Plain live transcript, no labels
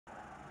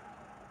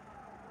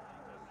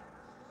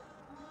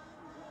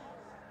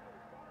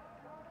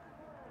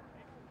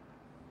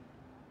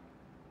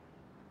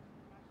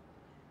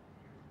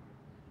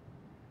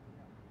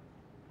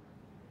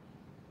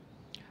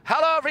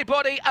Hello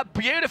everybody, a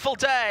beautiful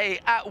day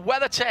at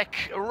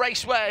WeatherTech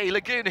Raceway,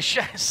 Laguna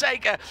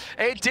Seca.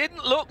 It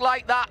didn't look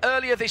like that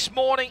earlier this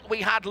morning. We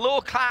had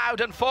low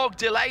cloud and fog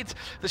delayed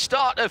the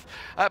start of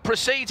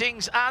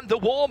proceedings and the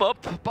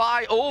warm-up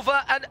by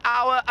over an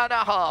hour and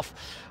a half.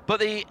 But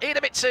the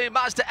Idemitsu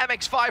Mazda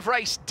MX-5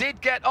 race did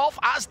get off,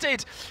 as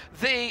did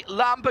the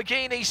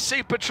Lamborghini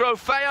Super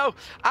Trofeo,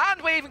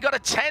 and we even got a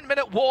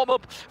 10-minute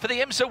warm-up for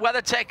the IMSA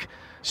WeatherTech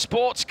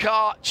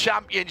SportsCar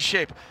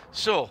Championship.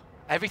 So,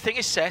 everything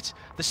is set,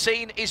 the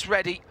scene is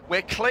ready.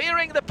 We're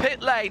clearing the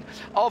pit lane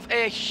of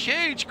a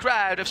huge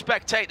crowd of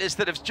spectators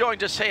that have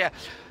joined us here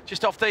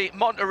just off the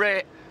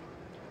Monterey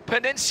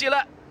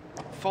Peninsula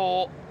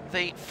for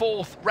the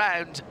fourth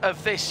round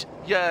of this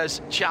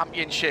year's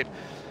championship.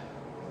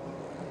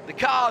 The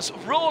cars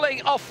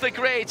rolling off the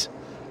grid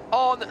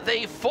on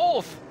the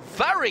fourth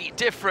very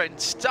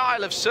different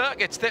style of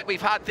circuits that we've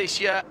had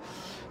this year.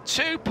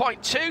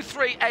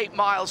 2.238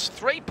 miles,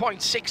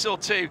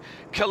 3.602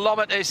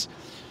 kilometers.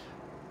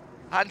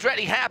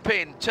 Andretti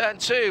hairpin, turn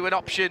 2, an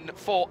option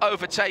for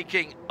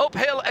overtaking.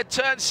 Uphill at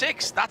turn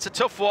 6, that's a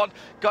tough one.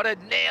 Got to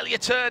nail your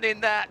turn in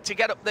there to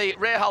get up the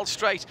rear hull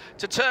straight.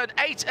 To turn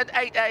 8 and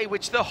 8A,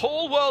 which the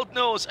whole world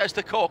knows as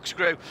the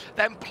corkscrew.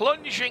 Then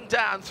plunging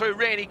down through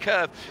Rainy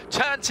Curve.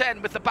 Turn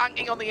 10 with the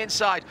banking on the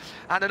inside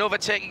and an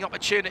overtaking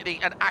opportunity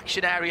and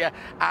action area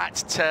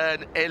at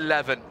turn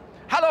 11.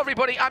 Hello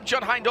everybody, I'm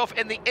John Hindhaugh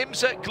in the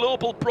IMSA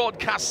Global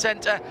Broadcast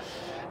Centre.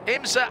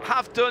 IMSA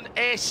have done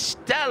a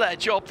stellar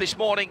job this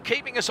morning,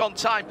 keeping us on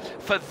time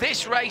for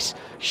this race,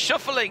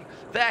 shuffling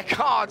their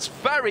cards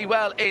very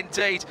well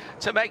indeed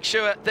to make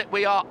sure that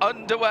we are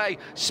underway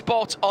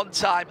spot on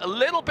time. A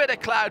little bit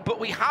of cloud, but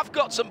we have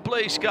got some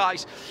blue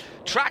skies.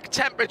 Track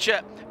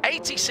temperature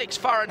 86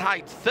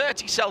 Fahrenheit,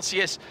 30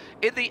 Celsius.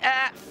 In the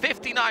air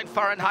 59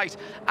 Fahrenheit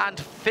and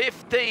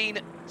 15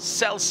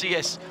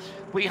 Celsius.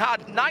 We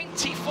had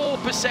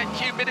 94%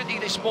 humidity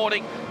this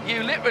morning.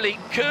 You literally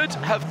could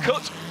have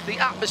cut the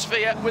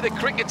atmosphere with a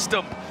cricket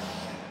stump.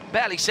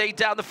 Barely see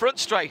down the front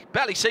straight.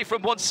 Barely see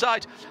from one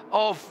side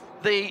of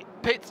the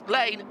pit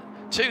lane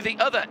to the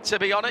other, to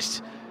be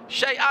honest.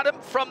 Shea Adam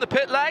from the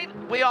pit lane.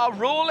 We are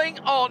rolling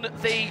on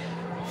the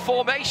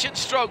formation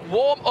stroke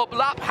warm-up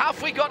lap.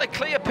 Have we got a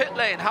clear pit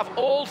lane? Have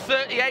all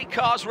 38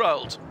 cars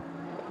rolled?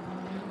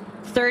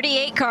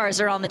 38 cars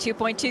are on the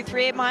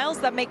 2.238 miles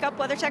that make up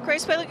WeatherTech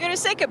Raceway Laguna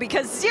Seca,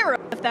 because 0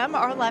 of them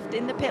are left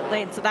in the pit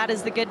lane. So that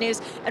is the good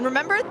news. And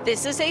remember,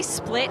 this is a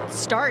split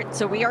start.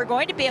 So we are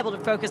going to be able to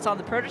focus on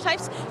the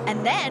prototypes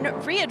and then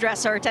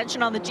readdress our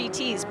attention on the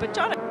GTs. But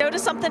John, I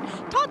noticed something.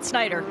 Todd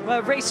Snyder,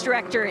 a race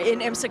director in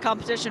IMSA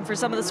competition for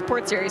some of the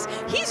support series,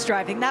 he's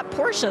driving that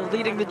Porsche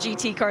leading the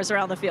GT cars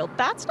around the field.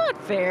 That's not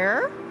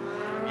fair.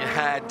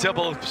 Yeah,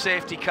 double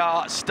safety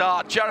car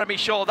start. Jeremy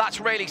Shaw, that's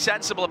really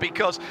sensible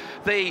because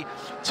the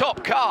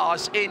top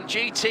cars in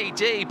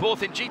GTD,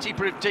 both in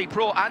GTD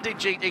Pro and in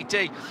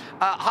GTD,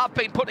 have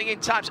been putting in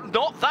times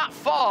not that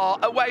far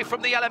away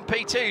from the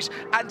LMP2s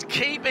and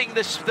keeping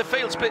the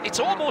field split.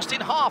 It's almost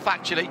in half,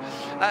 actually.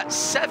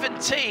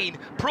 17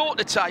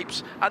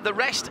 prototypes and the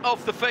rest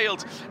of the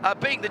field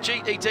being the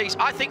GTDs.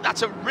 I think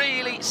that's a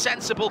really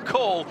sensible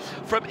call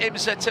from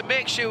IMSA to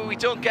make sure we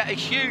don't get a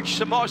huge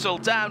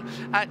samozzle down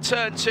at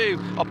turn 2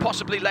 or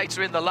possibly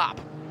later in the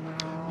lap.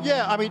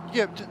 Yeah, I mean,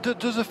 yeah,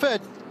 there's a fair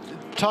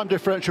time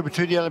differential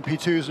between the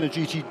LMP2s and the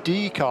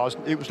GTD cars.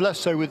 It was less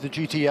so with the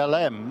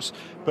GTLMs,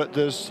 but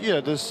there's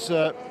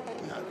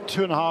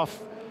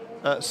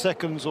 2.5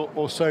 seconds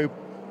or so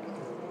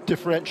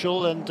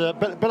differential, and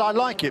but I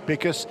like it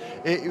because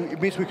it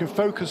means we can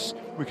focus,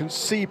 we can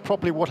see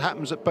properly what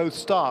happens at both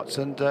starts,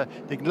 and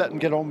they can let them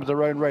get on with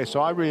their own race.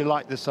 So I really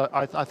like this.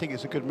 I think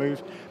it's a good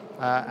move,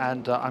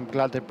 and I'm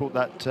glad they brought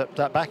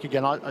that back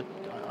again.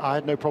 I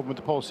had no problem with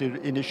the policy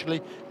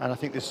initially, and I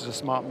think this is a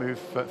smart move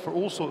for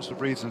all sorts of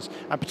reasons,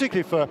 and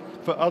particularly for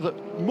other,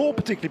 more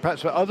particularly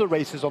perhaps for other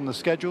races on the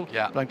schedule.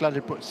 Yeah. But I'm glad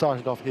they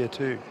started off here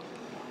too.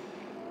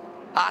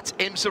 At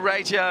IMSA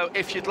Radio,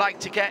 if you'd like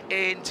to get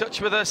in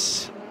touch with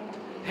us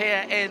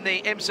here in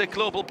the IMSA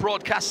Global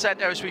Broadcast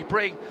Centre as we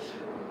bring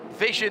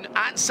vision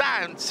and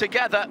sound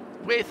together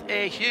with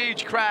a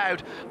huge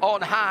crowd on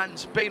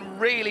hand. Been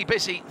really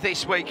busy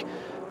this week.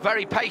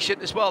 Very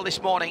patient as well this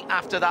morning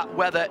after that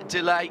weather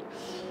delay.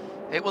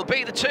 It will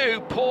be the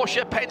two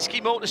Porsche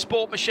Penske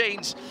Motorsport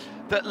machines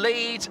that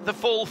lead the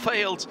full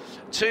field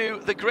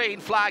to the green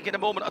flag in a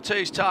moment or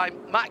two's time.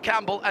 Matt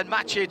Campbell and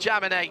Mathieu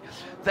Jaminet,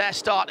 their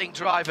starting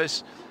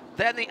drivers.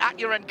 Then the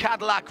Acura and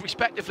Cadillac,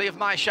 respectively, of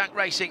Meyer Shank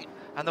Racing,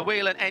 and the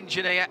Wheeling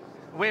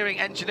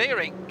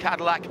Engineering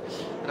Cadillac,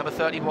 number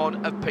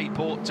 31 of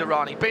Pipo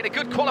Derani. Been a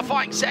good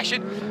qualifying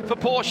session for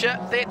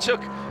Porsche. They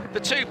took the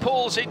 2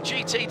 poles in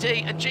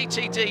GTD and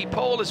GTD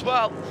pole as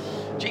well.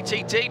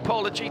 GTD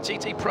pole and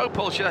GTD Pro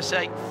pole, should I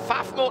say.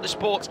 Pfaff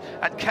Motorsport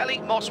and Kelly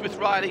Moss with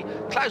Riley.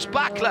 Klaus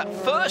Bachler,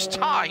 first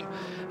time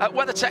at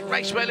WeatherTech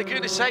Raceway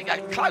Laguna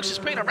Seca. Klaus has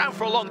been around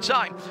for a long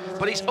time,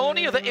 but his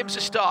only other IMSA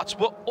starts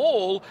were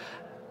all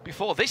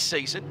before this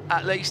season,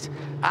 at least,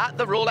 at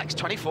the Rolex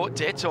 24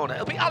 Daytona.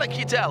 It'll be Alec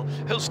Udell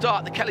who'll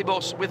start the Kelly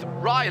bus with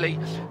Riley,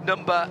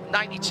 number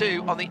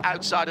 92, on the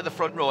outside of the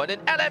front row. And in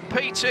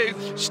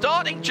LMP2,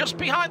 starting just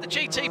behind the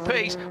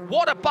GTPs,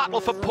 what a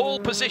battle for pole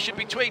position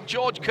between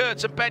George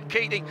Kurtz and Ben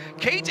Keating.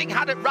 Keating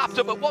had it wrapped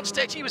up at one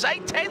stage. He was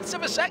 0.8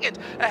 of a second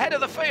ahead of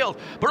the field.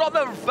 But on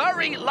the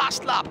very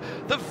last lap,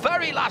 the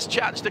very last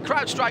chance, the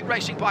CrowdStrike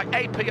Racing by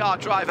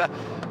APR driver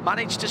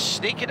managed to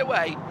sneak it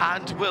away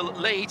and will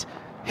lead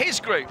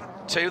his group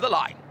to the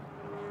line.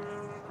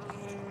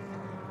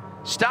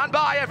 Stand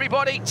by,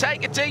 everybody.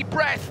 Take a deep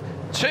breath.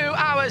 2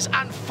 hours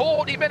and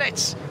 40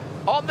 minutes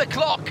on the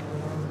clock.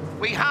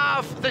 We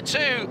have the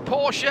two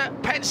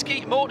Porsche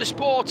Penske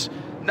Motorsport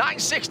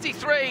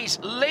 963s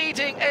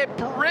leading a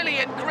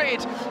brilliant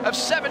grid of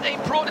 17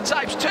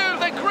 prototypes to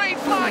the green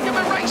flag of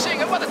a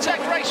racing at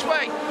WeatherTech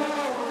Raceway.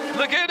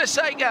 Laguna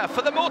Seca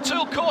for the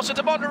Motul course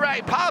to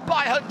Monterey, powered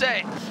by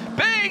Hyundai.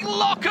 Big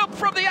lock-up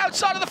from the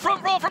outside of the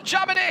front row from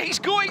Jaminet. He's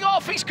going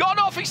off, he's gone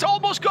off, he's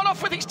almost gone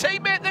off with his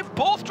teammate. They've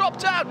both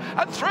dropped down,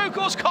 and through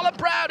goes Colin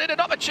Brown in an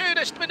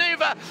opportunist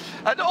manoeuvre.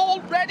 And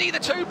already the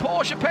two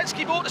Porsche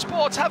Penske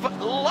Motorsports have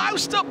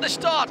loused up the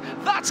start.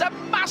 That's a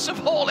massive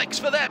Horlicks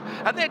for them,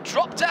 and they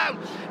drop down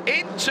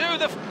into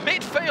the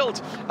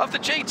midfield of the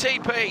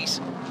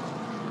GTPs.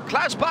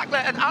 Klaus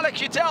Bachler and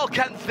Alex Udell,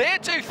 can they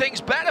do things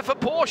better for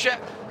Porsche?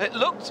 It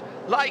looked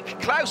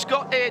like Klaus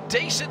got a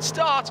decent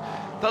start.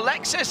 The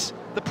Lexus,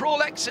 the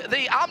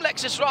AM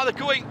Lexus rather,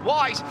 going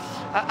wide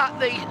at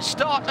the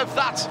start of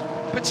that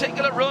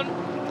particular run.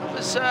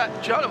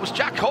 It was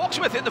Jack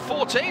Hawksworth in the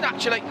 14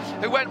 actually,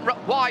 who went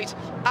wide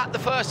at the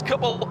first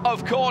couple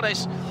of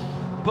corners.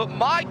 But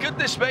my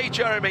goodness me,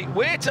 Jeremy,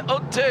 way to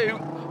undo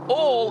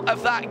all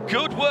of that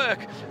good work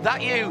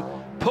that you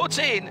put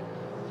in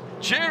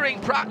during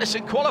practice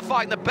and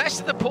qualifying. The best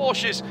of the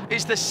Porsches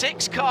is the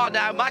 6 car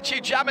now, Mathieu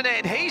Jaminet,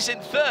 and he's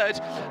in third.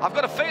 I've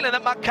got a feeling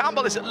that Matt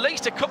Campbell is at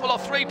least a couple or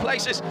 3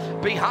 places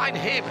behind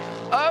him.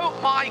 Oh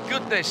my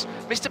goodness,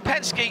 Mr.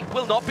 Penske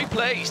will not be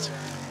pleased.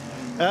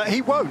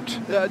 He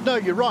won't. No,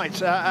 you're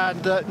right,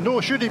 and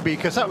nor should he be,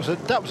 because that was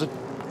a.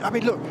 I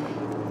mean, look,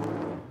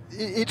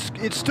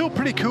 it's still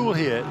pretty cool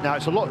here now.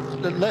 It's a lot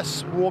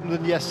less warm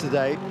than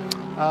yesterday.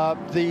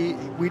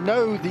 We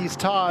know these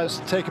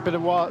tyres take a bit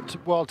of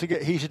while to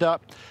get heated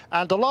up,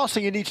 and the last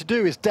thing you need to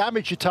do is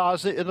damage your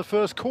tyres in the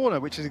first corner,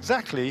 which is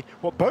exactly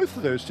what both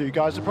of those two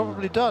guys have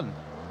probably done.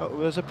 Oh,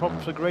 there's a problem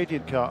for the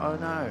gradient car. Oh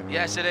no.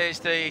 Yes, it is.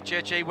 The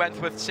JG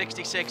Wentworth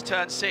 66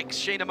 turn 6.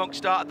 Sheena Monk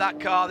started that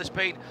car. There's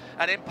been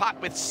an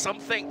impact with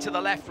something to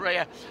the left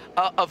rear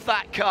of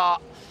that car.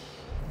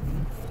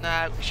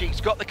 Now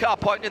she's got the car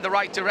pointing in the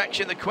right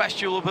direction. The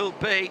question will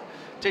be,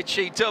 did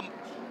she jump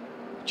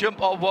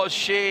or was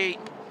she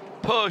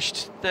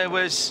pushed? There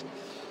was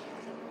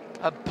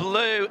a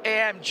blue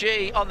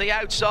AMG on the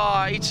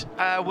outside.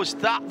 Was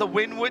that the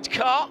Winwood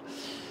car?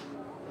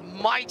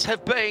 Might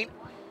have been.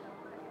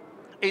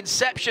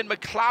 Inception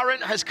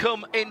McLaren has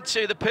come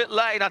into the pit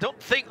lane. I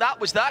don't think that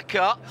was that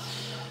car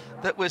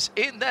that was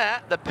in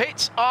there. The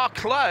pits are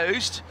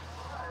closed,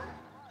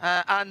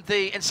 and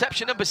the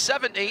Inception number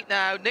 70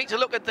 now need to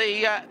look at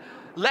the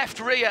left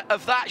rear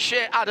of that,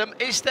 Shay. Adam,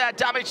 is there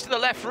damage to the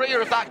left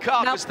rear of that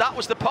car? Because that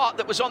was the part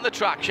that was on the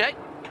track, Shay.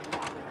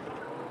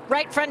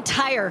 Right front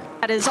tire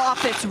that is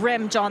off its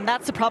rim, John.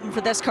 That's the problem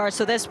for this car.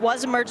 So this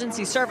was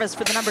emergency service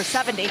for the number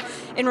 70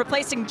 in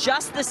replacing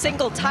just the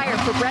single tire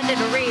for Brendan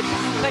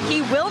Arebe. But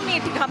he will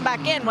need to come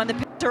back in when the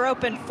pits are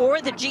open for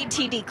the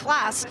GTD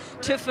class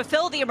to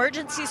fulfill the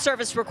emergency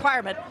service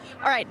requirement.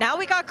 All right, now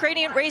we got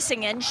Gradient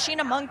Racing in.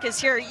 Sheena Monk is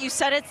here. You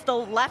said it's the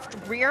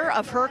left rear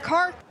of her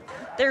car.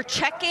 They're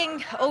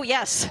checking, oh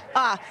yes,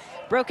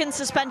 broken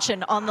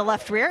suspension on the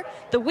left rear.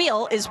 The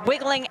wheel is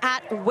wiggling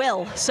at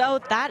will, so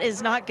that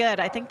is not good.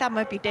 I think that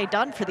might be day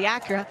done for the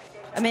Acura,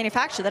 a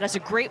manufacturer that has a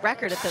great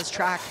record at this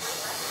track.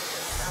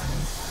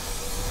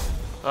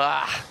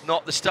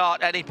 Not the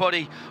start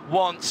anybody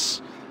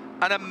wants.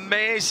 An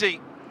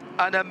amazing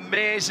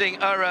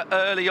error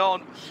early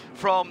on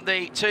from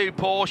the two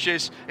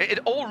Porsches. It had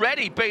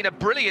already been a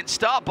brilliant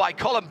start by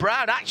Colin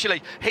Brown,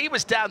 actually. He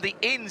was down the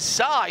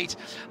inside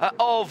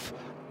of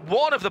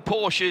one of the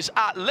Porsches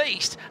at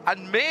least,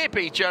 and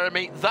maybe,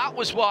 Jeremy, that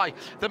was why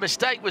the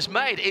mistake was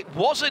made. It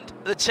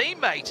wasn't the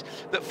teammate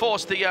that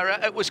forced the error,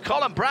 it was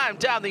Colin Brown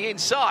down the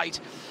inside.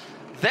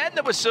 Then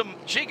there was some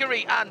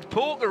jiggery and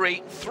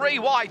pokery, 3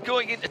 wide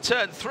going into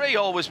turn 3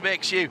 always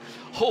makes you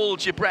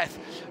hold your breath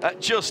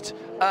just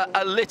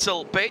a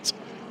little bit.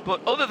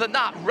 But other than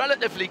that,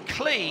 relatively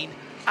clean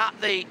at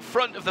the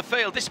front of the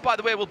field. This, by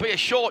the way, will be a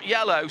short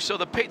yellow, so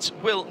the pits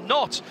will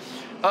not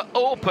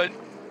open.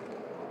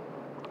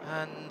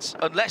 And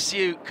unless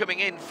you coming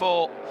in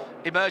for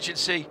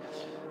emergency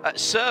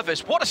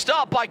service. What a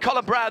start by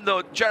Colin Brown,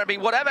 though, Jeremy.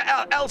 Whatever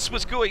else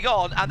was going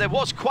on, and there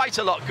was quite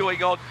a lot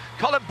going on,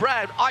 Colin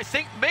Brown, I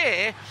think,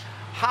 may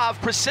have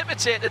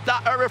precipitated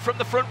that error from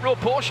the front row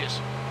Porsches.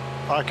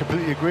 I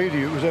completely agree with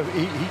you. It was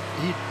he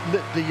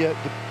lit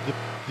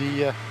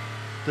the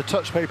the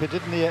touch paper,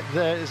 didn't he,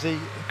 there as he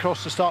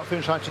crossed the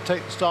start-finish line to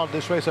take the start of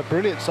this race. A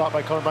brilliant start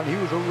by Colin Brown. He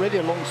was already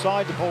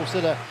alongside the pole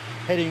sitter,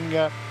 heading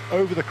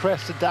over the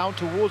crest and down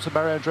towards the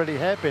Mario Andretti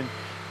hairpin.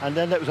 And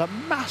then there was a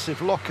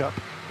massive lock-up,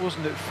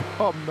 wasn't it,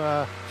 from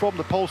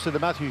the pole sitter,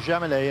 Matthew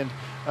Jaminet, and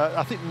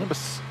I think the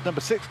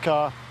number 6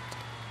 car,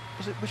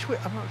 was it which way?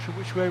 I'm not sure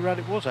which way around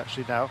it was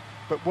actually now,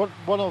 but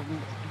one of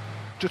them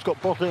just got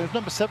bottled. It was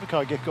number 7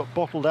 car got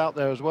bottled out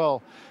there as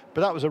well. But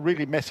that was a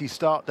really messy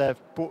start there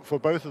for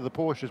both of the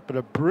Porsches, but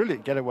a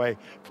brilliant getaway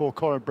for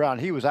Colin Brown.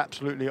 He was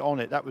absolutely on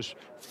it. That was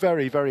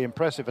very, very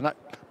impressive. And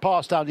that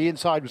pass down the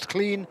inside was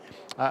clean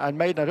and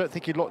Maiden, I don't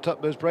think he locked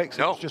up those brakes.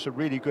 No. It was just a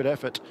really good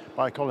effort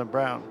by Colin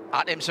Brown.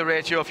 At IMSA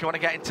Radio, if you want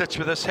to get in touch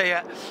with us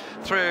here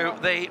through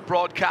the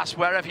broadcast,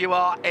 wherever you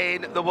are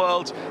in the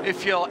world,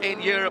 if you're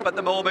in Europe at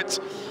the moment,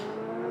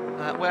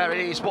 where it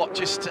is,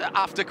 just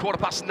after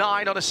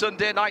 9:15 on a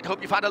Sunday night.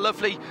 Hope you've had a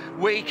lovely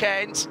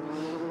weekend.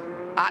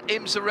 At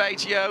IMSA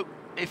Radio,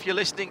 if you're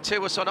listening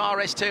to us on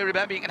RS2,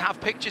 remember you can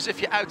have pictures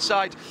if you're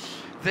outside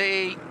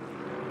the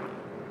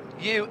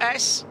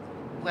US,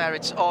 where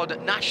it's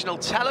on national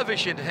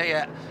television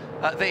here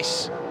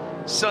this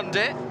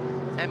Sunday,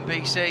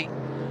 NBC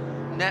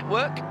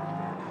network.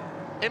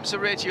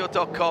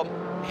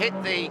 IMSARadio.com, hit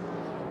the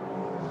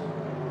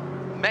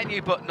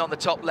menu button on the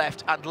top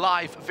left and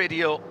live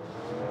video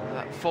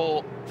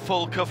for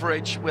full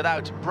coverage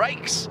without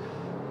breaks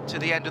to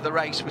the end of the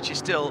race, which is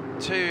still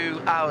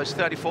 2 hours,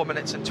 34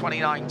 minutes and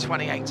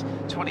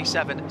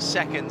 27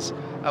 seconds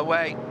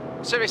away.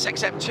 Sirius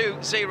XM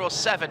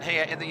 207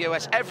 here in the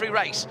US. Every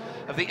race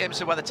of the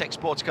IMSA WeatherTech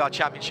SportsCar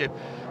Championship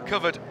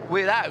covered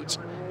without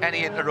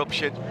any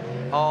interruption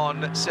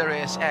on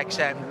Sirius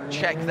XM.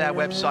 Check their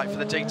website for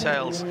the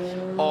details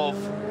of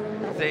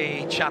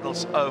the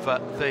channels over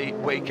the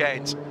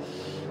weekend.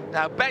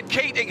 Now, Ben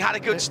Keating had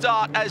a good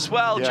start as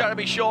well. Yeah.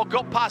 Jeremy Shaw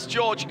got past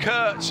George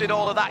Kurtz in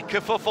all of that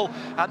kerfuffle,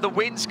 and the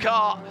wins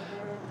car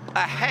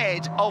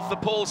ahead of the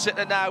pole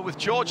sitter now, with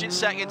George in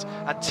second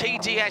and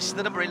TDS,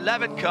 the number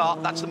 11 car.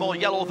 That's the more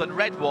yellow than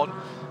red one.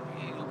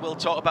 We'll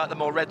talk about the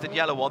more red than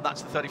yellow one.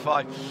 That's the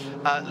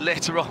 35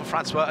 later on,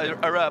 Francois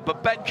Herrera.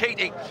 But Ben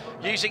Keating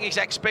using his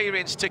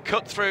experience to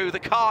cut through the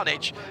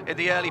carnage in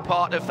the early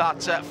part of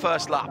that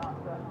first lap.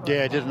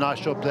 Yeah, did a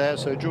nice job there.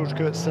 So George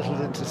Kurtz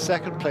settled into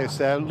second place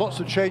there. Lots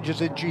of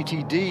changes in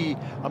GTD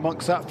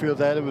amongst that field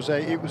there. It was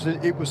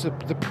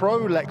the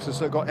Pro Lexus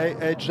that got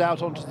edged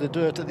out onto the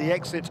dirt at the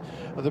exit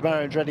of the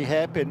Mario Andretti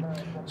hairpin.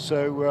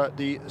 So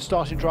the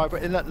starting driver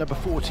in that number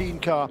 14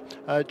 car,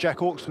 Jack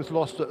Hawksworth,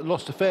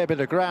 lost a fair bit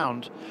of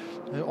ground.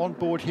 On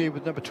board here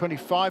with number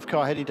 25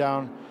 car heading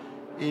down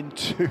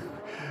into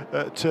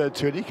turn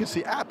 2, and you can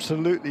see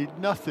absolutely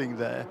nothing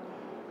there.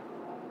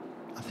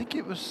 I think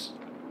it was.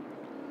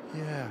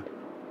 Yeah,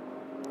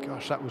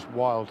 gosh, that was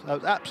wild. That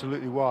was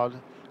absolutely wild.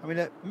 I mean,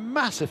 a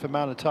massive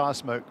amount of tyre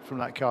smoke from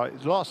that car.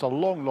 It lasted a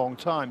long, long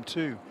time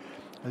too,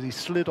 as he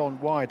slid on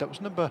wide. That was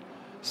number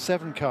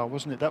 7 car,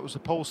 wasn't it? That was the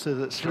pole sitter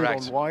that slid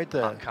on wide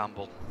there. Mark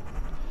Campbell.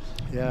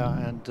 Yeah,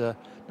 and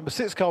number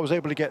 6 car was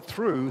able to get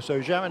through, so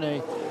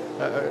Jaminet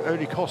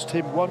only cost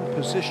him 1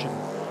 position.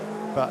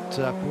 But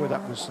boy,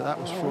 that was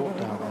fraught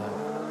down there.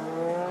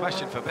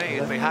 Question for me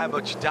would be, how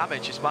much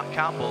damage has Matt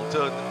Campbell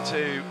done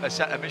to a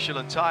set of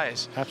Michelin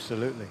tyres?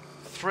 Absolutely.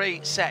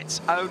 3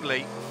 sets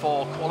only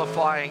for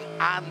qualifying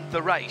and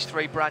the race.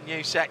 3 brand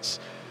new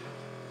sets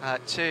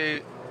to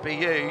be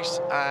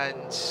used,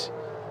 and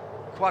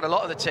quite a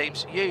lot of the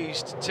teams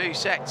used 2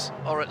 sets,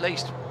 or at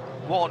least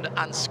 1,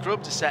 and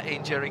scrubbed a set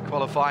in during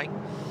qualifying.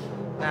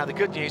 Now, the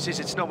good news is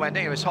it's nowhere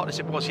near as hot as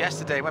it was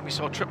yesterday when we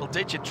saw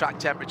triple-digit track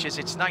temperatures.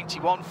 It's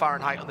 91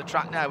 Fahrenheit on the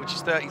track now, which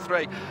is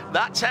 33.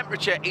 That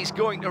temperature is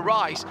going to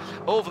rise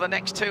over the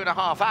next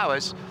 2.5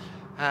 hours.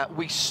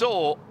 We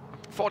saw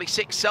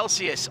 46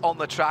 Celsius on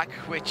the track,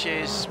 which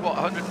is, what,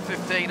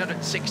 115,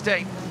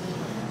 116.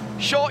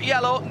 Short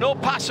yellow, no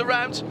pass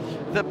around.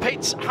 The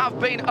pits have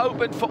been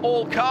opened for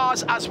all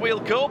cars as we'll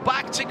go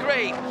back to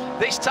green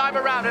this time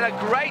around, and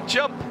a great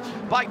jump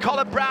by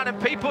Colin Brown,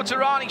 and Pipo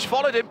Derani's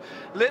followed him.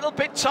 Little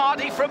bit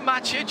tardy from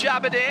Mathieu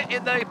Jaminet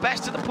in the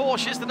best of the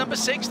Porsches, the number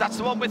 6. That's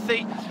the one with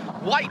the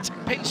white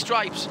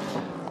pinstripes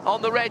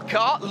on the red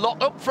car.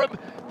 Lock up from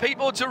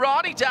Pipo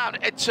Derani down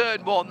at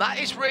turn 1.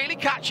 That is really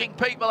catching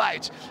people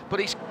out, but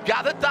he's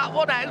gathered that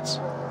one out,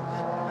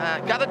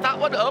 gathered that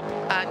one up,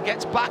 and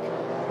gets back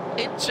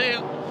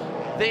into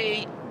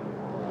the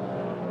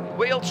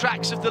wheel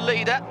tracks of the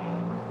leader,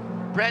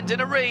 Brendan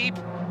Aribe,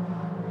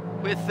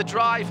 with the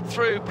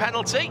drive-through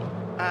penalty,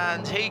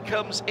 and he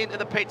comes into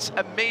the pits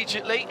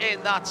immediately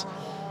in that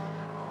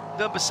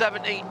number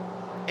 70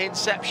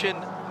 Inception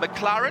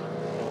McLaren.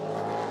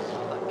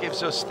 That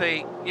gives us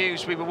the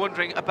news we were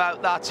wondering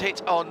about, that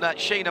hit on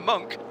Sheena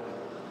Monk,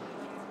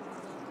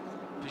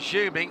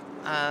 presuming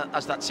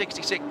as that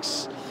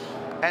 66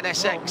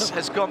 NSX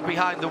has gone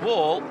behind the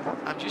wall.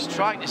 I'm just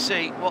trying to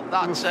see what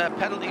that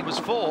penalty was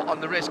for on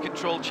the race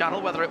control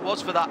channel, whether it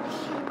was for that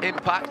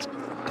impact.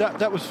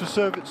 That was for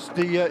service,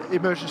 the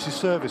emergency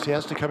service. He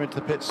has to come into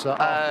the pits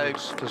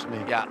afterwards, doesn't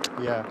he? Yeah.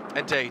 Yeah.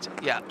 Indeed.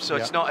 Yeah. So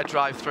it's not a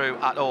drive-through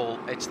at all.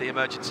 It's the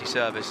emergency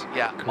service.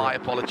 Yeah. Correct. My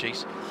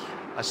apologies.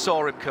 I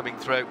saw him coming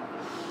through.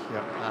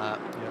 Yeah.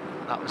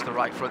 That was the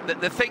right front.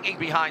 The thinking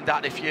behind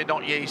that, if you're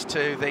not used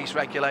to these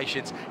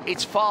regulations,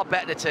 it's far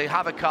better to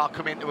have a car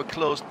come into a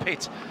closed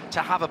pit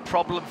to have a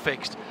problem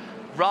fixed,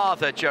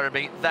 rather,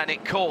 Jeremy, than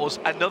it cause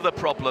another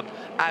problem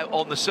out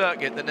on the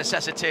circuit that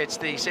necessitates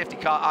the safety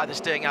car either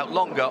staying out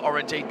longer or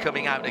indeed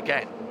coming out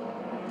again.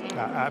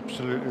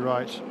 Absolutely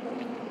right.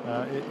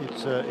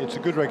 It's a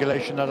good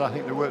regulation, and I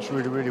think that works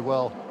really, really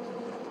well.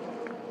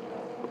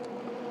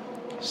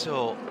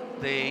 So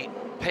the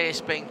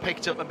pace being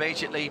picked up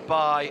immediately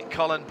by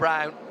Colin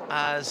Brown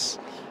as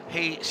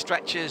he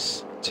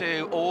stretches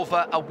to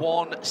over a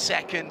 1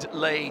 second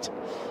lead.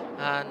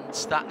 And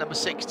that number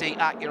 60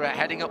 Acura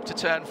heading up to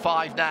turn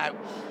 5 now.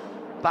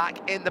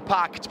 Back in the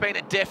pack. It's been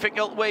a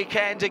difficult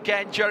weekend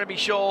again, Jeremy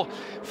Shaw,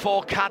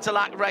 for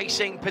Cadillac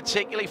Racing,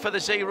 particularly for the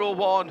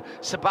 01.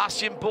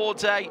 Sebastian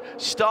Bourdais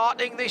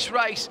starting this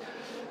race.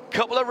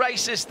 Couple of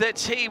races that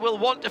he will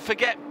want to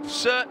forget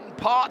certain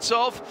parts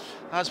of,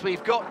 as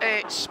we've got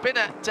a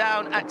spinner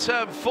down at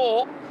turn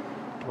 4.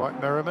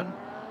 Dwight Merriman.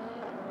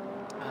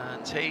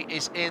 And he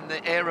is in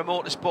the Era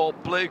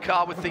Motorsport blue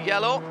car with the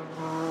yellow.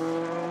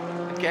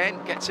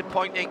 Again, gets it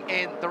pointing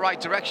in the right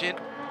direction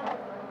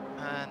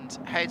and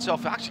heads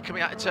off, actually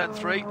coming out of turn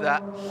 3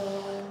 there,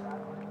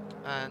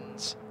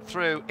 and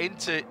through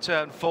into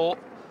turn 4.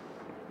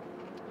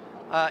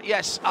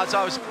 Yes, as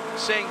I was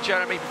saying,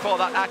 Jeremy, before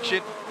that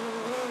action,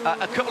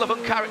 a couple of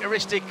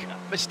uncharacteristic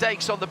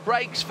mistakes on the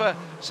brakes for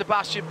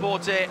Sebastian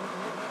Bourdais.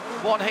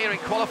 One here in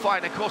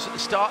qualifying, of course, at the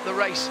start of the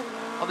race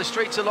on the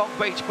streets of Long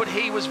Beach, but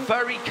he was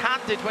very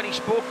candid when he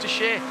spoke to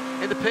Shea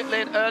in the pit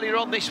lane earlier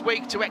on this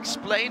week to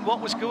explain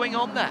what was going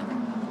on there.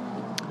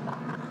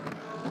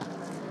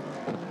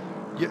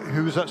 Yeah,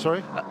 who was that,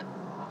 sorry?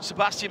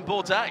 Sebastian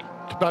Bourdais.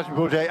 Sebastian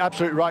Bourdais,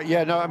 absolutely right.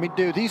 Yeah, no, I mean,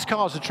 these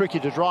cars are tricky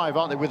to drive,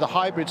 aren't they? With the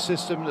hybrid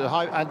system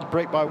and the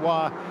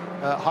brake-by-wire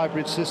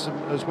hybrid system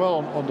as well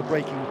on the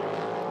braking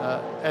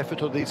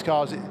effort of these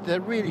cars. They're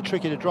really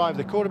tricky to drive.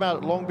 They caught him out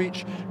at Long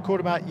Beach, caught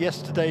him out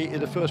yesterday in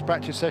the first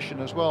practice session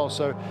as well.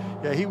 So,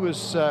 yeah, he was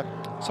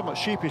somewhat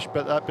sheepish,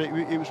 but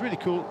it was really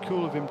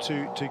cool of him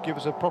to give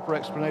us a proper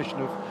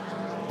explanation of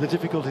the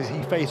difficulties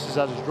he faces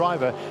as a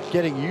driver,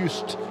 getting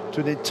used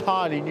to an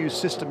entirely new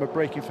system of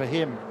braking for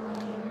him.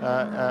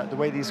 The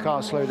way these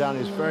cars slow down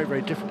is very,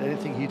 very different than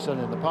anything he'd done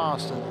in the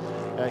past,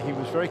 and he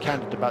was very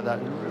candid about that.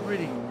 And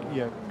really,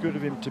 good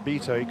of him to be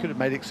so. He could have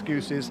made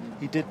excuses.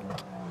 He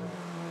didn't.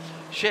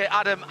 Shea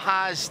Adam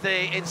has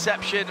the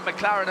Inception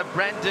McLaren and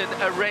Brendan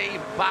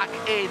Arrive back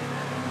in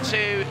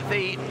to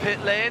the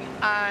pit lane.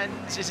 And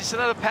is this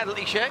another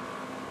penalty, Shea?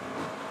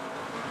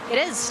 It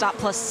is stop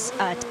plus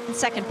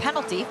 10-second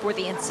penalty for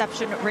the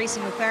Inception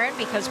Racing McLaren,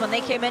 because when they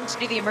came in to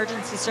do the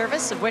emergency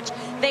service, of which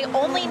they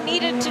only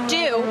needed to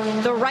do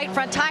the right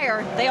front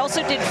tire, they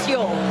also did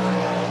fuel.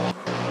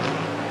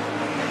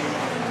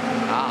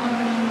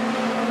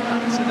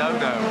 That's a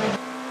no-no.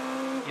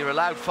 You're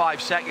allowed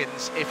 5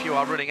 seconds if you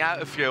are running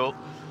out of fuel,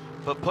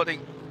 but putting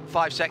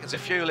 5 seconds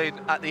of fuel in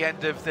at the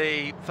end of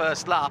the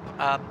first lap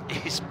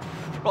is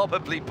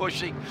probably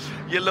pushing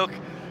your luck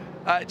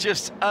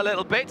just a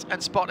little bit,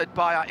 and spotted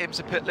by our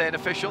IMSA pit lane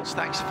officials.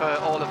 Thanks for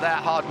all of their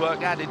hard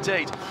work, and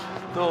indeed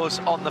those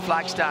on the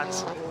flag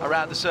stands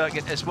around the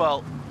circuit as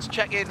well. Let's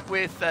check in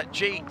with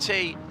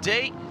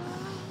GTD,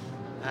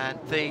 and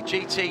the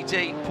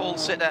GTD pole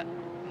sitter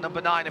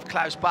number 9 of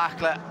Klaus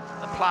Bachler,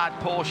 the plaid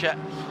Porsche,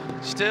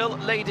 still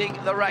leading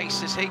the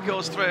race as he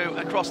goes through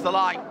across the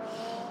line.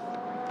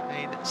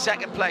 In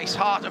second place,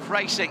 Heart of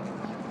Racing,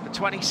 the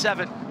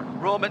 27.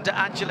 Roman De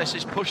Angelis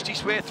has pushed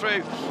his way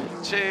through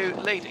to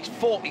lead. He's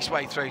fought his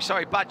way through.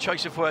 Sorry, bad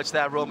choice of words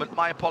there, Roman.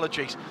 My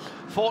apologies.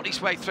 Fought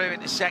his way through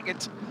into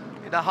second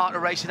in the Heart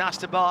of Racing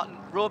Aston Martin.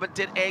 Roman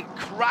did a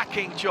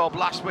cracking job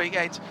last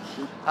weekend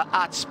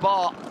at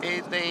Spa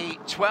in the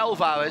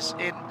 12 hours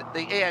in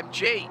the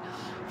AMG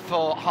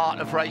for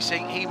Heart of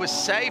Racing. He was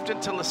saved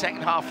until the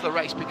second half of the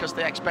race because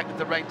they expected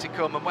the rain to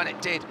come, and when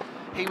it did,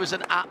 he was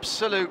an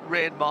absolute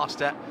rain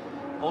master.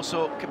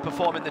 Also can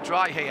perform in the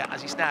dry here,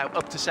 as he's now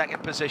up to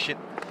second position.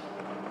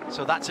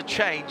 So that's a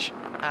change,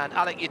 and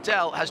Alec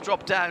Udell has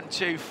dropped down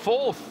to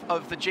 4th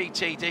of the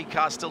GTD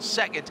cars, still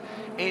second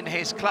in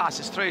his class.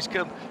 As through has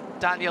come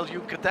Daniel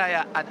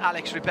Juncadella and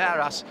Alex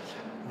Riberas,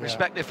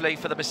 respectively,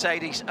 for the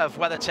Mercedes of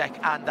WeatherTech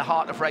and the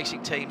Heart of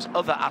Racing team's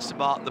other Aston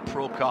Martin, the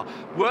Pro car.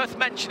 Worth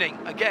mentioning,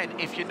 again,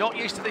 if you're not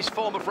used to this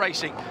form of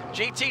racing,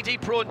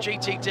 GTD Pro and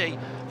GTD,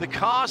 the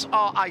cars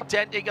are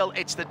identical.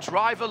 It's the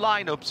driver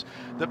lineups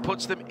that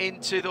puts them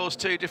into those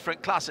two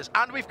different classes.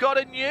 And we've got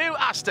a new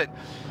Aston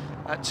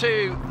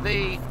to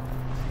the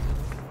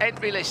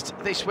entry list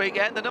this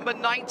weekend, the number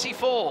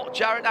 94,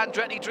 Jared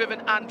Andretti driven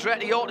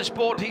Andretti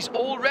Autosport. He's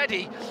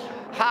already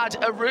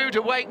had a rude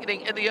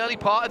awakening in the early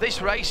part of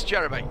this race,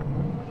 Jeremy.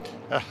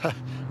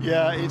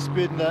 Yeah, it's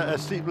been a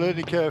steep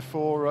learning curve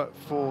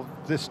for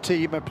this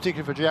team, and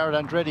particularly for Jared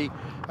Andretti.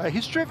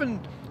 He's driven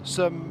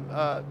some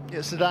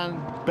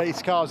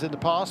sedan-based cars in the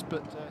past,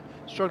 but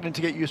struggling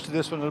to get used to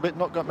this one a little bit.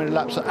 Not got many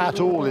laps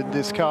at all in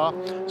this car,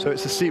 so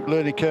it's a steep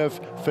learning curve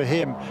for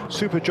him.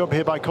 Super job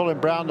here by Colin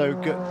Brown,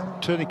 though,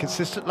 turning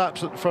consistent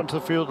laps at the front of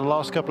the field. The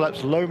last couple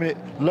laps, low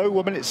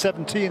 1 minute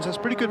 17, so it's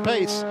pretty good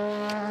pace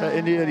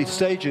in the early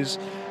stages.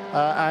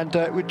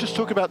 We just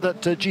talk about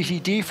that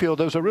GTD field.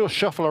 There was a real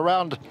shuffle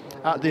around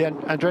at the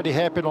Andretti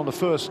hairpin on the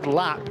first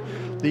lap.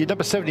 The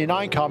number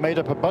 79 car made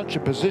up a bunch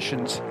of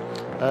positions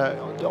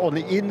on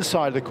the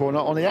inside of the corner.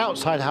 On the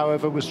outside,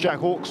 however, was Jack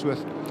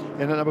Hawksworth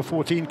in the number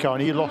 14 car,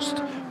 and he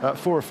lost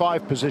 4 or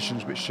 5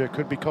 positions, which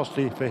could be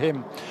costly for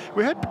him.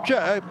 We heard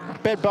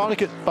Ben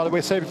Barnicat, by the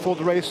way, say before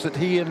the race that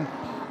he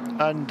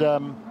and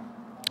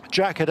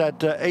Jack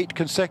had 8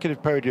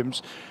 consecutive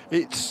podiums.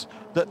 It's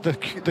that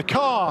the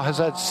car has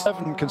had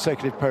 7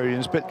 consecutive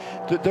podiums,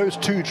 but those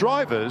 2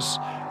 drivers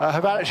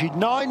have had actually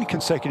 9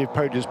 consecutive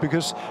podiums,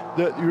 because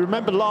you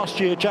remember last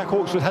year Jack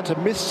Hawksworth had to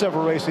miss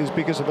several races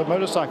because of a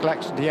motorcycle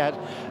accident he had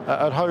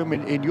at home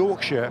in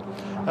Yorkshire.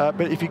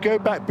 But if you go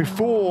back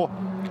before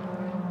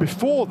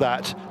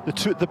that,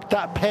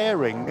 that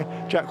pairing,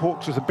 Jack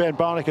Hawksworth and Ben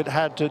Barnicat,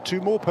 had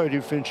 2 more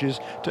podium finishes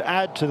to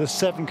add to the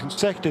 7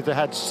 consecutive they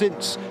had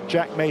since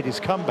Jack made his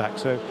comeback.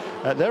 So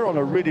they're on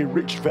a really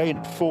rich vein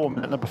of form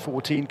at number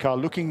 14 car,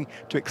 looking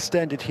to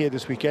extend it here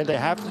this weekend. They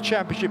have the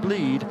championship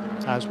lead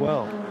as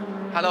well.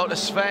 Hello to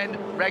Sven,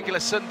 regular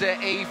Sunday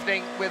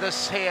evening with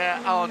us here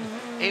on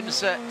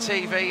IMSA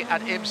TV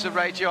and IMSA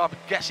Radio. I'm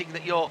guessing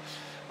that you're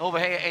over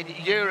here in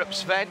Europe,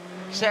 Sven.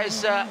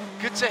 Says,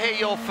 good to hear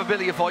your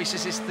familiar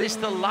voices. Is this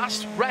the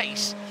last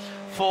race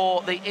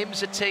for the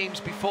IMSA teams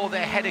before they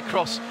head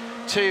across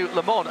to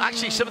Le Mans?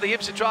 Actually, some of the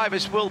IMSA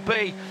drivers will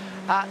be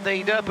at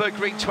the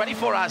Nürburgring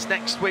 24 hours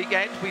next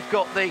weekend. We've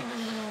got the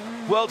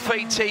World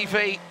Feed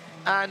TV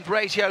and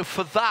radio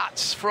for that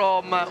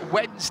from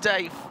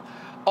Wednesday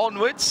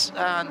onwards,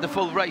 and the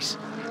full race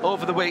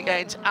over the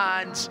weekend.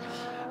 And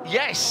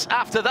yes,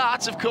 after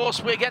that, of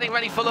course, we're getting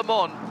ready for Le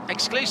Mans.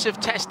 Exclusive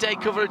test day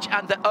coverage,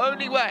 and the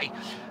only way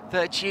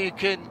that you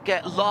can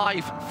get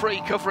live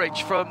free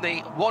coverage from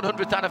the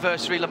 100th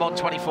anniversary Le Mans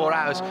 24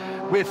 hours,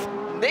 with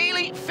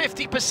nearly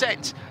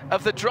 50%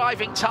 of the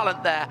driving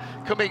talent there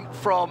coming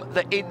from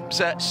the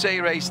IMSA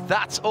series.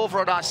 That's over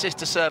on our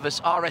sister service,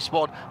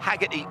 RS1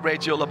 Haggerty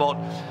Radio Le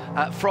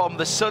Mans, from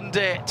the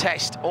Sunday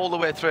test all the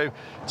way through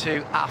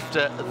to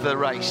after the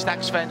race.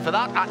 Thanks, Sven, for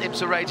that, at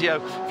IMSA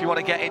Radio if you want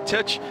to get in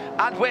touch.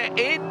 And we're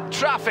in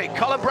traffic.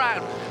 Colin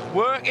Brown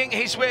working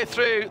his way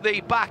through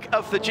the back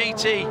of the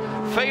GT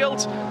field.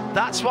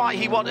 That's why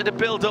he wanted to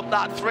build up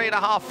that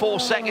 3.5, 4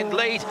 second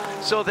lead,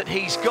 so that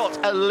he's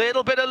got a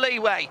little bit of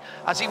leeway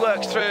as he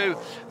works through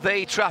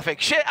the traffic.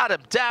 Shea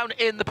Adam down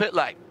in the pit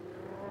lane.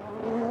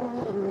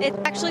 It's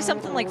actually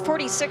something like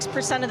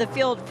 46% of the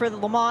field for the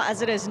Le Mans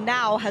as it is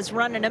now has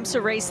run an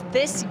IMSA race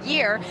this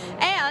year,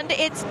 and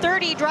it's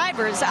 30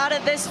 drivers out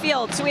of this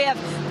field. So we have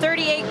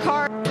 38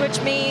 cars,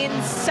 which means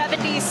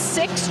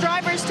 76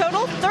 drivers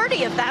total.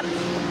 30 of them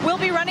will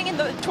be running in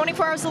the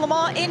 24 Hours of Le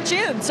Mans in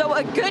June. So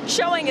a good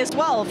showing as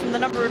well from the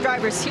number of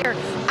drivers here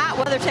at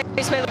WeatherTech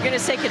Raceway Laguna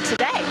Seca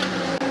today.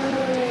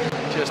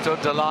 Just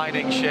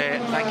underlining, Shea,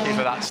 thank you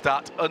for that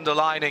stat,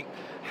 underlining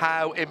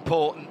how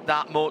important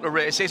that motor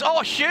race is.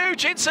 Oh, a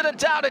huge incident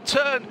down at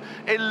turn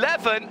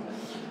 11,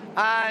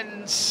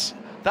 and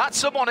that's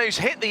someone who's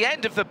hit the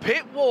end of the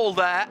pit wall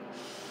there,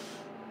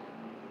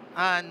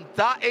 and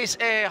that is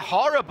a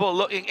horrible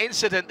looking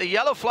incident. The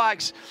yellow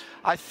flags,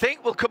 I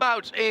think, will come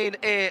out in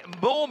a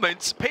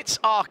moment. Pits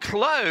are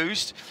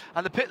closed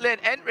and the pit lane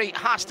entry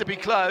has to be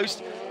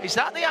closed. Is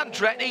that the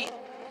Andretti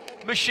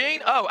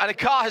machine? Oh, and a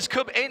car has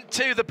come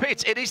into the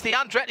pit. It is the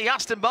Andretti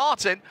Aston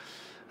Martin.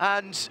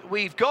 And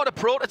we've got a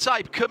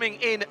prototype coming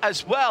in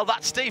as well.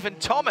 That's Stephen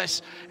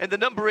Thomas in the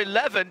number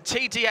 11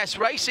 TDS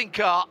racing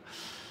car.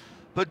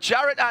 But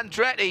Jared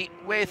Andretti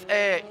with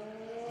a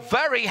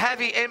very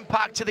heavy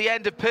impact to the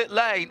end of pit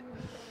lane.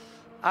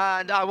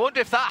 And I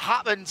wonder if that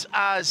happened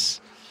as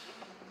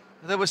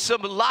there was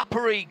some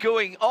lappery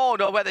going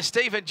on, or whether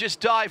Stephen just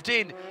dived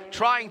in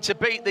trying to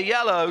beat the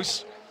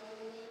yellows.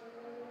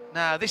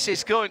 Now, this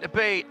is going to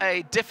be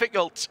a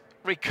difficult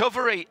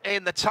recovery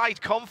in the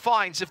tight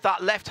confines of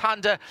that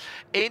left-hander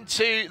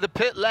into the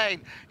pit lane.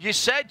 You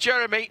said,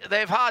 Jeremy,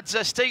 they've had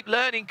a steep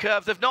learning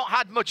curve. They've not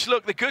had much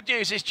luck. The good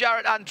news is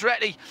Jared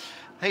Andretti,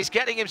 he's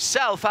getting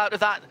himself out of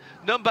that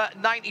number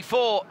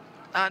 94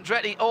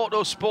 Andretti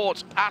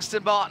Autosport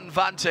Aston Martin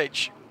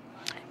Vantage.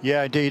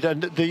 Yeah, indeed.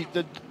 And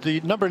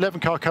the number 11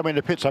 car coming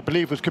into pits, I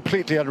believe, was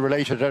completely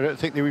unrelated. I don't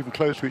think they were even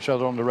close to each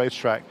other on the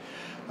racetrack.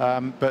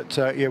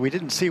 Yeah, we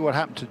didn't see what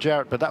happened to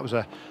Jarrett, but that was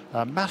a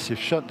massive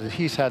shunt that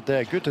he's had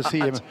there. Good to see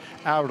him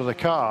out of the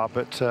car,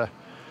 but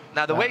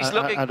now the way he's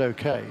looking, and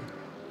okay.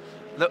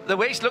 The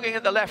way he's looking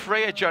at the left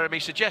rear, Jeremy,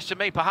 suggests to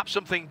me perhaps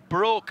something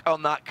broke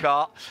on that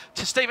car.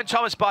 To Stephen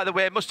Thomas, by the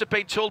way, must have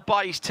been told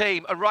by his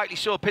team, and rightly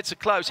so, pits are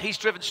closed. He's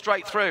driven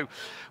straight through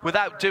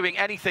without doing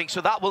anything, so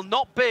that will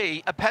not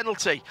be a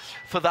penalty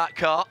for that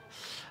car,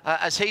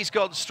 as he's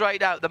gone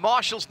straight out. The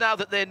marshals, now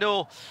that they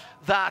know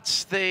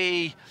that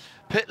the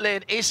pit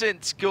lane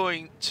isn't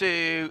going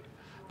to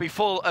be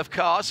full of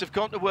cars, have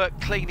gone to work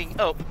cleaning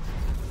up.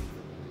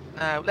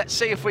 Now, let's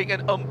see if we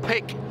can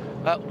unpick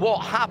what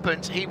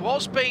happened. He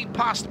was being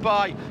passed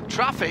by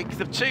traffic.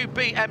 The two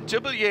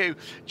BMW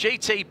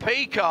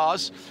GTP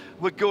cars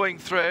were going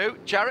through.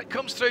 Jarrett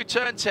comes through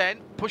turn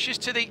 10, pushes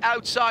to the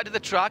outside of the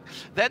track.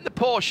 Then the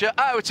Porsche.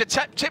 Oh, it's a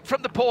tip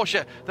from the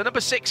Porsche, the number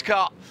 6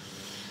 car,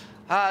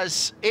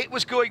 as it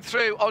was going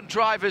through on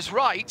driver's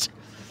right.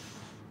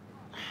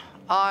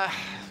 In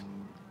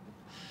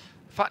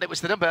fact, it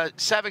was the number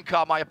 7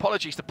 car, my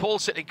apologies, the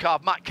pole-sitting car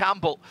of Matt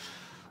Campbell,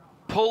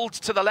 pulled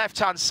to the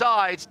left-hand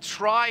side,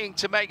 trying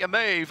to make a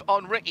move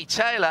on Ricky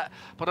Taylor,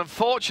 but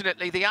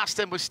unfortunately the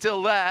Aston was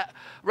still there.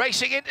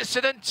 Racing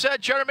incident,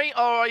 Jeremy,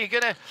 or are you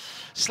going to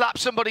slap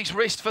somebody's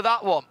wrist for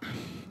that one?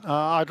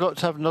 I'd like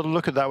to have another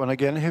look at that one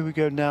again. Here we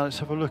go now, let's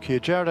have a look here.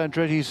 Jared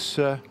Andretti's,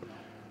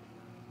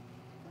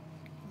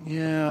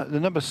 yeah,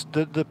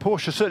 the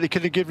Porsche certainly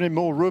could have given him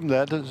more room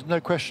there, there's no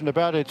question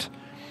about it.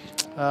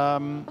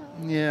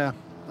 Yeah,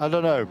 I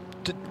don't know.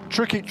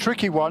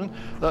 Tricky one.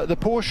 The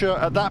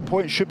Porsche at that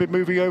point should be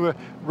moving over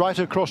right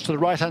across to the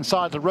right-hand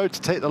side of the road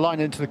to take the line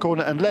into the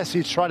corner, unless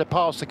he's trying to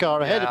pass the car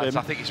ahead of him.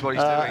 I think it's what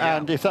he's doing.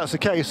 And if that's the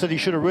case, then he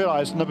should have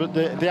realised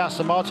the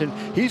Aston Martin,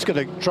 he's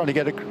going to try to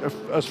get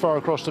as far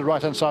across the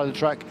right-hand side of the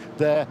track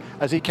there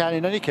as he can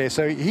in any case.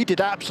 So he did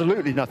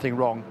absolutely nothing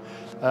wrong,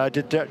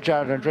 did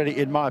Jared Andretti,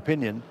 in my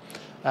opinion.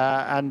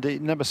 And the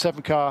number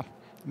 7 car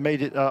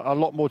made it a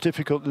lot more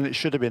difficult than it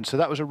should have been. So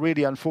that was a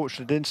really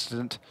unfortunate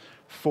incident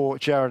for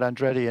Jared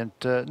Andretti, and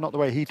not the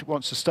way he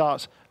wants to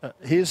start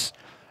his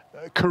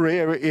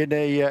career in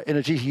a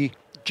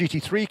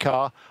GT3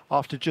 car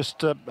after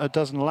just a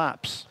dozen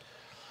laps.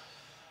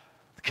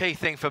 The key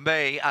thing for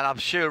me, and I'm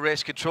sure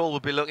race control will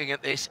be looking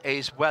at this,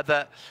 is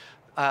whether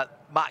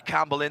Matt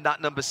Campbell in that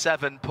number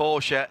 7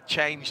 Porsche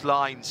changed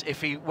lines. If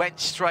he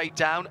went straight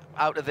down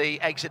out of the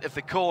exit of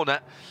the corner,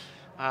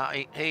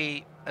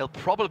 he'll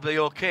probably be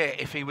okay.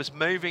 If he was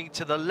moving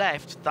to the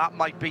left, that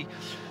might be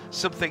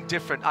something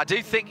different. I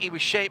do think he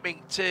was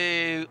shaping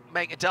to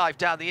make a dive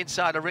down the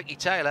inside of Ricky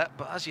Taylor,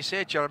 but as you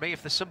say, Jeremy,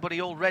 if there's somebody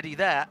already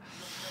there,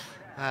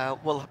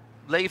 we'll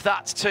leave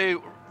that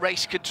to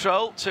race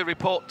control to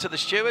report to the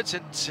stewards,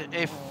 and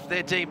if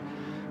they deem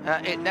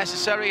it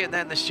necessary, and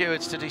then the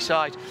stewards to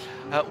decide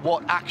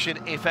what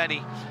action, if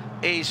any,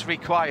 is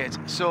required.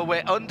 So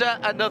we're under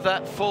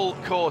another full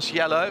course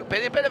yellow.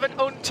 Been a bit of an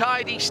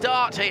untidy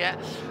start here,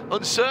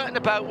 uncertain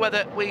about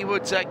whether we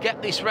would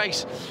get this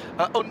race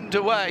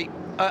underway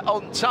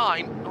on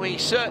time. We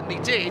certainly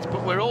did,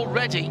 but we're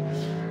already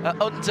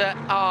under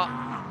our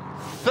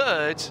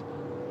 3rd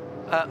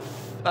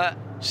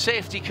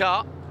safety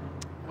car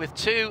with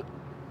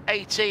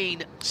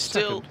 2:18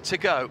 still to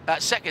go.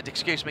 Second,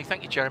 excuse me.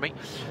 Thank you, Jeremy.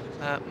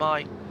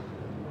 My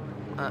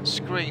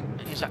screen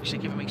is actually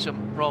giving me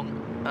some wrong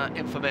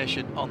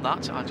information on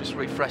that. I'll just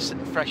refresh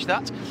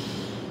that.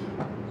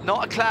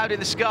 Not a cloud in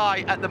the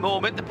sky at the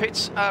moment. The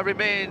pits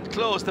remain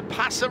closed. The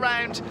pass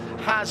around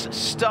has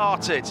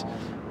started.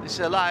 This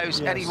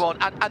allows anyone,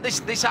 and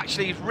this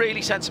actually is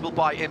really sensible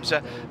by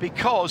IMSA,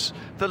 because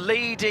the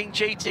leading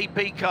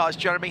GTP cars,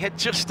 Jeremy, had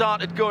just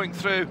started going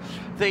through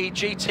the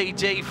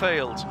GTD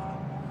field.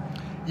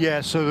 Yeah,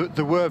 so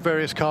there were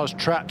various cars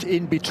trapped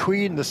in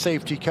between the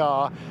safety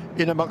car,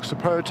 in amongst the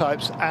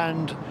prototypes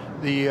and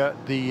the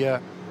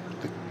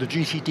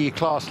GTD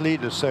class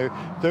leaders. So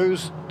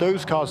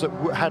those cars that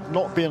had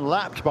not been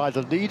lapped by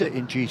the leader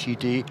in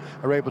GTD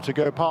are able to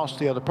go past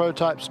the other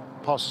prototypes,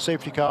 past the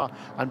safety car,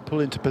 and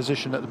pull into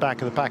position at the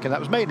back of the pack. And that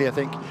was mainly, I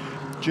think,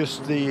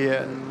 just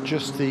the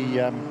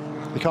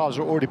cars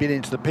that had already been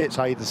into the pits,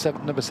 i.e. the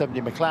number 70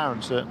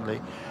 McLaren,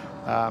 certainly.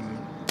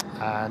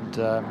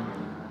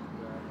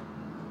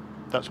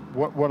 That's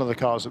one of the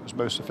cars that was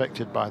most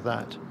affected by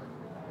that.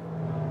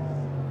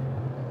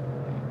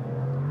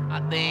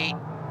 At the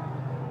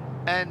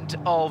end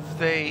of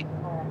the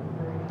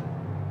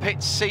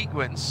pit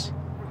sequence,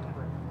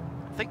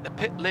 I think the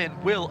pit lane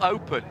will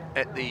open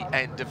at the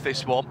end of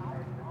this one.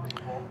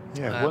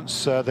 Yeah,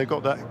 once they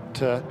got that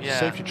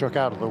safety truck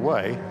out of the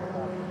way,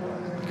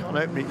 they can't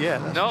open it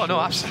yet. No,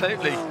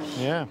 absolutely.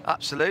 Yeah,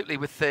 absolutely,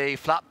 with the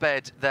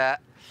flatbed there.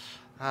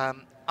 I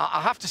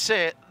have to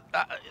say,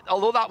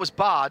 although that was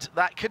bad,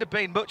 that could have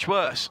been much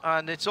worse,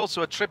 and it's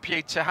also a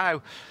tribute to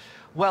how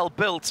well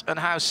built and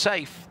how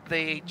safe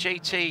the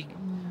GT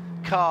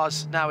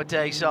cars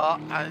nowadays are.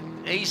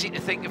 Easy to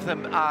think of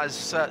them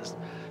as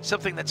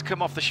something that's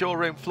come off the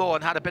showroom floor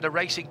and had a bit of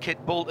racing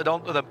kit bolted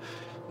onto them.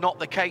 Not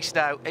the case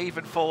now,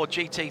 even for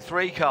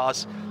GT3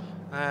 cars.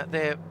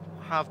 They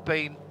have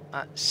been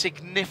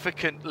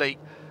significantly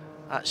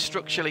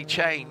structurally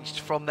changed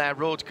from their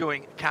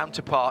road-going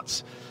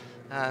counterparts,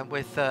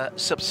 with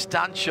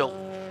substantial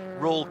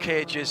roll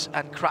cages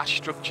and crash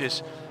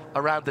structures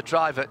around the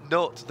driver.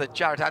 Note that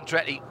Jared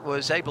Andretti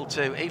was able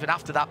to, even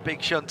after that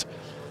big shunt,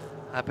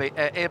 be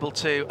able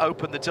to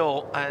open the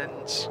door and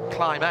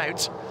climb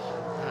out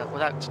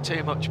without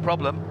too much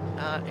problem.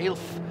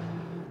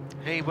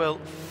 He will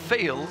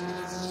feel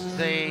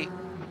the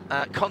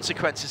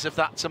consequences of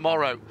that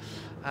tomorrow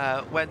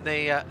when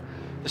the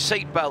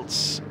seat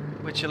belts,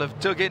 which will have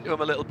dug into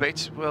him a little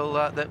bit,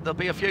 there'll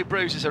be a few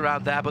bruises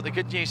around there, but the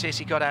good news is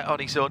he got out on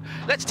his own.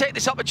 Let's take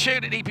this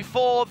opportunity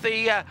before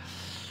the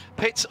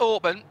pits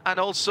open, and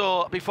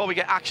also before we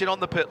get action on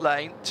the pit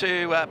lane,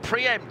 to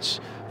preempt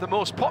the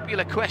most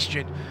popular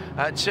question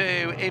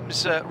to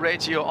IMSA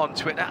Radio on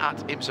Twitter, at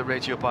IMSA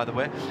Radio, by the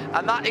way,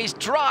 and that is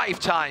drive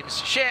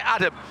times. Shea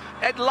Adam,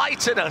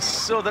 enlighten us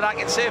so that I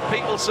can save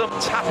people some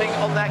tapping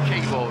on their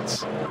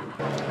keyboards.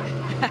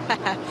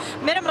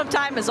 Minimum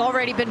time has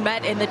already been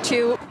met in the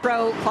 2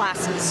 Pro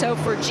classes. So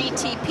for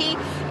GTP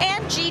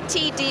and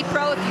GTD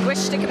Pro, if you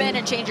wish to come in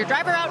and change your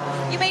driver out,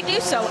 you may do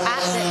so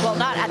well,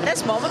 not at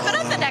this moment, but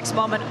at the next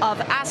moment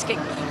of asking.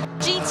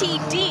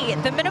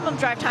 GTD, the minimum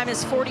drive time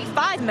is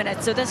 45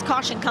 minutes, so this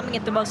caution coming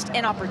at the most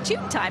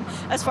inopportune time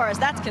as far as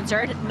that's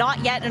concerned.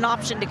 Not yet an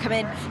option to come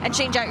in and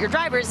change out your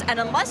drivers, and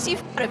unless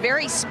you've got a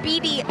very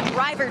speedy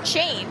driver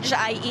change,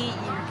 i.e.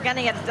 you're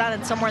gonna get it done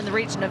in somewhere in the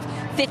region of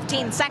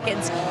 15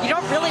 seconds, you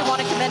don't really want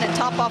to come in and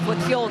top off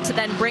with fuel to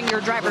then bring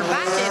your driver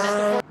back in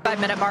at the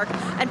 45-minute mark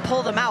and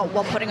pull them out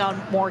while putting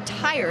on more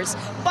tires.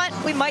 But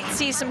we might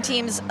see some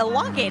teams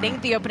elongating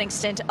the opening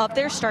stint of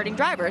their starting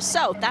drivers,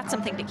 so that's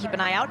something to keep an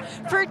eye out.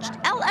 For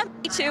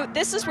LMP2,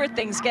 this is where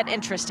things get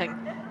interesting.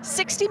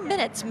 60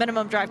 minutes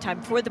minimum drive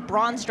time for the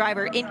bronze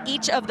driver in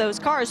each of those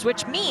cars,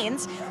 which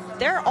means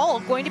they're all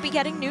going to be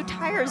getting new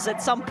tires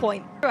at some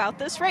point throughout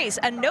this race.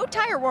 And no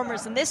tire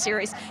warmers in this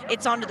series.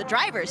 It's on to the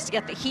drivers to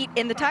get the heat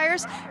in the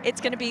tires.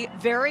 It's going to be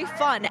very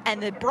fun,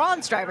 and the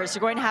bronze drivers are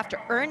going to have to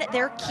earn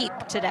their keep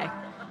today.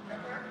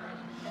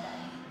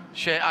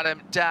 Shea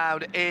Adam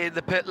down in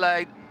the pit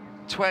lane.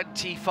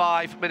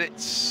 25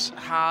 minutes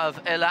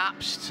have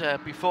elapsed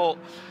before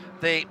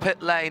the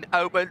pit lane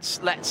opens.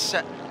 Let's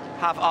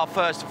have our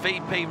first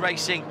VP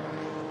Racing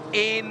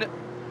in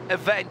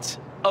event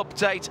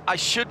update. I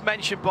should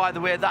mention, by the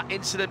way, that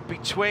incident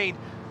between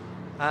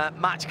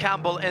Matt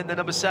Campbell in the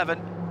number 7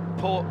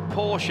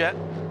 Porsche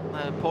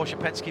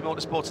Penske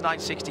Motorsports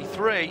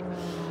 963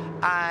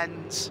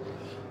 and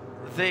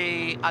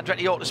the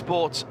Andretti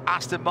Autosport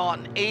Aston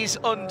Martin is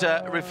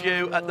under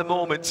review at the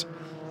moment.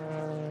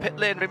 Pit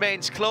lane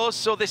remains closed,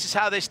 so this is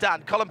how they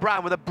stand. Colin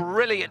Brown with a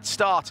brilliant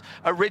start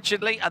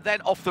originally and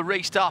then off the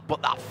restart,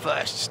 but that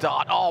first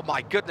start, oh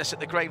my goodness, at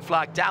the green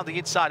flag, down the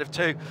inside of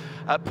 2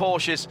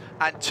 Porsches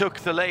and took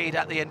the lead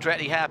at the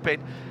Andretti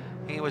hairpin.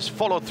 He was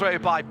followed through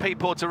by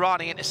Pipo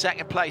Derani into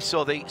second place,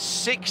 so the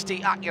 60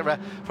 Acura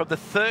from the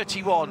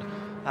 31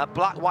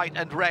 black, white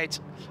and red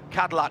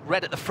Cadillac,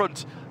 red at the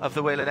front of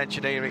the Whelen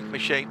Engineering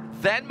machine.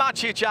 Then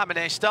Mathieu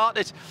Jaminet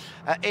started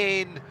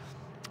in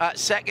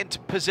second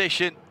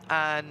position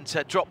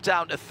and dropped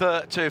down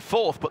to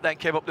fourth, but then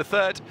came up to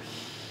third.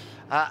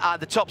 And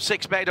the top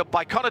 6 made up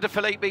by Connor De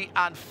Filippi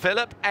and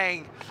Philip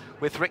Eng,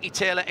 with Ricky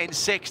Taylor in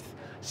 6th.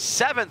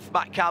 7th,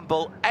 Matt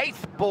Campbell.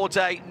 8th,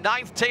 Bourdais.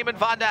 9th, Tiemann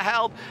van der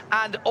Helm.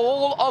 And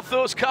all of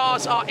those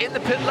cars are in the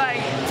pit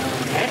lane.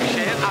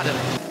 Shea Adam.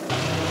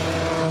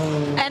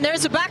 And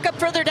there's a backup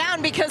further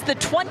down because the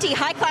 20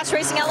 high-class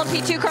racing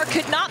LMP2 car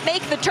could not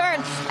make the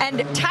turn, and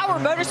Tower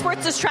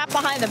Motorsports is trapped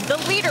behind them. The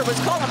leader was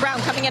Colin Brown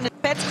coming into the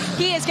pits.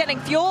 He is getting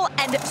fuel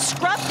and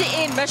scrubbed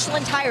in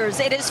Michelin tires.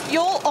 It is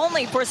fuel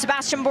only for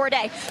Sebastian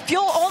Bourdais,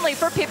 fuel only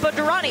for Pipo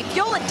Derani,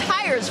 fuel and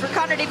tires for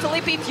Connor De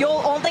Filippi,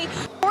 fuel only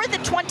for the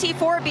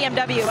 24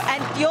 BMW,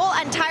 and fuel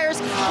and tires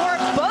for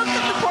both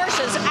of the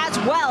Porsches as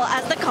well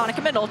as the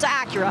Konica Minolta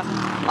Acura.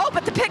 Oh,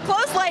 but the pit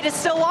close light is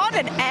still on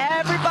and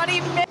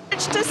everybody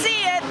managed to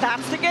see it.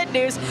 That's the good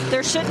news.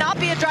 There should not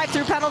be a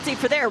drive-through penalty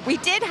for there. We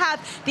did have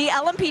the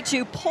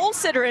LMP2 pole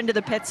sitter into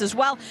the pits as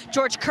well.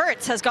 George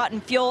Kurtz has gotten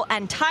fuel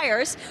and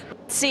tires.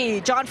 Let's see,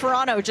 John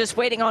Ferrano just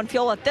waiting on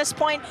fuel at this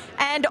point,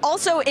 and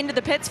also into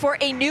the pits for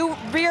a new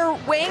rear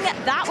wing.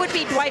 That would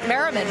be Dwight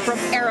Merriman from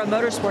Era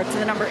Motorsports in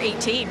the number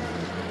 18.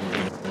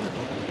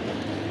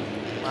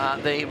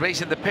 The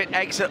reason the pit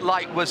exit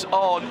light was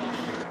on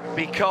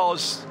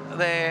because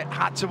they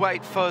had to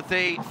wait for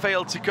the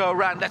field to go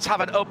around. Let's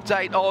have an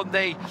update on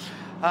the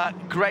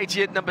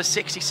Gradient number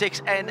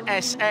 66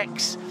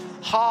 NSX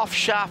half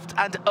shaft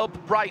and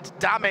upright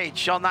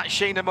damage on that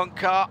Sheena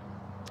car.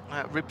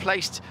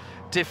 Replaced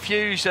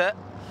diffuser,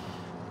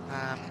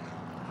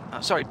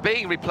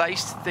 being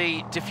replaced,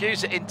 the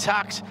diffuser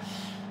intact,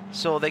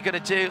 so they're going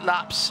to do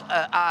laps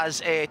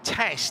as a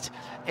test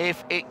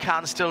if it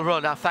can still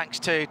run. Now, thanks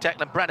to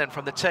Declan Brennan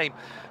from the team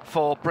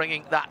for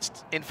bringing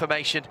that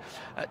information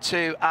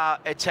to our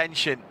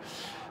attention.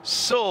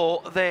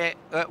 So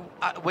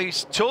we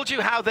told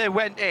you how they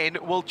went in.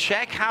 We'll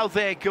check how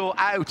they go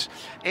out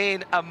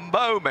in a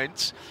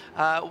moment.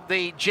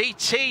 The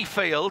GT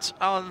field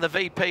on the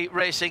VP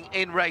Racing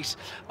in-race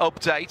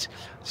update.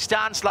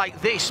 stands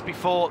like this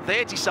before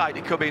they decide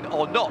to come in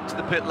or not to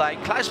the pit lane.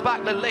 Klaus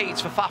Bachler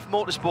leads for Pfaff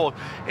Motorsport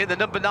in the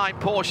number 9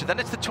 Porsche. Then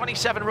it's the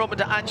 27 Roman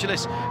De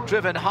Angelis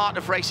driven Heart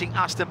of Racing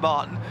Aston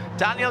Martin.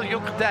 Daniel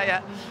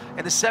Juncadella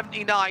in the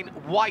 79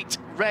 white,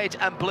 red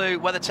and blue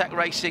WeatherTech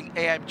Racing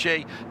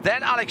AMG.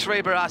 Then Alex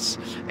Riberas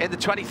in the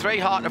 23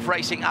 Heart of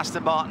Racing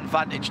Aston Martin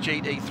Vantage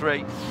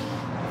GT3.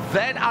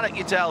 Then Alec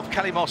Udell,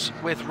 Kelly Moss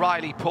with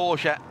Riley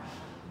Porsche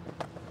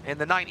in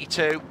the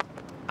 92.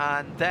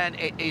 And then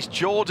it is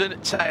Jordan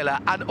Taylor,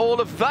 and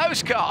all of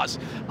those cars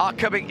are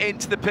coming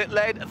into the pit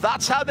lane.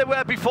 That's how they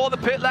were before the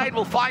pit lane.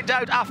 We'll find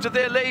out after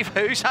they leave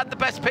who's had the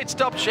best pit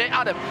stop. Shea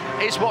Adam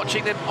is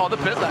watching them on the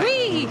pit lane.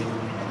 Whee!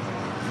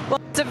 Well,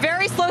 it's a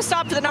very slow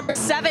stop to the number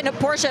 7 of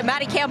Porsche,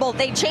 Matty Campbell.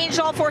 They changed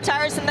all 4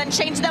 tires and then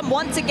changed them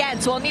once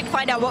again, so we'll need to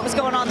find out what was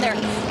going on there.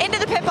 Into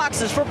the pit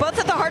boxes for both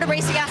of the Heart of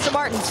Racing Aston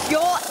Martins.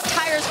 Fuel,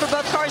 tires for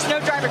both cars, no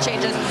driver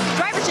changes.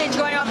 Driver change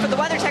going on for the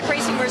WeatherTech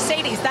Racing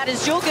Mercedes. That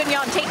is Jules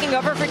Gagnon taking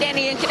over for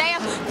Danny and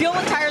Kanea. Fuel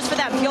and tires for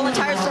them. Fuel and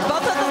tires for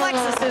both of the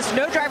Lexuses.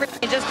 No driver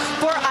changes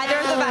for either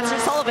of the Vassar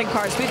Sullivan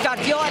cars. We've got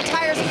fuel and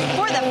tires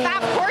for the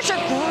Pfaff Porsche.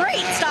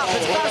 Great stop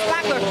as Klaus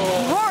Bachler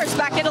roars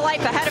back into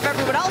life ahead of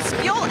everyone else.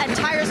 Fuel and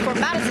tires for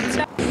Madison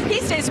Snow. He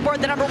stays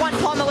aboard the number 1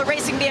 Paul Miller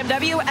Racing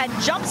BMW and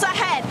jumps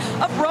ahead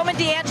of Roman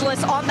De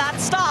Angelis on that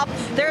stop.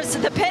 There's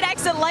the pit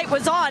exit light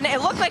was on.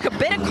 It looked like a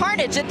bit of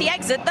carnage at the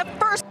exit. The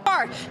first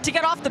car to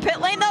get off the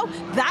pit lane, though,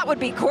 that would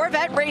be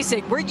Corvette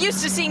Racing. We're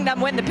used to seeing them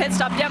win the pit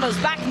stop demos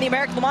back in the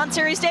American Le Mans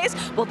Series days.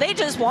 Well, they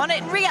just won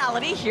it in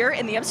reality here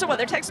in the IMSA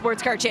WeatherTech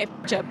SportsCar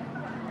Championship.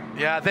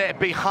 Yeah, they're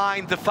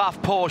behind the Pfaff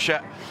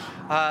Porsche.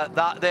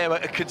 That they were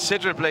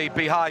considerably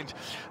behind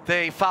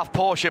the Pfaff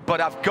Porsche,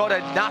 but I've got a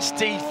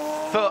nasty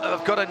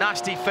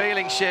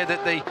feeling, Shea,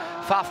 that the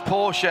Pfaff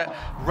Porsche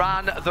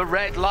ran the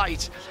red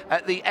light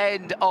at the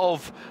end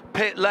of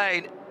pit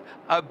lane.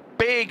 A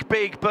big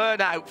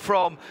burnout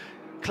from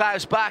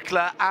Klaus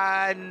Bachler,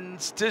 and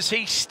does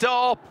he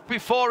stop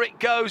before it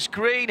goes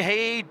green?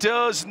 He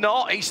does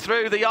not. He's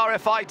through the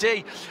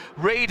RFID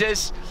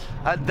readers,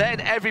 and then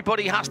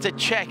everybody has to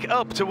check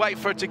up to wait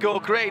for it to go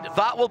green.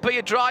 That will be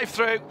a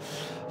drive-through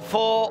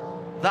for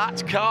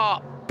that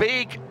car.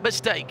 Big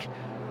mistake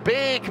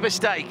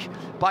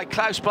by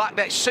Klaus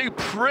Bachler,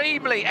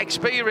 supremely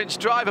experienced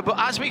driver, but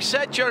as we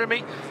said,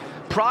 Jeremy,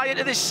 prior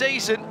to this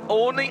season,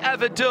 only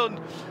ever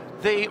done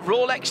the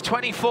Rolex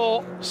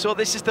 24, so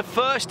this is the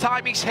first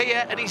time he's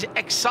here, and his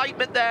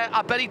excitement there,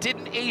 I bet he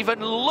didn't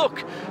even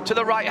look to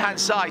the right-hand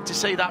side to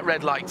see that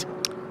red light.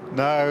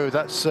 No,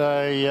 that's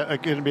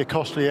going to be a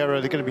costly error.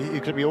 It's going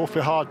to be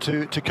awfully hard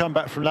to come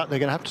back from that. They're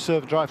going to have to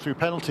serve a drive-through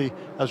penalty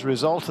as a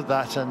result of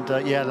that, and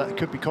yeah, that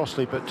could be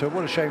costly, but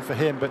what a shame for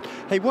him. But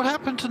hey, what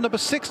happened to number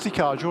 60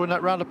 car during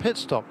that round of pit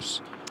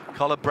stops?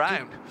 Colin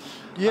Brown.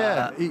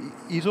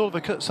 He's all of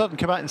a sudden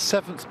come out in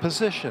 7th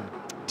position.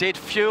 Did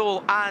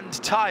fuel and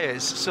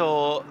tyres,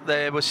 so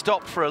they were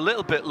stopped for a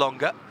little bit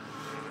longer.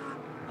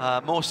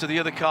 Most of the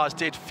other cars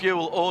did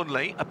fuel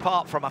only,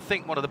 apart from, I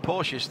think, one of the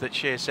Porsches that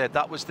Shea said.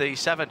 That was the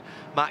 7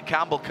 Matt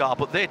Campbell car,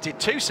 but they did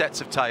 2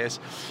 sets of tyres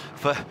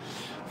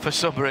for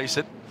some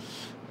reason.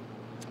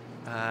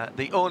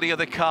 The only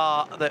other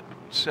car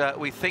that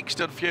we think's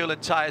done fuel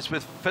and tyres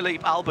with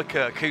Philippe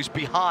Albuquerque, who's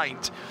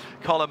behind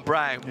Colin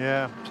Brown.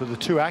 Yeah, so the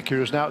 2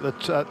 Acuras now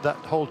at that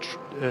whole,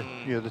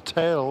 the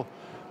tail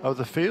of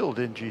the field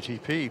in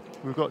GTP.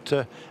 We've got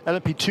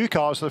LMP2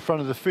 cars at the front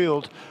of the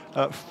field,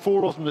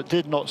 4 of them that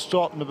did not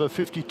stop, number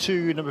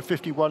 52, number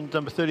 51,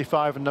 number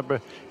 35 and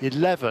number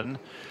 11.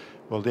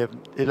 Well, the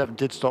 11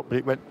 did stop, but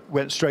it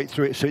went straight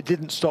through it, so it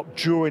didn't stop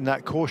during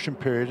that caution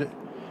period,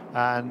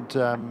 and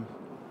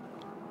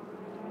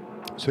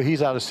so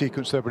he's out of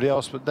sequence to everybody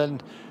else. But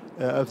then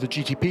of the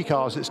GTP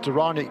cars, it's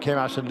Durrani that came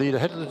out and lead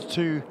ahead of the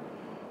 2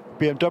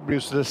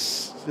 BMWs,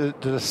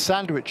 the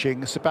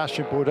sandwiching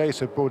Sebastian Bourdais.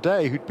 So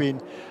Bourdais, who'd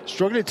been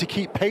struggling to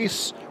keep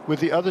pace with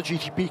the other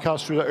GTP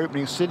cars through that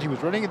opening stint, he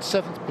was running in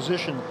 7th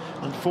position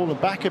and fallen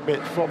back a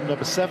bit from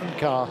number 7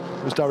 car,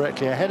 who was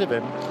directly ahead of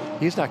him.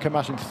 He's now come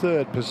out in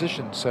 3rd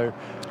position, so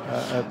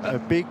a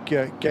big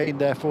gain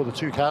there for the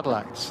 2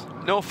 Cadillacs.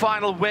 No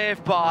final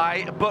wave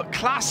by, but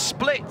class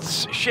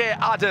splits. Shea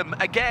Adam,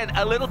 again,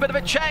 a little bit of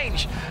a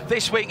change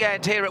this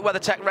weekend here at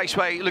WeatherTech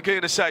Raceway,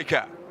 Laguna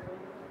Seca.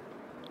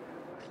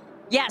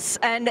 Yes,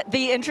 and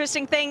the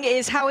interesting thing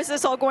is, how is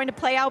this all going to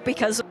play out?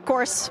 Because, of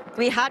course,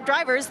 we had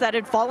drivers that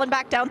had fallen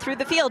back down through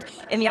the field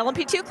in the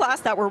LMP2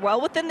 class that were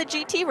well within the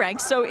GT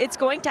ranks, so it's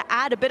going to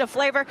add a bit of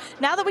flavor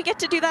now that we get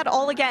to do that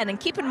all again. And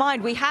keep in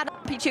mind, we had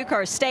LMP2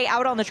 cars stay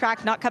out on the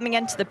track, not coming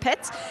into the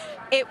pits.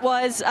 It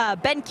was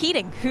Ben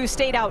Keating who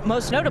stayed out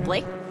most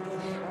notably.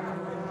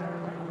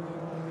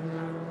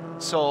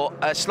 So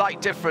a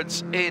slight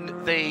difference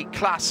in the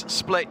class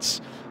splits,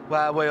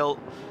 where we'll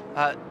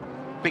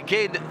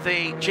begin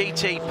the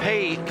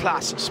GTP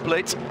class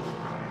split,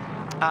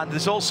 and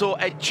there's also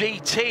a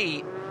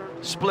GT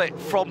split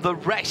from the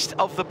rest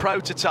of the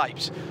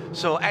prototypes.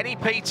 So any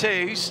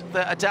P2s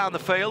that are down the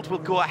field will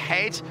go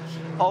ahead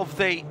of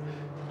the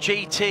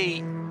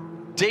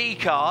GTD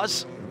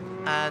cars,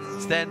 and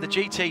then the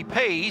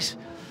GTPs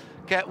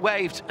get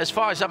waved, as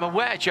far as I'm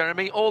aware,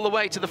 Jeremy, all the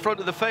way to the front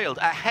of the field,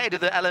 ahead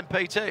of the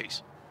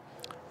LMP2s.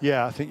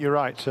 Yeah, I think you're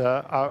right.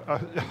 I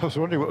was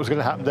wondering what was going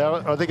to happen there.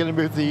 Are they going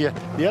to move the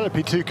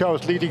LMP2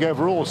 cars leading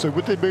overall? So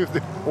would they move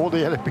all the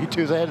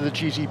LMP2s ahead of the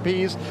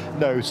GTPs?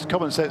 No,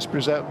 common sense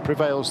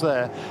prevails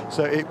there.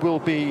 So it will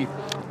be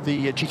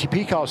the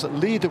GTP cars that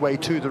lead the way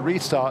to the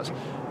restart.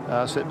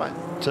 So it might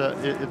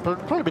it'll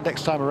probably be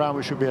next time around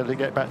we should be able to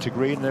get back to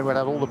green. And then we'll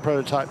have all the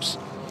prototypes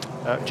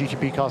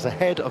GTP cars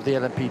ahead of the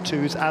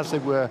LMP2s as they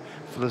were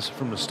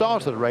from the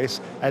start of the race,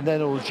 and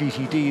then all the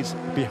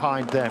GTDs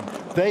behind them.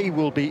 They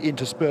will be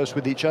interspersed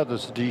with each other,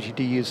 so the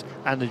GTDs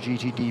and the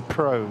GTD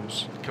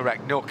Pros.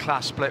 Correct, no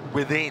class split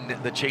within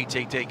the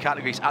GTD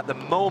categories. At the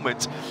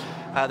moment,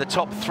 the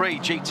top 3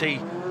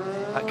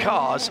 GT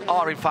cars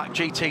are in fact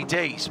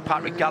GTDs.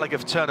 Patrick Gallagher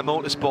for Turner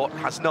Motorsport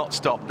has not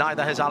stopped,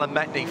 neither has Alan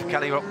Metney for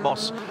Kelly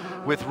Moss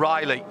with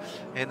Riley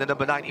in the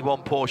number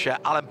 91 Porsche,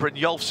 Alan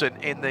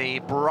Brynjolfsson in the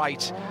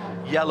bright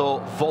yellow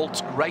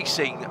Volt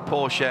Racing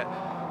Porsche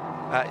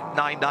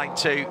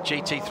 992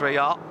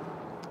 GT3R.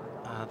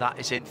 That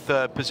is in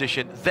 3rd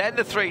position. Then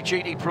the 3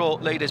 GT Pro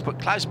leaders,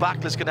 but Klaus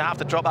Bachler's going to have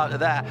to drop out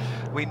of there.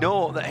 We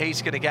know that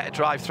he's going to get a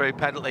drive-through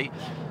penalty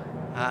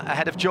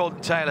ahead of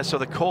Jordan Taylor, so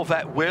the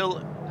Corvette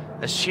will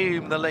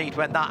assume the lead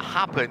when that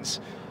happens.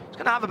 He's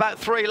going to have about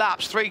 3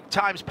 laps, 3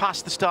 times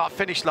past the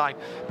start-finish line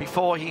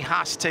before he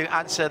has to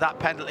answer that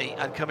penalty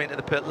and come into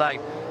the pit lane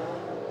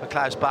for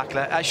Klaus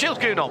Bachler. Gilles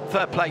Gounon,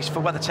 3rd place for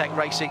WeatherTech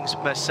Racing's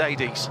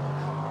Mercedes.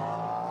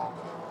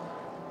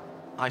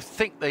 I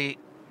think the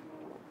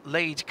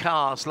lead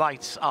car's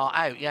lights are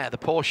out. Yeah, the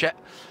Porsche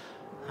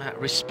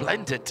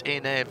resplendent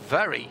in a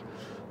very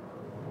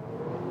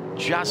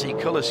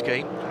jazzy colour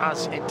scheme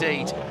has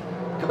indeed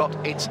got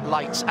its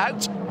lights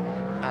out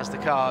as the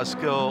cars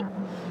go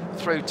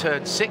through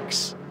turn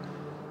 6,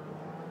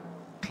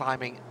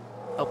 climbing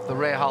up the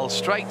Rahal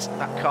straight.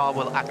 That car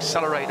will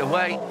accelerate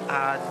away,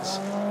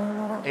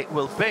 and it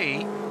will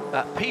be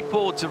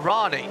Pipo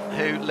Derani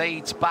who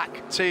leads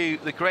back to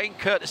the green,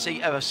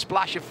 courtesy of a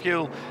splash of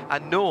fuel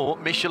and no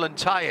Michelin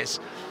tyres.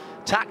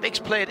 Tactics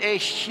played a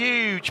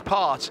huge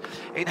part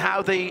in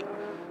how the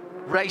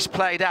race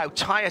played out.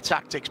 Tyre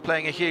tactics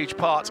playing a huge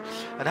part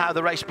in how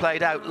the race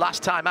played out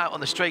last time out on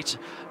the streets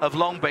of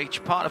Long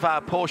Beach, part of our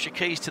Porsche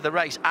keys to the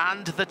race,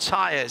 and the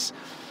tyres.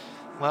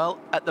 Well,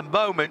 at the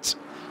moment,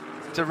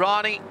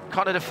 Derani,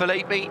 Conor de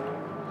Filippi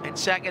in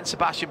 2nd,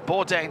 Sebastian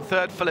Bourdais in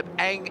 3rd, Philip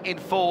Eng in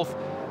 4th,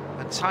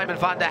 and Simon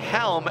van der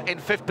Helm in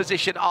 5th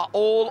position are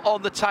all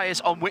on the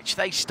tyres on which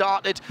they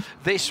started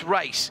this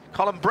race.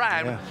 Colin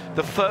Brown,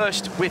 the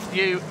first with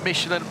new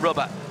Michelin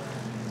rubber.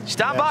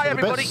 Stand by,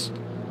 everybody.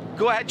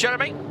 Go ahead,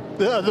 Jeremy.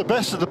 The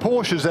best of the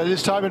Porsches then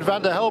is Simon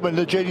van der Helm in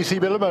the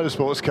JDC Miller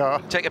Motorsports car.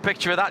 Take a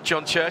picture of that,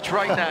 John Church,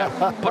 right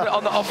now. Put it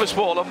on the office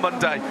wall on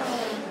Monday.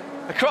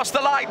 Across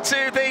the line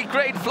to the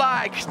green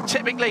flag.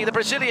 Typically, the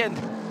Brazilian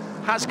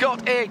has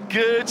got a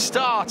good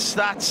start.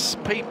 That's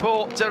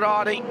Pipo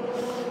Derani.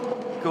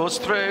 Goes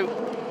through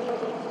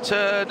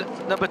turn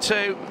number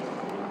 2.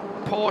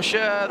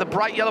 Porsche, the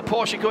bright yellow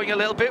Porsche, going a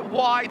little bit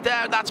wide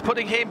there. That's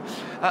putting him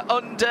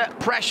under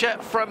pressure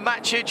from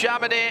Mathieu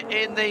Jaminet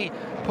in the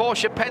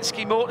Porsche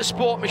Penske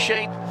Motorsport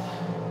machine.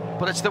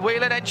 But it's the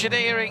Whelen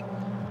Engineering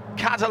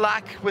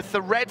Cadillac with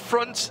the red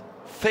front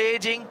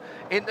fading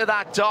into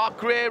that dark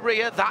grey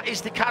rear. That is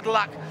the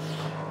Cadillac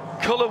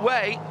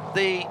colourway.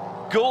 The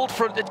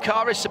gold-fronted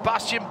car is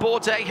Sebastian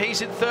Bourdais.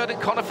 He's in 3rd,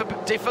 and Conor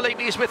de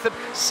Filippi is with them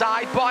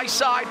side by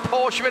side.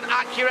 Porsche and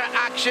Acura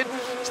action.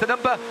 It's the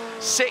number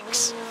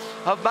 6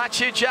 of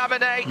Mathieu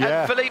Jaminet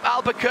and Philippe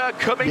Albuquerque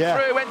coming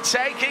through and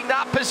taking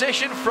that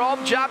position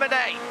from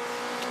Jaminet.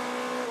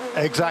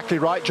 Exactly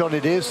right, John.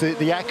 It is the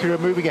Acura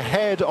moving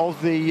ahead of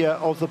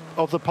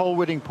the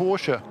pole-winning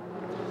Porsche.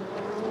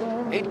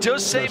 It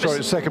does seem... Sorry,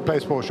 it's 2nd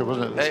place Porsche,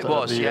 wasn't it? It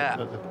was,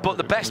 but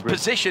the best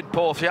position,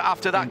 Porsche,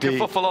 after that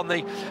kerfuffle on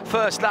the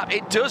first lap.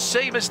 It does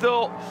seem as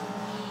though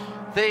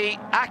the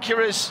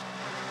Acuras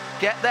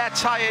get their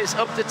tyres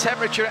up to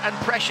temperature and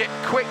pressure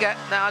quicker.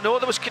 Now, I know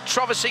there was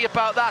controversy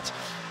about that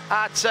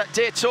at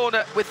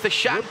Daytona with the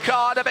Shan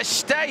car. A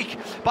mistake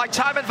by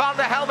Timon van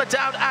der Helm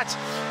down at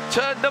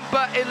turn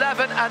number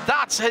 11, and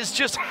that has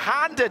just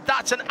handed.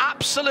 That's an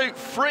absolute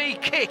free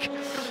kick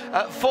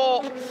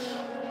for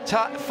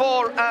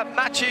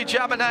Mathieu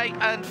Jaminet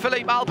and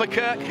Philippe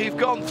Albuquerque, who've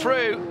gone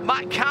through.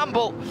 Matt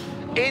Campbell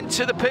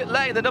into the pit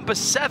lane, the number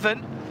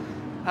 7.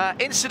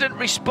 Incident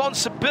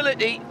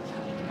responsibility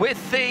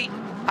with the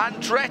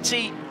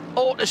Andretti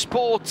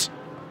Autosport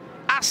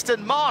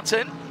Aston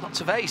Martin,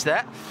 lots of A's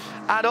there,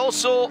 and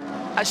also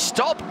a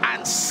stop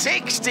and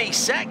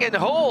 60-second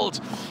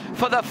hold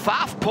for the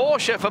Pfaff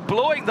Porsche for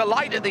blowing the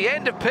light at the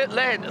end of pit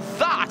lane.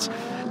 That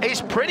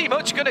is pretty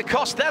much going to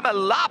cost them a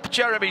lap,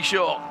 Jeremy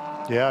Shaw.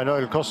 Yeah, I know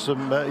it'll cost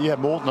them,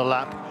 more than a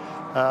lap.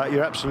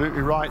 You're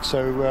absolutely right.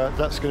 So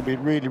that's going to be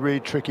really,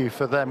 really tricky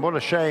for them. What a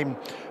shame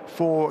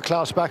for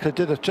Klaus Bachler.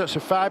 Did such a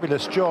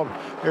fabulous job.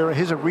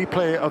 Here's a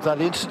replay of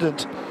that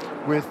incident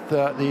with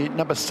the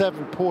number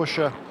 7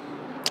 Porsche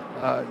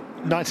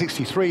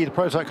 963, the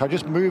prototype car,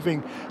 just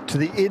moving to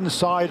the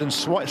inside and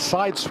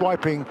side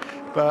swiping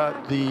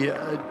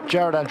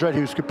Jared Andretti,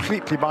 who's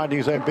completely minding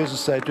his own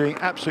business there, doing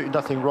absolutely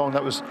nothing wrong.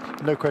 That was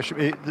no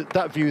question.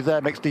 That view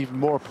there makes it even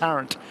more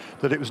apparent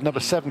that it was number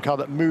 7 car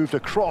that moved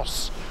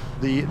across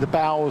the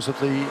bows of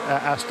the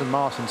Aston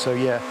Martin. So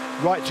yeah,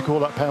 right to call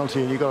that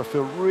penalty, and you've got to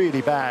feel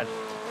really bad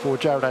for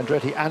Jared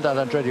Andretti and that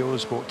Andretti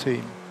Autosport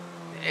team.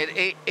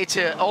 It's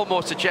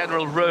almost a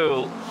general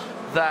rule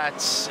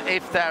that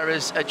if there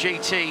is a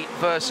GT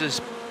versus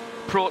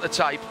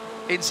prototype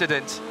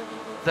incident,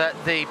 that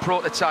the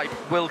prototype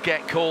will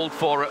get called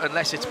for it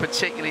unless it's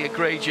particularly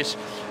egregious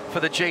for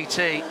the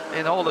GT.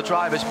 In all the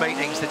drivers'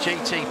 meetings, the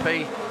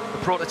GTP, the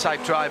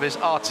prototype drivers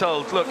are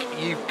told, look,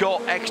 you've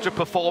got extra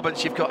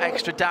performance, you've got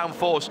extra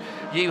downforce,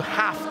 you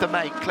have to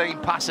make clean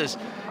passes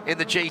in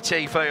the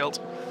GT field.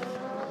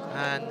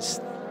 And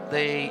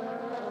the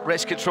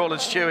race control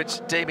and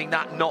stewards deeming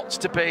that not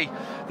to be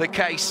the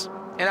case.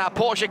 In our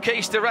Porsche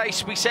keys to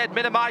race, we said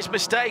minimise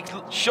mistake,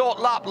 short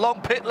lap,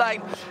 long pit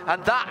lane,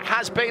 and that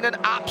has been an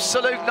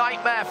absolute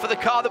nightmare for the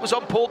car that was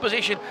on pole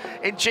position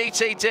in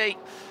GTD.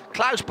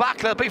 Klaus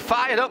Bachler will be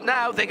fired up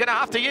now. They're going to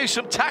have to use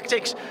some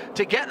tactics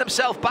to get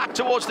themselves back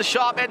towards the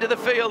sharp end of the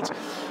field.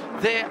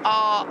 They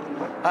are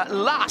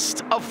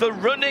last of the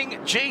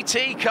running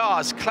GT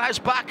cars. Klaus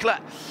Bachler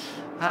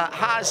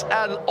has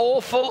an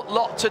awful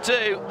lot to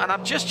do, and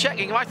I'm just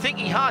checking. I think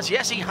he has.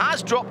 Yes, he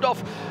has dropped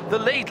off the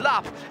lead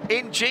lap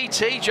in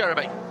GT,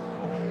 Jeremy.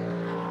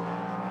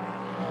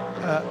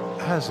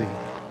 Has he?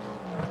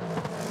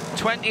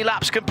 20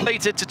 laps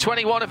completed to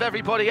 21 of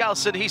everybody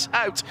else, and he's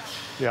out.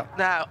 Yeah.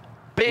 Now,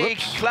 big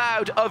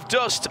cloud of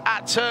dust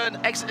at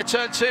exit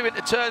turn 2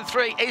 into turn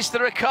 3. Is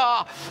there a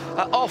car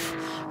off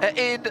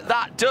in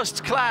that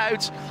dust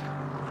cloud?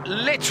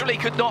 Literally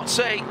could not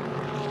see.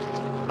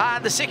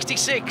 And the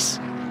 66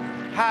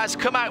 has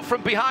come out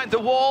from behind the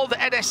wall, the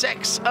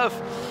NSX of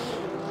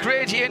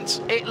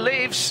Gradient. It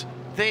lives.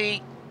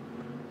 The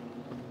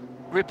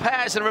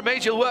repairs and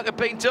remedial work have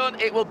been done.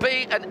 It will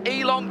be an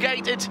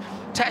elongated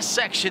test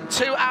section,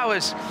 2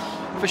 hours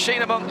for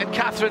Sheena Monk and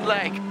Catherine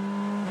Legg.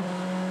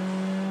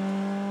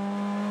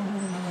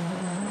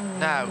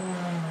 Now,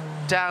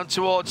 down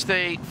towards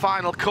the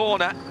final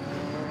corner,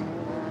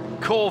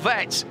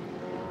 Corvette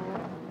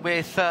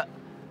with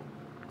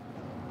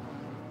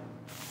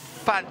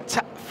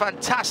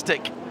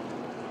fantastic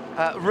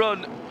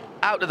run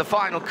out of the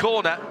final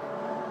corner.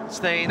 It's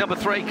the number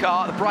 3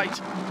 car, the bright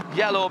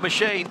yellow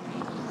machine,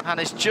 and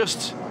is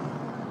just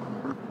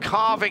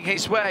carving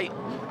his way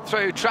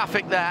through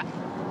traffic there.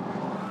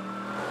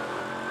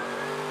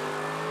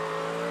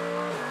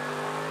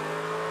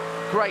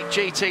 Great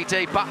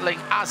GTD battling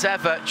as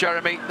ever,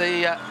 Jeremy.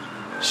 The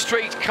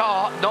street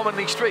car,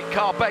 nominally street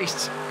car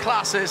based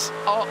classes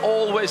are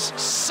always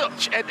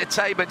such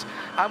entertainment,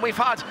 and we've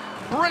had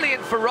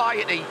brilliant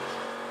variety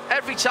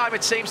every time.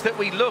 It seems that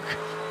we look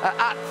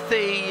at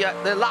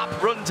the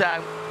lap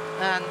rundown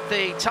and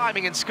the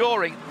timing and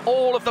scoring.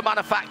 All of the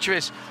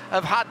manufacturers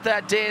have had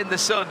their day in the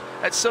sun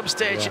at some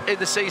stage in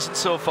the season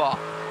so far.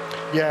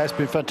 Yeah, it's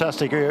been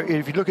fantastic.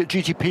 If you look at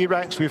GTP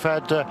ranks, we've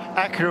had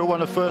Acura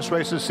won the first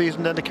race of the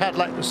season, then the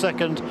Cadillac the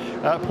second,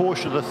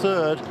 Porsche the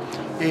third.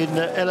 In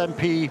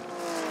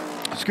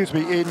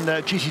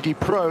GTD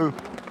Pro,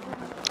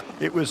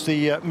 it was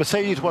the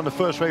Mercedes won the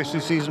first race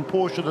of the season,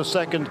 Porsche the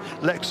second,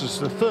 Lexus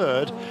the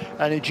third.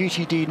 And in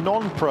GTD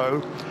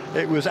Non-Pro,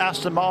 it was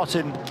Aston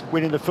Martin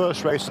winning the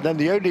first race, and then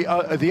the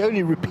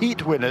only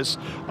repeat winners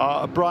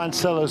are Brian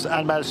Sellers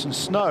and Madison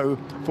Snow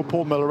for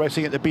Paul Miller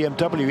Racing at the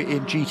BMW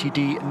in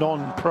GTD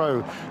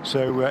Non-Pro.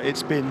 So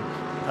it's been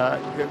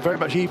very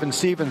much even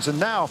Stevens. And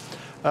now,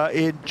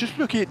 just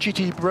looking at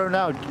GTD Pro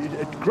now,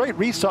 a great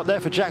restart there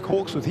for Jack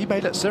Hawksworth. He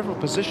made it several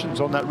positions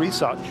on that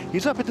restart.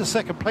 He's up into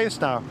second place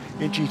now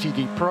in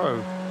GTD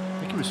Pro. I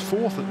think he was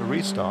 4th at the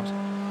restart.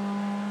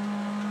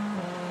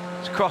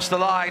 It's across the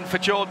line for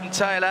Jordan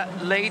Taylor,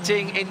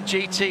 leading in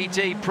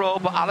GTD Pro,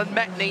 but Alan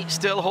Metney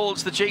still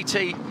holds the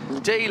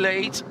GTD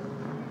lead.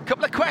 A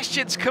couple of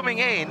questions coming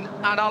in,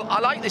 and I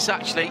like this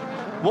actually.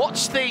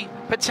 What's the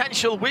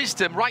potential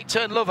wisdom, right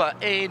turn lover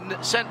in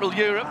Central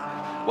Europe?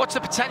 What's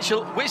the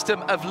potential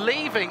wisdom of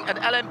leaving an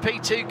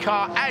LMP2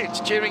 car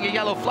out during a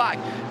yellow flag?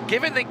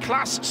 Given the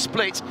class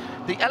split,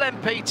 the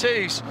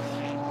LMP2s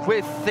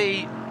with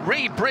the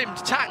re-brimmed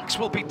tanks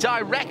will be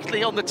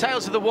directly on the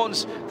tails of the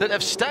ones that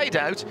have stayed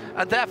out,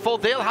 and therefore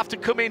they'll have to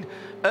come in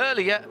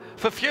earlier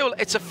for fuel.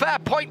 It's a fair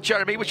point,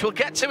 Jeremy, which we'll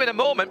get to in a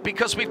moment,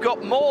 because we've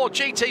got more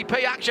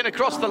GTP action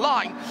across the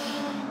line.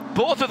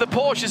 Both of the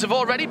Porsches have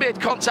already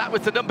made contact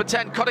with the number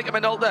 10 Konica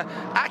Minolta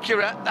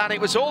Acura, and it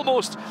was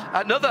almost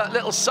another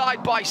little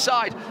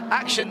side-by-side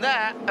action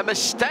there. A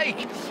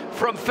mistake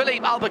from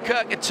Philippe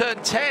Albuquerque at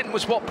turn 10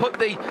 was what put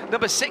the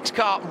number 6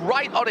 car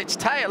right on its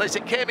tail as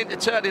it came into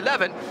turn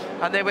 11,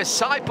 and they were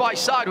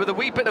side-by-side with a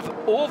wee bit of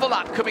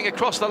overlap coming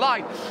across the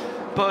line.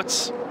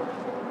 But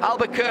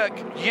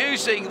Albuquerque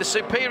using the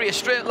superior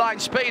straight line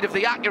speed of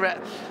the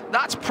Acura.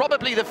 That's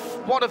probably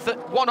one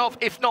of,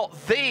 if not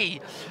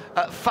the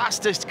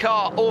fastest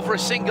car over a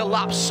single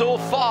lap so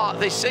far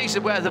this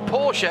season, where the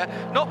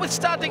Porsche,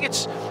 notwithstanding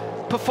its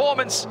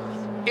performance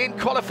in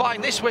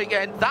qualifying this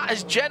weekend, that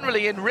is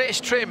generally in race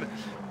trim.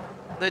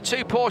 The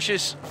two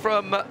Porsches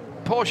from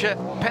Porsche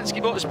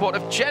Penske Motorsport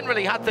have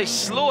generally had the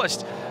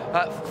slowest,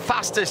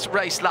 fastest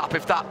race lap,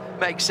 if that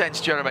makes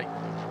sense, Jeremy.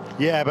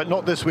 Yeah, but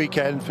not this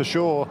weekend for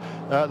sure.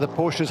 The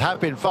Porsches have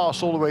been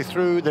fast all the way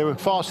through. They were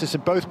fastest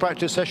in both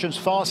practice sessions,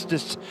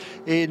 fastest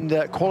in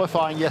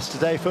qualifying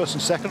yesterday, first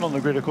and second on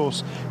the grid, of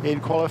course, in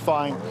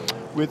qualifying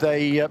with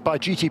a, by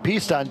GTP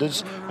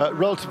standards,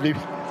 relatively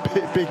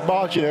big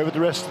margin over the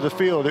rest of the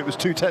field. It was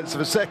 0.2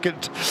 of a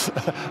second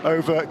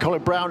over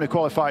Colin Brown, who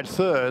qualified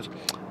third.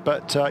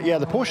 But yeah,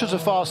 the Porsches are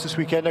fast this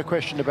weekend, no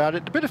question about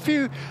it. A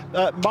few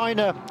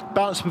minor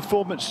balance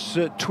performance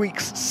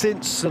tweaks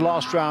since the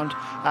last round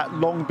at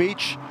Long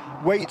Beach.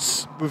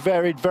 Weights were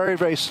varied very,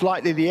 very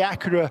slightly. The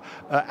Acura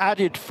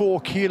added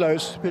 4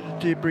 kilos, a bit of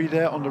debris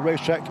there on the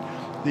racetrack.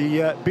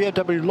 The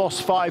BMW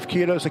lost 5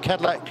 kilos, the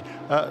Cadillac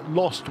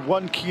lost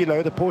 1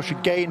 kilo, the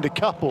Porsche gained a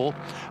couple,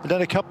 and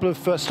then a couple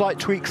of slight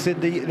tweaks in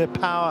the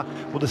power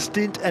or the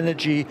stint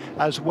energy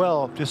as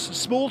well. Just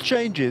small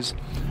changes,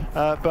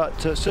 but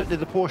certainly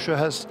the Porsche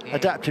has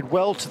adapted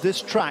well to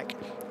this track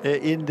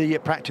in the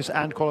practice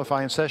and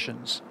qualifying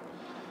sessions.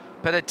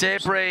 Bit of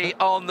debris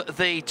on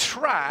the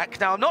track.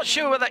 Now, I'm not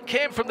sure whether that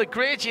came from the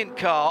gradient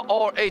car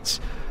or it's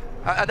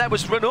and that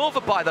was run over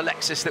by the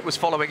Lexus that was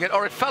following it,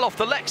 or it fell off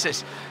the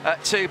Lexus,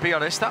 to be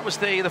honest. That was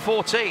the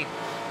 14,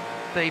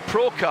 the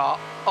Pro car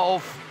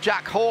of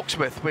Jack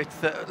Hawksworth,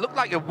 with looked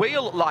like a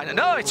wheel liner.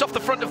 No, it's off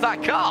the front of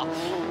that car.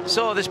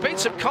 So there's been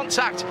some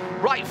contact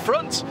right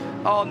front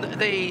on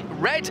the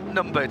red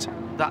numbered.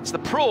 That's the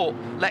Pro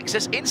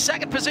Lexus, in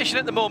second position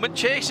at the moment,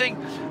 chasing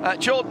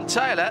Jordan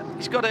Taylor.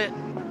 He's got a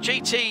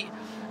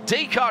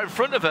GTD car in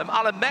front of him,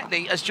 Alan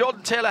Metney, as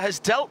Jordan Taylor has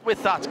dealt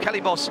with that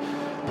Kelly Moss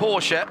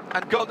Porsche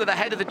and gone to the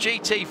head of the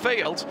GT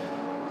field,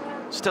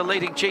 still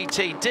leading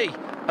GTD,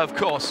 of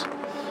course.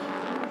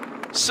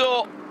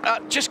 So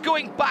just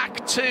going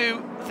back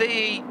to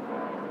the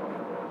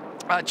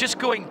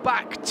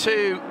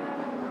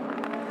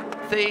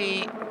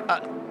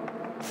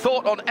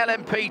thought on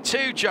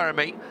LMP2,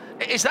 Jeremy.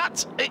 Is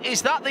that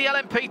the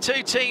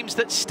LMP2 teams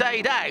that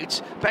stayed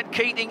out? Ben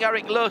Keating,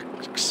 Eric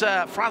Lux,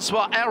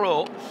 Francois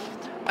Hérault.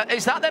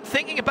 Is that them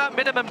thinking about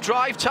minimum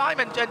drive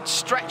time and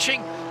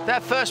stretching their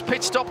first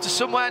pit stop to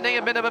somewhere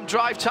near minimum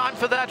drive time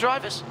for their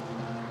drivers?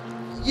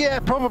 Yeah,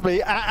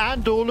 probably,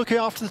 and or looking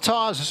after the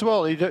tyres as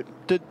well. You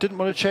didn't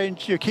want to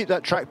change. You keep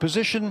that track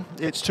position.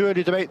 It's too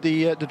early to make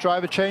the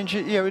driver change.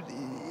 You know,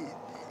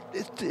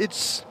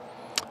 it's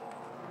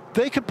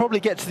they could probably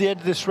get to the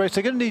end of this race.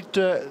 They're going to need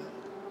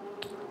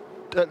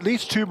at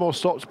least 2 more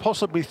stops,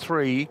 possibly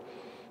 3,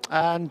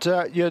 and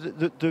you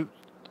know,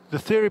 the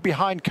theory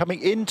behind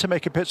coming in to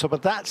make a pit stop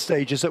at that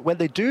stage is that when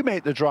they do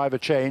make the driver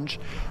change,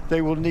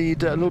 they will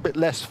need a little bit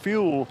less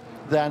fuel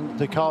than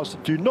the cars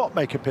that do not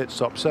make a pit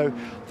stop. So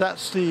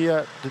that's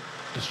the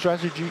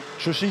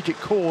strategic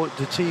call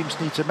the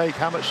teams need to make,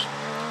 how much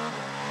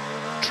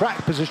track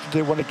position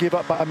they want to give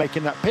up by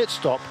making that pit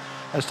stop,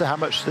 as to how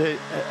much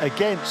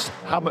against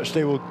how much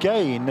they will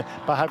gain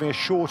by having a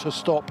shorter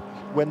stop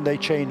when they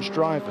change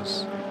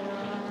drivers.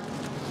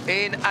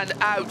 In and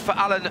out for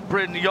Alan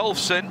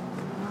Brynjolfsson.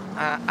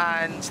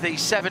 And the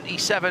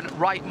 77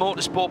 Wright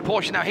Motorsport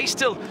Porsche. Now, he's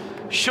still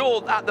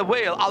short at the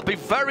wheel. I'll be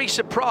very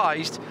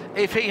surprised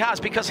if he has,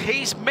 because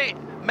he's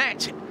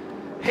met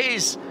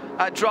his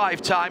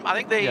drive time. I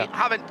think they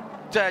haven't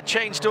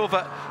changed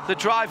over the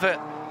driver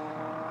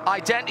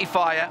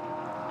identifier.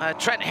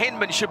 Trent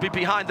Hinman should be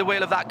behind the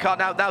wheel of that car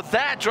now. Now,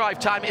 their drive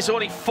time is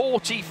only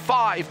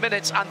 45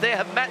 minutes, and they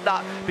have met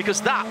that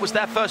because that was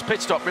their first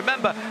pit stop.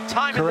 Remember,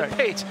 time in the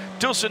pit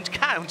doesn't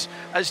count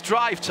as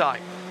drive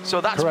time. So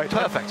that's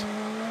perfect.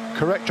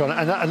 Correct, John.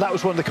 And that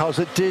was one of the cars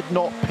that did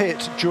not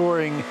pit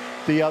during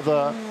the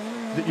other,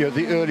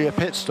 the earlier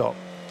pit stop,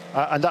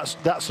 and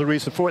that's the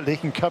reason for it. They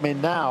can come in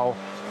now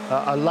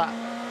a lap,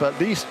 at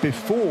least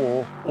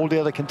before all the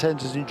other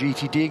contenders in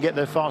GTD, and get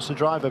their faster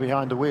driver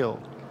behind the wheel.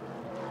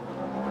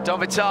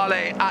 Don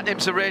Vitale at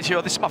IMSA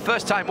Radio. This is my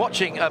first time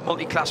watching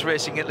multi-class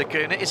racing at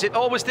Laguna. Is it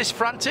always this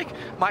frantic?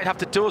 Might have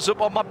to dose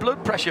up on my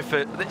blood pressure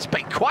for. It's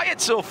been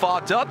quiet so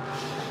far, Don.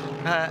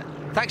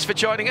 Thanks for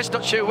joining us.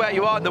 Not sure where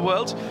you are in the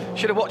world.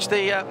 Should have watched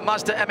the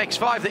Mazda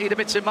MX-5, the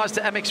Idemitsu Mazda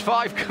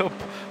MX-5 Cup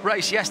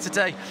race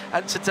yesterday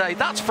and today.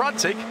 That's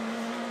frantic.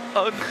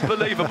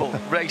 Unbelievable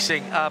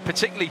racing,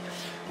 particularly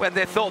when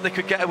they thought they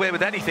could get away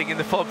with anything in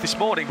the fog this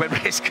morning, when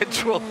race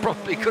control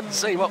probably couldn't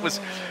see what was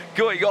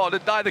going on,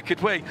 and neither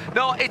could we.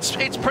 No, it's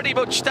pretty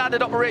much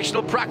standard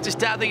operational practice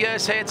down the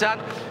years here, Dan.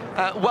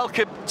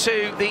 Welcome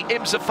to the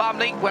IMSA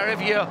family,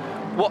 wherever you're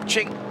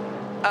watching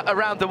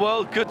around the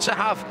world. Good to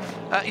have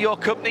your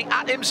company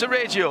at IMSA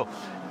Radio.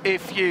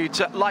 If you'd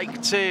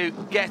like to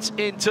get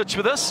in touch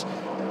with us,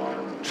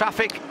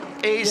 traffic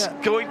is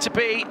going to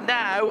be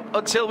now,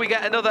 until we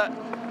get another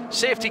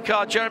safety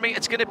car, Jeremy.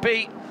 It's going to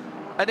be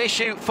an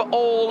issue for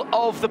all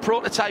of the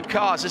prototype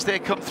cars as they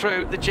come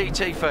through the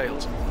GT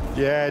field.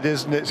 Yeah, it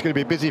is, and it's going to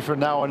be busy from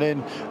now on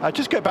in.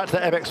 Just go back to the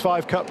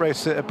MX5 Cup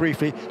race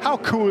briefly. How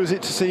cool is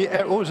it to see,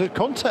 what was it,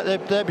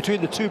 contact there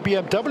between the two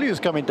BMWs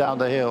coming down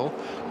the hill?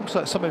 Looks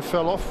like something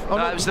fell off. Oh,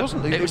 no, it was the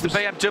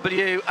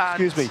BMW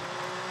and... Excuse me.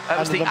 It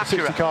was the number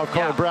 60 car of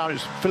Colin Brown. It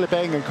was Philip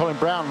Eng and Colin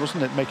Brown,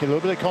 wasn't it? Making a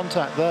little bit of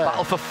contact there.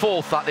 Battle for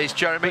fourth, that is,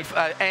 Jeremy.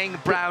 Eng,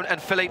 Brown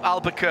and Philippe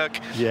Albuquerque,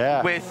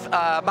 with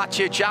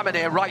Mathieu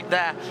Jaminet right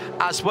there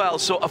as well.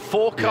 So a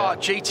four-car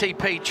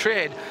GTP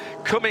train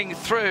coming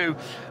through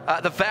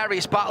the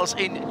various battles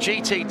in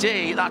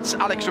GTD. That's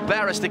Alex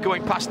Riberas. They're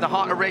going past in the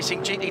Heart of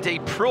Racing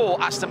GTD Pro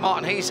Aston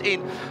Martin. He's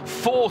in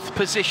fourth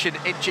position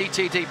in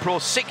GTD Pro,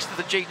 sixth of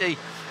the GT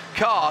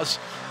cars.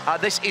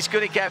 This is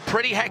going to get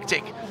pretty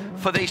hectic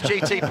for these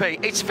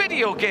GTP. It's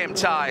video game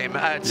time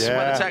at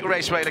WeatherTech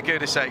Raceway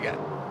Laguna Seca.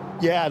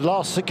 Yeah,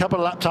 last couple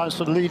of lap times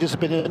for the leaders have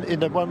been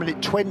in the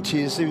 1-minute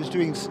 20s. He was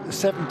doing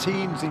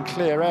 17s in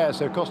clear air,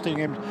 so costing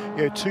him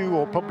 2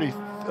 or probably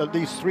at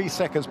least 3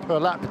 seconds per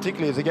lap,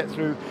 particularly as they get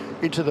through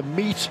into the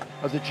meat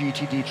of the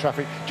GTD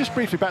traffic. Just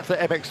briefly back to the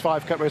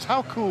MX5 Cup race.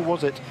 How cool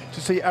was it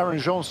to see Aaron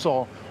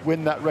Janson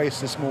win that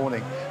race this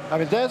morning? I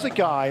mean, there's a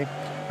guy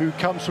who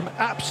comes from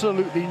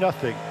absolutely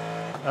nothing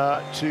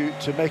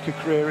to make a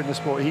career in the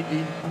sport. He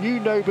knew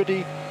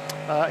nobody.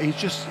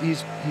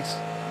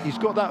 He's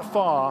got that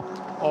far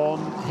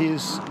on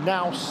his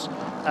nous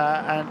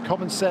and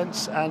common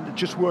sense and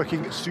just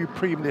working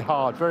supremely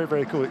hard. Very,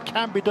 very cool. It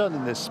can be done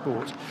in this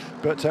sport.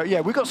 But yeah,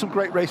 we've got some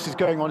great races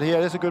going on here.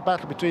 There's a good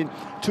battle between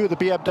two of the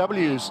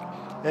BMWs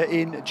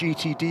in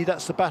GTD.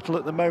 That's the battle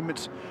at the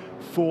moment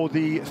for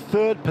the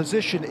third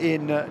position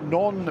in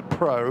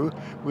non-pro,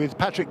 with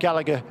Patrick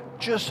Gallagher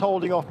just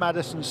holding off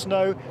Madison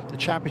Snow, the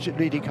championship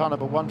leading car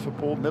number 1 for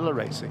Paul Miller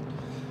Racing.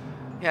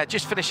 Yeah,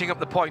 just finishing up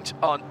the point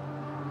on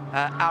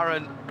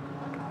Aaron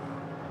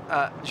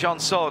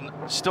Janson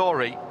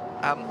story.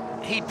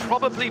 He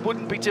probably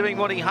wouldn't be doing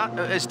what he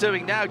is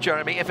doing now,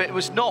 Jeremy, if it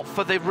was not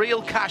for the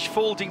real cash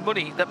folding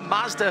money that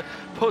Mazda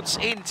puts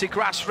into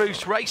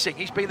grassroots racing.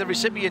 He's been the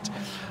recipient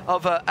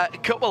of a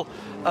couple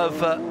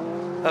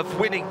of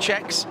winning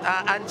checks,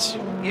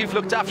 and you've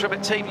looked after him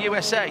at Team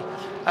USA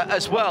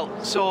as well.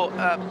 So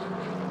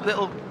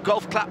little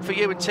golf clap for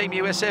you and Team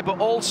USA, but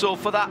also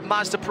for that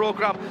Mazda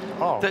program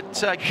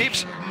that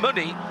gives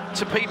money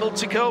to people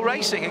to go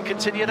racing and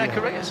continue their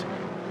careers.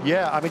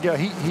 Yeah, I mean,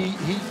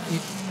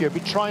 he's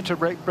been trying to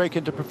break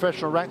into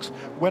professional ranks.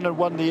 Went and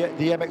won the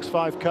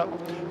MX5 Cup.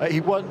 He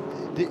won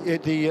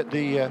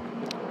the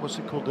what's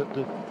it called, the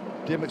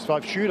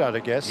MX5 Shootout, I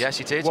guess. Yes,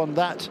 he did. Won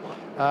that,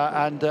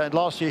 and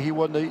last year he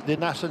won the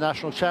NASA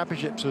National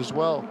Championships as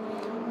well,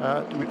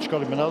 which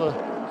got him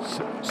another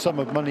sum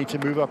of money to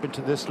move up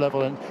into this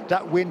level. And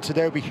that win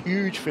today will be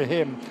huge for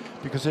him,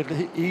 because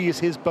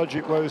his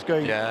budget was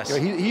going. Yes.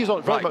 He's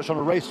on, very much on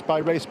a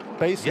race-by-race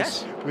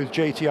basis with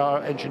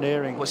JTR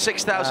Engineering. Well,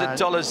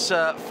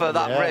 $6,000 for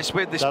that race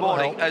win this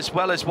morning, as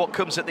well as what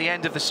comes at the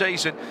end of the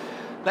season.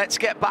 Let's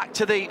get back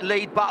to the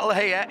lead battle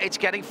here. It's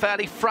getting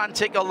fairly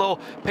frantic, although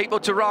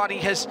Pipo Derani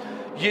has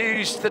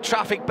used the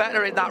traffic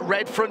better in that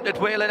red-fronted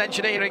Whelen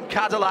Engineering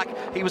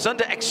Cadillac. He was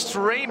under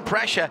extreme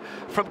pressure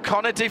from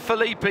Connor De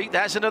Filippi.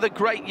 There's another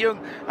great young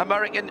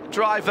American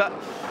driver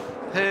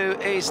who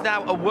is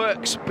now a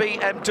works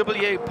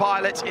BMW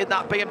pilot in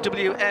that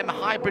BMW M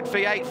Hybrid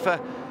V8 for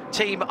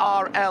Team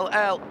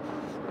RLL.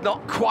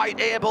 Not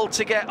quite able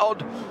to get on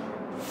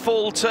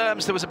full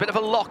terms. There was a bit of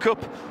a lock-up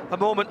a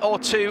moment or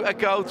two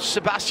ago.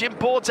 Sebastian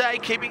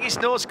Bourdais, keeping his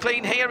nose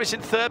clean here, is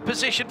in third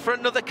position for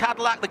another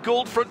Cadillac, the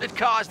gold-fronted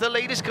car, as the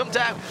leaders come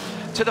down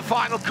to the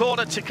final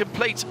corner to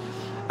complete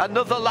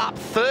another lap.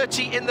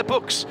 30 in the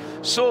books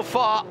so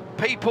far.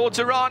 Pipo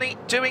Derani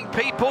doing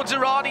Pipo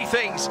Derani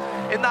things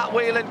in that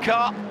Whelen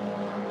car.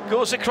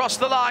 Goes across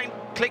the line,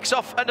 clicks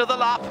off another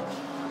lap.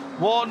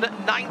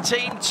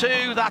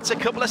 1:19.2. That's a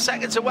couple of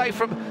seconds away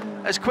from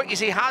as quick as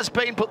he has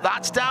been, but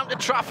that's down to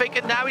traffic,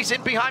 and now he's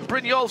in behind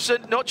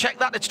Brynjolfsson. No, check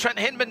that, it's Trent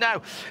Hinman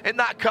now in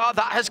that car.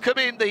 That has come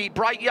in, the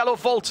bright yellow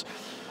Volt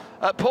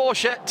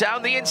Porsche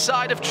down the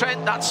inside of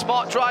Trent. That's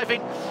smart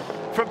driving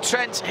from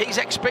Trent. He's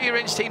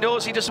experienced, he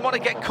knows he doesn't want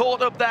to get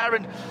caught up there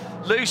and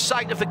lose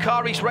sight of the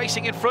car he's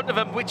racing in front of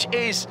him, which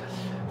is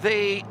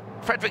the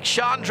Fredrik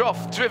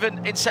Schandroff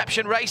driven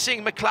Inception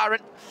Racing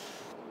McLaren.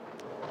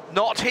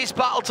 Not his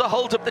battle to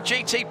hold up the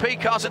GTP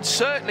cars, and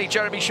certainly,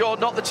 Jeremy Shaw,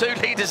 not the two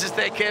leaders as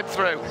they came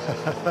through.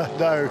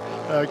 No,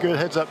 good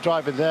heads-up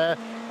driving there.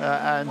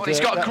 And well,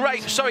 he's got a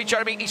great, sorry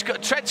Jeremy,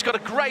 Trent's got a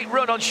great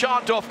run on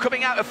Schandorf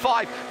coming out of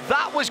 5.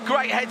 That was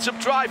great heads-up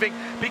driving,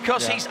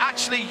 because he's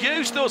actually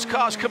used those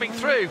cars coming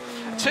through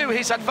to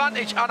his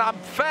advantage, and I'm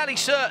fairly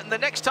certain the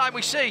next time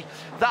we see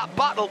that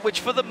battle,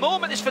 which for the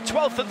moment is for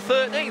 12th and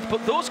 13th,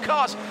 but those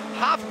cars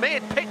have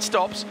made pit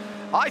stops,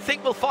 I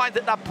think we'll find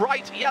that that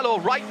bright yellow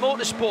Wright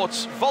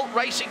Motorsports Volt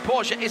Racing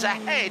Porsche is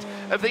ahead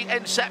of the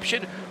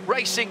Inception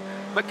Racing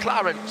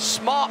McLaren.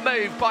 Smart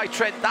move by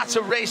Trent. That's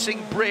a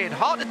racing brain.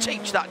 Hard to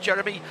teach that,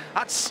 Jeremy.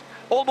 That's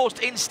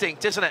almost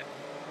instinct, isn't it?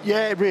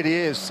 Yeah, it really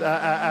is,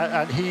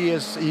 and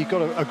he's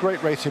got a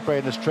great racing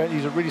brain as Trent.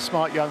 He's a really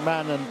smart young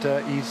man,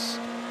 and he's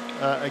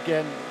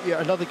again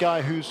another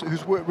guy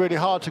who's worked really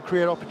hard to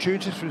create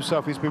opportunities for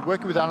himself. He's been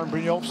working with Alan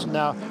Brynjolfsson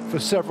now for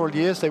several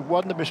years. They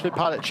won the Michelin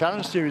Pilot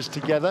Challenge Series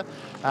together,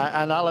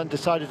 and Alan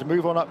decided to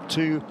move on up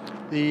to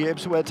the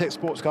IMSA WeatherTech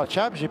SportsCar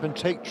Championship and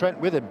take Trent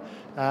with him,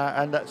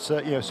 and that's so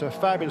a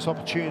fabulous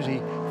opportunity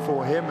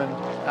for him. And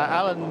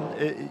Alan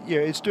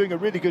is doing a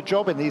really good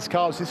job in these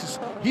cars.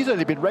 He's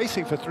only been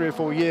racing for 3 or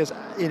 4 years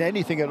in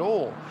anything at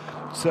all,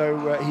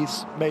 so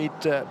he's made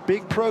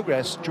big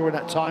progress during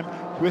that time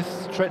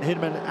with Trent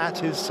Hinman at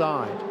his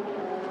side.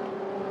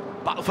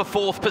 Battle for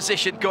 4th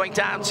position going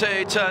down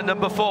to turn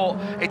number 4.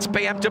 It's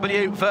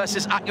BMW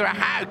versus Acura.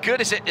 How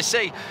good is it to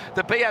see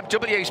the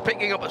BMWs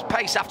picking up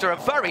pace after a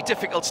very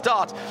difficult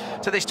start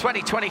to this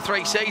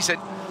 2023 season?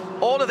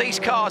 All of these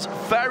cars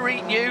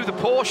very new. The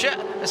Porsche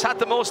has had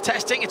the most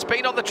testing. It's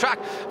been on the track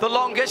the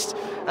longest,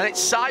 and it's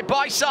side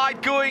by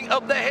side going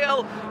up the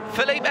hill.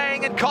 Philippe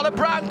Eng and Colin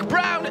Brown.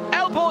 Brown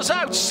elbows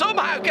out,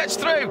 somehow gets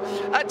through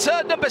at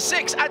turn number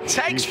 6 and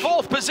takes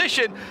 4th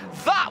position.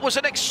 That was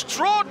an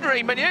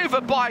extraordinary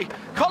manoeuvre by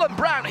Colin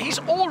Brown. He's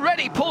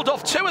already pulled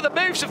off 2 of the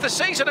moves of the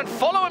season, and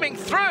following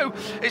through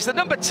is the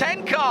number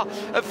 10 car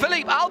of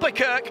Philippe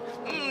Albuquerque.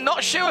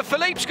 Not sure if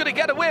Philippe's going to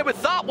get away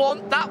with that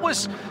one. That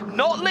was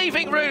not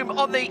leaving room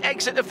on the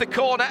exit of the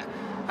corner,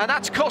 and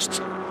that's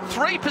cost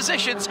 3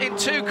 positions in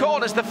 2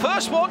 corners. The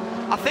first one,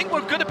 I think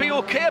we're going to be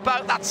okay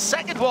about. That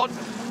second one,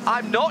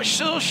 I'm not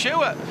so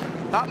sure.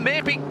 That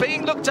may be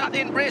being looked at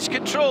in race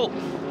control,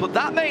 but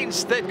that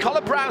means that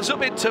Colin Brown's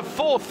up into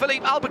 4th,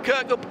 Philippe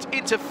Albuquerque up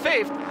into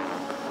 5th,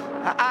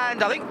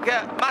 and I think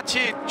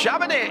Mathieu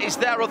Jaminet is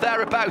there or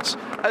thereabouts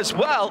as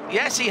well.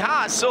 Yes, he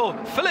has. So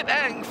Philippe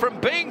Eng, from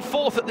being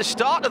 4th at the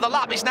start of the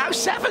lap, is now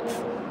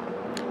 7th.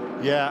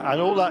 Yeah, and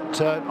all that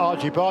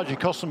argy-bargy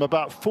cost them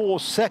about 4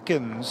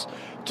 seconds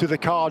to the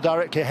car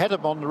directly ahead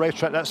of him on the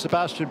racetrack. That's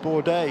Sebastian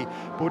Bourdais.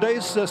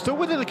 Bourdais still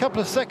within a couple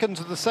of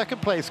seconds of the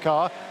 2nd place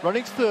car,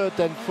 running 3rd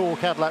then for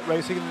Cadillac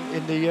Racing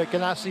in the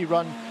Ganassi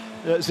Run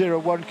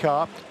 01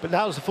 car, but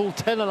now there's a full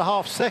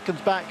 10.5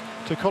 seconds back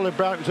to Colin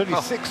Brown. It was only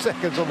 6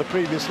 seconds on the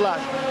previous lap.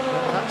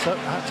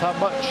 That's how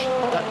much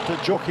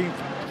that jockeying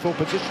for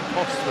position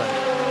costs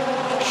them.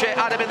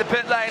 Adam in the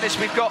pit lane as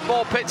we've got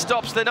more pit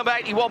stops. The number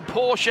 81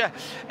 Porsche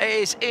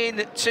is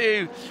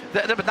into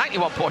the number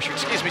 91 Porsche,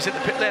 excuse me, is in the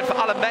pit lane for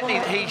Alan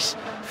Metney. His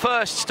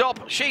first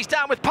stop. She's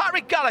down with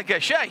Patrick Gallagher.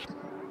 Shay.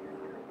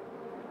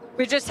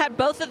 We just had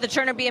both of the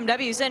Turner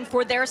BMWs in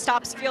for their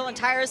stops, fuel and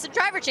tires, and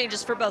driver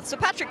changes for both. So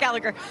Patrick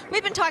Gallagher,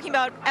 we've been talking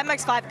about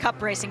MX5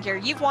 Cup racing here.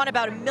 You've won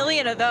about 1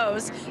 million of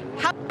those.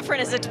 How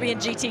different is it to be in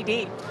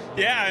GTD?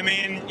 Yeah, I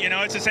mean,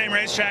 it's the same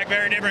racetrack,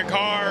 very different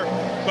car,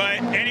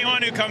 but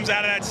anyone who comes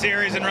out of that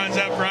series and runs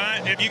up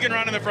front, if you can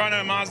run in the front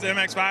of a Mazda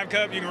MX5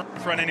 Cup, you can run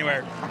in front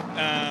anywhere.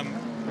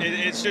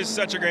 It's just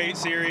such a great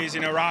series.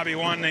 Robbie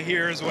won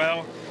here as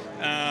well,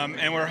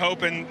 and we're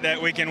hoping that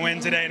we can win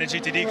today in a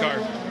GTD car.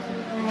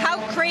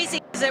 How crazy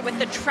is it with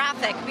the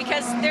traffic?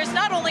 Because there's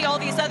not only all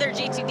these other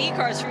GTD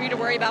cars for you to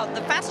worry about,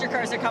 the faster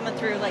cars are coming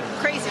through like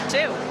crazy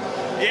too.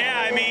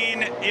 Yeah, I mean,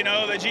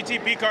 the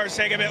GTP cars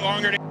take a bit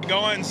longer to get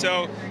going,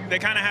 so they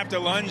kind of have to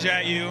lunge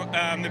at you.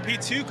 The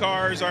P2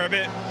 cars are a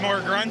bit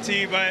more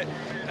grunty, but,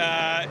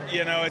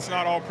 it's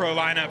not all pro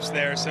lineups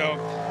there. So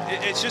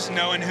it's just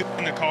knowing who's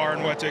in the car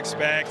and what to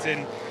expect.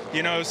 And,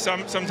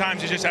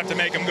 sometimes you just have to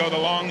make them go the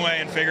long way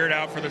and figure it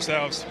out for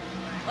themselves.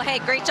 Well, hey,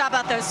 great job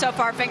out those so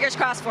far. Fingers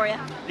crossed for you.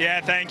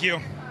 Yeah, thank you.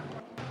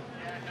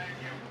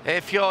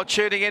 If you're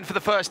tuning in for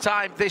the first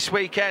time this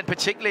weekend,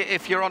 particularly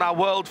if you're on our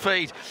world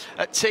feed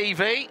at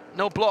TV,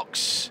 no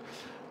blocks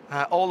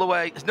all the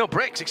way, no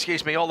bricks,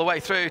 excuse me, all the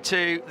way through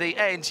to the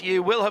end.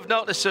 You will have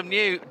noticed some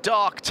new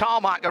dark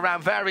tarmac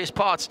around various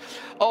parts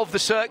of the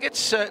circuit.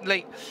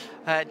 Certainly,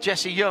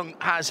 Jesse Young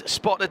has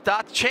spotted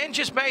that.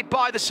 Changes made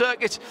by the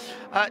circuit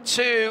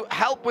to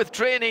help with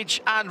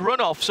drainage and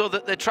runoff so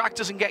that the track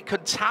doesn't get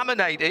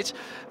contaminated.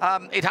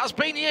 It has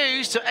been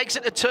used to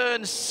exit the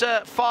turns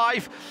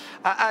 5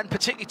 and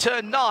particularly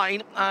turn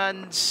 9,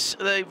 and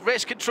the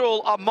race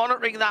control are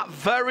monitoring that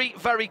very,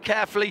 very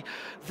carefully.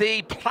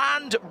 The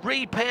planned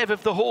repave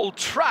of the whole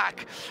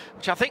track,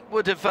 which I think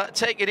would have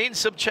taken in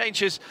some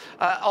changes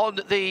on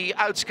the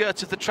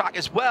outskirts of the track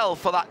as well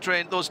for that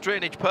those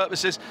drainage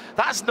purposes.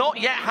 That's not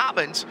yet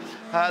happened.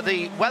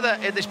 The weather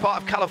in this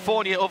part of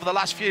California over the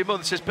last few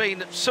months has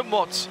been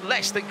somewhat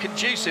less than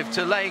conducive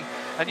to laying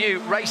a new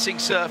racing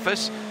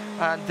surface,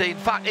 and in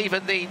fact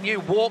even the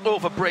new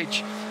walkover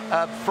bridge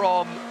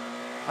from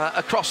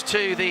across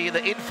to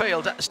the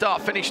infield at the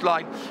start-finish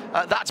line,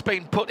 that's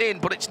been put in,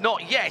 but it's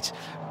not yet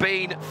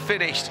been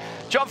finished.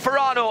 John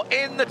Ferrano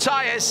in the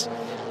tyres.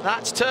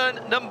 That's turn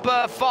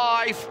number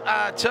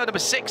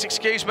 6,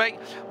 excuse me.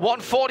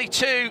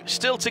 142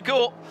 still to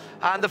go,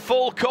 and the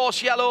full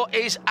course yellow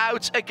is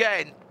out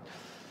again.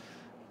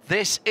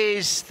 This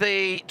is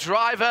the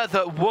driver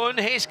that won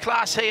his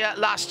class here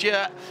last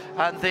year,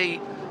 and the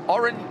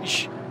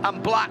orange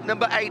and black.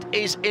 Number 8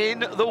 is in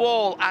the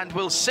wall, and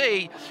we'll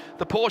see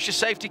the Porsche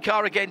safety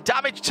car again.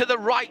 Damage to the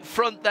right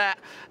front there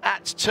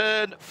at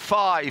turn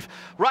 5.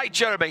 Right,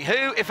 Jeremy,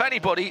 who, if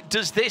anybody,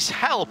 does this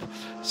help,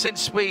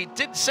 since we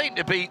didn't seem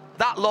to be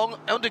that long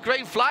under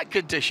green flag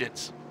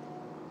conditions?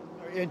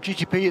 In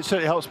GTP, it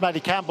certainly helps Matty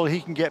Campbell.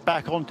 He can get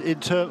back on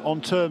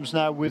terms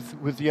now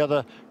with the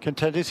other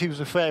contenders. He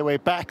was a fair way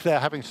back there,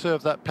 having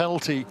served that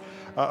penalty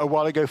a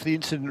while ago for the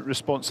incident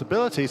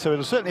responsibility, so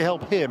it'll certainly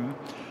help him.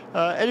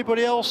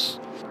 Anybody else?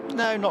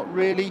 No, not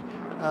really.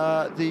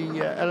 The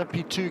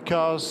LMP2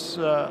 cars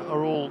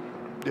are all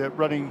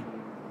running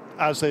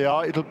as they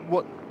are.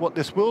 What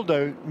this will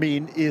though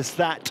mean is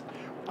that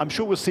I'm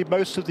sure we'll see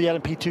most of the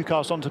LMP2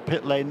 cars onto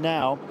pit lane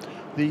now.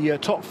 The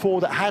top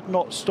 4 that had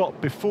not stopped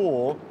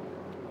before,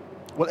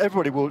 well,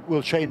 everybody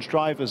will change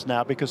drivers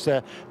now because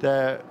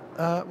they're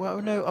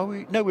well, no, are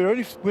we? No,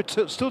 we're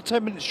still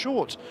 10 minutes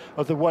short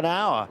of the 1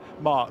 hour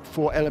mark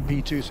for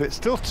LMP2, so it's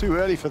still too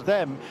early for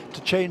them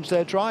to change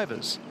their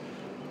drivers.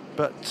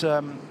 But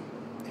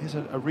here's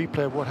a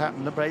replay of what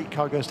happened. Number 8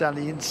 car goes down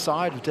the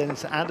inside of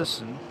Dennis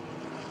Anderson,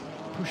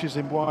 pushes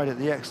him wide at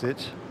the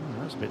exit.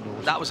 That's a bit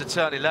naughty. That was at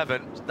turn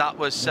 11. That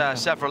was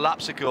several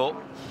laps ago,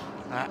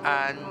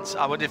 and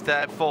I wonder if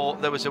therefore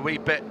there was a wee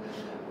bit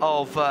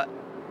of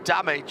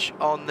damage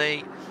on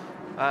the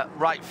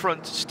right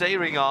front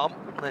steering arm.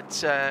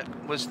 That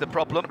was the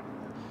problem.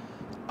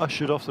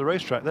 Ushered off the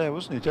racetrack there,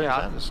 wasn't he,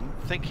 Dennis Anderson?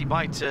 I think he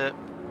might,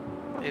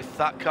 if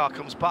that car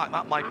comes back,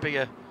 that might be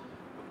a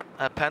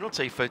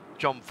penalty for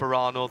John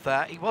Ferrano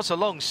there. He was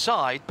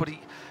alongside, but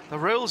the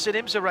rules in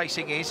IMSA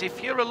racing is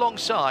if you're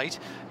alongside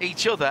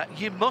each other,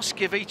 you must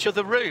give each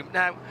other room.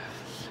 Now,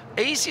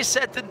 easier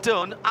said than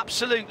done,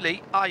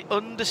 absolutely, I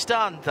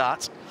understand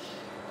that,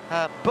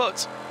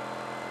 but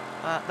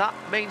that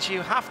means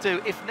you have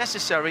to, if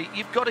necessary,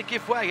 you've got to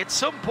give way at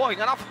some point.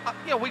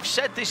 And we've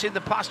said this in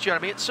the past,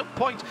 Jeremy. At some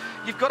point,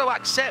 you've got to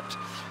accept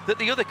that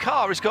the other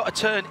car has got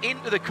to turn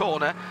into the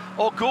corner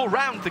or go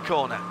round the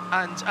corner,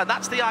 and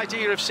that's the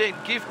idea of saying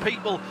give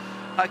people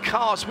a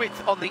car's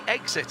width on the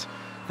exit.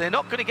 They're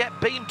not going to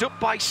get beamed up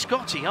by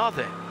Scotty, are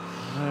they?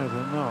 No,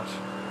 they're not.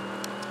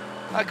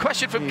 A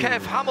question from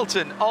Kev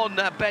Hamilton on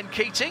Ben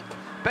Keating.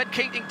 Ben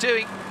Keating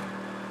doing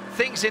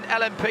things in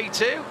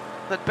LMP2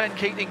 that Ben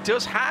Keating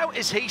does. How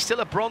is he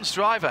still a bronze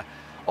driver?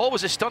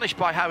 Always astonished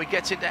by how he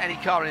gets into any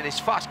car and is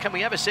fast. Can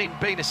we ever see him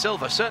being a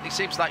silver? Certainly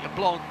seems like a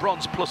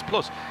bronze plus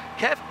plus.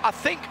 Kev, I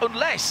think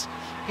unless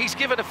he's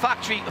given a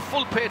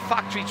full paid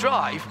factory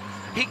drive,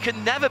 he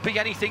can never be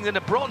anything than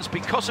a bronze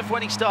because of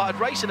when he started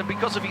racing and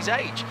because of his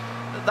age.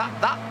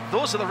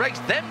 Those are the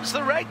regs. Them's the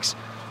regs.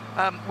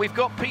 We've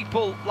got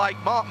people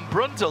like Martin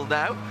Brundle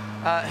now,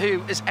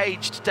 who is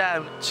aged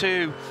down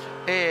to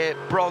a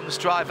bronze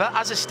driver,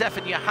 as is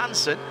Stefan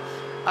Johansson.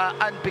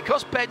 And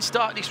because Ben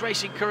started his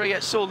racing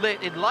career so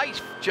late in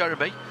life,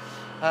 Jeremy,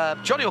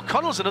 Johnny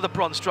O'Connell's another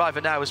bronze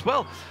driver now as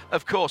well,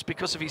 of course,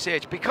 because of his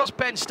age. Because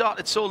Ben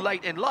started so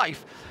late in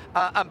life,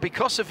 and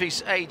because of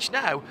his age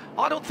now,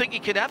 I don't think he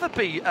can ever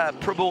be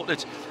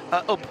promoted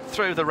up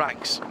through the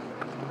ranks.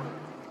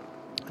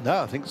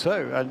 No, I think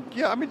so. And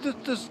yeah, I mean,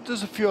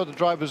 there's a few other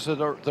drivers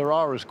that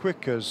are as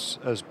quick as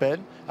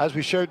Ben, as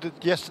we showed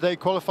yesterday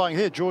qualifying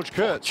here. George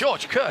Kurtz.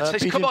 George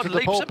Kurtz, he's come on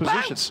leaps and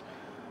bounds.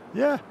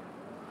 Yeah.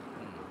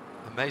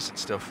 Amazing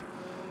stuff.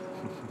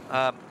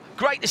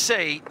 Great to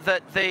see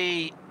that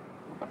the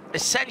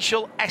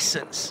essential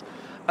essence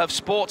of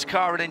sports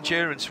car and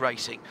endurance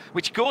racing,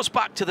 which goes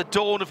back to the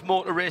dawn of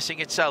motor racing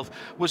itself,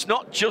 was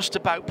not just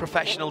about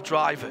professional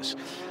drivers.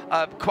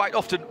 Quite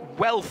often,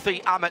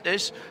 wealthy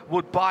amateurs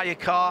would buy a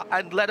car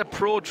and let a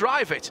pro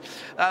drive it.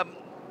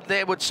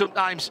 They would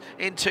sometimes,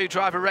 in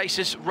 2-driver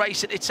races,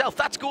 race it itself.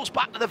 That goes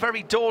back to the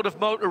very dawn of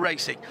motor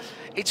racing.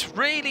 It's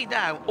really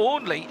now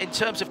only in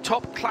terms of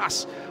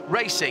top-class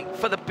racing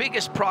for the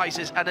biggest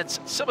prizes, and it's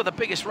some of the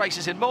biggest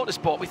races in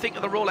motorsport. We think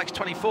of the Rolex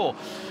 24,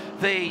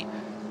 the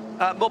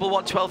Mobil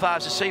 1 12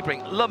 Hours of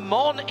Sebring, Le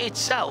Mans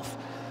itself.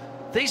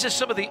 These are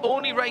some of the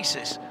only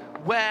races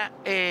where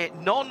a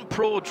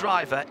non-pro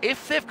driver,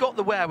 if they've got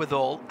the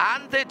wherewithal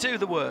and they do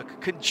the work,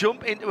 can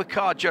jump into a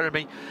car,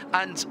 Jeremy,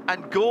 and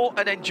go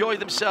and enjoy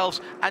themselves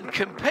and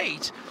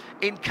compete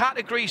in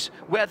categories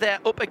where they're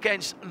up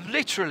against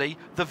literally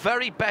the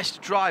very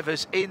best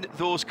drivers in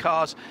those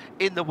cars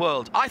in the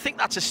world. I think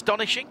that's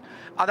astonishing,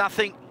 and I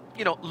think,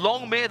 you know,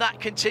 long may that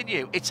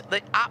continue. It's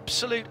the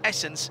absolute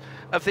essence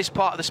of this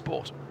part of the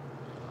sport.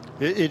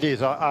 It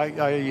is.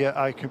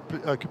 I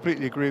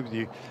completely agree with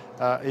you.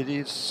 It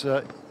is.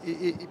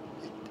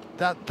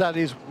 That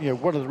is, you know,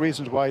 one of the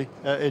reasons why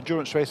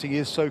endurance racing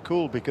is so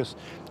cool, because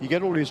you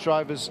get all these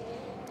drivers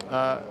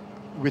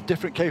with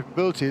different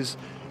capabilities,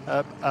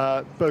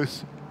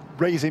 both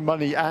raising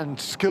money and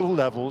skill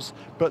levels,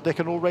 but they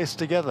can all race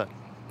together,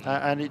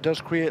 and it does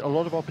create a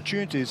lot of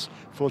opportunities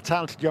for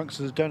talented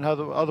youngsters that don't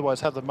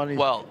otherwise have the money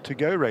to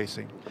go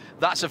racing.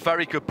 That's a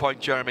very good point,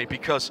 Jeremy,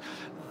 because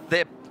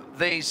they're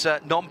these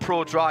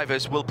non-pro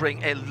drivers will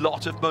bring a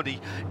lot of money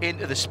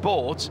into the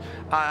sport,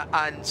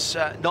 and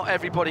not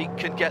everybody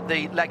can get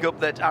the leg up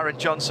that Aaron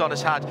Johnson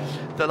has had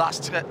the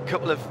last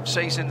couple of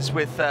seasons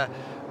with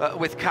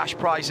cash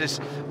prizes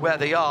where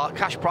they are.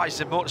 Cash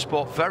prizes in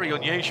motorsport, very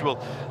unusual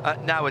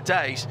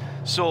nowadays.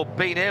 So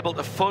being able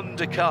to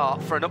fund a car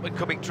for an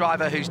up-and-coming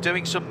driver who's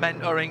doing some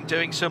mentoring,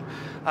 doing some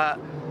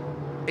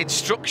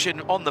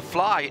instruction on the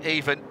fly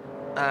even,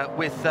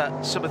 with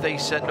some of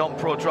these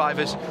non-pro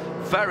drivers,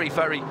 very,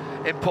 very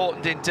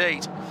important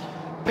indeed.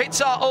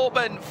 Pits are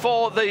open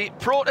for the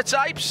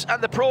prototypes,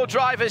 and the pro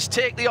drivers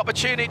take the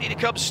opportunity to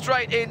come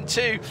straight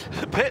into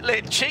the pit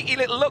lane. Cheeky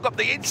little look up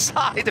the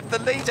inside of the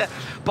leader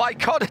by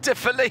Connor De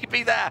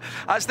Filippi there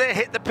as they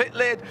hit the pit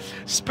lane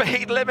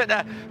speed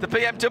limiter. The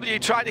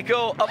BMW trying to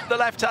go up the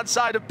left-hand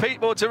side of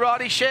Pete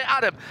Motorani. Shea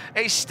Adam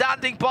is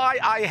standing by.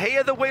 I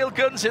hear the wheel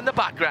guns in the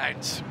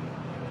background.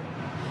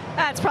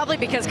 That's probably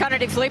because Connor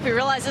De Filippi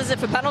realizes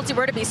if a penalty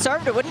were to be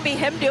served, it wouldn't be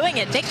him doing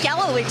it. Nick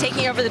Galloway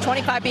taking over the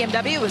 25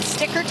 BMW with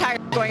sticker tires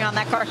going on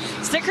that car.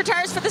 Sticker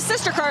tires for the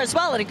sister car as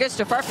well, and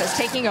Augusto Farfus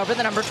taking over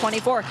the number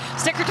 24.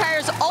 Sticker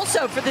tires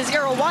also for the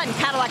 01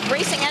 Cadillac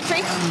Racing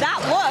entry.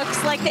 That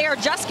looks like they are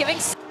just giving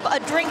a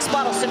drinks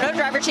bottle, so no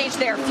driver change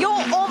there.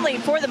 Fuel only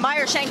for the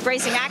Meyer-Shank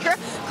Racing Acura.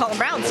 Colin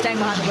Brown staying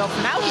behind the wheel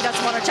for now. He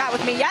doesn't want to chat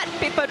with me yet.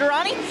 Pippo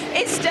Durrani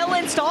is still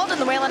installed in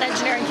the Whelen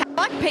Engineering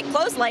Cadillac. Pit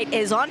close light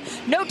is on.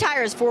 No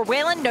tires for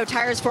Whelen, no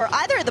tires for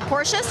either of the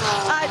Porsches.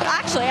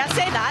 Actually, I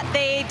say that.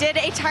 They did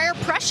a tire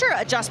pressure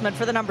adjustment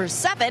for the number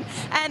 7,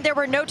 and there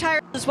were no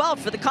tires as well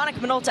for the Konica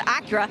Minolta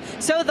Acura.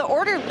 So the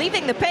order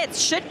leaving the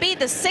pits should be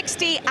the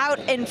 60 out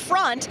in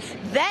front,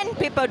 then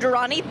Pippo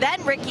Durrani,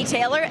 then Ricky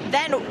Taylor,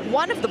 then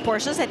one of the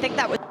Porsches. I think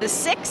that was the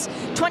 6,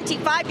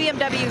 25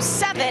 BMW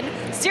 7,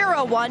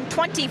 01,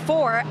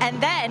 24,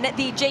 and then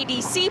the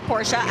JDC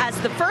Porsche as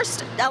the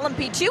first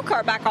LMP2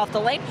 car back off the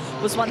lane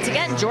was once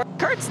again George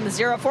Kurtz in the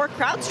 04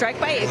 CrowdStrike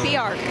by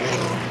APR.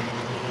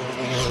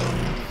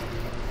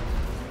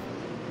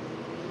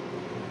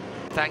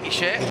 Thank you,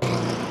 Shea.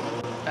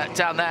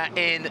 Down there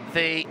in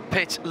the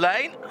pit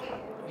lane,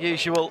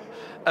 usual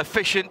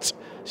efficient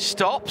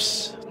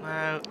stops.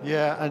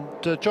 Yeah,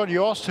 and John,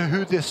 you asked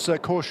who this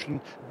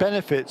caution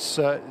benefits.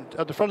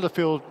 At the front of the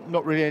field,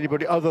 not really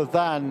anybody other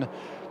than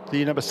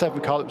the number 7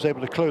 car that was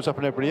able to close up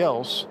on everybody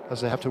else,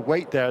 as they have to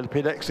wait there at the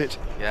pit exit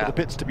for the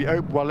pits to be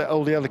open while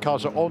all the other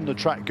cars are on the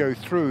track go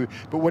through.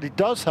 But what it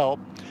does help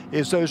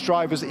is those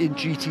drivers in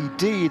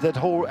GTD that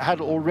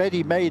had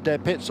already made their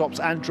pit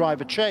stops and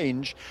driver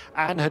change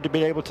and had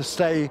been able to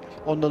stay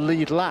on the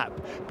lead lap,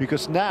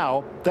 because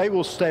now they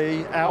will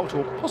stay out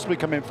or possibly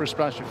come in for a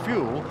splash of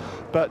fuel,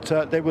 but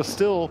they will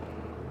still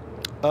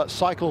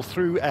cycle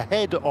through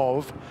ahead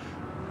of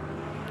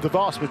the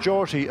vast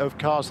majority of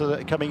cars that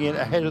are coming in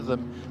ahead of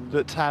them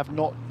that have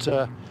not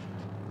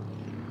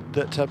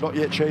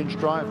yet changed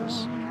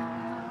drivers.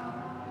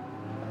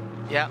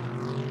 Yeah.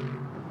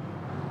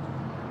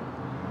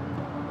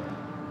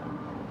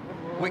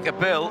 Wicker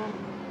Bill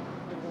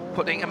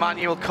putting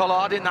Emmanuel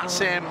Collard in that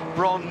same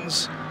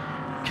bronze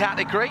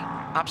category.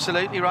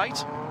 Absolutely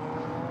right.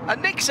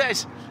 And Nick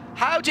says,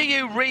 how do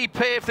you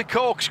repave the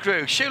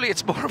corkscrew? Surely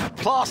it's more of a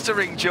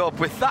plastering job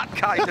with that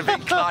kind of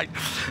incline.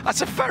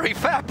 That's a very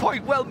fair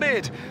point, well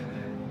made.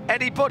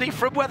 Anybody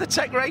from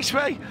WeatherTech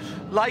Raceway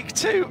like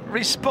to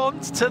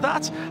respond to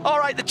that? All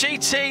right, the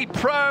GT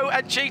Pro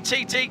and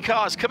GTD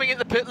cars coming in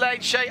the pit lane.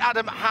 Shea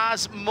Adam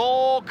has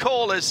more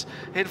callers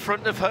in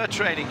front of her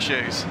training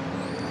shoes.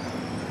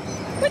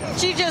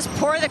 Wouldn't you just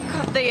pour the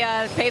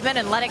pavement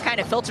and let it kind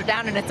of filter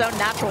down in its own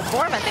natural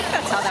form? I think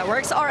that's how that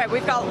works. All right,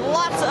 we've got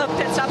lots of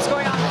pit stops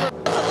going on for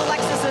both of the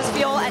Lexus's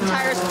fuel and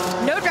tires.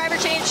 No driver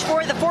change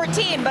for the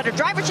 14, but a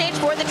driver change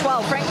for the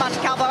 12. Frank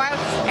Montecalvo out.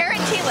 Aaron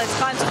Keelis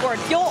climbs aboard.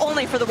 Fuel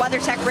only for the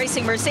WeatherTech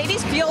Racing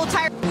Mercedes. Fuel,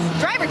 tire,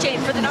 driver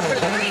change for the number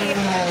 3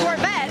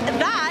 Corvette.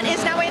 That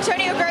is now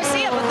Antonio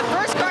Garcia, but the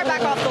first car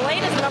back off the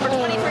lane is the number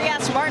 23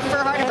 Aston Martin for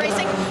Harding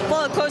Racing,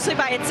 followed closely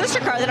by its sister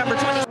car, the number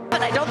 27.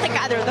 I don't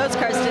think either of those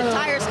cars did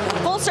tires.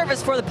 Full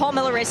service for the Paul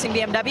Miller Racing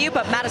BMW,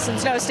 but Madison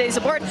Snow stays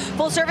aboard.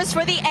 Full service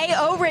for the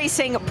AO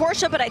Racing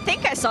Porsche, but I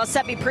think I saw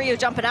Seppi Priu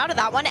jumping out of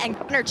that one, and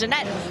Gunnar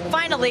Jeanette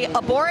finally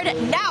aboard.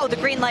 Now the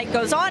green light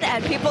goes on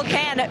and people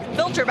can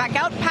filter back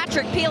out.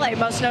 Patrick Pile,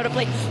 most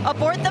notably,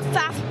 aboard the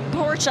FAF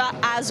Porsche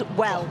as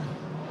well.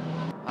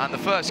 And the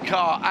first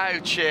car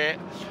out here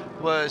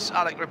was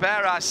Alec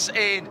Riberas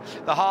in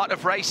the heart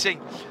of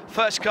racing.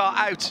 First car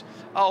out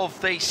of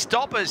the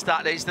stoppers,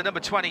 that is, the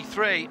number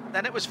 23.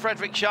 Then it was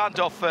Frederick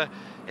Schandorf for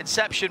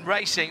Inception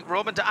Racing.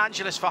 Roman De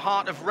Angelis for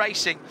Heart of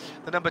Racing,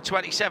 the number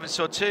 27.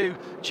 So 2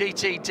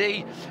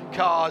 GTD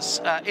cars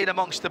in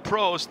amongst the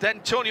pros. Then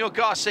Antonio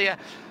Garcia.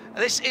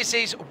 This is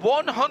his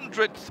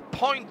 100th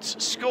point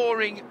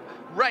scoring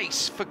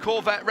race for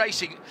Corvette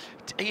Racing.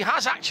 He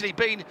has actually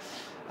been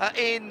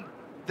in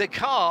the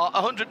car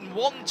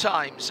 101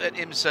 times at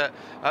IMSA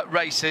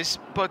races,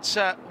 but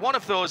one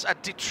of those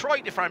at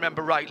Detroit, if I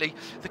remember rightly,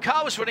 the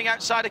car was running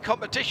outside of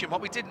competition.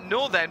 What we didn't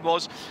know then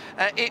was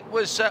it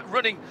was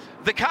running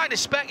the kind of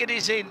spec it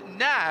is in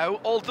now,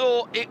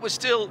 although it was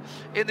still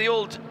in the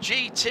old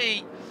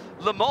GT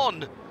Le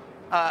Mans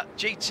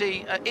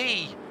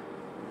GTE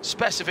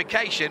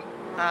specification,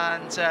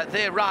 and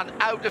they ran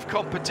out of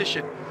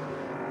competition,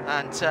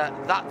 and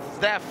that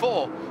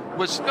therefore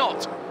was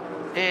not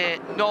a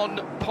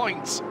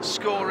non-points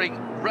scoring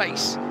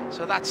race.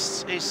 So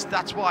that's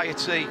why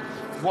it's the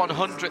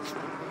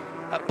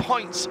 100th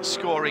points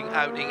scoring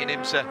outing in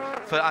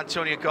IMSA for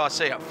Antonio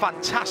Garcia.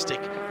 Fantastic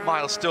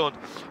milestone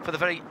for the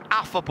very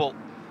affable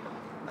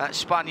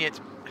Spaniard,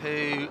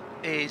 who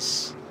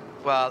is,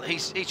 well,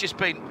 he's just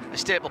been a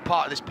staple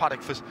part of this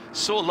paddock for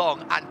so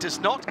long and does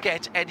not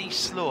get any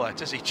slower,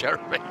 does he,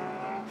 Jeremy?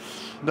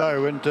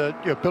 No, and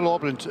Bill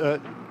Auckland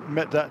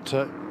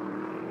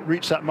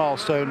reached that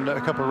milestone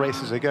a couple of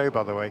races ago,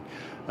 by the way,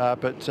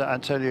 but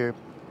Antonio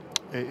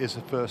is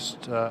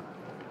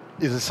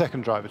the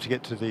second driver to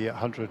get to the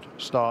 100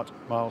 start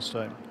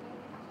milestone.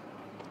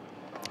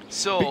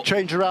 So big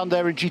change around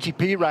there in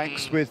GTP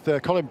ranks with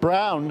Colin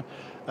Brown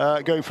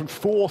going from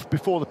 4th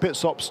before the pit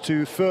stops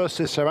to 1st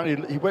this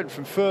time. He went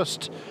from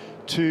 1st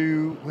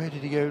to, where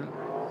did he go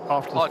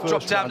after the first?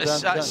 Dropped down to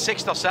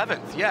 6th or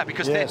 7th, yeah,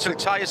 because they took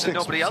tyres and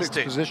nobody else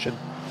did. Position.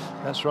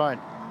 That's right.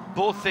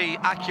 Both the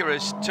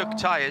Acuras took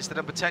tyres, the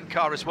number 10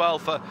 car as well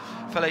for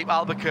Philippe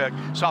Albuquerque.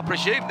 So I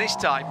presume this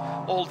time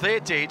all they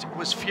did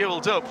was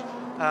fueled up,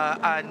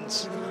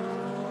 and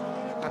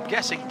I'm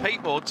guessing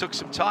Peatbord took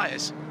some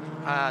tyres.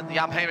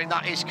 I'm hearing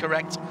that is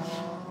correct.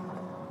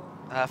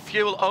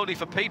 Fuel only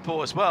for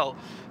Peatbord as well.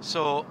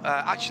 So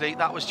actually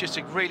that was just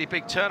a really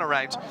big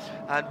turnaround,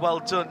 and well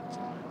done.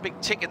 Big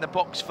tick in the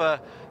box for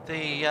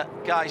the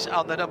guys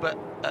on the number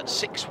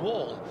 6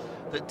 wall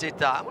that did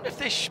that. I wonder if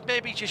they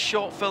maybe just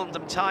short filmed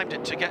and timed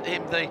it to get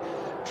him the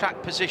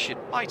track position.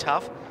 Might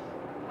have.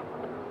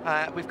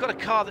 We've got a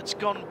car that's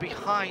gone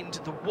behind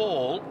the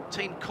wall.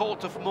 Team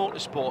Court of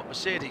Motorsport,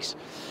 Mercedes,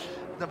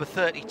 number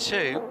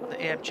 32, the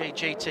AMG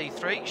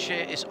GT3.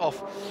 Shea is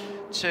off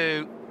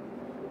to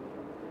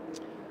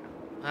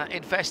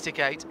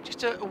investigate.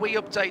 Just a wee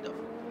update.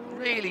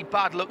 Really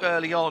bad luck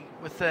early on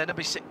with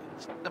number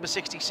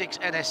 66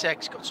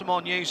 NSX. Got some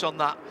more news on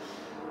that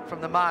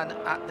from the man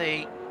at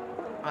the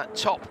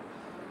top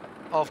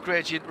of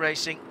Gradient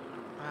Racing,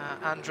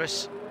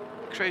 Andres.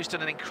 Crew's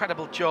done an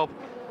incredible job.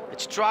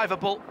 It's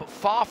drivable, but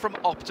far from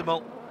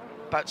optimal.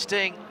 About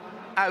staying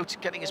out,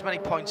 getting as many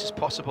points as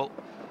possible.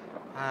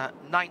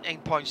 19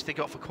 points they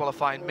got for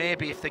qualifying.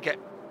 Maybe if they get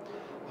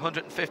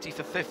 150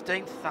 for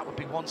 15th, that would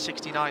be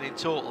 169 in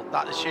total.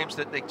 That assumes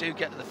that they do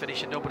get to the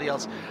finish and nobody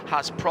else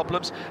has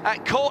problems.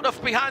 Caught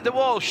off behind the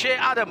wall, Shea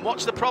Adam,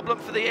 what's the problem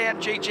for the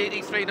AMG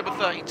GT3 number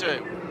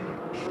 32?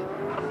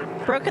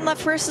 Broken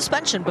left rear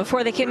suspension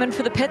before they came in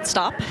for the pit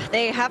stop.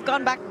 They have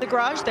gone back to the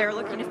garage. They're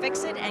looking to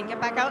fix it and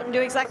get back out and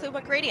do exactly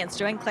what Gradient's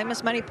doing, claim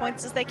as many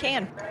points as they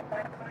can.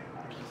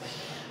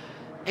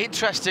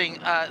 Interesting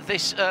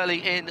this early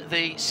in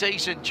the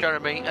season,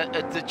 Jeremy,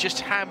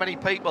 just how many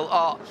people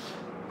are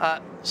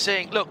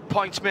saying, look,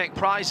 points make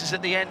prizes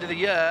at the end of the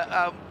year.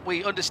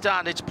 We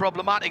understand it's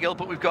problematical,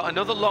 but we've got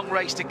another long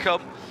race to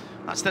come.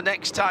 That's the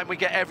next time we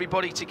get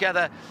everybody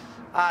together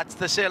at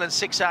the Sale and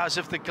 6 Hours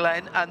of the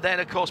Glen, and then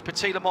of course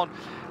Petit Le Mans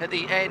at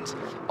the end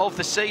of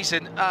the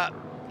season.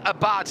 A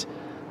bad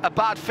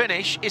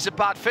finish is a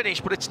bad finish,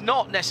 but it's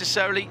not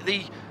necessarily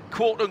the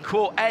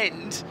quote-unquote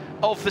end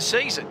of the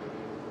season.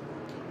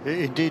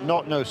 Indeed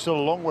not. No, still a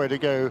long way to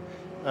go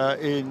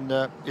in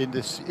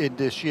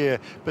this year.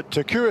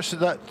 But curious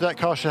that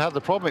car should have the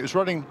problem. It was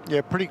running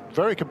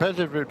very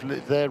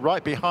competitively there,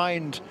 right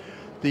behind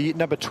the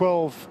number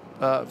 12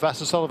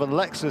 Vassar Sullivan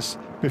Lexus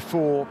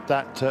before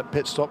that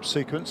pit stop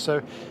sequence.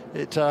 So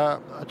it I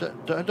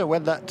don't know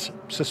when that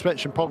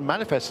suspension problem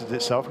manifested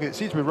itself. It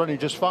seems to be running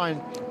just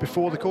fine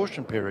before the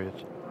caution period.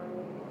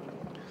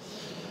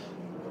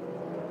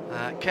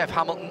 Kev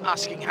Hamilton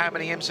asking how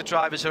many IMSA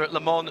drivers are at Le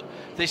Mans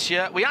this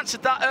year. We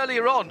answered that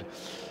earlier on,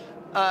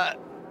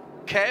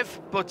 Kev,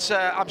 but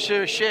I'm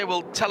sure Shea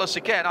will tell us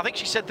again. I think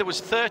she said there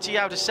was 30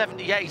 out of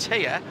 78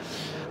 here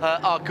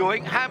are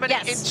going. How many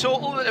in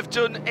total that have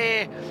done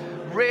a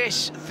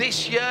race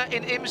this year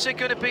in IMSA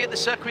going to be at the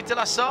Circuit de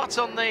la Sarthe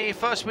on the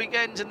first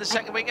weekend and the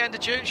second weekend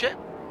of June, Shea?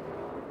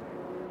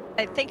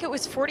 I think it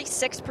was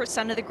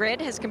 46% of the grid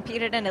has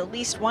competed in at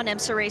least one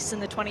IMSA race in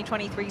the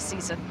 2023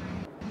 season.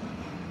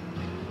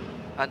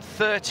 And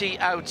 30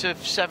 out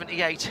of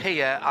 78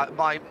 here.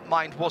 My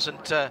mind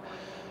wasn't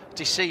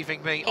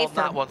deceiving me on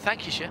that one.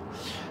 Thank you, Shea.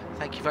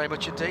 Thank you very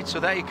much indeed. So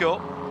there you go,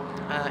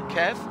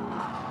 Kev.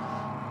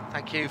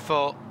 Thank you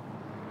for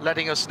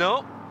letting us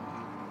know.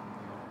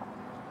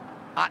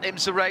 At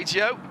IMSA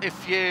Radio,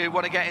 if you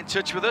want to get in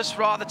touch with us.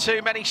 Rather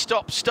too many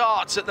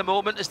stop-starts at the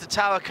moment as the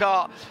tower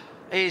car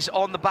is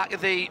on the back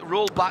of the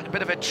rollback. A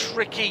bit of a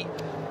tricky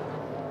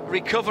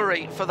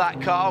recovery for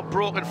that car.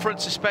 Broken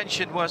front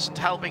suspension wasn't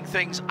helping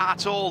things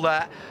at all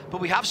there.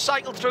 But we have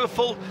cycled through a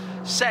full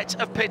set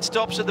of pit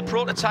stops, and the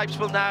prototypes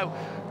will now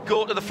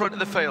go to the front of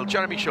the field.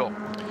 Jeremy Shaw.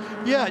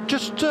 Yeah,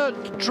 just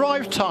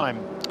drive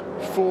time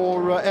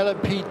for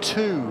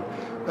LMP2.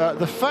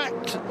 The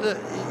fact that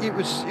it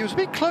was a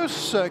bit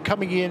close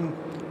coming in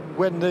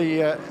when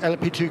the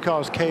LMP2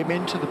 cars came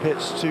into the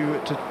pits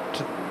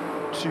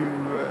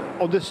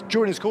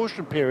during this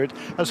caution period,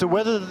 as to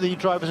whether the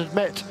drivers had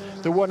met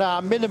the 1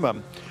 hour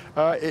minimum.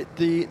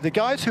 The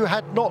guys who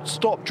had not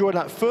stopped during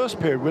that first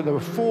period, when there were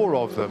 4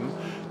 of them,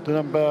 the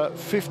number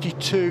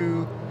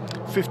 52,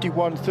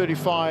 51,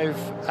 35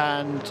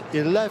 and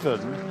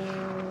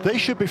 11, they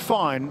should be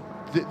fine.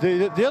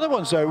 The other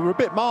ones, though, were a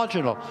bit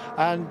marginal.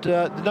 And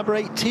the number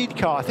 18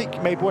 car, I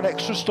think, made 1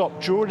 extra stop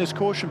during this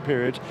caution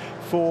period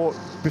before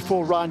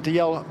Ryan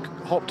Dalziel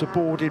hopped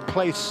aboard in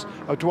place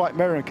of Dwight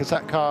Merrin, because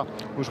that car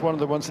was one of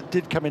the ones that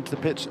did come into the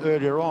pits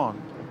earlier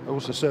on.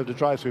 Also served a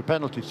drive-through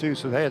penalty too,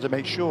 so they had to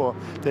make sure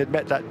they'd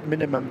met that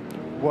minimum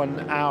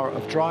 1 hour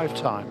of drive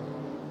time.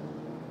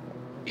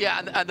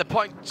 Yeah, and the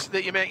point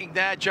that you're making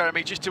there,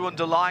 Jeremy, just to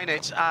underline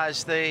it,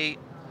 as the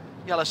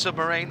Yellow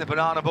Submarine, the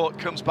banana boat,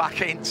 comes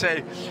back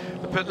into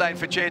the pit lane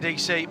for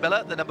JDC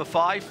Miller, the number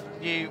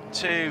 5, new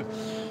to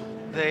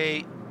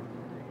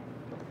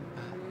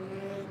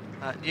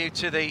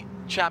the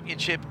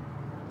championship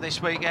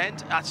this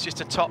weekend. That's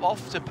just a top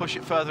off to push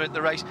it further in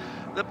the race.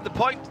 The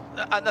point,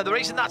 and the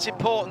reason that's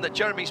important, that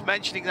Jeremy's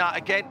mentioning that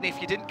again,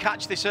 if you didn't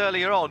catch this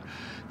earlier on,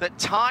 that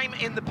time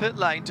in the pit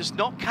lane does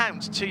not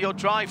count to your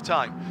drive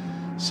time.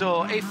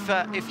 So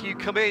if you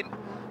come in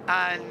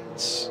and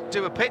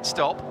do a pit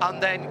stop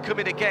and then come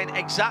in again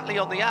exactly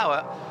on the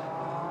hour,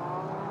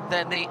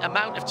 then the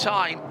amount of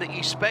time that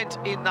you spent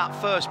in that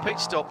first pit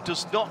stop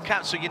does not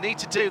count. So you need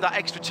to do that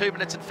extra 2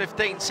 minutes and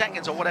 15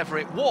 seconds or whatever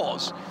it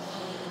was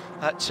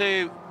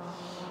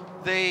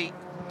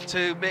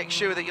to make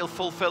sure that you'll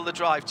fulfill the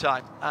drive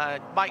time.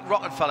 Mike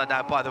Rottenfeller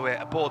now, by the way,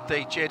 aboard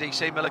the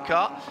JDC Miller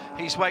car.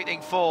 He's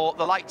waiting for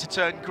the light to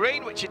turn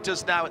green, which it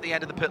does now at the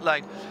end of the pit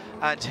lane,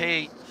 and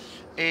he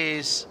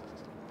is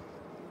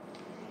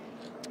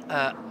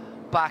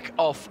back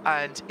off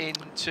and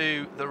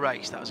into the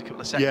race. That was a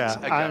couple of seconds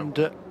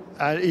ago.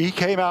 And he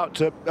came out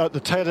at the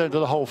tail end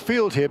of the whole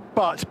field here,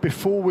 but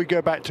before we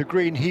go back to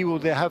green, he will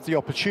have the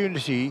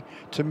opportunity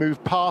to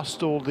move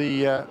past all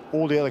the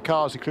other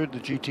cars,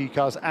 including the GT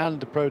cars and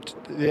the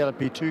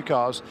LMP2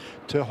 cars,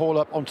 to haul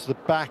up onto the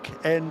back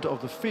end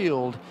of the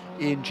field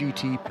in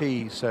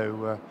GTP.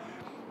 So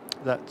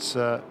that's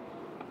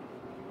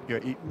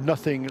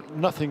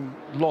nothing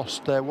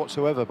lost there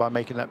whatsoever by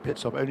making that pit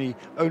stop.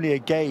 Only a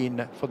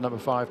gain for the number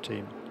 5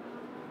 team.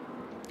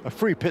 A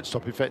free pit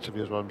stop,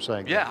 effectively, is what I'm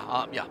saying.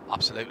 Yeah, yeah,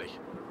 absolutely.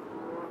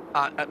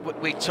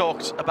 We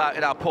talked about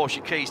in our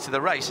Porsche keys to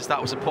the race, as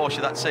that was a Porsche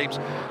that seems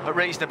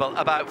reasonable,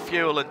 about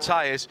fuel and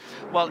tyres.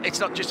 Well, it's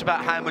not just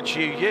about how much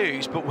you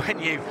use, but when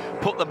you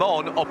put them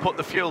on or put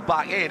the fuel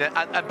back in,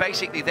 and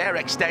basically they're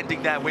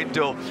extending their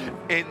window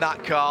in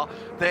that car.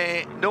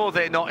 They know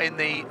they're not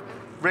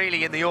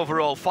really in the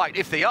overall fight.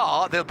 If they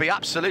are, they'll be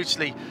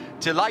absolutely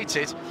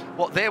delighted.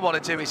 What they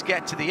want to do is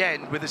get to the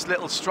end with as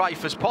little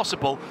strife as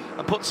possible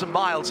and put some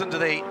miles under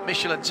the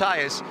Michelin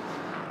tyres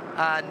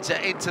and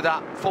into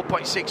that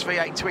 4.6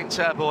 V8 twin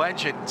turbo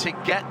engine to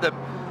get them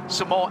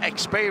some more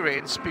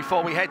experience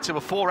before we head to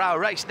a 4-hour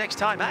race next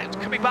time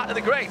out. Coming back to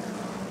the green.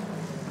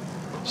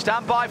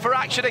 Stand by for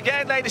action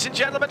again, ladies and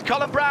gentlemen.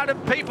 Colin Brown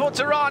and Pete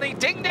Monterey.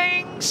 Ding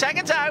ding,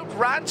 seconds out,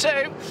 round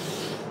 2.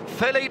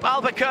 Philippe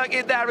Albuquerque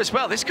in there as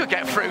well. This could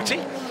get fruity.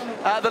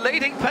 The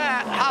leading pair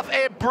have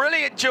a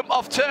brilliant jump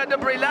off turn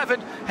number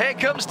 11. Here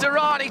comes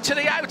Durrani to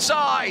the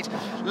outside.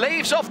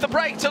 Leaves off the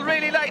brake till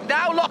really late.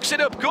 Now locks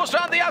it up. Goes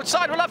around the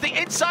outside. We'll have the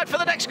inside for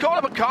the next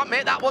corner, but can't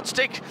make that one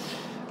stick.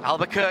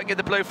 Albuquerque in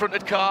the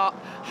blue-fronted car,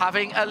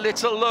 having a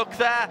little look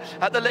there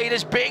at the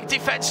leaders. Big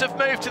defensive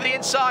move to the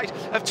inside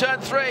of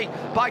turn 3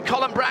 by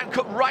Colin Brown,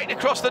 cut right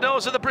across the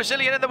nose of the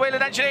Brazilian in the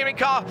Whelen Engineering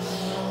car.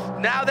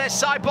 Now they're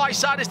side by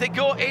side as they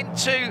go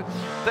into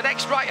the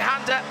next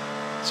right-hander.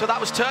 So that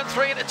was turn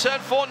 3 into turn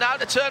 4, now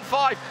to turn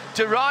 5.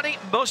 Durrani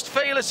must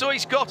feel as though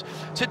he's got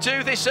to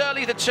do this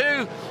early. The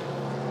two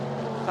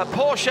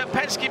Porsche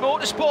Penske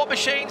Motorsport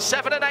machines,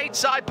 7 and 8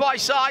 side by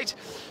side.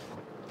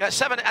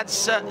 7 and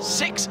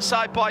 6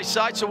 side by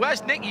side. So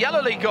where's Nick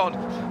Yellowly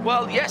gone?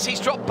 Well, yes,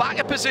 he's dropped back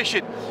a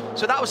position.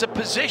 So that was a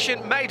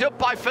position made up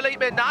by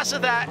Felipe Nasser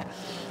there.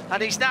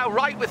 And he's now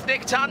right with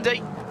Nick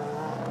Tandy.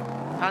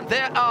 And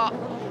they are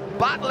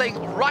battling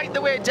right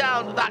the way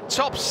down that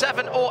top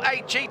 7 or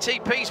 8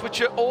 GTPs, which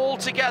are all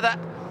together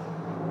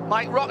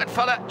Mike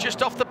Rockefeller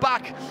just off the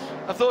back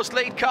of those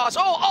lead cars.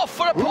 Oh, off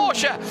for a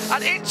Porsche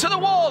and into the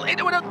wall,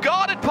 into an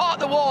unguarded part of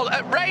the wall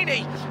at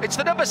Rainey. It's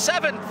the number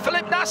 7,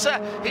 Philippe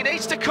Nasser. He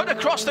needs to cut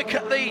across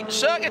the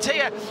circuit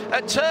here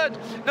at turn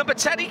number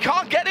 10. He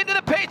can't get into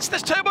the pits.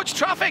 There's too much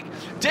traffic.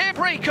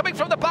 Debris coming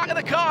from the back of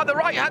the car on the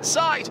right-hand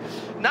side.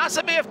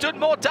 Nasser may have done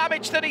more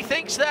damage than he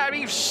thinks there.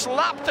 He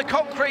slapped the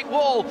concrete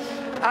wall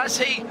as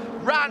he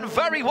ran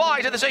very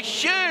wide, and there's a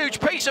huge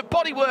piece of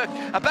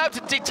bodywork about to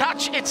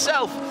detach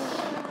itself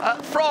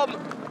from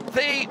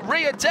the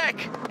rear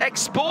deck,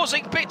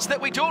 exposing bits that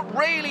we don't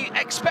really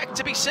expect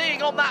to be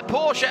seeing on that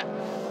Porsche.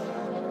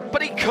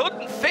 But he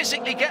couldn't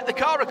physically get the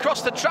car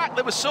across the track.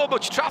 There was so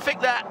much traffic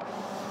there.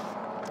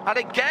 And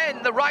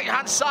again, the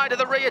right-hand side of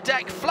the rear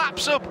deck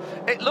flaps up.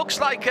 It looks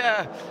like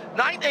a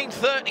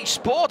 1930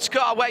 sports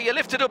car where you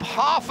lifted up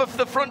half of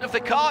the front of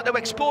the car to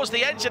expose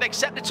the engine,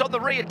 except it's on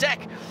the rear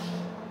deck.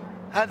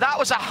 And that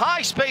was a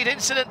high-speed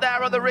incident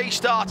there on the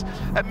restart.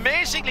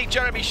 Amazingly,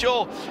 Jeremy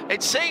Shaw,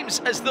 it seems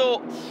as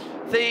though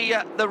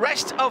the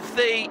rest of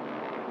the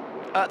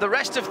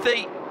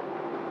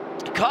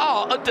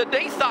car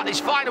underneath that is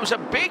fine. There was a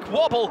big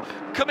wobble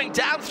coming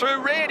down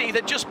through Rainey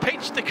that just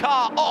pinched the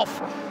car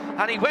off,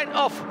 and he went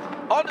off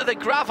onto the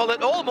gravel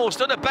at almost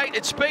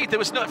unabated speed. There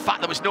was no, in fact,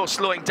 there was no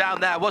slowing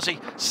down there, was he?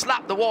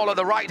 Slapped the wall on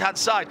the right-hand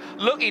side.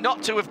 Lucky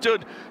not to have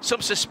done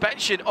some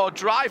suspension or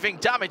driving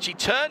damage. He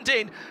turned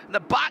in, and the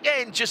back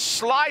end just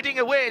sliding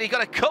away, and he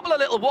got a couple of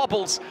little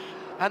wobbles,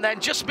 and then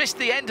just missed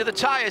the end of the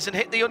tyres and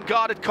hit the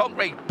unguarded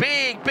concrete.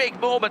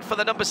 Big moment for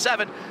the number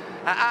 7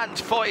 and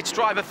for its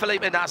driver,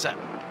 Philippe Nasser.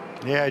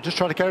 Yeah, just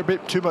trying to carry a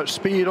bit too much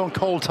speed on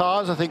cold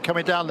tyres. I think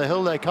coming down the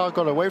hill, their car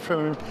got away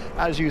from him.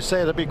 As you say,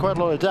 there'll be quite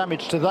a lot of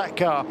damage to that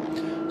car.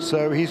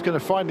 So he's going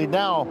to finally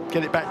now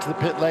get it back to the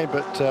pit lane,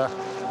 but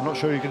I'm not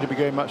sure he's going to be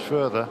going much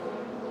further.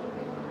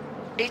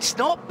 It's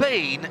not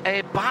been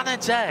a banner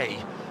day,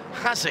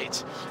 has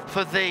it,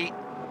 for the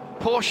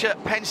Porsche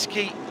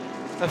Penske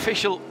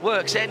official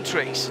works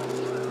entries?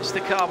 It's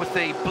the car with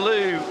the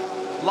blue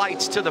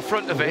lights to the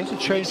front of it. There's a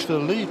change for the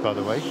lead, by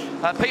the way.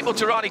 People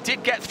Durrani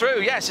did get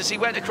through, yes, as he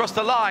went across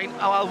the line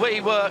while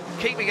we were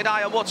keeping an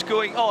eye on what's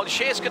going on.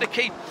 Shea's going to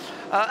keep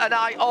an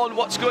eye on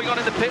what's going on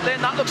in the pit lane.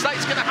 That looks like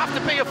it's going to have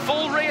to be a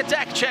full rear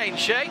deck change,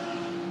 Shea.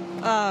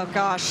 Oh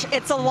gosh,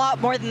 it's a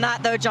lot more than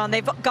that though, John.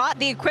 They've got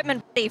the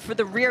equipment ready for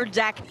the rear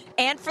deck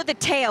and for the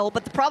tail,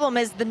 but the problem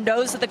is the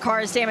nose of the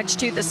car is damaged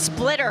too. The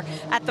splitter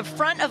at the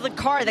front of the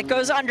car that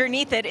goes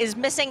underneath it is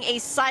missing a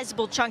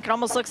sizable chunk. It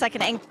almost looks like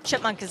an angry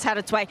chipmunk has had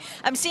its way.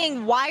 I'm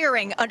seeing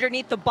wiring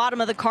underneath the bottom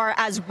of the car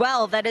as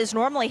well that is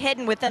normally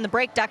hidden within the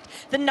brake duct.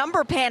 The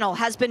number panel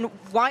has been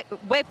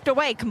wiped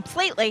away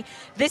completely.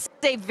 This is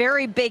a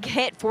very big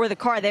hit for the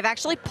car. They've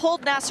actually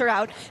pulled Nasser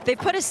out. They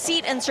put a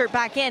seat insert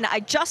back in. I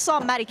just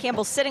saw Matty Campbell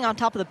sitting on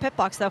top of the pit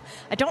box, though.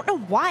 I don't know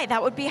why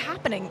that would be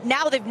happening.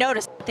 Now they've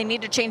noticed that they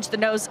need to change the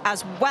nose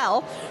as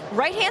well.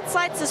 Right-hand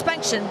side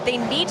suspension, they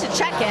need to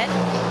check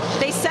it.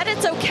 They said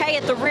it's okay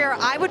at the rear.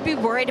 I would be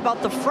worried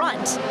about the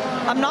front.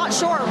 I'm not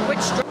sure which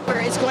driver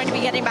is going to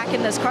be getting back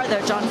in this car,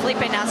 though, John. Felipe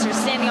Nasser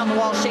standing on the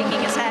wall shaking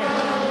his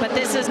head. But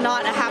this is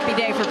not a happy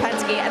day for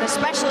Penske, and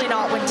especially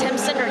not when Tim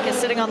Cindric is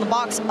sitting on the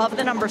box of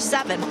the number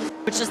 7,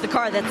 which is the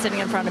car that's sitting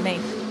in front of me.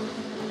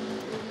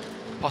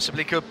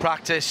 Possibly good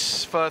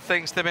practice for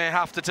things they may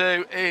have to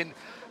do in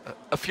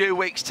a few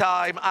weeks'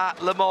 time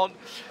at Le Mans.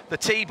 The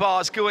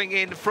T-bars going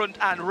in front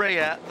and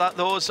rear,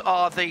 those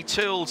are the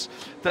tools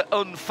that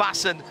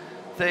unfasten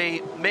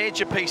the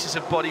major pieces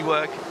of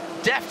bodywork.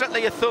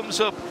 Definitely a thumbs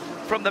up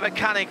from the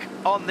mechanic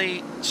on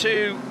the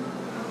 2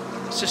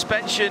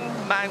 suspension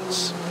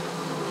mounts.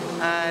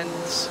 And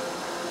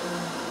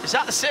is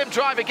that the same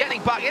driver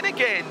getting back in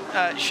again,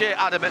 Shea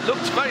Adam? It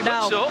looks very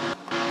much so.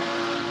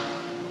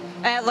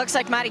 It looks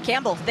like Matty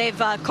Campbell. They've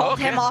called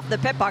him off the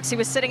pit box. He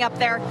was sitting up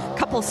there a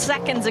couple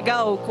seconds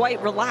ago,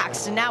 quite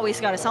relaxed, and now he's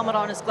got his helmet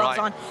on, his gloves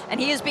on, and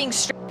he is being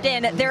strapped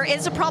in. There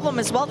is a problem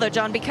as well, though,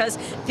 John, because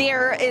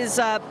there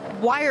is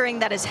wiring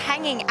that is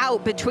hanging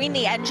out between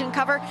the engine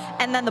cover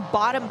and then the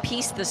bottom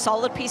piece, the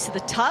solid piece of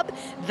the tub.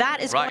 That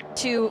is going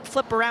to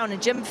flip around,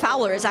 and Jim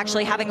Fowler is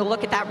actually having a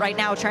look at that right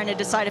now, trying to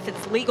decide if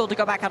it's legal to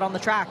go back out on the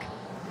track.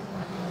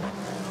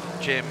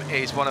 Jim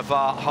is one of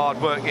our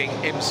hard-working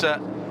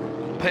IMSA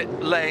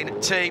pit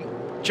lane team.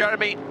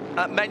 Jeremy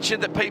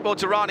mentioned that Pete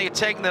Durrani had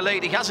taken the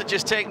lead. He hasn't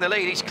just taken the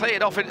lead, he's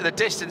cleared off into the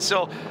distance.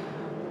 So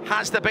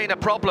has there been a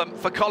problem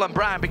for Colin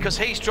Brown, because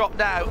he's dropped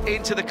now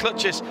into the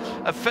clutches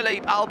of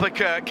Philippe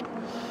Albuquerque.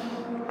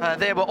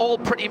 They were all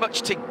pretty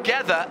much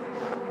together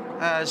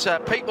as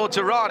Pete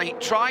Durrani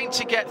trying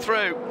to get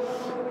through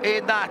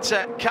in that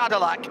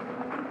Cadillac,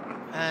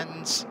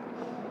 and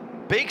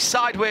big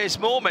sideways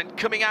moment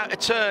coming out of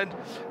turn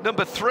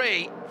number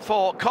 3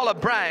 for Colin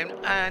Brown,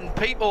 and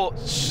people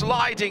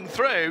sliding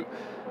through,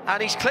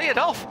 and he's cleared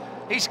off.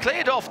 He's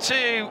cleared off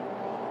to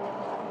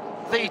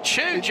the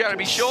tune,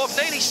 Jeremy Shaw, of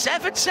nearly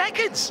 7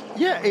 seconds.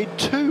 Yeah, in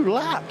 2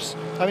 laps.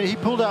 I mean, he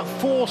pulled out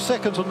 4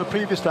 seconds on the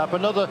previous lap,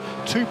 another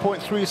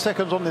 2.3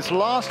 seconds on this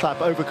last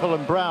lap over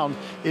Colin Brown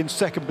in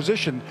second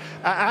position.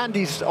 And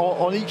he's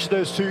on each of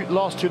those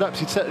last two laps,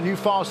 he'd set a new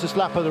fastest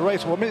lap of the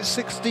race. 1 minute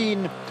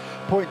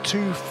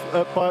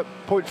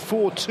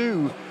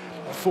 16.42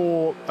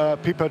 for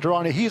Pipo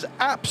Derani. He's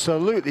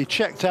absolutely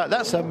checked out.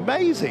 That's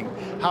amazing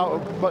how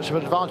much of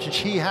an advantage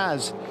he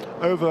has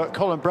over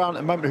Colin Brown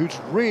at the moment, who's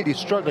really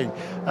struggling.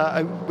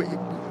 I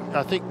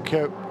think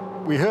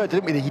we heard,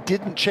 didn't we, that he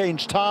didn't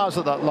change tyres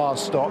at that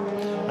last stop,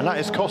 and that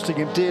is costing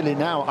him dearly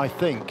now, I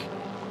think.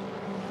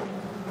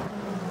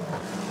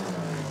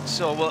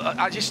 So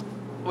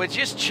we're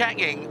just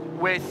checking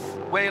with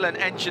Whelen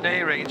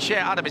Engineering, and Shea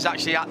Adam is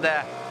actually at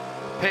their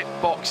pit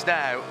box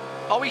now.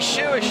 Are we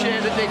sure, Shea,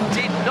 that they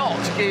did not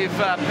give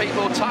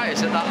people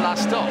tyres at that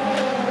last stop?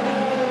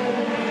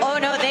 Oh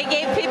no, they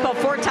gave people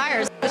 4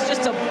 tyres. It was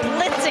just a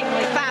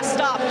blitzingly fast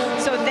stop.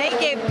 So they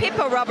gave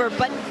Pipo rubber,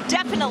 but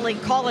definitely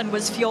Colin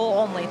was fuel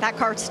only. That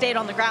car stayed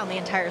on the ground the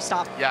entire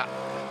stop. Yeah,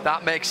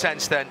 that makes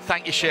sense then.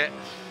 Thank you, Shea.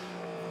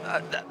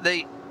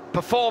 The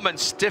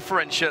performance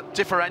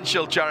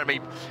differential, Jeremy,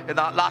 in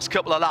that last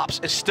couple of laps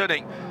is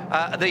stunning.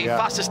 The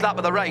fastest lap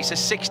of the race is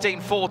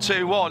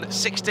 16.421,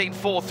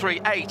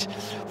 16.438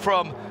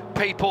 from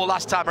Pipo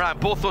last time around.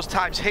 Both those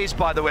times his,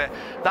 by the way.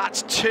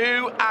 That's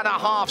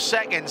 2.5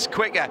 seconds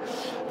quicker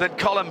than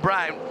Colin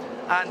Brown,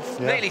 and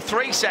nearly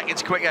 3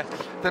 seconds quicker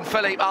than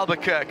Philippe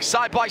Albuquerque.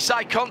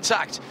 Side-by-side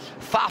contact.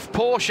 Faf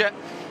Porsche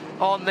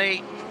on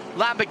the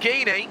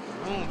Lamborghini.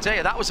 Oh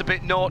dear, that was a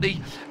bit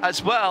naughty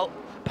as well.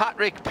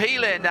 Patrick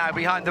Pilet now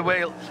behind the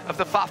wheel of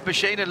the Faf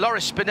machine, and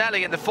Loris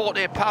Spinelli in the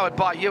Forte powered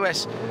by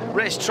US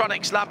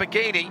Racetronics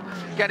Lamborghini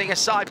getting a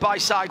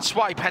side-by-side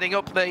swipe heading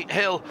up the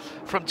hill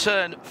from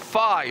turn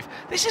 5.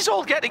 This is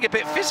all getting a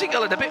bit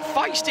physical and a bit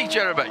feisty,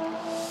 Jeremy.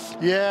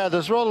 Yeah,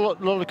 there's a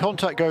lot of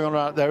contact going on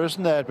out there,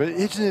 isn't there? But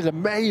isn't it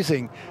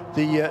amazing,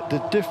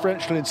 the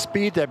differential in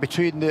speed there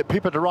between the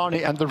Pipo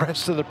Derani and the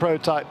rest of the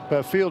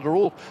prototype field are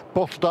all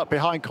bottled up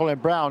behind Colin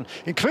Brown,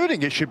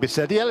 including, it should be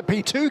said, the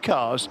LP2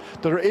 cars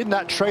that are in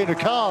that train of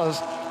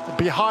cars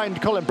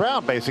behind Colin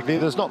Brown, basically.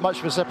 There's not much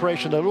of a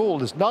separation at all.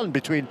 There's none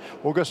between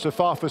Augusto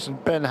Farfus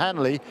and Ben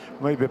Hanley,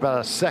 maybe about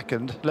a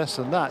second, less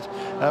than that.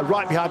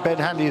 Right behind Ben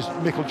Hanley is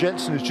Mikkel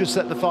Jensen, who's just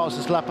set the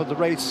fastest lap of the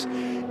race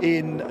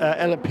in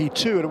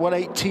LMP2 at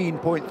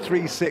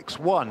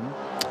 1:18.361,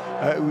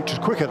 which is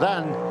quicker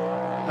than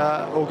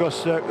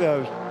Augusto.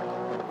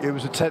 It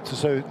was a tenth or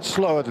so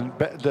slower than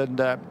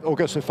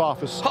Augusto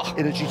Farfus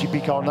in a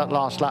GTP car on that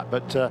last lap.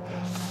 But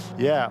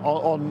yeah,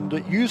 on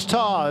the used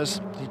tyres,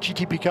 the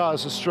GTP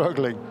cars are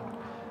struggling.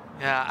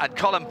 Yeah, and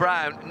Colin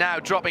Brown now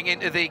dropping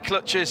into the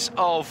clutches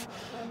of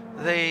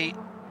the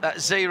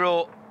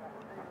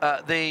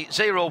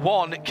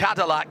 01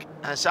 Cadillac,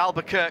 as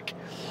Albuquerque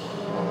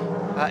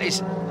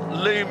is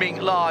looming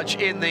large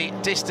in the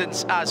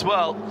distance as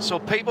well. So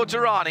Pipo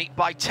Derani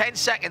by 10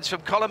 seconds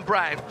from Colin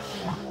Brown,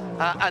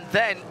 and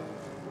then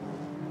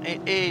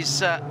it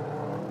is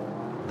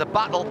the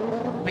battle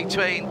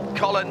between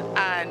Colin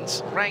and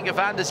Renger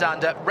van der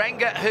Zande.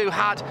 Renger, who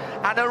had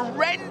an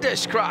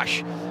horrendous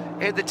crash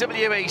in the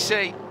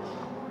WEC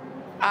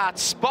at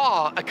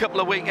Spa a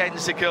couple of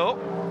weekends ago.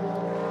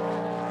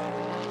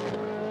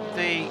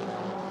 The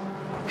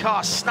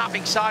car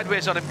snapping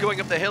sideways on him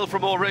going up the hill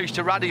from Eau Rouge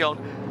to Raidillon.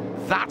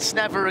 That's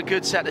never a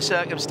good set of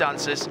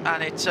circumstances,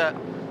 and it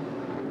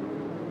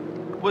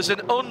was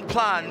an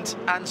unplanned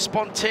and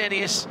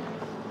spontaneous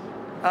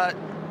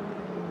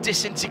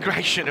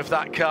disintegration of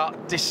that car,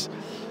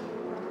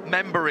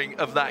 dismembering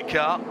of that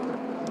car. I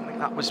think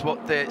that was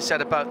what they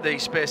said about the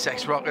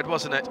SpaceX rocket,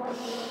 wasn't it?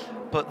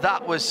 But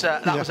that was a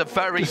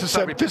very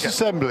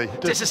disassembly.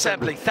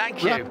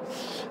 Thank you.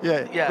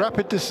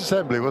 Rapid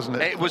disassembly, wasn't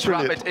it? It was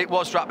rapid. It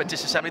was rapid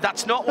disassembly.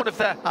 That's not one of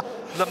their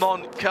Le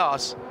Mans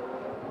cars.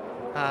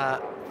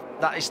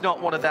 That is not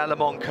one of their Le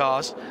Mans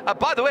cars.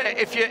 By the way,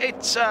 if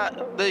it's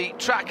the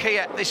track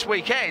here this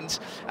weekend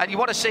and you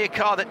want to see a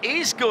car that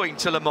is going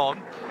to Le Mans,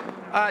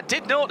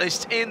 did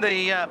notice in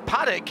the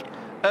paddock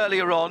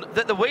earlier on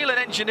that the Whelen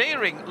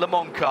Engineering Le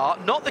Mans car,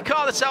 not the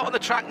car that's out on the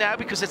track now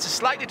because it's a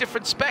slightly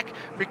different spec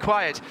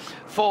required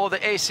for the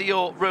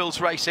ACO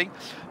rules racing,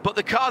 but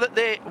the car that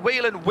the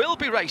Whelen will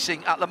be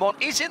racing at Le Mans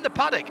is in the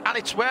paddock, and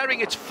it's wearing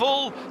its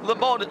full Le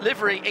Mans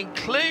livery,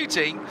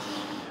 including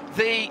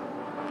the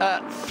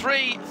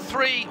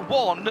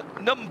 331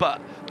 number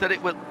that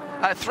it will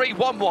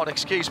 311,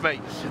 excuse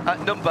me,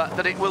 number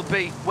that it will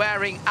be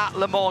wearing at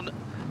Le Mans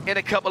in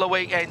a couple of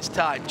weekends'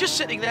 time. Just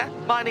sitting there,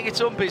 minding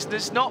its own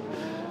business, not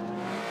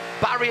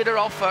barriered her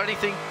off or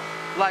anything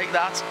like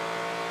that.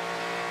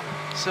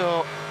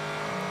 So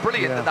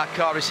brilliant that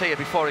car is here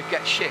before it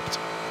gets shipped.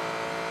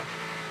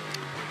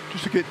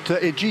 Just look at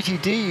in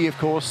GTD, of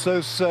course,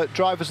 those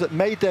drivers that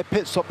made their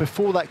pit stop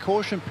before that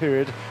caution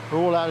period are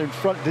all out in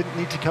front, didn't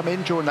need to come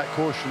in during that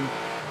caution.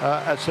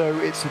 And so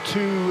it's the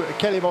two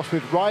Kelly Moss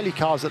with Riley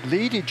cars that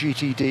lead in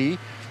GTD.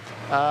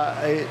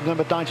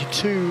 Number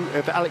 92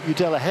 of Alec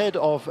Udell ahead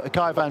of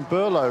Kai van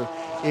Berlo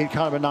in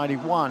kind of a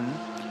 91.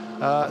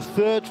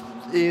 Third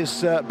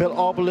is Bill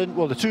Oberlin.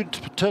 Well, the two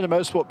Turner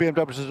Motorsport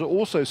BMWs have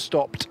also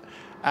stopped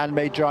and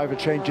made driver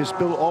changes.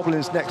 Bill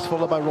Oberlin's next,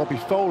 followed by Robbie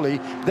Foley.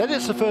 Then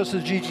it's the first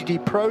of the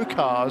GTD Pro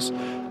cars.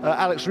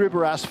 Alex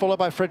Riberas, followed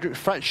by Frederick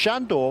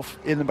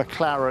Schandorf in the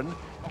McLaren,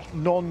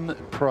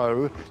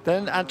 non-pro.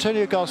 Then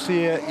Antonio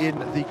Garcia in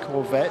the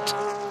Corvette.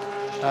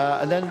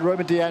 And then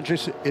Roman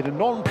DeAndres in a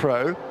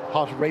non-pro,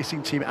 part of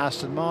racing team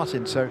Aston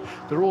Martin. So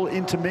they're all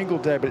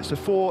intermingled there, but it's the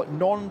 4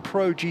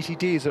 non-pro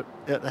GTDs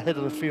at the head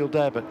of the field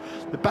there. But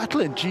the battle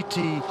in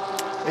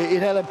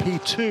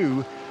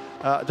LMP2,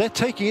 they're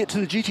taking it to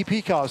the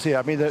GTP cars here.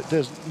 I mean,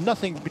 there's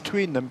nothing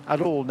between them at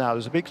all now.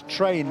 There's a big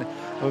train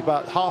of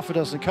about half a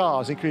dozen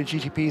cars, including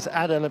GTPs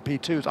and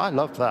LMP2s. I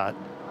love that.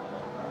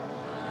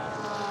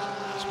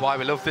 That's why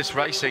we love this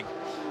racing,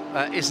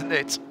 isn't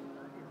it?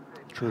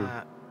 True.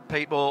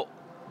 People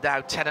now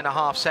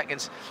 10.5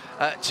 seconds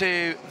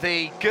to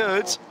the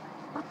good.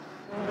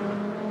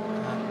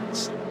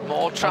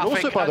 More traffic and,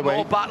 also, by the way,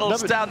 more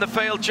battles down the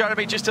field.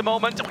 Jeremy, just a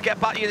moment. We'll get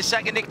back to you in a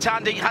second. Nick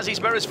Tandy has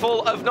his mirrors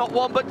full of not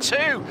one but 2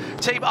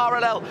 Team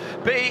RLL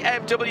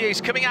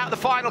BMWs coming out of the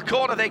final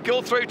corner. They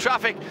go through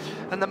traffic,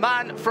 and the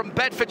man from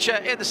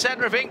Bedfordshire in the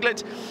centre of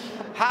England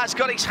has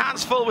got his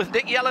hands full with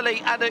Nick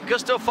Yellerly and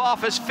Augusto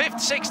Farfus, 5th,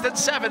 6th and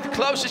 7th,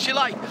 close as you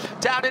like,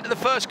 down into the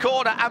first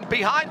corner. And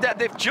behind them,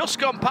 they've just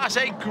gone past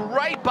a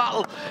great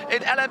battle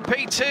in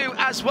LMP2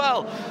 as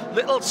well.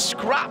 Little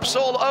scraps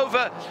all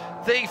over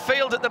the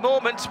field at the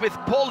moment, with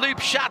Paul-Loup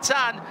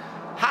Chatin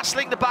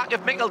hassling the back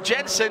of Mikkel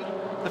Jensen.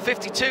 The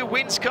 52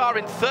 wins car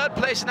in 3rd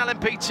place in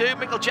LMP2,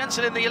 Mikkel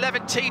Jensen in the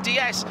 11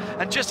 TDS,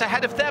 and just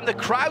ahead of them, the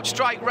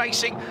CrowdStrike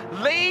Racing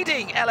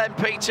leading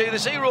LMP2, the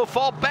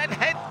 04 Ben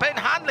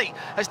Hanley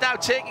has now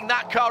taken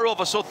that car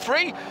over. So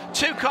 3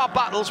 two-car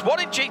battles,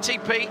 1 in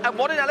GTP and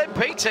 1 in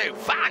LMP2.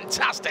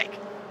 Fantastic.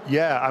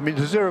 Yeah, I mean,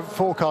 the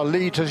 04 car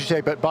leads, as you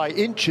say, but by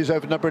inches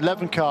over number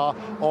 11 car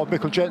of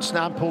Mikkel Jensen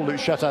and Paul-Loup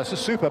Chatin. It's a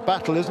super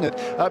battle, isn't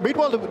it?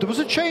 Meanwhile, there was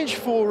a change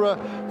for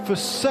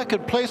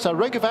 2nd place.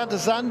 Renger van der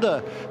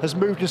Zande has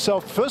moved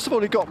himself. First of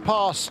all, he got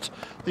past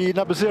the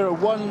number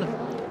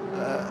 01.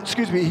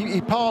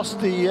 He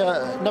passed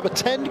the number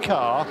 10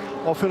 car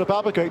of Philip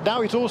Albuquerque.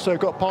 Now he's also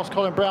got past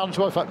Colin Brown as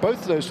well. In fact,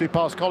 both of those 2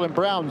 passed Colin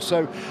Brown.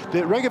 So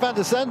the Renger van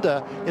der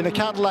Zande in a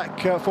Cadillac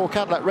for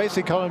Cadillac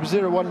Racing car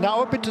number 01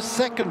 now up into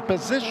 2nd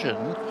position.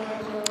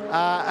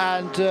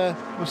 And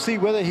we'll see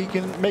whether he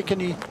can make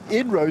any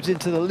inroads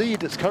into the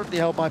lead that's currently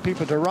held by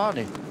Pipo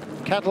Derani.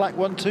 Cadillac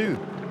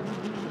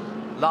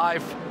 1-2.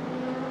 Live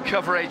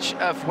coverage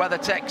of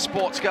WeatherTech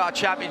SportsCar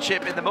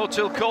Championship in the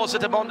Motul Corsa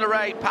de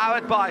Monterey,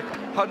 powered by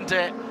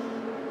Hyundai.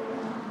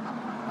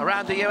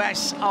 Around the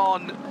US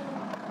on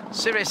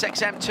Sirius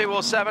XM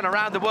 207,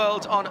 around the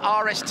world on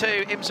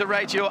RS2, IMSA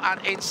Radio, and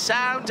in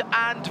sound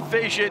and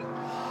vision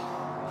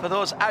for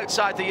those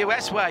outside the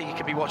US, where you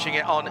can be watching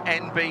it on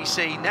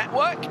NBC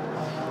Network.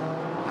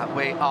 And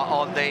we are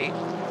on the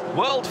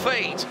world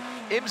feed,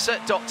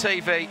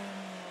 IMSA.tv,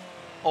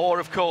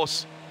 or of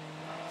course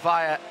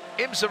via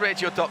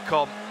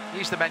IMSARadio.com.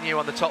 Use the menu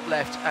on the top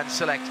left and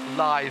select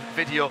live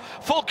video.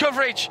 Full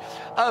coverage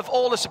of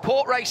all the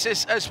support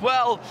races as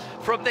well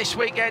from this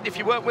weekend. If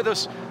you weren't with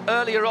us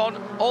earlier on,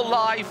 all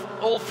live,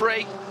 all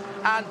free,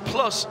 and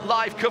plus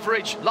live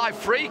coverage, live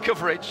free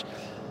coverage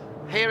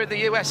here in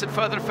the US and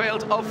further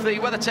afield of the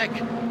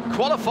WeatherTech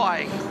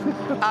qualifying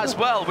as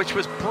well, which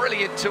was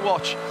brilliant to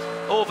watch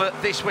over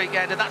this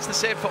weekend. And that's the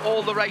same for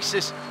all the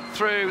races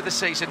through the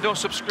season. No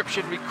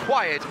subscription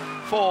required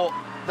for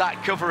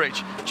that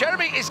coverage.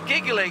 Jeremy is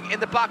giggling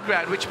in the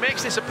background, which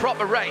makes this a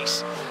proper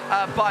race,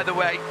 by the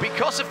way,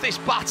 because of this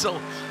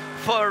battle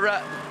for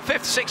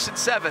 5th, 6th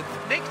and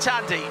 7th. Nick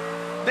Tandy,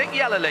 Nick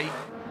Yellerly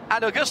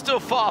and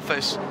Augusto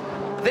Farfus,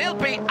 they'll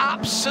be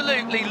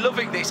absolutely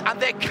loving this, and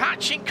they're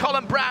catching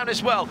Colin Brown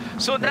as well.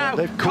 So now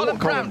Colin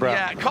Brown.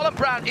 Yeah, Colin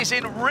Brown is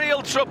in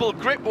real trouble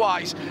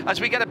grip-wise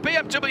as we get a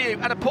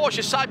BMW and a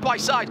Porsche side by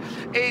side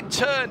in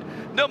turn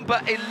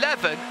number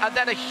 11, and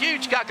then a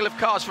huge gaggle of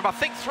cars from I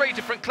think 3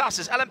 different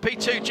classes: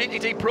 LMP2,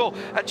 GTD Pro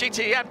and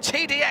GTM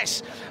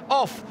TDS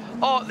off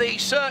on the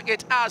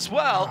circuit as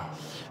well.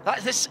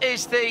 This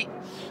is the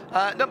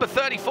number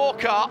 34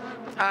 car,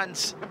 and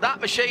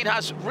that machine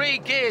has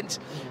regained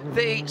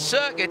the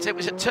circuit. It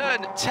was at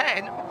turn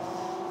 10,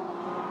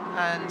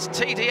 and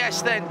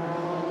TDS then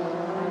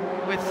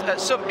with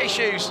some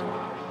issues,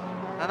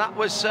 and that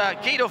was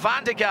Guido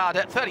van der Garde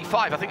at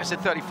 35. I think I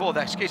said 34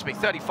 there, excuse me,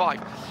 35.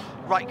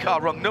 Right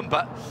car, wrong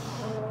number.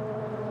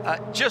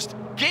 Just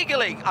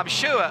giggling, I'm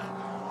sure,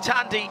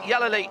 Tandy,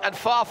 Yellerly and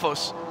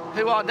Farfus,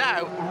 who are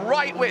now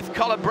right with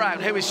Colin Brown,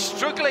 who is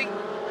struggling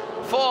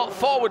for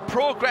forward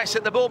progress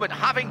at the moment,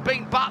 having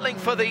been battling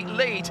for the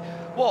lead,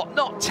 what,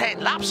 not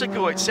 10 laps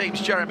ago it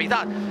seems, Jeremy.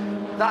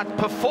 That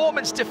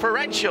performance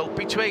differential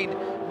between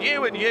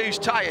new and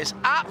used tyres,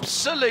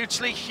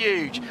 absolutely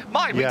huge.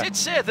 We did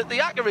say that the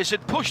Acuras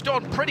had pushed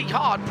on pretty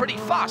hard, pretty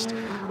fast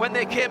when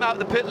they came out of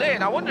the pit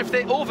lane. I wonder if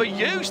they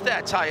overused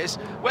their tyres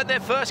when they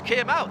first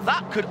came out.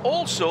 That could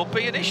also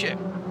be an issue.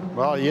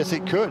 Well, yes,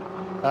 it could.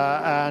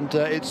 and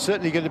it's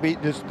certainly going to be,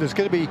 there's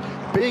going to be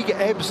big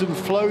ebbs and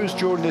flows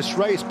during this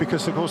race,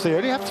 because of course they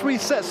only have 3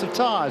 sets of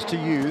tyres to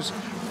use,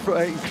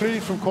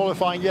 including from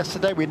qualifying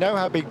yesterday. We know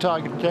how big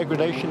tire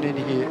degradation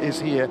is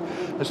here,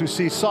 as we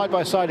see side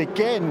by side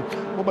again,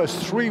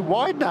 almost 3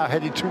 wide now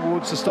heading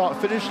towards the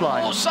start-finish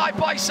line. All side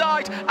by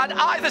side, and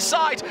either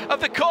side of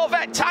the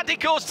Corvette. Tandy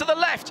goes to the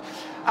left,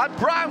 and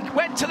Brown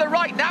went to the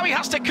right. Now he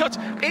has to cut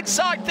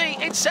inside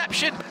the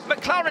Inception.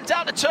 McLaren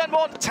down to turn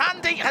 1.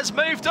 Tandy has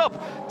moved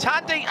up.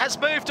 Tandy has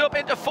moved up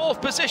into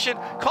 4th position.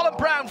 Colin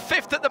Brown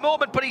 5th at the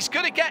moment, but he's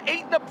going to get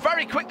eaten up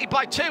very quickly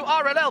by 2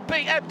 RLL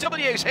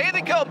BMWs. Here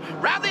they come,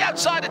 round the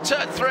outside at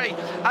turn 3,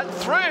 and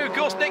through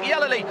goes Nick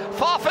Yellowly.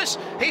 Farfus,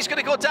 he's going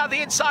to go down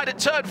the inside at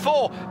turn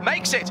 4,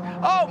 makes it.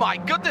 Oh my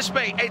goodness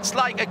me, it's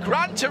like a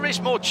Gran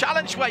Turismo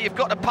challenge where you've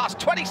got to pass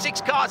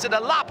 26 cars in a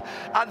lap,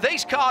 and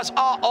these cars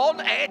are on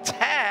a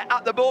tear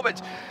at the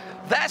moment.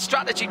 Their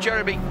strategy,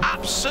 Jeremy,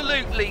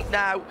 absolutely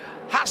now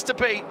has to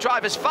be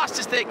drive as fast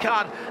as they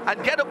can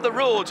and get up the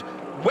road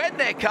when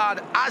they can,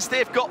 as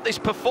they've got this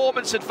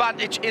performance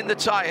advantage in the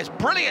tyres.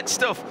 Brilliant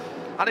stuff.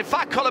 And in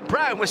fact, Colin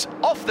Brown was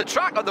off the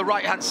track on the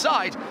right-hand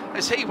side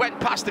as he went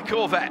past the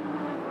Corvette.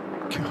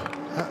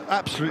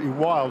 Absolutely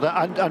wild.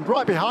 And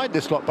right behind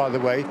this lot, by the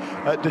way,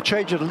 the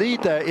change of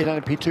lead there in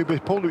LMP2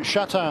 with Paul-Luc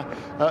Chatin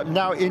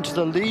now into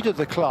the lead of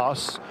the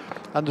class.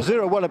 And the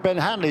 0-1 of Ben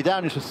Hanley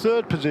down into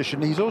 3rd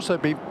position. He's also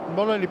been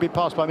not only been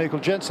passed by Michael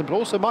Jensen, but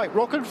also Mike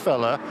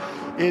Rockenfeller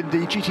in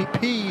the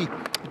GTP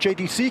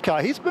JDC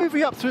car. He's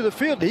moving up through the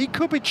field. He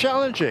could be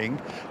challenging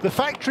the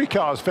factory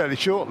cars fairly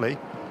shortly.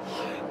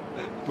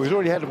 We've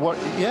already had what?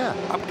 Yeah.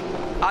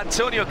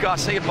 Antonio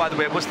Garcia, by the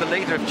way, was the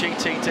leader of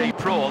GTD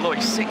Pro, although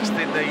he's 6th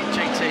in the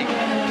GT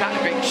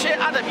category. Shit,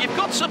 Adam, you've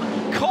got some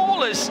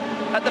callers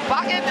at the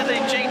back end of the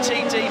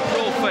GTD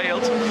Pro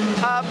field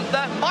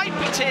that might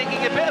be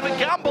taking a bit of a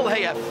gamble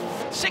here.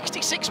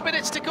 66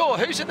 minutes to go.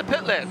 Who's in the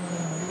pit lane?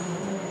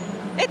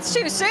 It's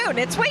too soon.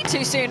 It's way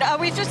too soon.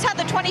 We've just had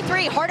the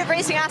 23 Heart of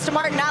Racing Aston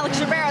Martin, Alex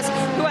Riberas,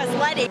 who has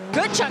led a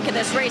good chunk of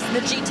this race in the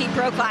GT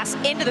Pro class,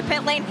 into the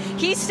pit lane.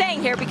 He's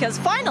staying here because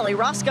finally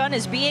Ross Gunn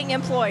is being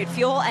employed.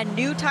 Fuel and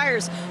new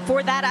tires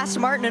for that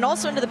Aston Martin, and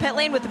also into the pit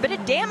lane with a bit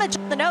of damage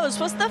on the nose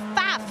was the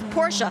FAF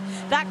Porsche.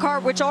 That car,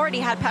 which already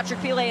had Patrick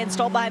Pilet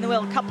installed behind the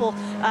wheel a couple,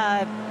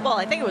 well,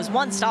 I think it was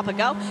 1 stop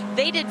ago.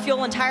 They did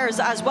fuel and tires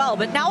as well,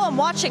 but now I'm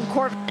watching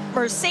Corvette,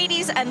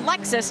 Mercedes and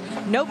Lexus,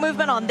 no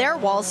movement on their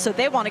walls, so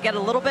they want to get a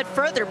little bit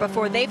further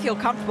before they feel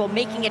comfortable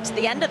making it to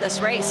the end of this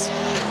race.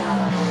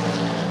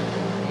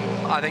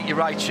 I think you're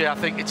right, Shea. I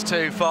think it's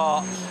too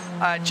far.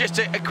 Just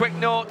a quick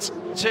note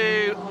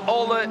to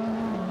all the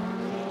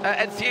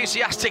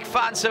enthusiastic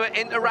fans who are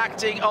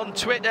interacting on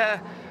Twitter,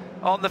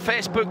 on the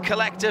Facebook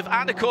Collective,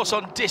 and of course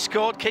on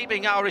Discord,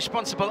 keeping our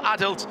responsible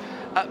adult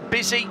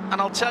busy. And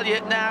I'll tell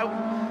you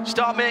now,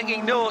 start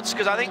making notes,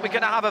 because I think we're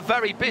going to have a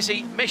very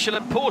busy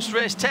Michelin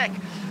post-race tech.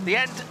 The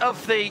end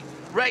of the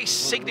race,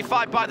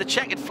 signified by the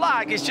checkered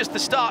flag, is just the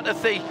start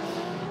of the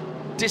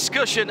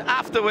discussion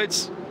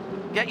afterwards.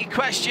 Get your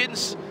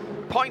questions,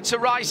 points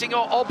arising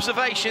or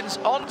observations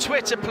on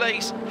Twitter,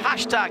 please.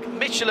 Hashtag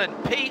Michelin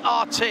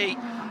PRT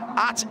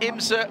at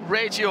IMSA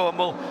Radio, and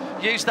we'll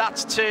use that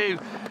to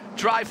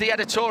drive the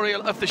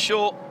editorial of the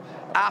show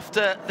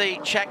after the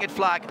checkered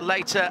flag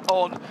later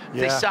on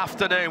this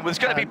afternoon. There's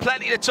going to be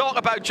plenty to talk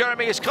about,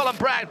 Jeremy, as Colin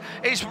Brown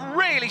is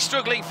really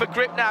struggling for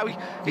grip now.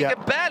 He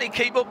can barely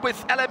keep up with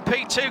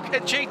LMP2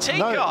 and GT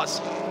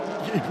cars.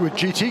 With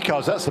GT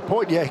cars, that's the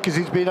point, because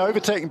he's been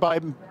overtaken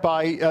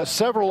by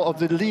several of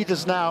the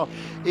leaders now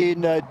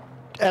in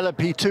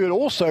LMP2, and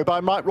also by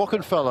Mike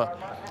Rockenfeller.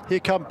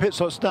 Here come pit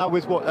stops now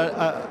with what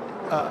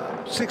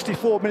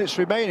 64 minutes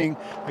remaining.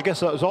 I guess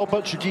there's a whole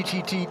bunch of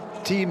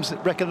GT teams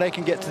that reckon they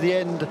can get to the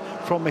end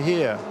from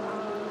here.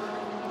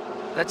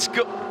 Let's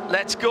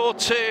go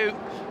to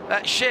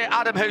Shea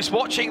Adam, who's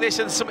watching this,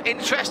 and some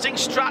interesting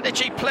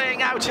strategy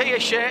playing out here,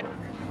 Shea.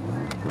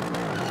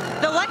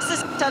 The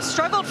Lexus have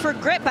struggled for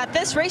grip at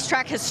this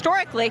racetrack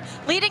historically,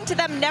 leading to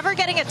them never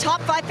getting a top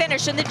 5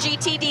 finish in the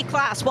GTD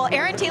class. Well,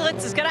 Aaron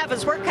Telitz is going to have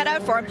his work cut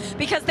out for him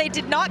because they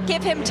did not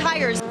give him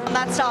tires on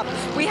that stop.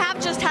 We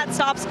have just had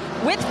stops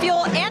with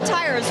fuel and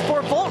tires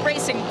for Volt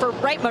Racing, for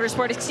Wright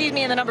Motorsport, excuse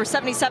me, in the number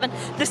 77,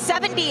 the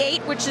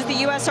 78, which is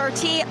the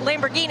USRT,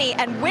 Lamborghini,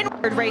 and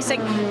Windward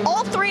Racing.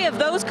 All 3 of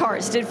those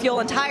cars did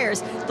fuel and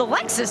tires. The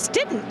Lexus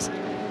didn't.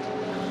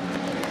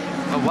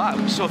 Oh,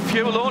 wow. So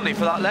fuel only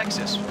for that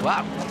Lexus.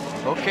 Wow.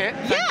 Okay,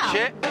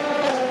 thank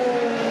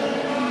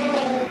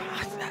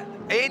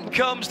you. In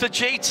comes the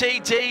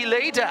GTD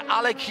leader,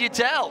 Alec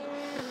Udell.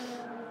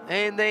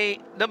 In the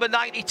number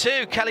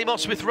 92, Kelly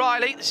Moss with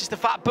Riley. This is the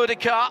Fat Buddha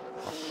car.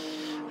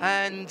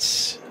 And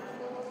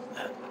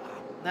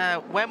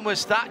now, when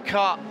was that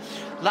car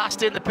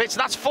last in the pits?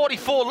 That's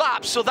 44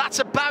 laps, so that's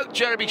about,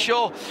 Jeremy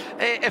Shaw,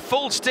 a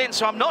full stint.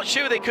 So I'm not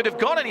sure they could have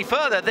gone any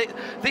further.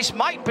 This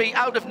might be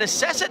out of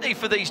necessity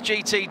for these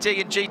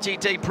GTD and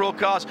GTD Pro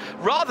cars,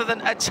 rather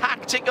than a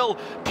tactical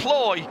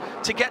ploy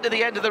to get to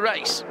the end of the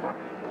race.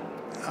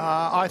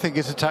 I think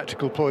it's a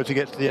tactical ploy to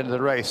get to the end of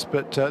the race,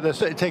 but they're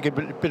certainly taking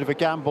a bit of a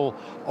gamble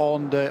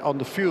on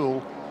the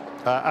fuel,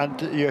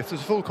 and if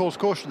there's a full course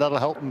caution, that'll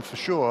help them for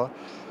sure.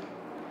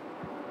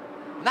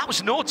 That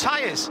was no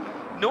tyres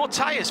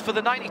for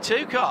the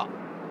 92 car.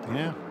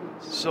 Yeah.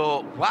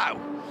 So, wow.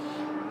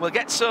 We'll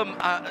get some,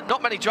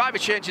 not many driver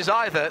changes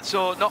either,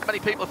 so not many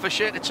people for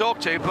Shane to talk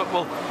to, but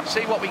we'll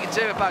see what we can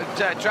do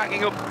about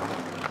dragging up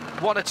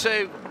one or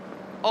two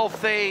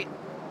of the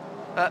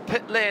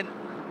pit lane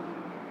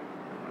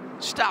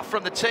staff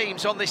from the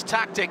teams on this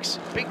tactics.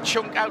 Big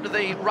chunk out of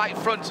the right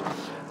front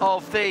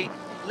of the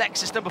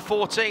Lexus number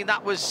 14.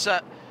 That was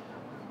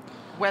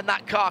when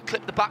that car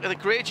clipped the back of the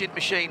gradient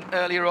machine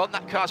earlier on.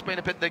 That car's been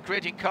a bit, the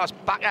gradient car's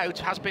back out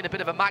has been a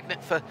bit of a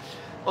magnet for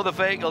other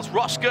vehicles.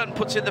 Ross Gunn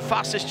puts in the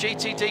fastest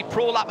GTD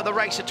Pro lap of the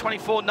race at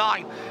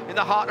 24.9 in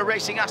the heart of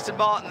racing Aston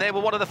Martin. They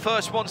were one of the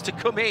first ones to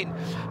come in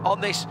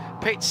on this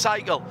pit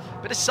cycle.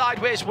 Bit of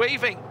sideways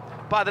weaving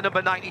by the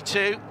number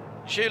 92,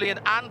 Julian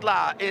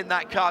Andlar, in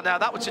that car. Now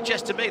that would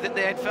suggest to me that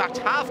they in fact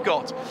have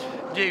got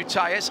new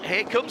tyres.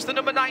 Here comes the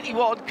number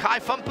 91, Kai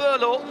van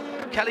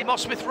Berlo, Kelly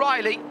Moss-Smith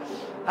Riley,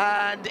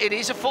 and it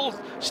is a full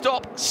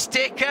stop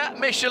sticker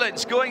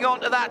Michelin's going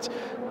on to that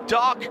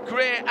dark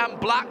grey and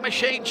black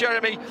machine,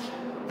 Jeremy.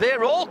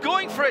 They're all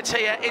going for it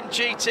here in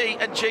GT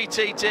and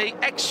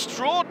GTD.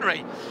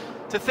 Extraordinary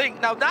to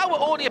think. Now we're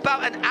only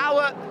about an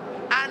hour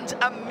and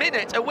a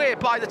minute away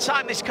by the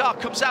time this car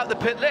comes out the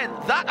pit lane.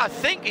 That, I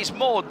think, is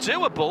more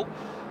doable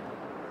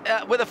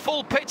with a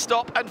full pit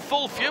stop and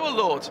full fuel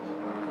load.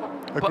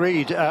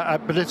 Agreed,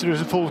 but if there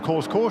is a full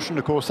course caution,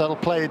 of course, that'll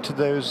play into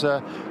those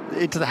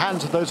into the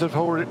hands of those who have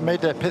already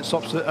made their pit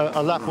stops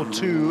a lap or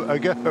two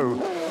ago.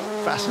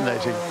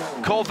 Fascinating.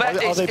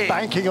 Corvette are they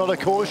banking on a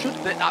caution?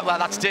 Well,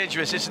 that's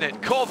dangerous, isn't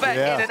it? Corvette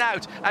in and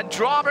out, and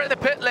drama in the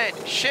pit lane.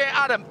 Shea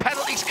Adam,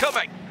 penalties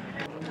coming.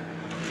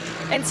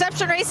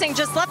 Inception Racing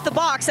just left the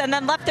box and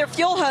then left their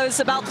fuel hose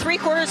about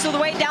 3/4 of the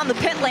way down the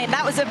pit lane.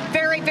 That was a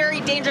very,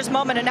 very dangerous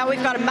moment, and now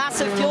we've got a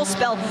massive fuel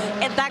spill,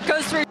 and that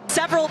goes through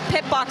several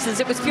pit boxes.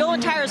 It was fuel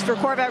and tires for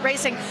Corvette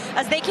Racing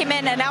as they came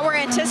in, and now we're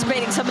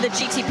anticipating some of the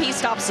GTP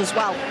stops as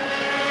well.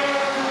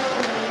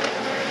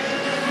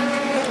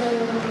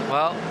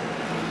 Well,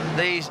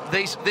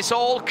 this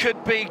all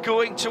could be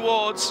going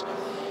towards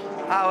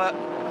our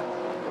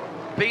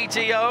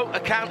BDO,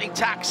 Accounting,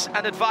 Tax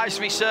and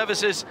Advisory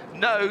Services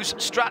Nose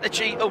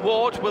Strategy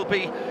Award. We'll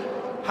be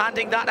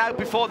handing that out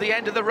before the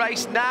end of the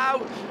race.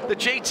 Now the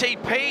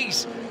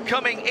GTPs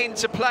coming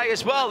into play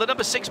as well. The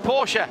number 6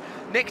 Porsche,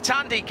 Nick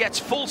Tandy, gets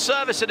full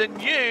service and a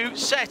new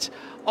set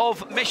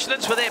of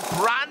Michelins where they're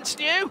brand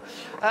new.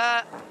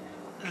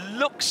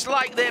 Looks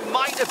like there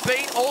might have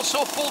been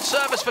also full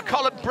service for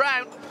Colin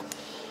Brown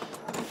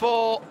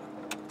for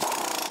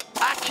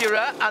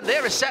Acura, and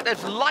they're a set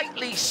of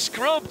lightly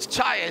scrubbed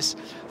tyres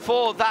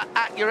for that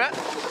Acura.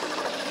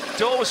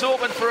 Door was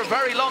open for a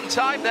very long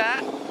time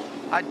there.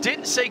 I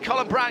didn't see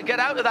Colin Brown get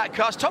out of that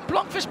car. Has Tom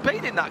Blomqvist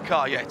been in that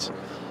car yet?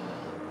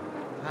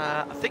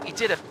 I think he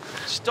did a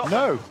stop.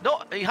 No.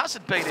 No, he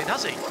hasn't been in,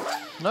 has he?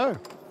 No.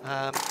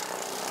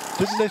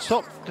 Didn't they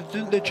stop?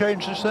 Didn't they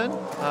change this then?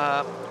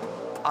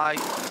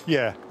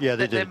 Yeah, they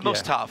did. They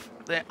must have.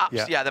 They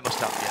must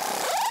have, yeah.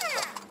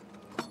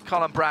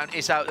 Colin Brown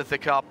is out of the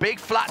car. Big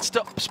flat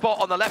spot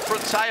on the left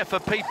front tyre for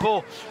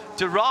Pipo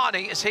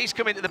Durrani as he's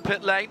come into the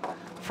pit lane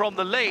from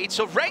the lead.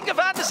 So Renger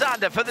van der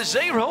Zande for the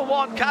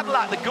 01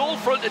 Cadillac, the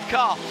gold-fronted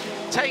car,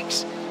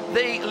 takes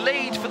the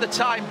lead for the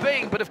time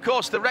being. But of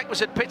course, the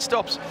requisite pit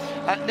stops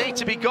need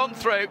to be gone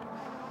through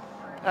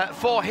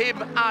for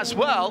him as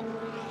well.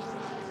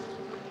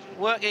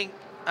 Working,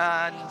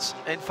 and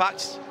in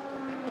fact,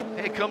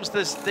 here comes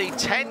the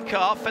 10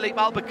 car, Philippe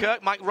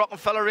Albuquerque, Mike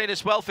Rockefeller in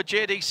as well for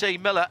JDC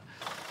Miller.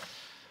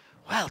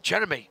 Well,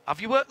 Jeremy, have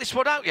you worked this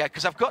one out yet?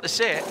 Because I've got to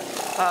say it,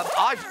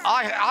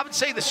 I haven't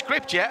seen the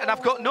script yet, and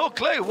I've got no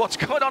clue what's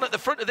going on at the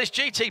front of this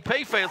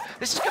GTP field.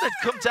 This is going to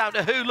come down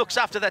to who looks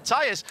after their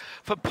tyres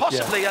for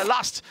possibly a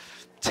last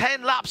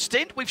 10-lap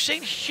stint. We've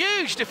seen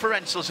huge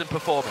differentials in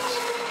performance.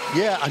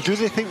 Yeah, and do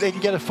they think they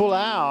can get a full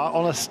hour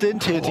on a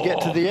stint here to get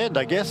to the end?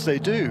 I guess they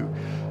do.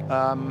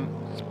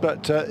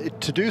 But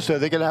to do so,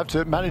 they're going to have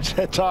to manage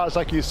their tyres,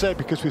 like you said,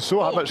 because we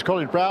saw how much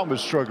Colin Brown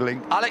was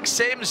struggling. Alex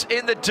Sims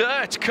in the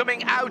dirt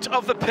coming out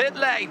of the pit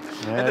lane.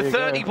 In the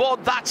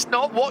 31, that's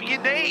not what you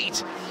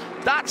need.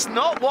 That's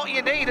not what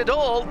you need at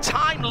all.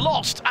 Time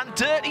lost and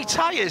dirty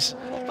tyres.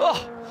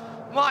 Oh,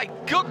 my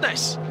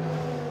goodness.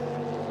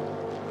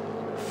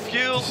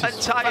 Fuel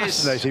and tyres.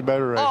 Fascinating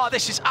motor race. Oh,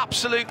 this is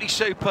absolutely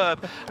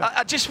superb.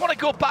 I just want to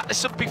go back to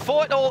some,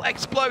 before it all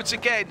explodes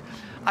again,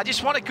 I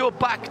just want to go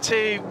back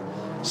to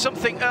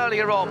something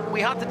earlier on. We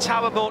had the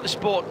Tower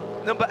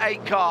Motorsport number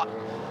 8 car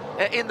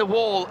in the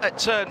wall at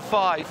turn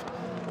 5,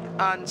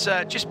 and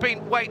just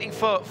been waiting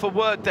for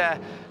word there.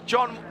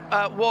 John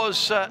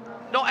was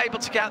not able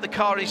to get out the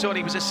car on his own.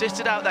 He was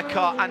assisted out of that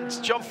car, and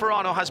John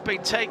Ferrano has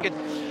been taken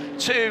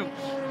to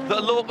the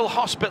local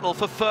hospital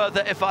for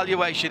further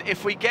evaluation.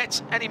 If we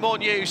get any more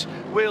news,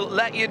 we'll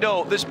let you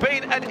know. There's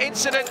been an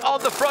incident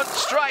on the front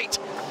straight.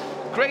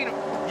 green,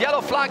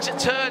 yellow flags at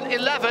turn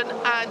 11,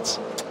 and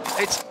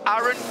it's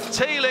Aaron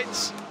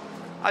Thielitz,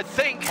 I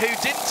think, who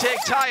didn't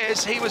take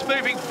tyres. He was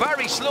moving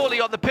very slowly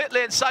on the pit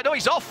lane side. Oh,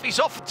 he's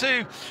off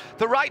to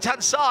the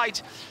right-hand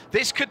side.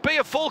 This could be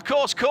a full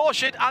course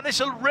caution, and this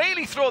will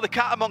really throw the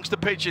cat amongst the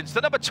pigeons.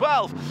 The number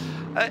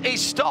 12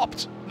 is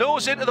stopped,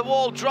 nose into the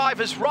wall,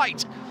 driver's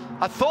right.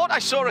 I thought I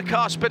saw a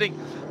car spinning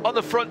on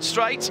the front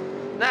straight.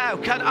 Now,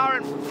 can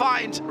Aaron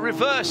find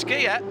reverse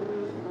gear?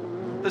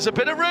 There's a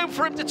bit of room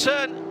for him to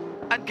turn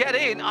and get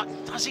in.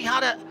 Has he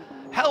had a...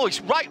 Hell,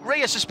 it's right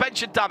rear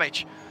suspension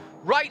damage.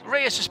 Right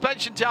rear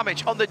suspension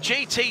damage on the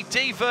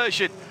GTD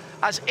version,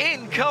 as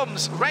in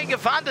comes Renger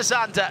van der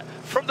Zande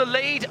from the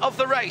lead of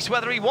the race,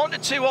 whether he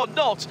wanted to or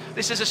not.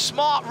 This is a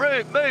smart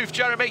move,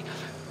 Jeremy.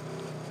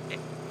 It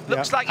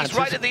looks like he's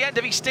right at the end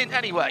of his stint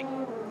anyway.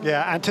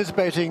 Yeah,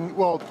 anticipating,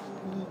 well,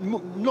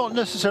 not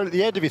necessarily at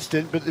the end of his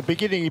stint, but at the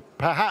beginning,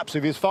 perhaps,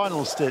 of his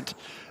final stint.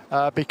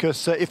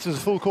 Because if there's a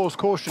full course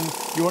caution,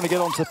 you want to get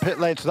onto the pit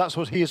lane, so that's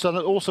what he has done.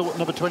 Also what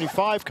number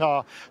 25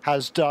 car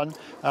has done.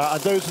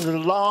 And those are the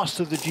last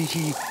of the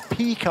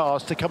GTP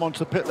cars to come onto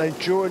the pit lane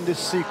during this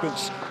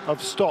sequence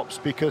of stops,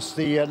 because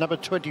the number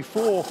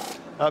 24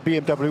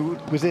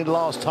 BMW was in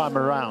last time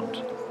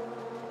around.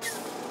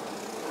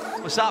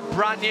 Was that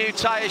brand new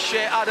tyre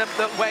shit, Adam,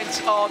 that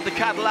went on the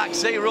Cadillac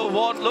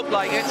 01? Looked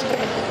like it.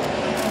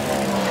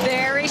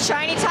 Very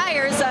shiny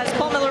tires, as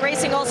Paul Miller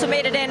Racing also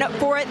made it in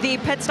for the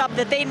pit stop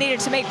that they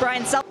needed to make.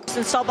 Brian Sellers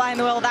installed behind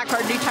the wheel of that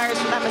car, new tires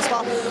for them as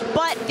well.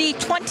 But the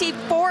 25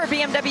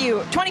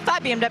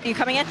 BMW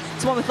coming in,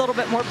 it's one with a little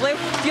bit more blue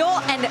fuel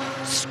and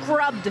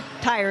scrubbed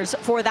tires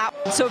for that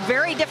one. So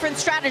very different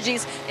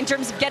strategies in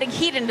terms of getting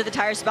heat into the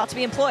tires about to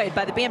be employed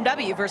by the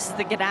BMW versus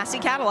the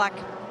Ganassi Cadillac.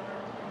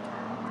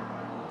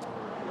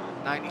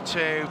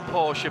 92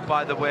 Porsche,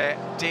 by the way,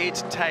 did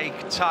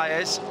take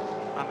tyres.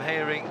 I'm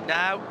hearing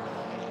now.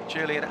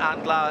 Julian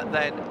Andlauer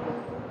then,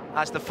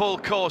 as the full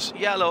course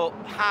yellow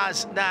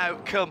has now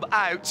come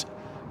out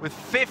with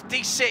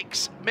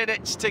 56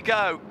 minutes to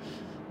go.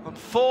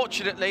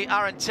 Unfortunately,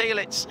 Aaron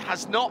Thielitz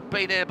has not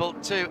been able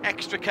to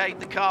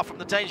extricate the car from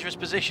the dangerous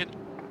position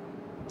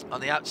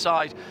on the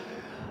outside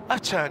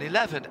of turn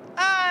 11.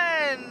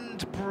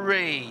 And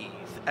breathe,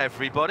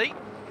 everybody.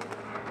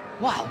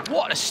 Wow,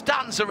 what a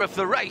stanza of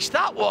the race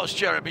that was,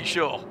 Jeremy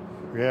Shaw.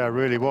 Yeah, it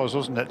really was,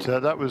 wasn't it?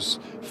 That was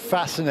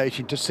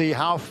fascinating to see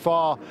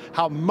how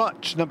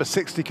much number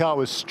 60 car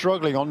was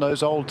struggling on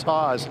those old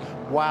tyres.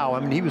 Wow, I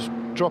mean, he was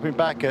dropping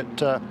back at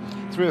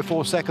 3 or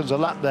 4 seconds a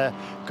lap there,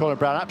 Colin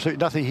Brown. Absolutely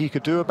nothing he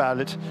could do about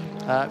it.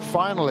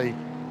 Finally,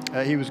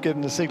 he was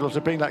given the signal to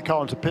bring that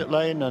car into pit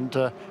lane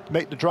and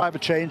make the driver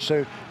change.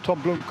 So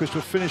Tom Blomqvist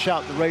will finish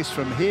out the race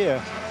from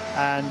here.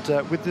 And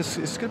with this,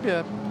 it's going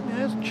to be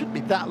it shouldn't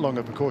be that long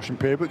of a caution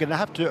period. We're going to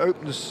have to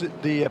open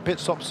the pit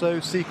stop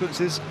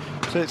sequences,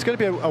 so it's going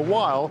to be a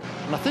while.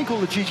 And I think all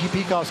the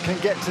GTP cars can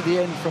get to the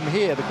end from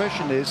here. The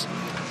question is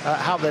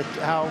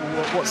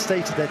what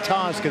state of their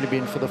tyres going to be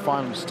in for the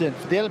final stint.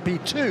 For the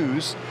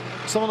LMP2s,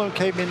 some of them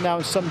came in now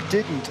and some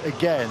didn't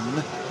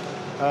again,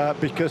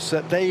 because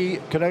they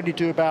can only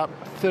do about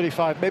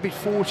 35, maybe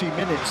 40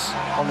 minutes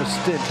on a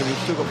stint, and we've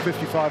still got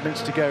 55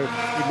 minutes to go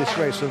in this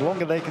race. So the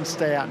longer they can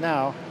stay out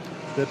now,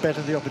 the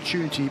better the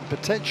opportunity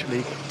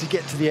potentially to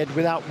get to the end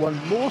without one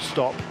more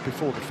stop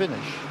before the finish.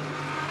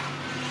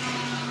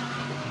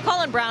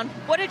 Colin Brown,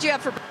 what did you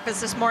have for breakfast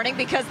this morning?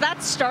 Because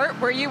that start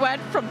where you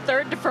went from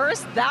third to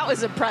first, that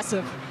was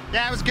impressive.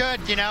 Yeah, it was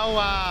good, you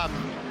know.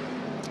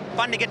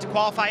 Fun to get to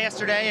qualify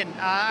yesterday, and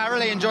I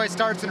really enjoy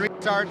starts and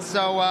restarts,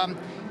 so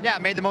yeah,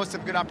 made the most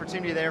of a good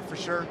opportunity there for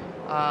sure.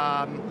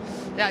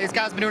 Yeah, these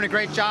guys have been doing a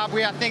great job.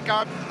 We, I think,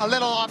 are a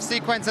little off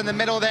sequence in the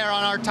middle there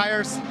on our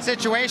tires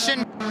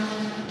situation.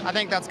 I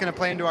think that's going to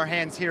play into our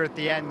hands here at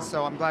the end,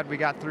 so I'm glad we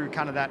got through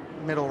kind of that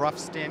middle rough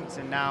stint,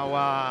 and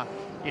now,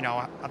 you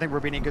know, I think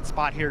we're being in a good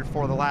spot here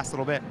for the last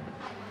little bit.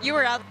 You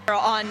were out there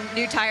on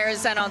new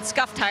tires and on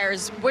scuff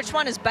tires. Which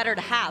one is better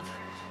to have?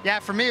 Yeah,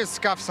 for me, it's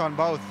scuffs on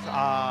both.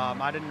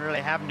 I didn't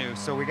really have new,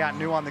 so we got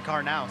new on the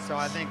car now, so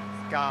I think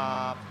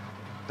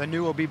the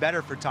new will be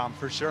better for Tom,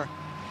 for sure.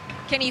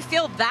 Can you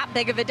feel that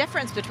big of a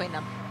difference between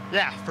them?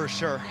 Yeah, for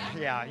sure.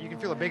 Yeah, you can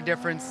feel a big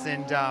difference,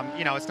 and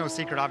you know, it's no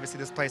secret, obviously,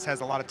 this place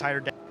has a lot of tire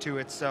depth to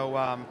it,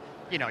 so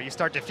you know, you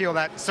start to feel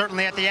that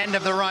certainly at the end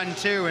of the run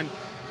too. And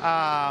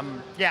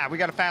yeah, we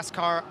got a fast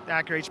car. The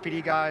Acura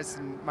HPD guys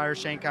and Meyer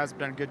Shank guys have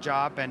done a good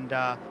job, and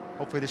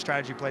hopefully the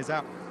strategy plays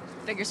out.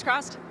 Fingers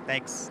crossed.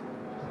 Thanks.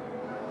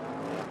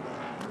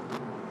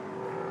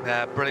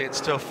 Yeah, brilliant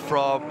stuff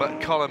from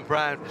Colin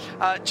Brown.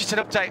 Just an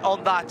update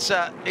on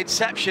that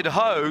Inception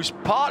hose.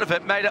 Part of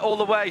it made it all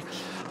the way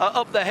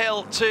up the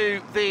hill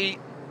to the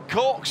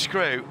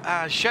corkscrew,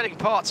 shedding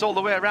parts all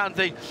the way around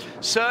the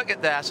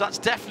circuit there. So that's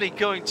definitely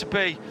going to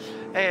be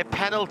a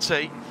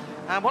penalty.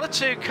 And one or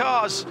two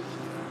cars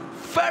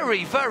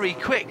very, very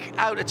quick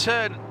out of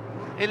turn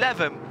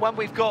 11 when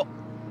we've got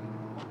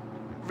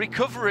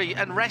recovery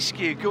and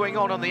rescue going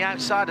on the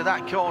outside of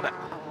that corner.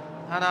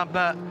 And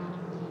I'm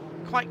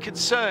quite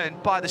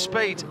concerned by the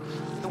speed.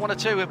 The one or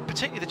two,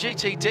 particularly the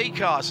GTD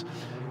cars,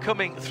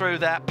 coming through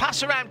there.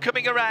 Pass around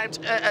coming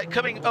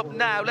up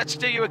now. Let's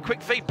do you a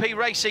quick VP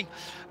Racing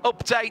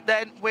update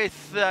then,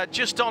 with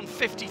just on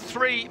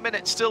 53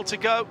 minutes still to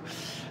go.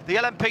 The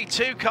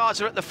LMP2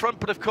 cars are at the front,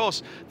 but of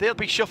course they'll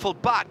be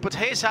shuffled back. But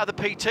here's how the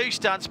P2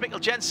 stands. Mikkel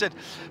Jensen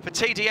for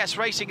TDS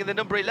Racing in the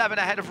number 11,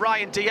 ahead of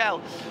Ryan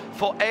DL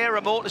for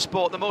Era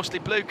Motorsport, the mostly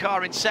blue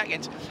car, in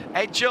second.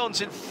 Ed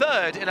Jones in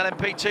third in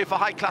LMP2 for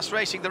High Class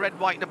Racing, the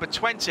red-white number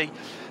 20.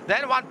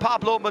 Then Juan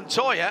Pablo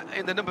Montoya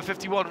in the number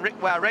 51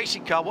 Rick Ware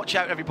Racing car. Watch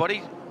out, everybody.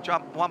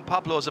 Juan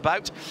Pablo's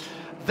about.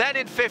 Then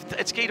in fifth,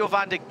 it's Guido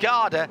van der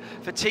Garde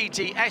for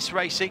TDS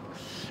Racing.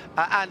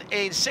 And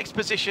in sixth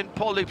position,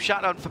 Paul-Loup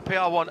Chaton for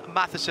PR1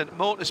 Matheson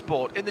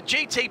Motorsport. In the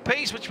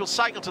GTPs, which will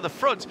cycle to the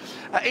front,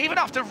 even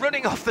after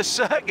running off the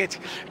circuit,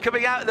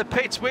 coming out of the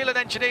pits, Whelen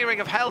Engineering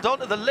have held on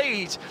to the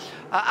lead.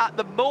 At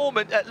the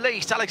moment, at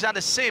least, Alexander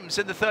Sims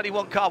in the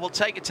 31 car will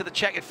take it to the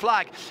checkered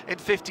flag in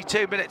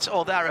 52 minutes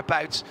or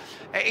thereabouts.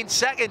 In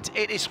second,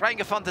 it is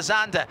Renger van der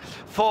Zande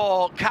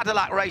for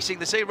Cadillac Racing,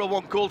 the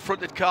 01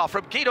 gold-fronted car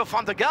from Guido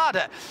van der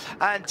Garde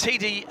and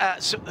he's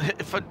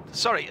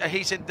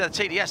in the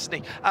TDS, isn't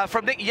he?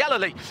 From Nick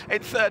Yellerly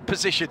in third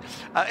position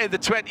in the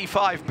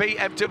 25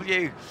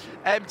 BMW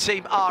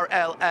M-Team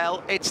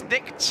RLL. It's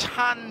Nick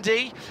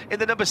Tandy in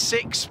the number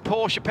 6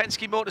 Porsche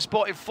Penske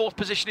Motorsport in fourth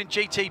position in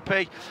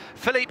GTP.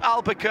 Philippe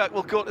Albuquerque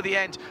will go to the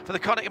end for the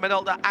Konica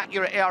Minolta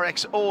Acura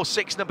ARX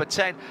 06 number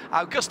 10.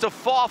 Augusto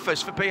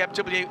Farfus for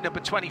BMW number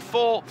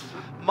 24.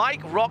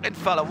 Mike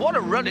Rockenfeller, what a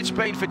run it's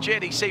been for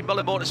JDC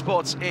Muller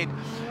Motorsports in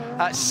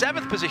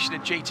 7th position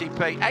in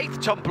GTP.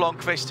 8th Tom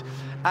Blomqvist.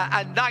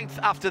 And 9th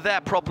after their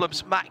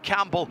problems, Matt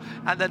Campbell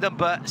and the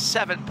number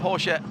 7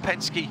 Porsche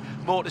Penske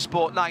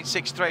Motorsport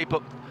 963,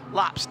 but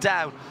laps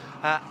down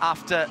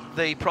after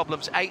the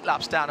problems, 8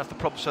 laps down after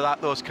problems without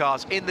those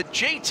cars. In the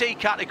GT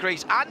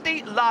categories,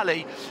 Andy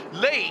Lally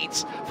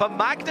leads for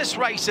Magnus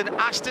Racing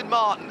Aston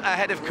Martin,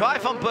 ahead of Kai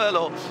van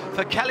Berlo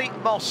for Kelly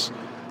Moss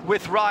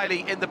with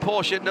Riley in the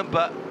Porsche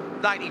number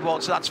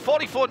 91. So that's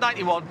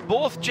 44.91,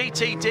 both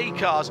GTD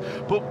cars,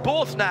 but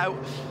both now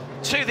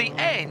to the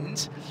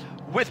end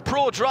with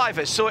pro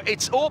drivers, so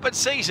it's open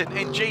season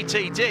in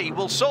GTD.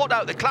 We'll sort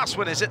out the class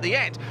winners at the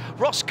end.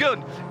 Ross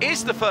Gunn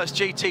is the first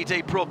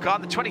GTD pro car,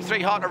 the 23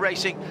 Hartner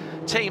Racing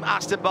team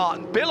Aston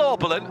Martin. Bill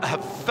Oberlin,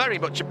 very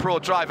much a pro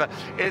driver,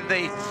 in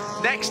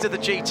the next of the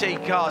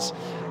GT cars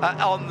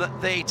on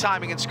the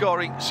timing and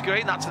scoring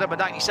screen. That's the number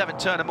 97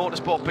 Turner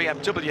Motorsport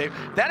BMW.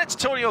 Then it's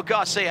Antonio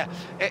Garcia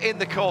in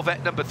the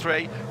Corvette number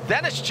 3.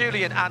 Then it's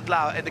Julian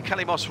Andlauer in the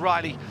Kelly Moss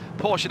Riley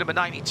Porsche number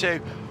 92.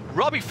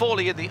 Robbie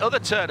Foley in the other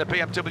Turner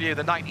BMW,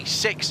 the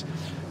 96.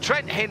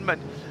 Trent Hinman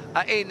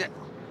in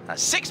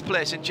 6th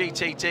place in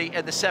GTD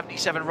in the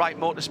 77 Wright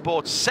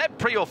Motorsports. Seb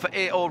Priaulx for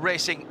AO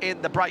Racing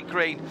in the bright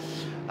green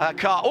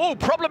car. Oh,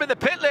 problem in the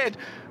pit lane.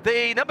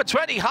 The number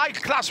 20 High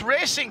Class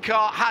Racing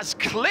car has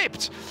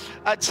clipped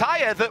a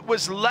tyre that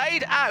was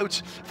laid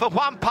out for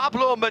Juan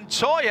Pablo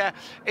Montoya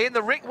in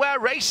the Rick Ware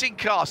Racing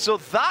car. So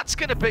that's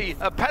going to be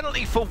a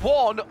penalty for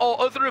one or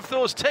other of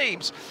those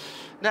teams.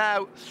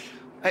 Now,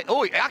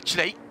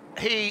 actually,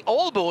 he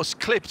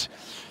almost clipped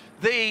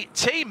the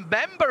team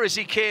member as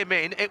he came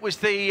in. It was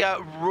the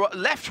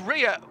left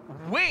rear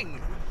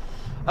wing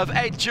of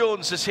Ed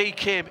Jones as he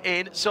came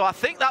in. So I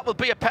think that will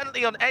be a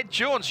penalty on Ed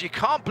Jones. You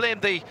can't blame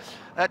the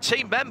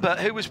team member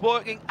who was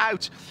working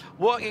out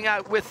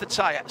with the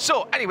tyre.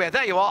 So anyway,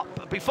 there you are.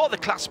 Before the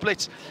class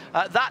splits,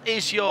 that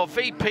is your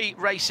VP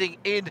Racing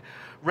in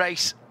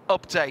race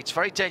update.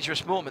 Very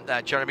dangerous moment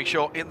there, Jeremy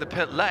Shaw, in the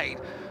pit lane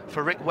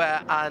for Rick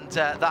Ware, and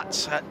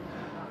that's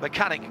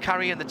mechanic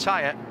carrying the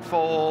tyre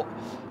for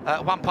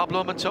Juan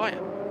Pablo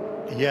Montoya.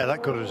 Yeah,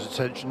 that got his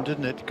attention,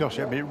 didn't it? Gosh,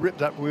 I mean, it ripped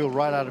that wheel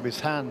right out of his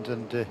hand,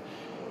 and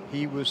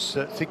he was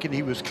thinking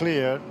he was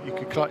clear. You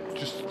could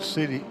just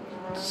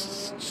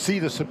see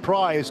the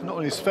surprise, not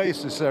on his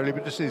face necessarily,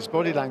 but just in his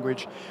body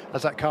language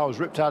as that car was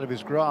ripped out of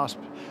his grasp.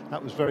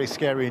 That was very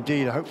scary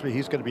indeed. Hopefully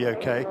he's going to be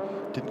okay.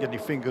 Didn't get any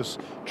fingers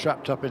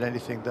trapped up in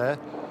anything there.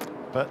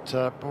 But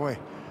boy,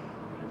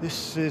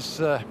 this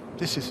is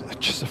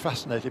just a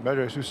fascinating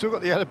motor race. We've still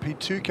got the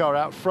LMP2 car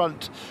out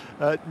front.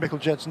 Mikkel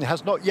Jensen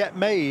has not yet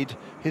made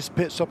his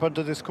pit stop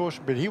under this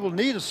caution period. He will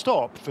need a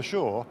stop for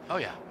sure. Oh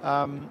yeah.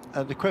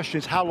 And the question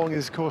is, how long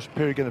is this caution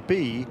period going to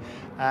be,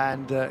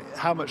 and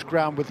how much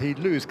ground will he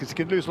lose? Because he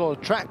can lose a lot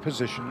of track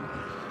position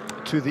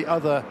to the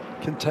other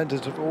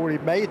contenders that have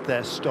already made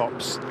their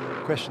stops.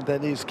 The question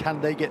then is,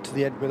 can they get to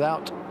the end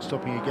without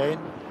stopping again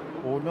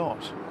or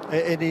not?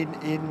 And in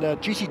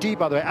GTD,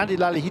 by the way, Andy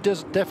Lally, he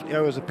does definitely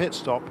owe us a pit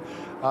stop.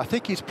 I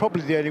think he's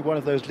probably the only one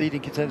of those leading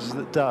contenders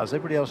that does.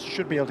 Everybody else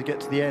should be able to get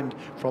to the end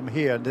from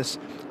here. And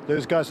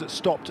those guys that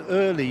stopped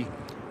early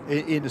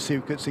in the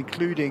sequence,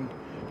 including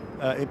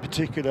in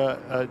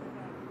particular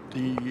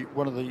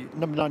one of the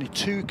number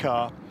 92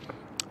 car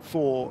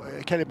for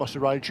Kelly Moss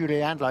Riley,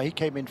 Julian Andlauer, he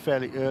came in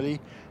fairly early,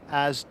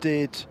 as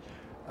did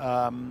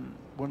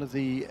one of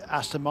the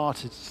Aston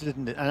Martins,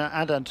 didn't it?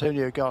 And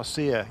Antonio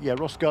Garcia. Yeah,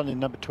 Ross Gunn in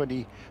number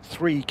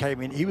 23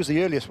 came in. He was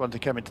the earliest one to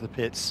come into the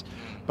pits.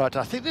 But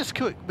I think this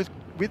could, with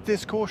with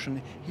this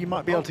caution, he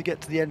might be able to get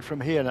to the end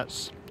from here. That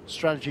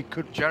strategy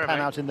could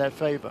pan out in their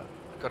favour.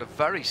 Got a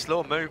very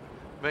slow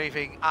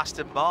moving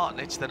Aston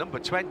Martin. It's the number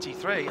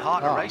 23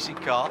 Hartner racing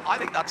car. I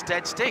think that's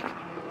dead stick.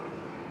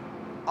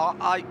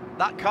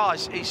 That car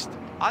is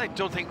I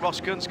don't think Ross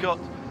Gunn's got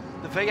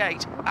the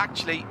V8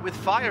 actually with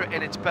fire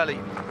in its belly.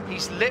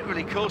 He's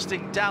literally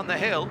coasting down the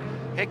hill.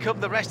 Here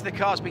come the rest of the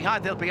cars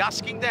behind. They'll be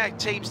asking their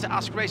teams to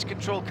ask race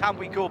control, can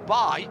we go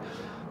by?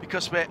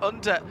 Because we're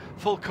under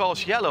full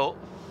course yellow.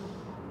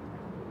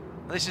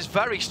 This is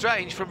very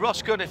strange from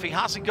Ross Gunn if he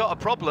hasn't got a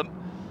problem.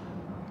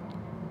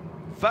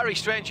 Very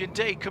strange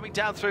indeed, coming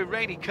down through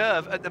Rainy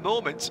Curve at the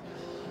moment.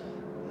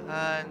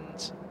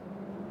 And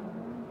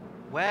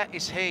where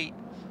is he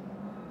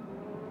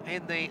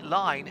in the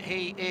line?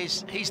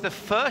 He's the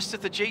first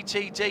of the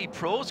GTD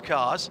Pros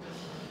cars.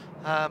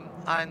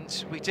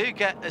 And we do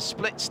get a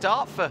split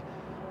start for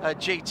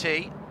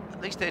GT.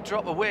 At least they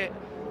drop away.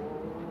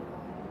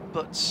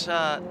 But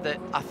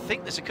I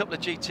think there's a couple of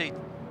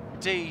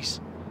GTDs.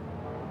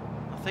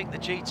 I think the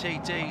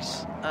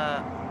GTDs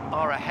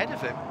are ahead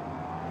of him.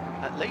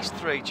 At least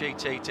 3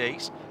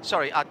 GTDs.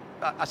 Sorry,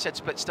 I said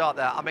split start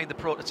there. I mean the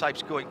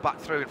prototypes going back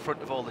through in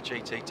front of all the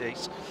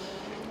GTDs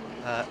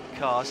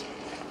cars.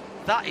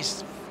 That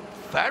is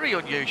very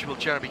unusual,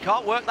 Jeremy.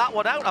 Can't work that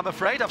one out, I'm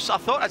afraid. I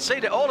thought I'd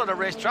seen it all on a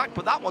racetrack,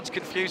 but that one's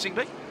confusing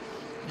me.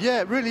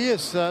 Yeah, it really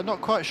is. Not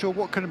quite sure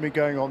what could have been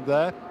going on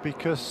there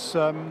because,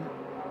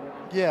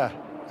 yeah,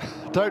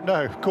 don't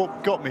know.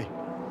 Got me.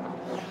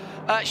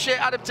 Shea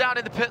Adam down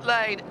in the pit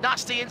lane.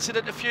 Nasty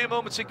incident a few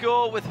moments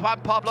ago with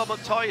Juan Pablo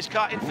Montoya's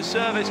car in for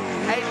service.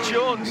 Ed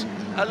Jones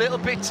a little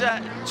bit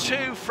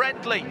too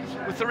friendly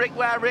with the Rick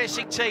Ware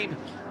Racing team.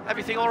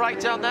 Everything all right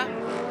down there?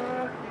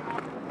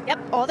 Yep,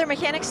 all their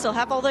mechanics still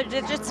have all their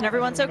digits and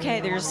everyone's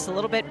okay. They're just a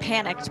little bit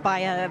panicked by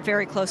a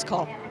very close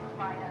call.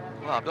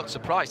 Well, I'm not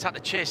surprised. Had to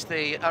chase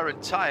the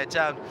errant tyre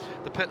down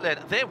the pit lane.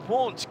 They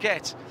won't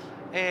get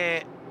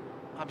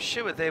I'm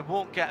sure they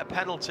won't get a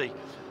penalty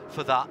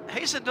for that.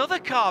 Here's another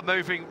car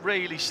moving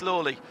really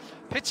slowly.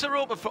 Pits are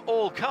open for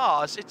all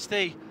cars. It's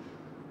the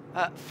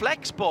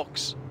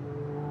Flexbox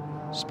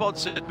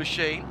sponsored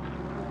machine,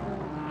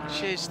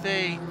 which is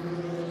the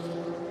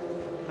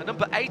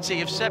number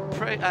 80 of Seb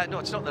Pre. No,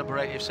 it's not the number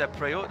 80 of Seb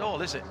Priault at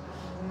all, is it?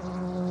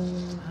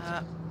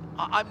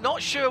 I'm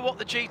not sure what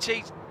the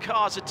GT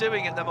cars are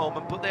doing at the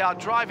moment, but they are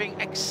driving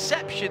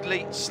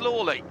exceptionally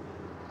slowly.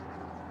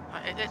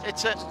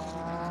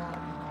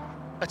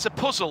 It's a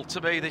puzzle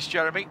to me, this,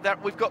 Jeremy.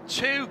 We've got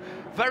 2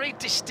 very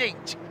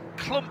distinct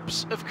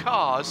clumps of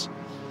cars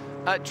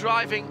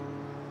driving.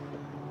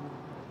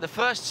 The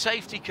first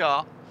safety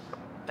car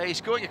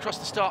is going across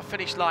the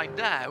start-finish line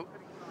now,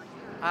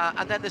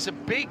 and then there's a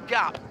big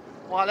gap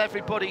while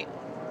everybody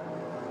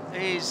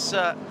is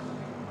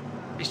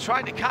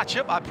trying to catch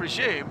up, I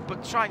presume,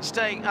 but try and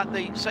stay at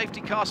the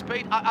safety car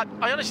speed. I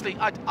honestly,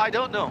 I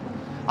don't know.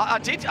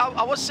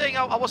 I was saying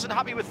I wasn't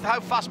happy with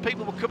how fast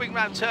people were coming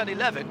around turn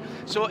 11.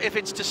 So if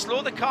it's to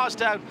slow the cars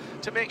down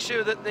to make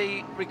sure that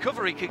the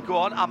recovery can go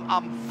on,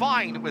 I'm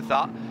fine with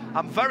that.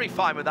 I'm very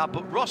fine with that.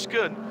 But Ross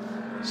Gunn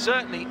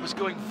certainly was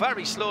going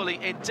very slowly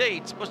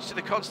indeed, much to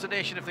the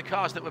consternation of the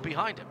cars that were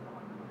behind him.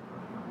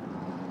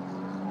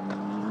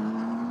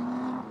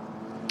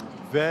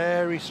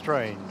 Very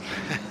strange.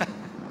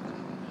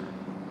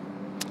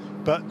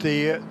 But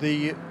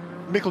the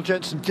Mikkel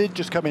Jensen did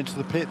just come into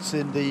the pits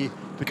in the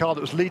car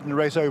that was leading the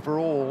race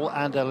overall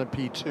and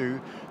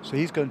LMP2, so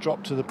he's going to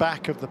drop to the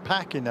back of the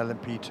pack in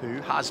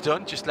LMP2. Has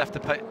done, just left the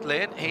pit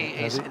lane. He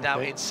is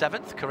now in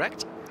 7th,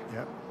 correct?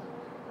 Yeah.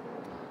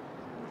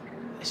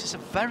 This is a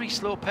very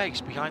slow pace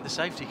behind the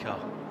safety car.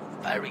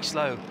 Very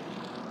slow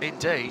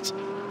indeed.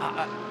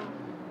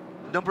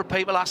 Number of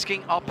people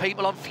asking, are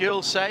people on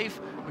fuel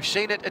safe? We've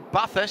seen it at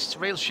Bathurst.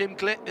 Real Slim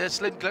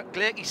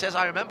Glake, he says,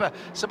 I remember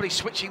somebody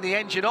switching the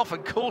engine off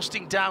and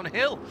coasting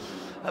downhill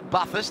at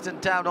Bathurst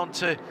and down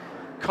onto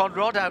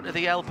Conrod out to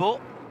the elbow.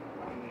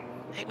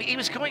 He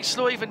was coming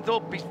slow even though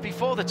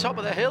before the top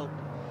of the hill.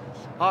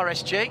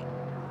 RSG.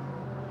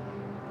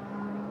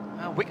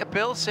 Wicker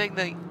Bill saying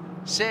the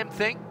same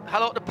thing.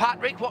 Hello to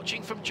Patrick,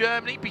 watching from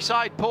Germany.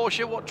 Beside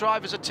Porsche, what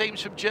drivers or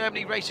teams from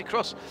Germany race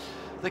across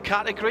the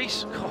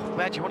categories? God,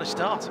 where do you want to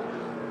start?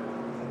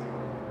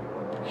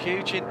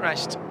 Huge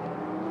interest.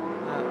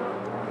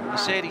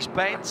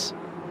 Mercedes-Benz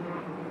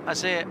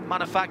as a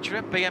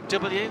manufacturer,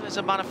 BMW as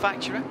a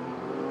manufacturer,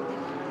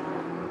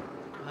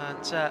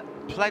 and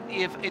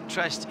plenty of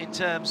interest in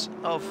terms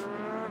of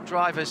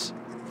drivers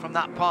from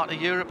that part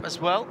of Europe as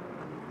well.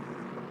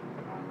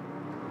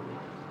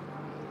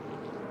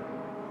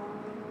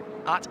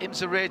 At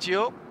IMSA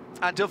Radio,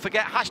 and don't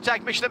forget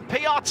hashtag Michelin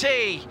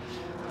PRT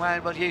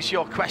when we'll use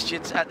your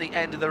questions at the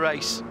end of the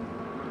race.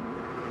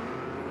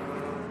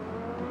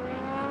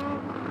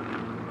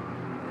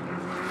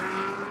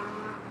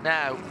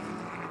 Now,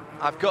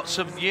 I've got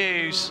some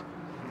news.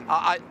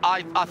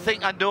 I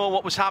think I know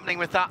what was happening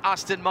with that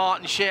Aston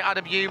Martin. Shea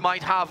Adam, you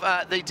might have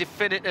the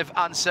definitive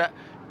answer.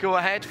 Go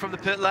ahead from the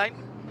pit lane.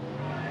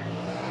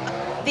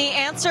 The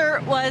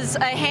answer was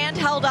a hand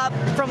held up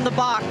from the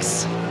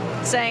box.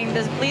 saying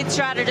the lead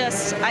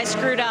strategist, I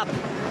screwed up.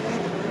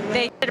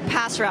 They did a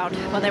pass round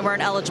when they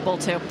weren't eligible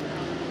to.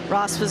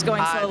 Ross was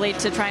going slowly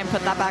to try and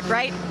put that back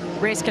right.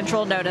 Race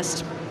control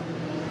noticed.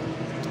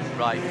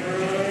 Right.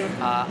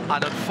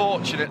 And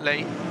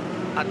unfortunately,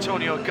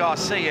 Antonio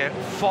Garcia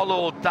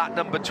followed that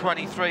number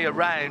 23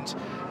 around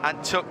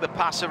and took the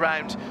pass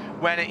around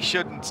when it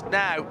shouldn't.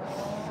 Now,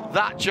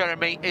 that,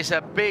 Jeremy, is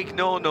a big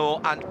no-no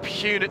and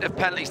punitive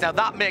penalties. Now,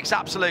 that makes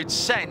absolute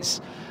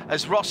sense,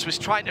 as Ross was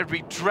trying to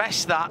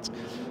redress that,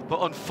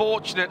 but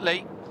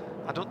unfortunately,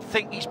 I don't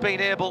think he's been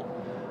able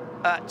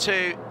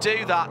to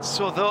do that.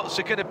 So those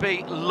are going to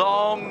be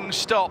long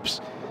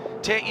stops.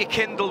 Take your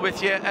Kindle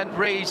with you and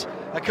read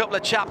a couple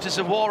of chapters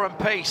of War and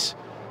Peace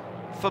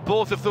for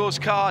both of those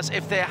cars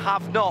if they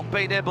have not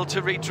been able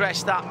to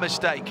redress that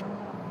mistake.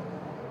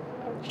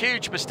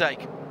 Huge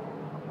mistake.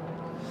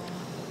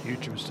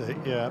 Huge mistake,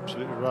 yeah,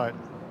 absolutely right.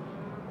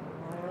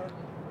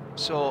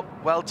 So,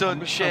 well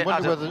done, I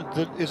wonder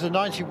whether is the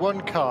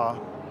 91 car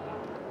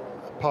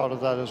part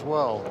of that as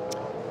well?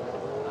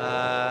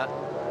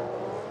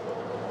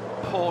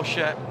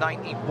 Porsche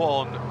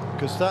 91.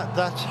 Because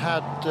that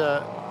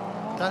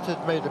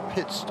had made a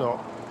pit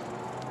stop,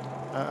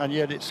 and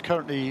yet it's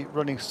currently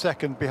running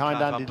second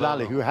behind Andy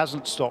Lally, who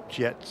hasn't stopped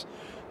yet.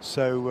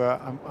 So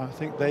I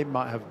think they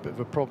might have a bit of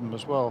a problem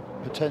as well,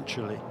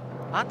 potentially.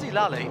 Andy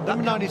Lally.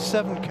 Number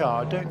 97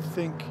 car, I don't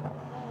think...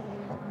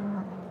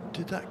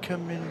 Did that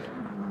come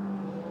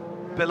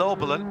in? Bill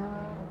Oberlin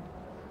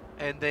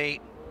in the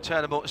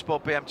Turner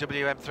Motorsport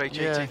BMW M3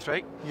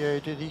 GT3. Yeah, he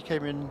did. He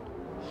came in...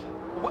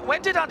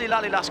 When did Andy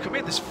Lally last come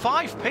in? There's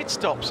 5 pit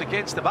stops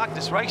against the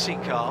Magnus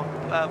Racing car,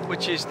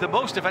 which is the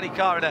most of any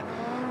car in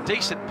a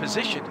decent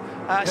position.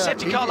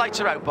 Safety car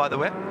lights are out, by the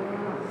way.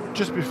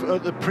 Just before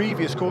the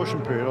previous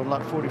caution period, on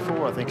lap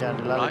 44, I think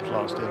Andy Lally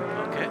classed in.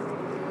 Okay.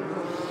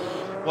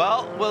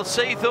 Well, we'll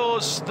see.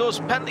 Those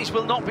penalties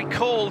will not be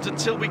called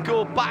until we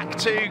go back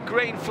to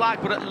green flag,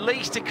 but at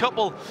least a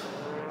couple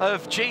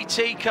of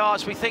GT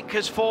cars we think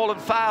has fallen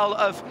foul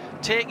of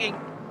taking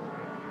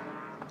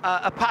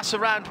a pass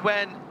around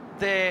when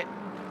they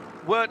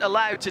weren't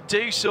allowed to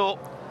do so.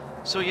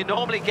 So you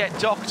normally get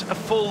docked a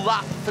full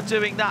lap for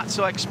doing that.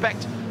 So I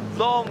expect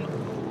long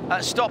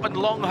stop and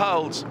long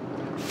holds.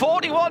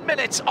 41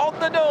 minutes on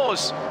the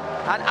nose,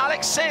 and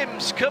Alex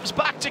Sims comes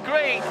back to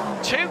green.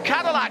 2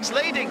 Cadillacs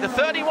leading, the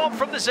 31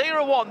 from the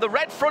 01, the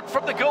red front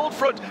from the gold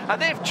front,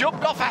 and they've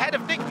jumped off ahead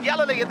of Nick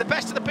Yellerly in the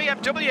best of the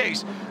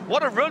BMWs.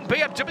 What a run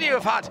BMW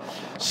have had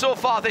so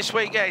far this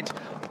weekend.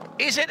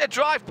 Is it a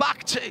drive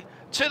back to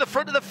the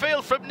front of the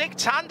field from Nick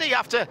Tandy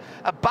after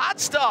a bad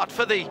start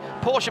for the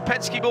Porsche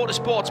Penske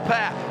Motorsports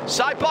pair?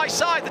 Side by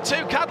side, the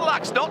 2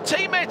 Cadillacs, not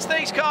teammates,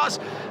 these cars,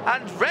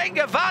 and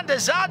Renger van der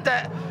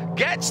Zande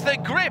gets the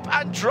grip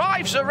and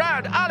drives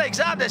around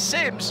Alexander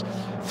Sims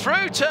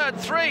through turn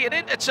 3 and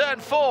into turn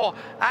 4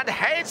 and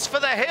heads for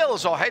the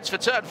hills, or heads for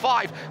turn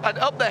 5 and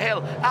up the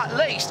hill at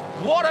least.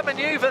 What a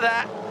manoeuvre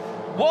there.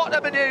 What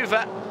a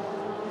manoeuvre.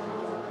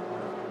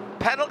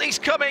 Penalties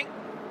coming.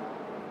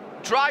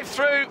 Drive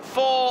through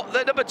for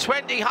the number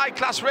 20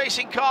 high-class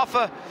racing car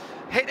for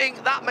hitting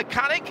that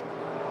mechanic.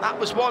 That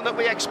was one that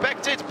we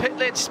expected. Pit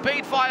lane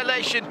speed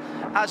violation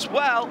as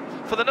well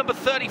for the number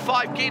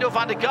 35 Guido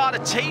van der Garde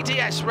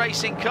TDS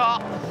racing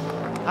car,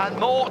 and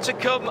more to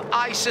come,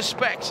 I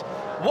suspect.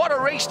 What a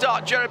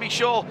restart, Jeremy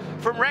Shaw,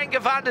 from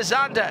Renger van der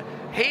Zande.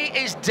 He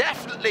is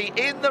definitely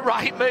in the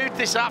right mood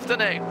this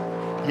afternoon.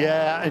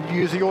 Yeah, and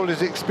using all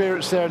his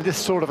experience there in this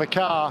sort of a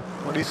car,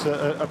 or at least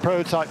a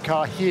prototype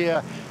car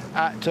here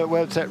at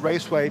WeatherTech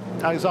Raceway.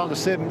 Alexander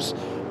Sims,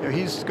 you know,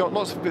 he's got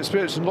lots of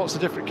experience in lots of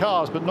different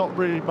cars, but not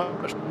really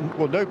much,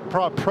 well, no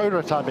prior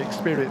prototype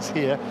experience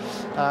here.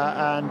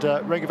 And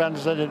Renger van der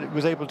Zande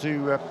was able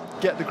to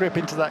get the grip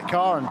into that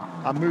car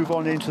and move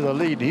on into the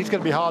lead. He's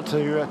going to be hard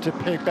to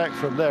pick back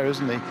from there,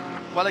 isn't he?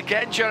 Well,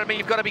 again, Jeremy,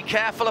 you've got to be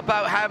careful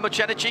about how much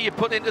energy you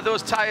put into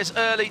those tyres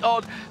early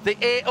on. The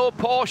A0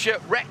 Porsche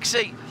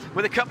Rexy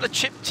with a couple of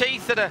chipped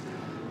teeth and a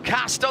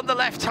cast on the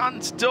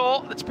left-hand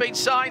door that's been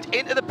signed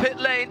into the pit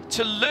lane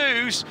to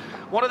lose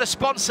one of the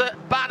sponsor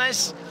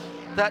banners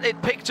that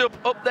it picked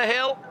up the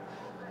hill.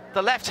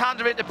 The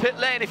left-hander into pit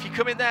lane, if you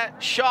come in there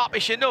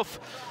sharpish enough,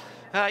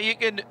 you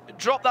can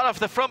drop that off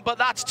the front, but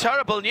that's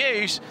terrible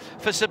news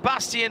for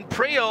Sebastian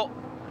Priaulx.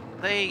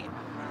 The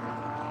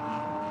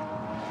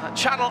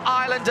Channel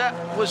Islander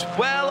was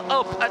well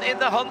up and in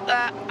the hunt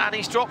there, and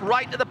he's dropped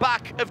right to the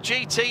back of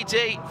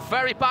GTD.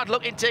 Very bad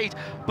luck indeed,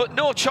 but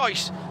no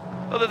choice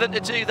other than to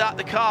do that.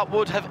 The car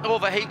would have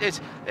overheated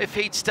if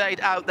he'd stayed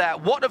out there.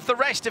 What of the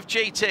rest of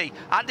GT?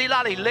 Andy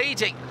Lally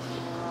leading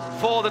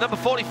for the number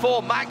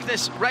 44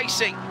 Magnus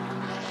Racing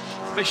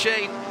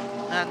machine,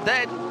 and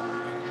then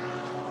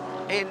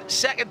in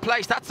second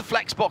place, that's the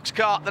Flexbox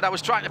car that I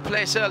was trying to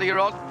place earlier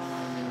on.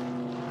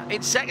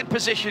 In second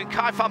position,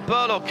 Kai van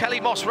Berlo, Kelly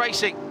Moss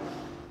Racing.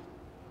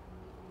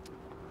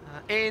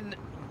 In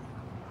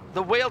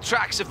the wheel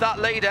tracks of that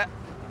leader.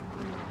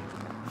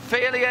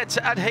 Failure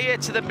to adhere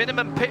to the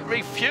minimum pit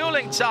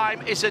refueling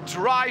time is a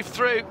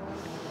drive-through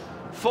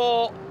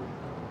for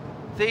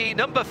the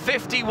number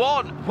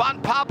 51,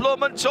 Juan Pablo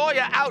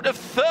Montoya, out of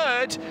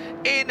third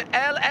in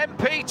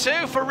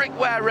LMP2 for Rick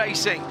Ware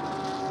Racing.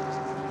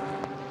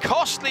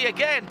 Costly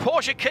again,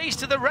 Porsche keys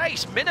to the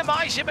race,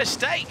 minimise your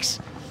mistakes.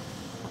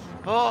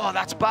 Oh,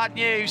 that's bad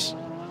news.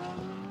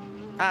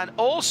 And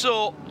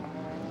also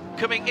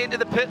coming into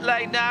the pit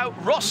lane now,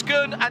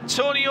 Roscoe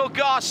Antonio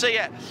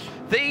Garcia.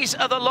 These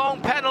are the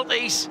long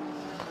penalties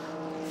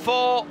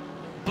for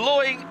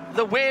blowing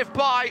the wave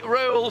by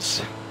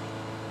rules.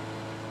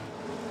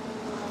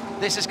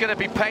 This is going to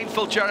be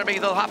painful, Jeremy.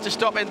 They'll have to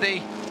stop in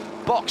the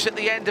box at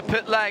the end of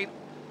pit lane.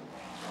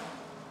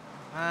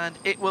 And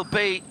it will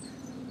be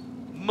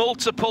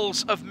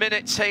multiples of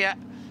minutes here.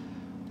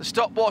 The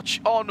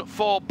stopwatch on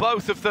for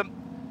both of them.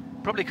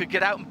 Probably could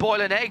get out and boil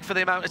an egg for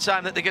the amount of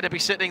time that they're going to be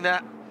sitting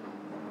there.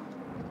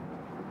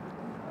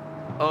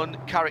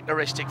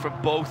 Uncharacteristic from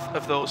both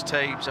of those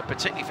teams, and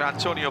particularly for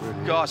Antonio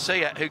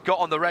Garcia, who got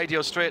on the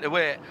radio straight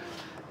away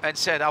and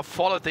said, "I've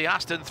followed the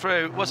Aston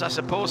through. Was I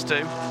supposed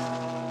to?"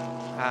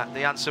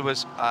 The answer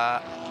was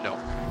no.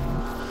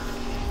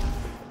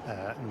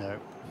 No.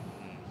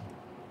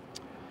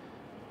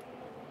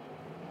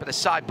 Bit of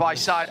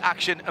side-by-side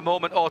action a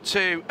moment or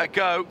two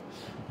ago,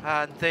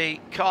 and the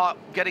car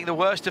getting the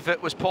worst of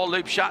it was Paul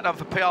Loup Shatton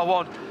for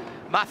PR1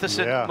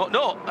 Matheson.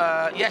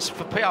 Yeah. Yes,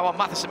 for PR1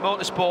 Matheson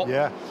Motorsport.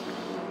 Yeah.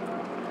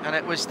 And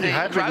it was the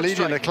Hadrick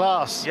leading the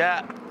class.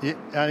 Yeah.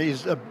 And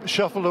he's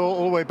shuffled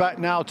all the way back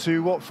now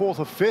to, what, 4th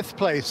or 5th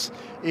place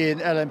in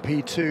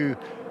LMP2.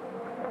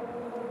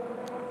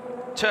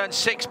 Turn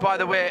 6, by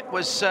the way,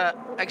 was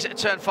exit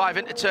turn 5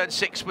 into turn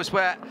 6 was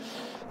where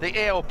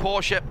the AO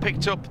Porsche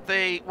picked up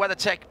the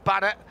WeatherTech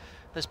banner.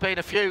 There's been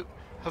a few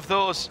of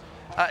those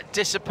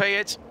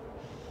disappeared.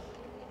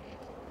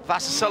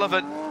 Vassar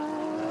Sullivan,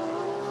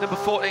 number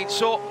 14.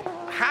 So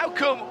how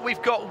come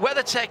we've got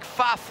WeatherTech,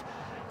 Faf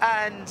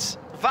and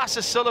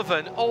Vassar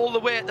Sullivan all the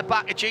way at the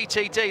back of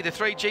GTD, the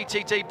 3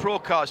 GTD Pro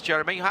cars,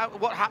 Jeremy?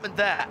 What happened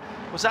there?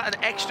 Was that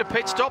an extra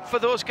pit stop for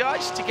those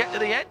guys to get to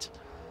the end?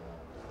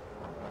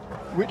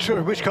 Which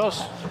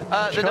cars?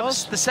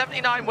 The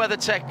 79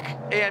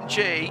 WeatherTech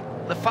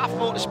AMG, the Faf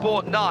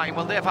Motorsport 9,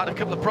 well, they've had a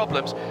couple of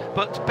problems,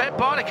 but Ben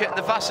Barnicat and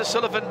the Vassar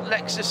Sullivan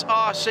Lexus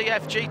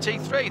RCF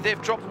GT3,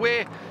 they've dropped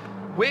way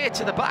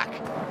to the back.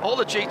 All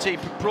the GT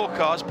Pro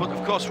cars, but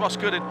of course Ross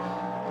Good and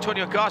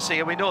Antonio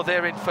Garcia, we know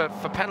they're in for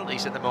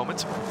penalties at the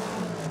moment.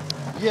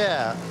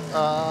 Yeah,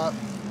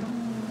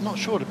 not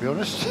sure, to be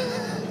honest.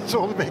 It's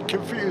all a bit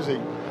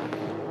confusing.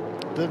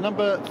 The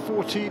number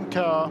 14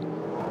 car,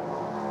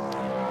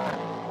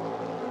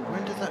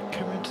 when did that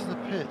come into the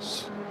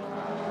pits?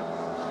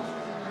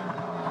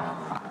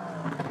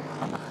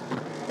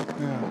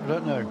 Yeah, I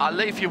don't know. I'll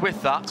leave you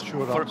with that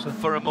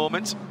for a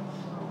moment.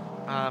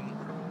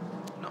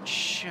 Not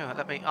sure.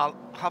 I'll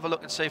have a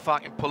look and see if I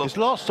can pull up. His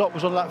last stop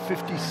was on lap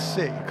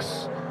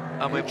 56,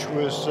 which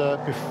was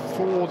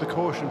before the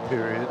caution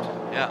period.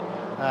 Yeah.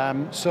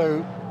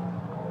 So,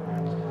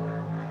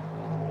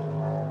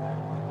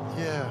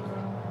 yeah,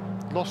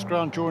 lost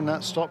ground during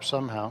that stop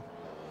somehow.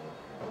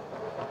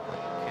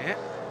 Yeah.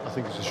 I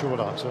think it's a short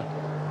answer.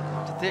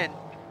 Then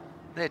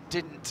they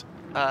didn't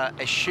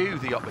eschew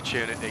the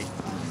opportunity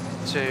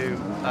to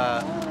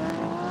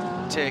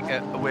take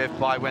a wave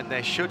by when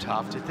they should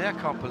have, did they? I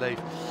can't believe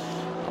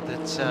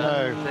that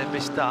no. they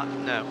missed that.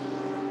 No.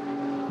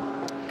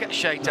 Get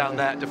Shay down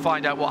there to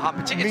find out what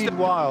happened.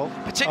 Meanwhile,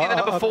 particularly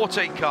the number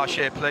 14 car,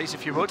 Shay, please,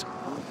 if you would.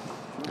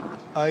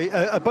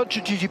 A bunch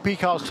of GTP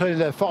cars turning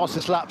their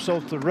fastest laps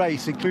of the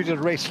race, including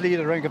race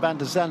leader Renger van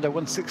der Zande,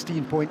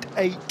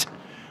 1:16.8.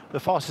 The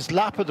fastest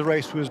lap of the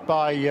race was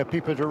by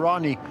Pipo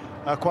Derani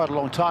quite a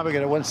long time ago,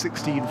 at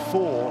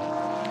 1:16.4.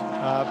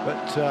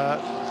 But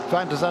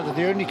van der Zande,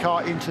 the only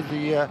car into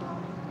the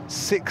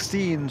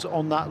 16s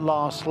on that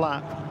last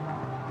lap.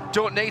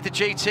 Don't need the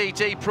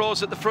GTD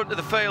pros at the front of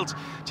the field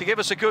to give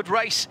us a good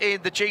race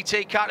in the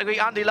GT category.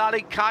 Andy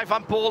Lally, Kai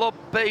van Polo,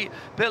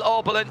 Bill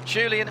Oberlin,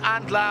 Julian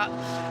Andler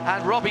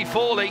and Robbie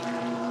Foley.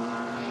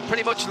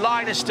 Pretty much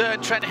line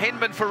astern. Trent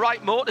Hinman for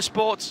Wright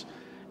Motorsports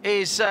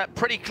is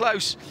pretty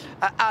close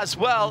as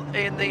well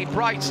in the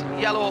bright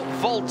yellow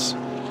Volt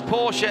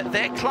Porsche.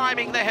 They're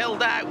climbing the hill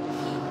now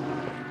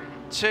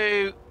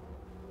to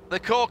the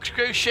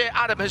corkscrew. Shea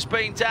Adam has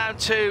been down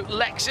to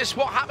Lexus.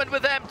 What happened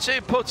with them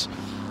to put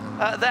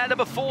their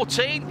number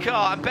 14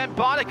 car, and Ben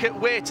Barnicat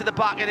way to the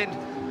back, and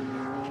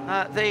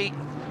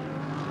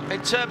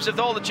in terms of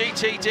all the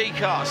GTD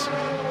cars?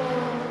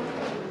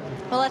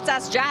 Well, let's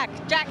ask Jack.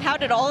 Jack, how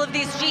did all of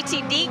these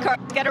GTD cars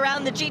get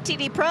around the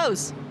GTD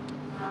pros?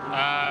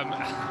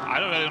 I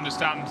don't really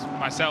understand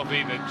myself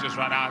either just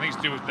right now. I think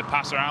it's to do with the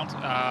pass around.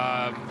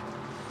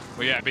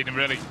 But yeah, it's been a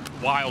really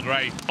wild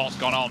race. What's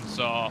gone on?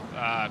 So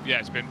yeah,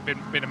 it's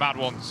been a mad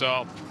one.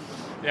 So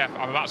yeah,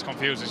 I'm about as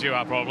confused as you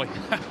are probably.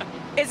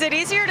 Is it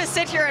easier to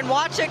sit here and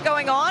watch it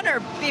going on, or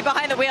be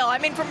behind the wheel? I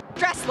mean, from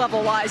stress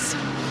level wise.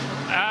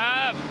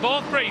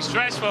 Both pretty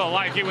stressful.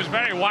 Like, it was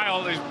very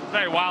wild. It was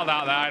very wild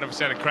out there. I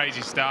obviously had a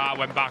crazy start,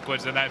 went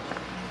backwards, and then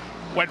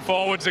went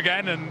forwards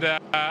again, and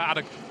had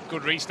a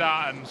good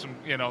restart and some,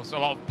 you know, a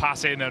lot of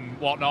passing and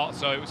whatnot.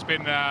 So it's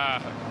been,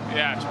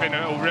 yeah, it's been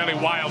a really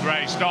wild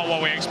race. Not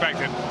what we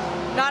expected.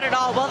 Not at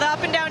all. Well, the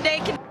up and down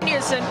day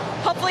continues, and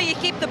hopefully you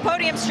keep the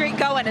podium streak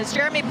going. As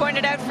Jeremy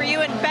pointed out for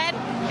you and Ben,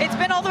 it's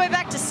been all the way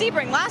back to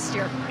Sebring last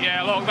year.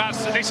 Yeah, look,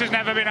 this has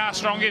never been our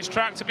strongest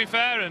track, to be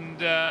fair, and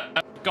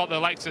got the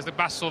Lexus, the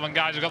Bass Sullivan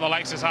guys have got the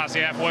Lexus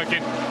RCF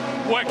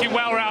working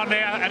well around here,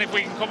 and if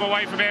we can come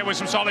away from here with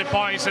some solid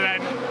points and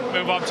then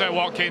move on to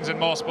Watkins and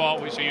more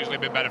sport, which are usually a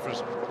bit better for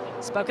us.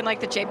 Spoken like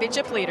the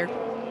championship leader.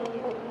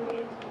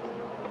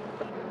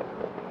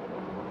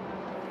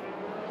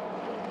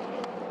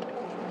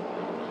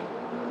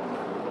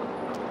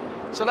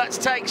 So let's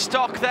take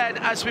stock then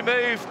as we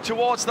move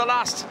towards the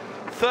last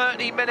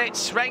 30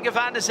 minutes. Renger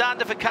van der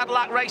Zande for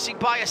Cadillac Racing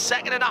by a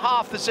second and a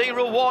half. The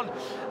 0-1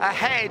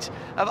 ahead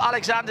of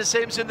Alexander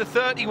Sims in the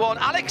 31.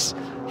 Alex,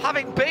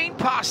 having been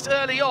passed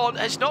early on,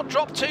 has not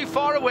dropped too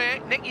far away.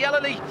 Nick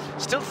Yellerly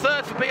still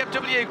third for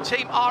BMW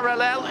Team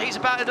RLL. He's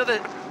about another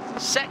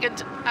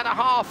second and a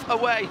half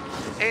away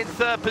in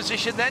third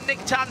position. Then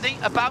Nick Tandy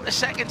about a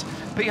second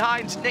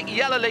behind Nick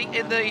Yellerly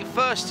in the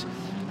first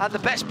and the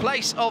best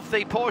place of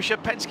the Porsche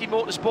Penske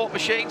Motorsport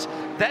machines.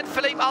 Then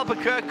Philippe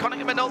Albuquerque,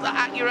 Konica Minolta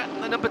Acura,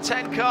 the number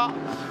 10 car.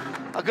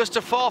 Augusta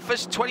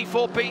Forfus,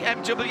 24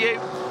 BMW.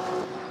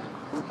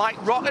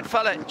 Mike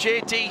Rockefeller,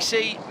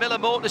 JDC Miller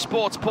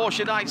Motorsports,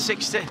 Porsche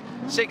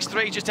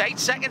 963, just 8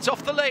 seconds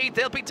off the lead.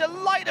 They'll be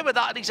delighted with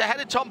that, and he's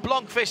ahead of Tom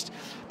Blomqvist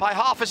by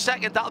half a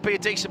second. That'll be a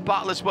decent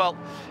battle as well.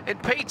 In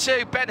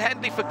P2, Ben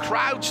Henley for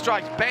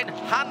CrowdStrike. Ben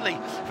Hanley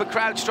for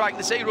CrowdStrike,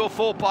 the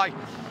 0-4 by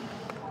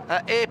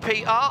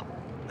APR.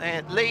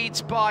 It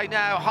leads by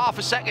now half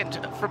a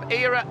second from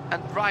Era,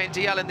 and Ryan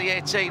DL in the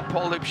 18,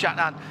 Paul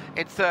Loubchatin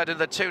in third, and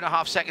the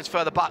 2.5 seconds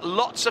further back.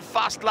 Lots of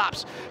fast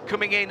laps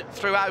coming in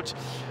throughout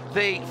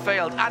the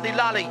field. Andy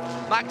Lally,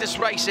 Magnus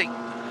Racing,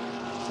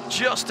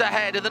 just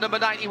ahead of the number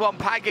 91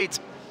 Pagid,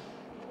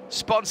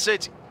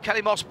 sponsored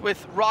Kelly Moss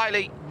with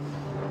Riley.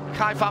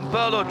 Kai van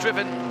Berlo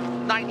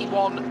driven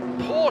 91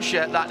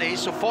 Porsche, that is,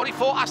 so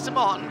 44 Aston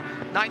Martin,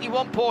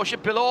 91 Porsche,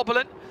 Bill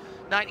Oberlin.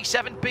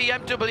 97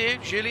 BMW,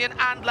 Julian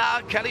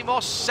Andlau, Kelly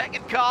Moss,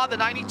 second car, the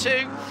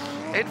 92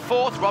 in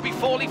fourth, Robbie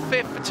Foley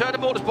fifth for Turner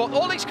Motorsport.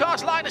 All these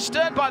cars line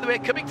astern, by the way,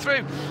 coming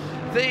through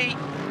the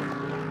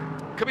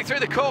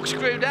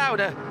corkscrew now.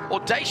 An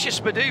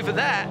audacious manoeuvre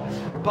there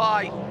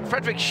by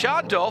Frederick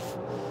Schandorf,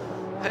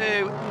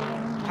 who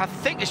I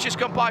think has just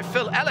gone by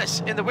Phil Ellis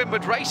in the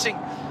Winward Racing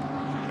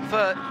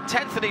for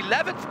 10th and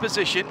 11th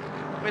position.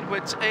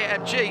 Winward's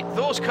AMG,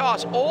 those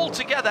cars all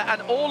together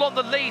and all on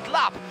the lead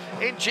lap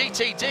in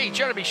GTD.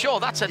 Jeremy Shaw,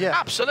 that's an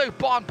absolute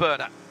barn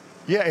burner.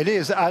 Yeah, it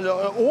is, and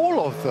all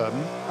of them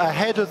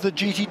ahead of the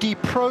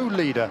GTD Pro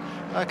leader.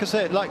 Like I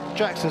said, like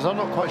Jack says, I'm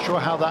not quite sure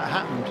how that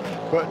happened,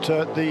 but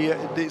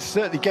it's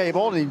certainly game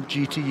on in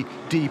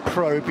GTD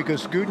Pro,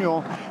 because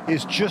Gugnon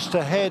is just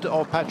ahead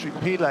of Patrick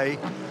Pilet,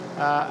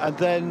 and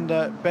then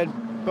Ben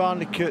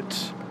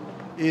Barnicoat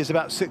is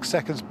about 6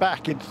 seconds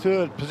back in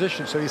third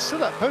position, so he's still,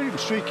 that podium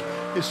streak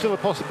is still a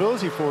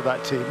possibility for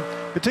that team.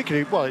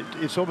 Particularly, well,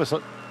 it's almost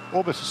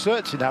a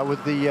certainty now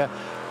with the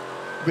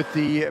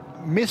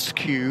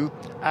miscue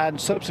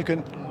and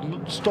subsequent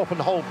stop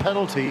and hold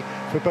penalty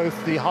for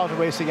both the Harder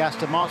Racing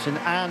Aston Martin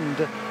and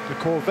the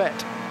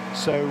Corvette.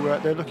 So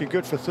they're looking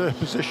good for third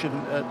position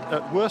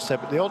at Worcester,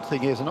 but the odd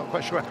thing is I'm not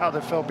quite sure how they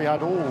fell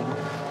behind all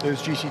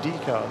those GTD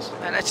cars.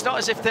 And it's not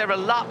as if they're a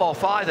lap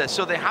off either,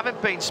 so they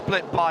haven't been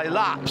split by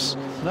laps.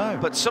 No.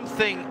 But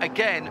something,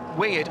 again,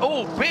 weird.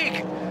 Oh,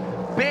 big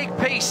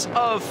piece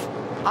of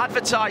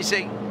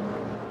advertising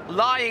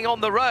lying on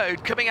the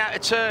road, coming out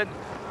of turn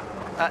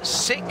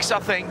 6, I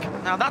think.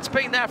 Now, that's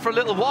been there for a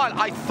little while.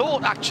 I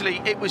thought,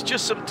 actually, it was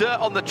just some dirt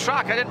on the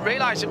track. I didn't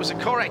realise it was a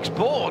Corex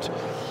board.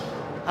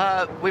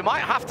 We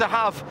might have to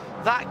have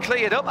that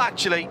cleared up,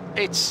 actually.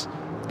 It's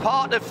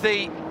part of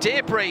the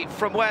debris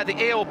from where the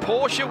EO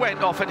Porsche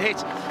went off and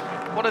hit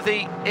one of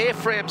the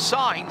airframe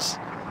signs.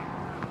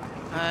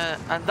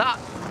 And that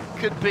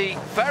could be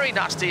very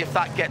nasty if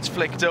that gets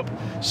flicked up.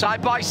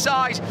 Side by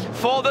side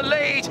for the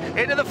lead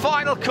into the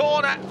final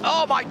corner.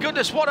 Oh my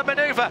goodness, what a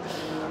manoeuvre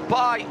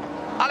by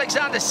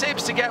Alexander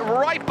Sims to get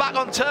right back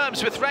on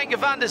terms with Renger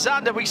van der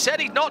Zande. We said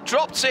he'd not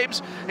dropped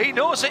Sims. He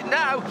knows it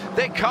now.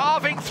 They're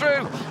carving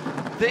through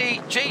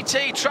the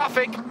GT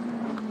traffic.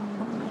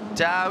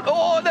 Down.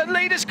 Oh, the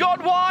leader's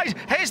gone wide.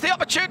 Here's the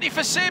opportunity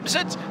for Sims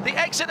at the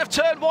exit of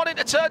turn 1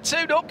 into turn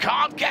 2. No,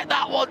 can't get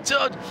that one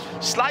done.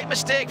 Slight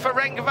mistake for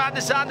Renger van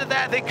der Zande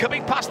there. They're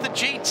coming past the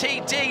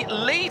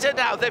GTD leader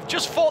now. They've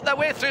just fought their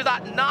way through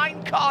that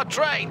 9-car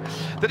train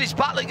that is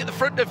battling at the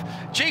front of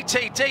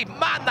GTD.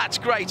 Man, that's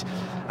great.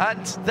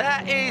 And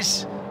there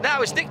is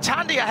now is Nick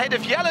Tandy ahead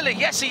of Yellerly.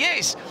 Yes, he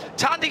is.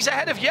 Tandy's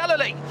ahead of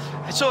Yellerly.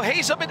 So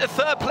he's up into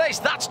third place.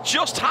 That's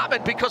just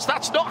happened because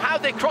that's not how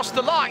they crossed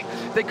the line.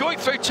 They're going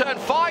through turn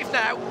 5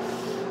 now,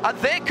 and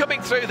they're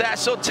coming through there.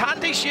 So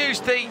Tandy's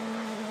used the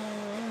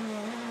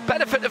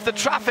benefit of the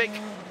traffic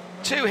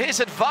to his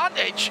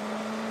advantage.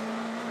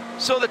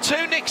 So the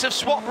two Nicks have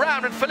swapped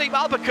round, and Philippe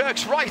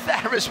Albuquerque's right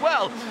there as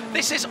well.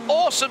 This is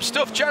awesome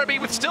stuff, Jeremy,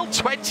 with still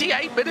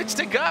 28 minutes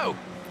to go.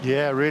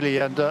 Yeah, really,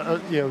 and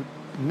you know,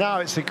 now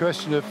it's a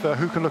question of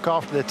who can look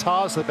after their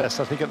tyres the best,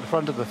 I think, at the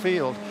front of the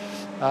field.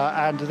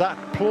 And that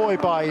ploy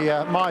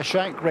by Meyer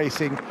Shank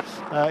Racing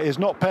is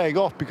not paying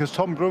off, because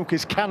Tom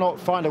Grunke's cannot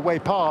find a way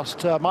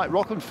past Mike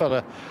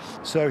Rockenfeller.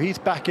 So he's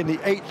back in the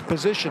 8th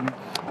position,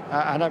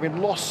 and having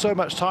lost so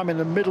much time in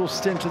the middle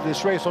stint of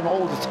this race on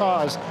all the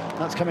tyres,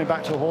 that's coming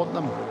back to haunt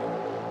them.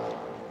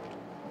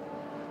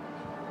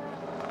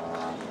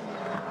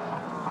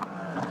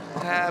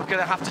 We're going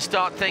to have to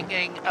start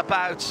thinking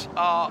about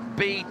our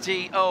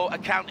BDO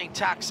Accounting,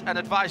 Tax and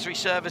Advisory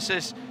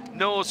Services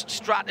Nose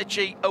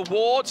Strategy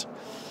Award.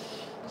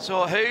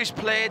 So who's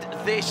played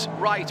this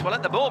right? Well,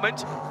 at the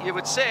moment, you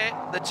would say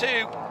the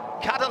two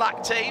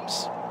Cadillac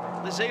teams,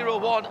 the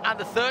 01 and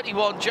the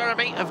 31,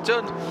 Jeremy, have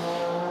done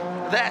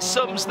their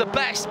sums the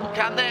best.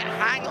 Can they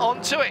hang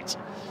on to it?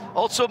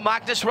 Also,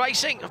 Magnus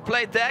Racing have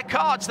played their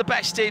cards the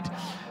best in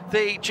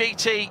the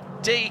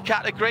GTD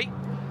category.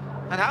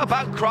 And how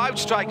about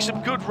CrowdStrike?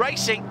 Some good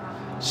racing,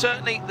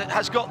 certainly, that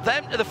has got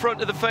them to the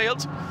front of the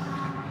field.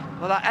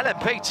 Well, that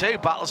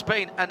LMP2 battle's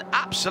been an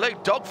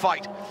absolute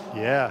dogfight.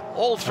 Yeah.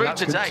 All through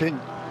today.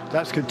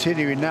 That's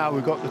continuing now.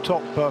 We've got the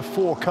top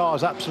 4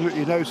 cars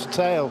absolutely nose to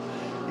tail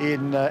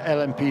in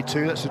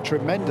LMP2. That's a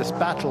tremendous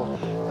battle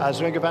as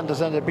Renger van der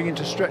Zande beginning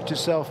to stretch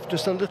himself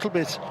just a little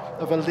bit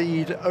of a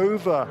lead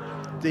over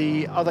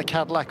the other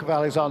Cadillac of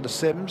Alexander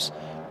Sims.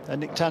 And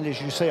Nick Tandy,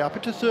 as you say, up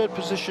into 3rd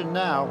position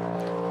now.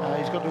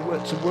 He's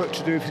got some work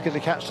to do if he's going to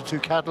catch the two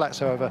Cadillacs,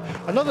 however.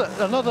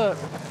 Another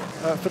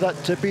for that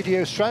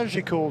BDO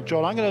strategy call,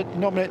 John, I'm going to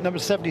nominate number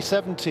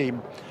 77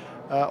 team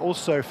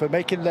also for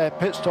making their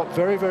pit stop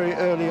very, very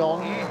early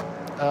on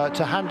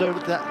to hand over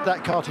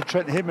that car to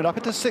Trent Hinman up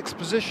into 6th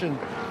position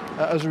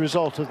as a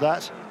result of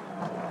that.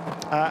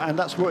 And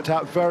that's worked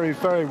out very,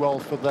 very well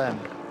for them.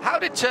 How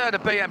did Turner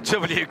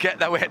BMW get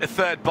their way to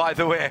 3rd, by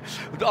the way?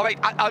 I mean,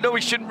 I know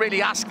we shouldn't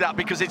really ask that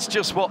because it's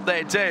just what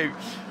they do.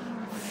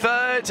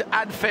 3rd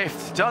and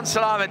 5th, John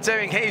Salaman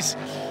doing his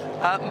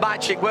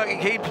magic, working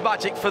his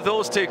magic for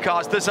those two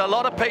cars. There's a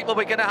lot of people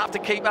we're going to have to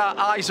keep our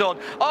eyes on.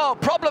 Oh,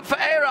 problem for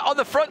Era on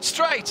the front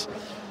straight.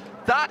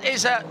 That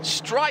is a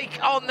strike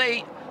on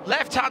the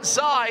left-hand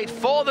side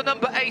for the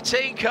number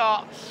 18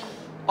 car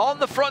on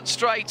the front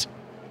straight.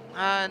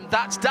 And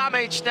that's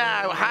damaged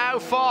now. How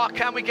far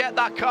can we get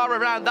that car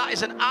around? That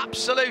is an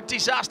absolute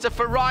disaster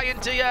for Ryan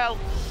DL.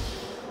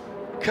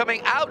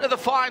 Coming out of the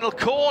final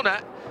corner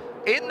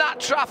in that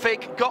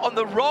traffic, got on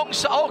the wrong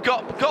side. Oh,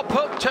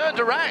 got turned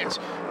around.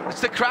 It's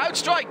the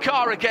CrowdStrike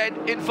car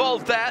again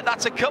involved there.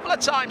 That's a couple of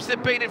times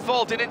they've been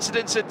involved in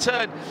incidents at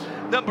turn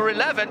number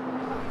 11.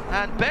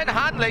 And Ben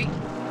Hanley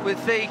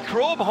with the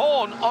chrome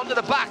horn onto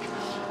the back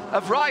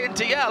of Ryan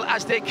DL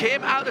as they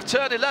came out of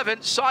turn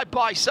 11 side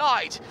by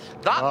side.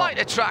 That might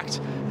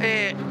attract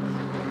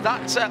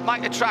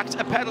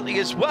a penalty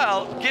as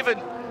well,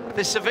 given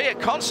the severe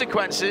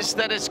consequences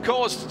that it's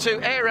caused to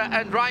Era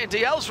and Ryan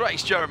DL's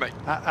race, Jeremy.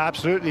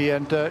 Absolutely,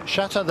 and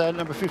Shatter then,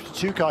 number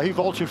 52 car, he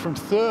vaulted from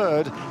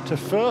 3rd to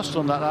 1st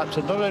on that lap.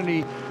 So not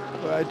only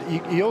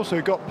he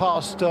also got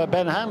past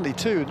Ben Hanley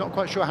too. Not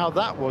quite sure how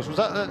that was. Was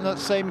that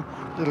same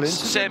little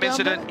incident? Same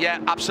incident,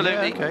 yeah,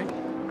 absolutely. Yeah, okay.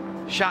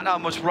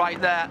 Shatnan was right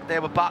there. They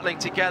were battling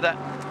together.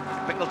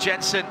 Mikkel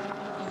Jensen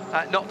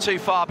not too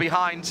far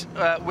behind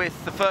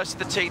with the first of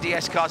the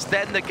TDS cars.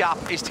 Then the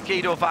gap is to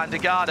Guido van der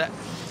Garde.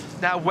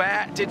 Now,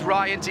 where did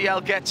Ryan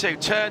DL get to?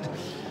 Turn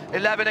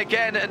 11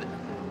 again, and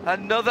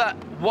another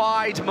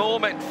wide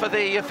moment for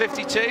the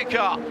 52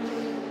 car.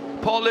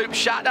 Paul-Luc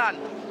Shatnan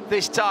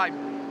this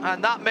time,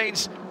 and that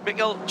means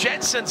Mikkel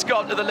Jensen's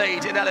gone to the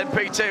lead in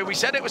LMP2. We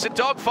said it was a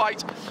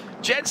dogfight.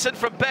 Jensen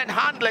from Ben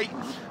Handley,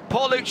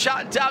 Paul-Luc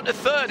Shatnan down to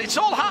 3rd. It's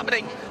all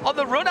happening on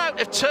the run out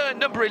of turn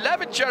number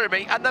 11,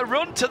 Jeremy, and the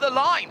run to the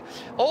line.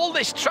 All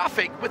this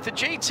traffic with the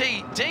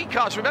GTD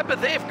cars. Remember,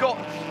 they've got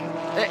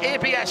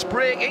ABS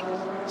braking.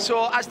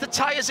 So as the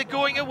tyres are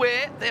going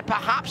away, they're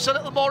perhaps a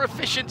little more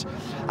efficient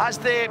as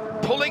they're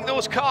pulling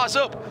those cars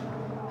up.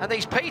 And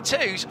these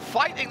P2s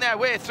fighting their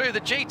way through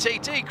the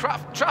GTD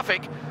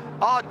traffic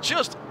are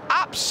just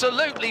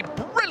absolutely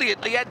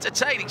brilliantly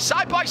entertaining.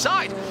 Side by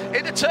side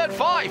into turn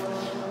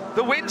 5.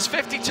 The Wins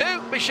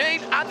 52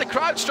 machine and the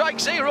CrowdStrike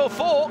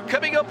 04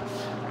 coming up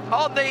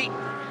on the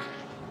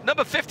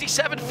number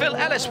 57 Phil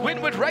Ellis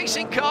Winward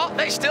Racing car.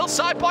 They're still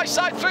side by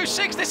side through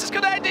 6. This is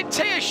going to end in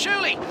tears,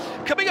 surely.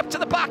 Coming up to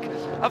the back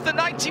of the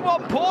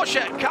 91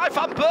 Porsche, Kai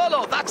van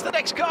Berlo. That's the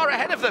next car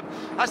ahead of them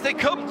as they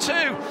come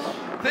to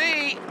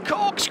the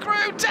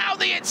corkscrew down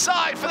the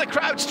inside for the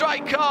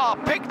CrowdStrike car.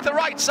 Picked the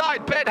right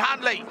side, Ben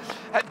Hanley,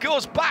 and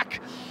goes back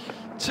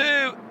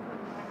to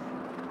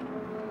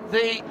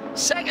the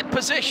 2nd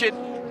position.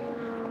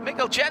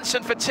 Mikkel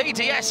Jensen for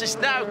TDS has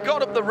now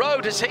got up the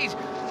road as he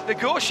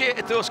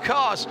negotiated those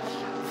cars.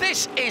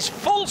 This is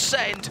full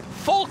send,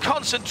 full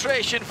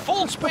concentration,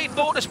 full speed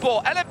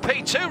motorsport,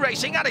 LMP2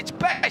 racing at its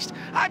best.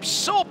 I'm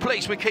so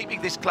pleased we're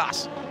keeping this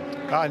class.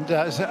 And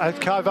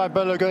Kai van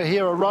Berlo going to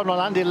hear a run on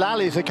Andy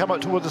Lally as they come up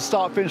towards the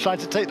start-finish line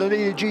to take the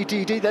lead in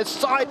GTD. They're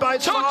side by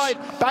side,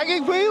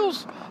 banging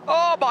wheels.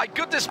 Oh my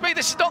goodness me,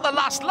 this is not the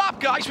last lap,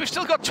 guys. We've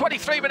still got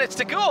 23 minutes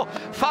to go.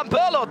 Van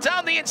Berlo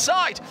down the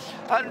inside,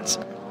 and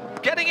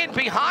getting in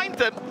behind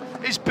them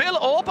is Bill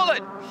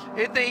Oberlin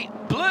in the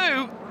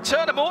blue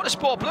Turner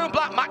Motorsport, blue and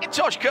black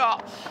Macintosh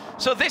car.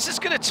 So this is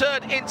going to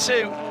turn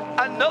into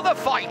another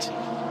fight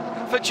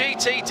for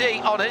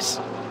GTD honours.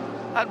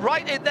 And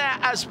right in there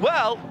as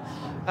well,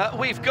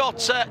 we've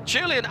got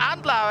Julian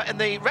Andlauer in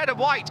the red and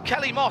white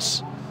Kelly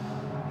Moss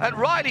and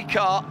Riley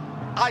car.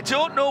 I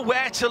don't know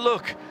where to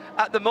look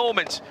at the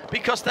moment,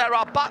 because there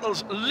are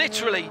battles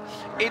literally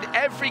in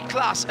every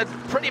class and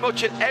pretty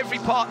much in every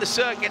part of the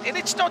circuit. And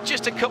it's not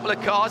just a couple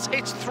of cars,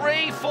 it's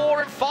 3,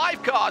 4 and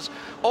 5 cars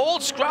all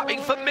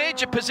scrapping for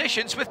major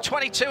positions with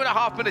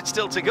 22.5 minutes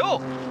still to go.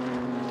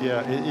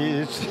 Yeah, it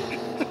is.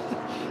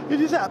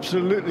 It is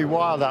absolutely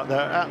wild out there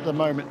at the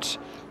moment.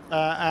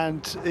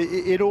 And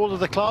in all of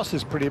the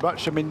classes pretty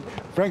much. I mean,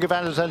 Frank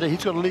van der Zande,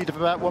 he's got a lead of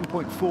about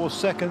 1.4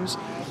 seconds.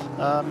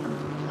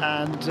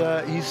 And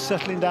he's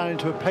settling down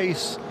into a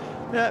pace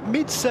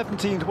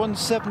mid-17th,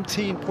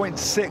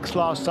 117.6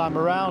 last time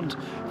around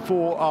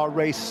for our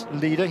race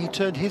leader. He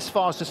turned his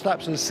fastest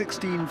laps in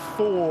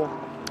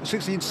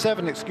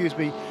 16.7, excuse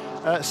me,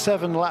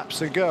 7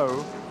 laps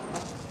ago.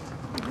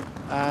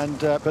 And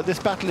but this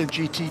battle in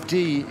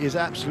GTD is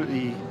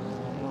absolutely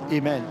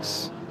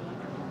immense.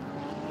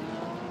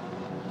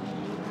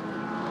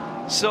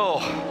 So,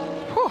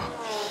 whew,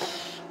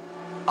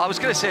 I was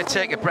going to say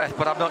take a breath,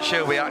 but I'm not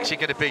sure we're actually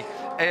going to be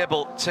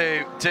able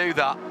to do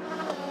that.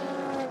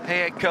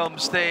 Here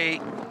comes the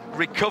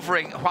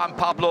recovering Juan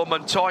Pablo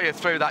Montoya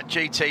through that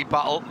GT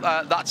battle.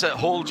 That's a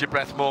hold your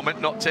breath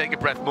moment, not take a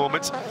breath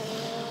moment.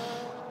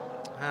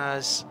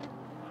 As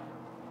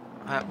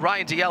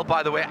Ryan DL,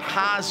 by the way,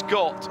 has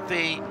got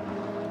the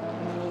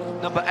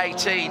number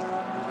 18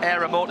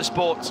 Era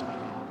Motorsport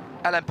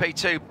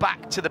LMP2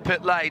 back to the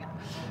pit lane.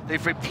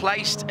 They've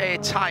replaced a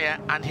tyre,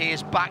 and he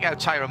is back out,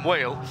 tyre and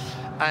wheel,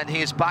 and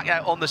he is back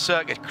out on the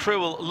circuit.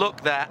 Cruel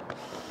look there.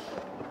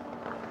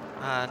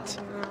 And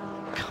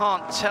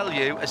can't tell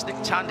you, as Nick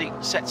Tandy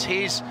sets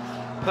his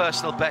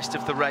personal best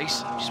of the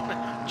race. I just want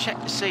to check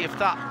to see if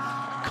that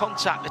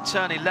contact at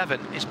turn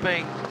 11 is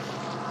being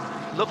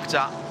looked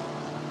at.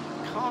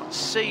 Can't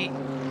see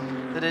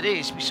that it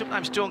is. We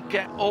sometimes don't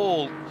get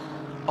all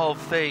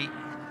of the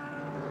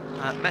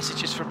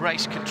messages from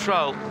race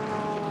control.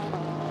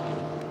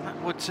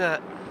 That would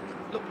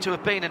look to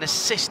have been an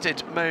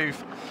assisted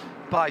move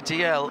by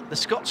DL. The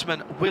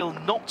Scotsman will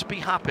not be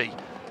happy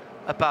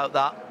about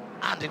that,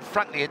 and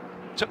frankly it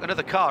took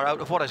another car out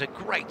of what is a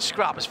great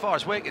scrap as far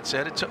as we're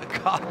concerned. It took a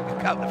car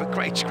out of a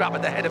great scrap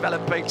at the head of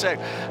LMP2.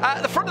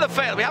 At the front of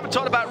the field, we haven't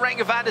talked about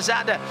Renger van der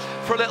Zande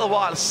for a little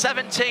while.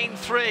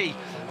 17.3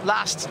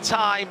 last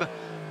time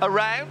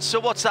around, so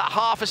what's that,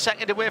 half a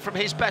second away from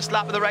his best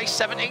lap of the race.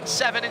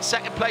 17.7 in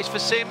second place for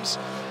Sims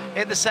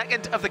in the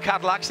second of the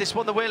Cadillacs. This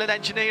one, the Whelen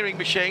Engineering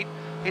machine,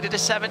 he did a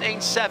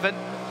 17.7,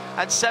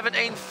 and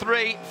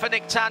 17.3 for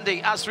Nick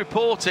Tandy, as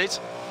reported,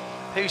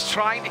 who's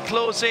trying to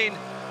close in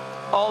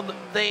on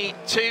the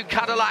 2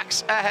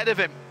 Cadillacs ahead of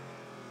him.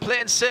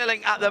 Plain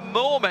sailing at the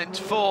moment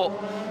for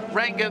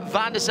Renger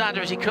van der Zande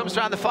as he comes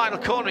around the final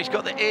corner. He's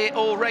got the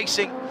AO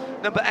Racing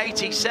number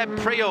 80 Seb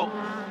Prio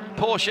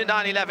Porsche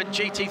 911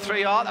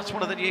 GT3R. That's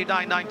one of the new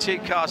 992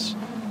 cars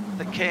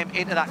that came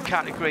into that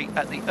category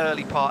at the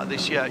early part of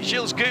this year.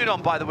 Gilles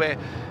Gounon, by the way,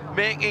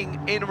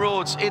 making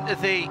inroads into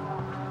the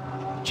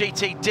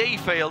GTD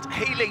field.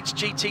 He leads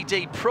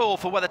GTD Pro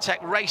for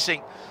WeatherTech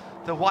Racing,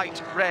 the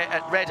white,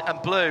 red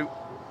and blue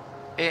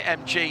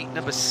AMG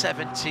number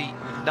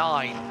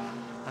 79,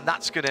 and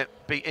that's going to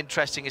be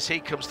interesting as he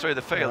comes through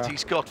the field.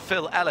 He's got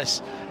Phil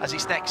Ellis as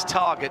his next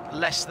target,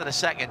 less than a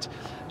second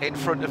in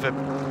front of him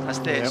as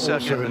they circle.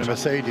 Also in a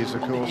Mercedes,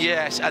 of course.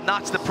 Yes, and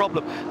that's the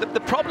problem.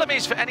 The problem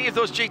is for any of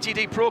those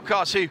GTD Pro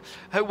cars who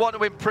want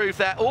to improve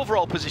their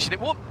overall position, it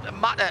won't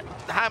matter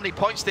how many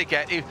points they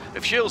get.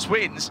 If Gilles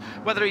wins,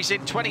 whether he's in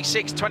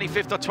 26th,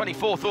 25th or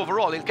 24th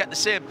overall, he'll get the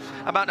same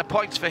amount of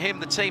points for him,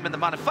 the team and the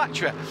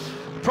manufacturer.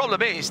 The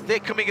problem is they're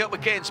coming up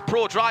against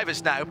pro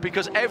drivers now,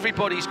 because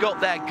everybody's got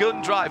their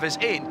gun drivers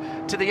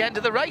in to the end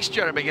of the race,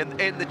 Jeremy,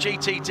 in the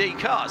GTD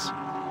cars.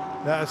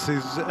 That's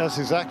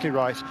exactly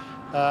right.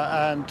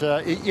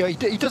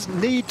 He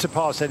doesn't need to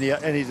pass any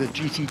of the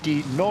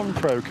GTD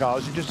non-pro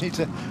cars. He just needs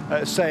to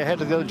stay ahead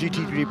of the other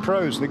GTD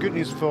pros. The good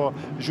news for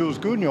Jules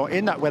Gounon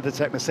in that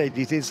WeatherTech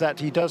Mercedes is that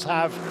he does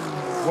have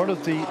one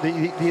of the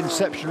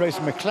Inception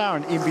Racing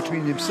McLaren in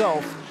between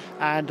himself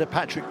and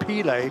Patrick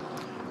Pilet,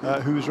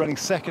 who was running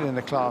second in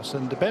the class.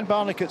 And Ben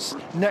Barnicott's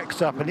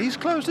next up, and he's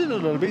closed in a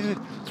little bit. He's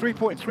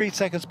 3.3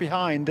 seconds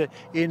behind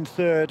in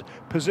third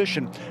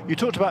position. You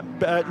talked about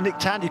Nick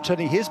Tandy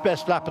turning his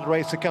best lap of the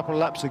race a couple of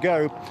laps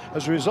ago.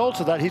 As a result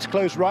of that, he's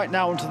closed right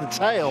now onto the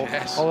tail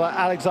of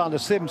Alexander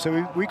Sims.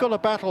 So we've got a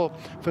battle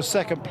for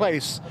second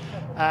place.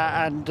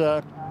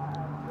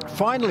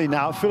 finally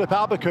now, Philip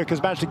Albuquerque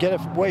has managed to get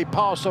way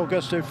past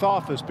Augusto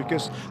Farfus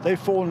because they've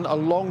fallen a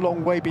long,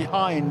 long way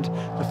behind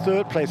the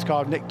third place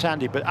car of Nick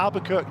Tandy. But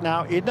Albuquerque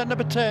now in at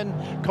number 10,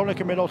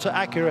 Konica Minolta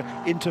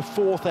Acura into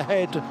fourth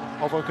ahead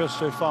of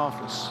Augusto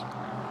Farfus.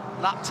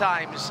 Lap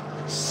times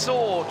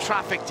so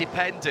traffic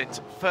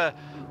dependent for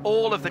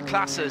all of the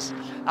classes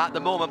at the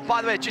moment.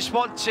 By the way, just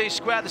want to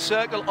square the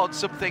circle on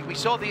something. We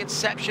saw the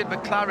Inception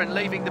McLaren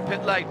leaving the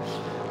pit lane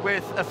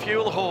with a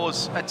fuel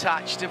hose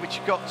attached,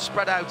 which got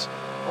spread out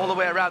all the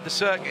way around the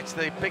circuit.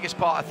 The biggest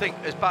part, I think,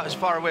 is about as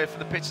far away from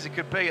the pits as it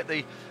could be at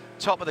the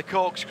top of the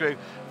corkscrew.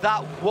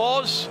 That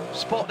was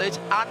spotted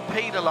and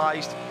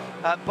penalised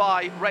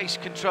by race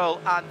control,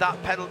 and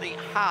that penalty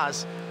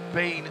has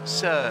been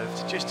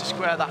served. Just to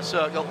square that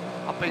circle,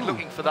 I've been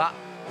looking for that.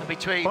 And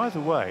between, by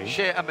the way,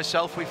 Shea and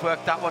myself, we've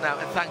worked that one out,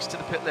 and thanks to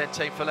the pit lane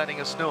team for letting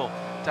us know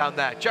down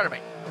there. Jeremy.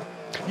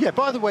 Yeah,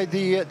 by the way,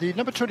 the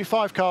number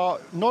 25 car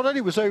not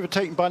only was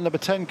overtaken by number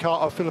 10 car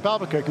of Philip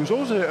Albuquerque, he was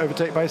also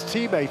overtaken by his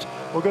teammate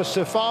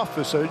Augusto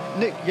Farfus. So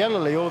Nick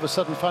Yellerly all of a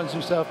sudden finds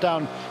himself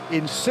down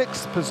in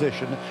 6th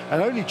position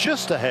and only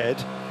just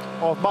ahead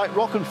of Mike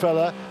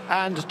Rockenfeller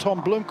and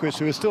Tom Blomqvist,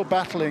 who are still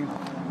battling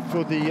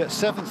for the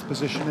 7th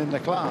position in the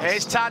class.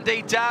 Here's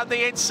Tandy down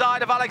the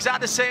inside of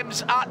Alexander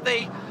Sims at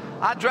the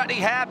Andretti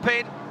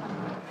hairpin.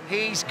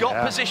 He's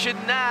got position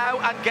now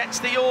and gets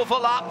the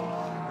overlap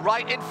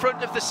right in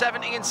front of the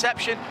 70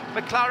 Inception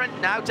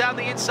McLaren, now down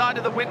the inside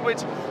of the Windward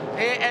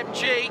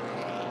AMG.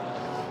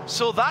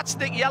 So that's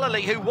Nick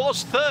Yellerly, who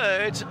was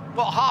third,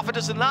 what, half a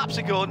dozen laps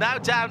ago, now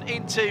down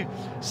into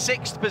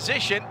 6th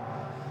position.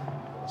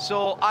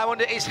 So I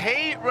wonder, is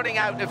he running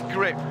out of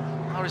grip,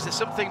 or is there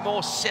something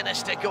more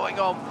sinister going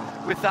on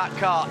with that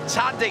car?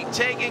 Tandy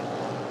taking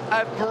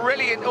a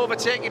brilliant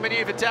overtaking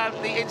manoeuvre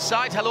down the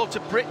inside. Hello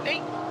to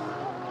Brittany,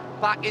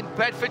 back in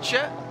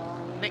Bedfordshire.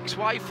 Nick's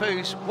wife,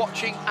 who's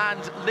watching and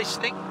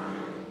listening.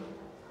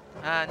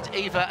 And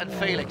Eva and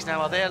Felix. Now,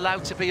 are they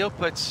allowed to be up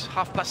at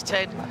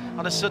 10:30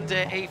 on a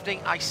Sunday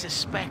evening? I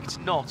suspect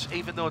not,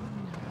 even though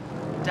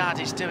Dad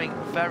is doing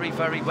very,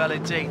 very well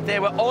indeed. They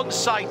were on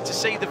site to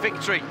see the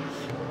victory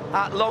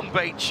at Long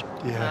Beach.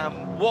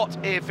 What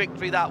a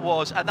victory that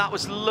was, and that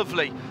was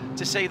lovely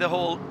to see the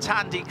whole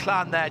Tandy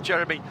clan there,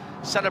 Jeremy,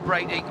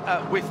 celebrating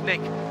with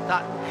Nick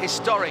that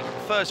historic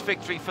first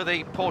victory for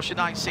the Porsche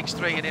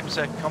 963 in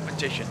IMSA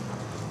competition.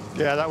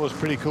 Yeah, that was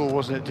pretty cool,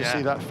 wasn't it, to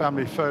see that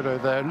family photo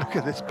there. Look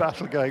at this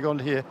battle going on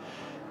here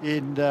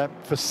in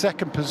for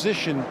 2nd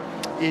position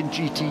in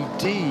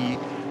GTD.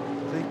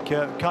 I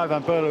think Kai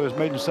van Berlo has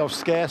made himself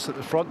scarce at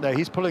the front there.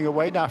 He's pulling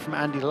away now from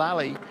Andy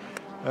Lally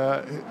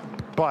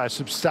by a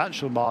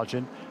substantial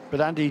margin,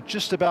 but Andy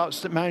just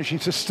about managing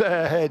to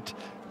stay ahead.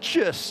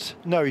 He's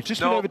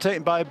just been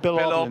overtaken by Bill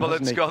Oberlin.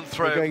 Oberlin's gone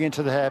through. They're going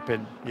into the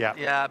hairpin.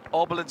 Yeah,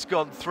 Oberlin's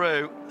gone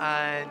through,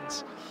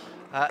 and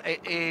it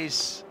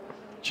is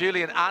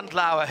Julian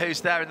Andlauer who's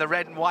there in the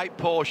red and white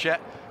Porsche.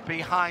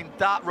 Behind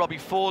that, Robbie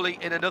Foley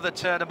in another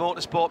Turner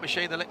Motorsport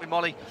machine, the Liqui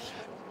Moly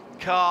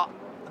car.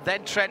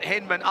 Then Trent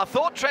Hinman. I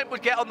thought Trent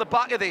would get on the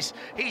back of this.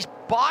 He's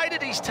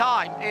bided his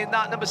time in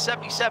that number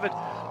 77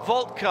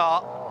 Volt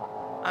car,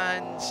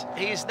 and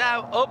he is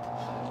now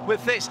up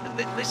with this.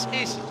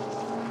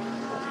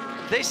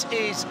 This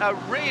is a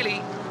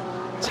really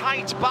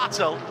tight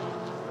battle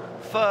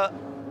for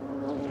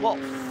what,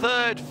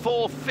 3rd,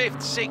 4th,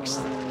 5th,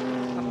 6th.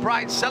 And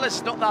Brian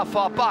Sellers not that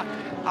far back.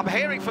 I'm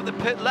hearing from the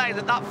pit lane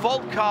that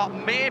Volt car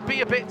may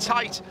be a bit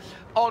tight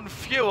on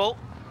fuel,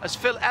 as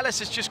Phil Ellis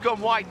has just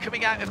gone wide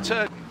coming out of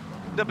turn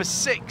number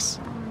 6.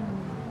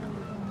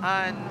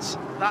 And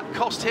that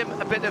cost him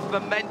a bit of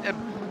momentum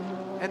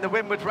in the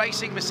Windward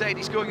Racing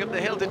Mercedes going up the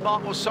hill. Did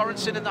Marco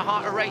Sorensen in the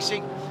Heart of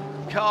Racing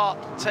car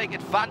take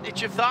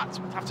advantage of that?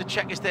 We'll have to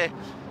check as they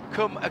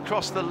come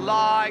across the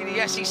line.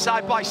 Yes, he's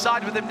side by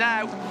side with them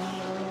now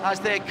as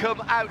they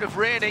come out of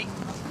Rainey.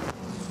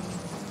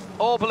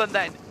 Oberlin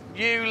then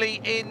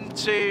newly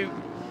into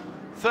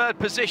 3rd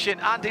position.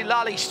 Andy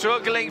Lally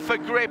struggling for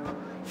grip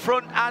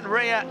front and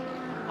rear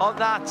on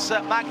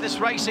that Magnus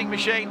Racing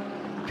machine.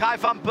 Kai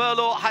van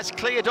Berlo has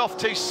cleared off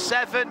to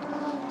 7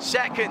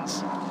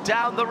 seconds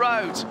down the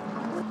road.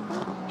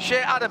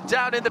 Shea Adam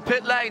down in the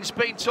pit lane's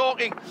been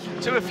talking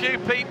to a few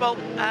people,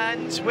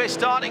 and we're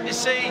starting to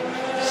see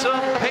some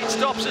pit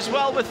stops as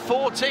well with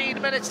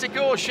 14 minutes to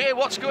go. Shea,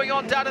 what's going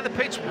on down in the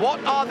pits?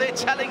 What are they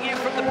telling you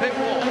from the pit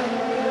wall?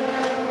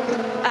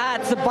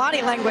 It's the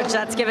body language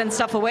that's giving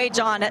stuff away,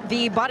 John.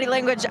 The body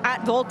language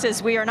at Volt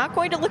is, we are not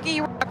going to look at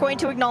you, we're not going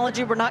to acknowledge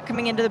you, we're not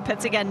coming into the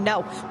pits again,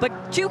 no.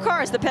 But 2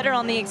 cars that pitted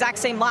on the exact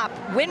same lap,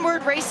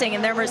 Windward Racing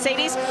in their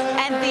Mercedes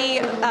and the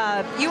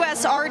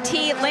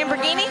USRT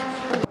Lamborghini,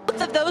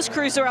 both of those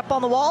crews are up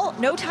on the wall,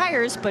 no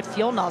tires, but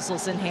fuel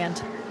nozzles in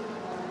hand.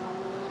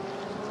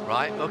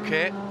 Right,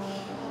 okay.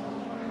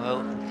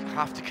 Well,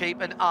 have to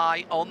keep an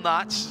eye on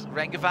that.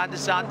 Renger van der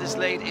Zande's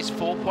lead is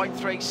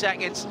 4.3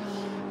 seconds.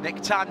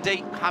 Nick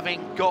Tandy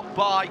having got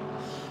by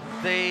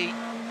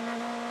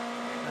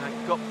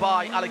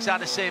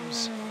Alexander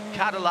Sims'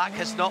 Cadillac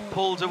has not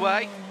pulled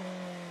away.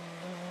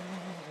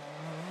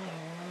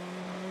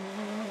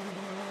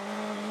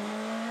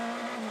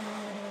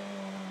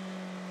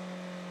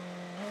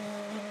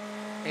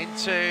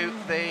 into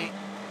the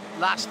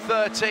last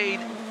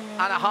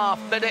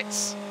 13.5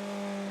 minutes.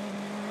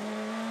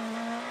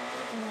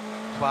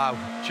 Wow,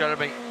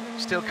 Jeremy,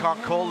 still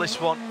can't call this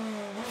one.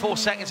 4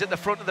 seconds at the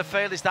front of the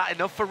field, is that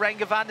enough for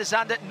Renger van der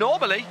Zande?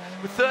 Normally,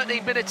 with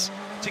 13 minutes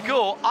to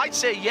go, I'd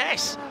say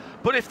yes.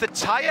 But if the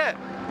tyre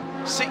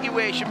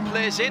situation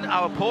plays in,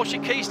 our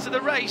Porsche keys to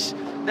the race,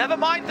 never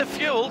mind the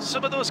fuel,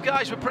 some of those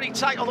guys were pretty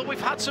tight, although we've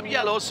had some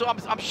yellows, so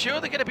I'm sure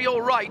they're going to be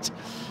all right.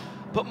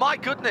 But my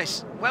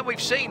goodness, when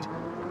we've seen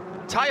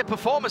tyre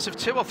performance of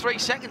 2 or 3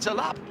 seconds a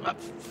lap,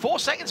 4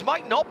 seconds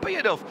might not be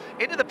enough.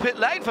 Into the pit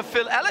lane for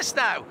Phil Ellis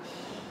now,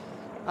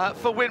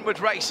 for Winward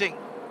Racing.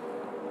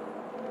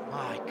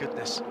 My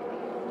goodness.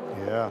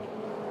 Yeah.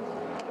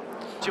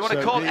 Do you want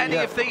to call any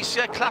of these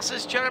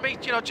classes, Jeremy?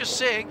 You know, just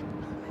saying.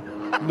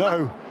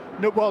 No.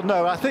 Well,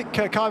 no. I think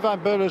Kai van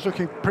Berlo is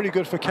looking pretty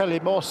good for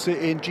Kelly Moss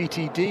in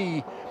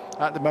GTD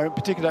at the moment,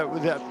 particularly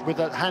with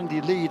that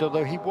handy lead.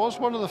 Although he was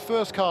one of the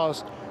first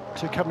cars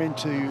to come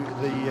into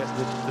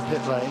the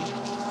pit lane.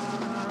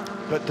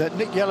 But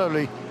Nick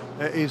Yellowly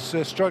is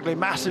struggling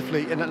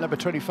massively in that number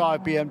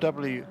 25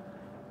 BMW.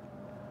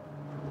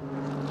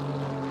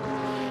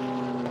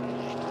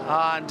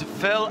 And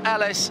Phil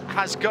Ellis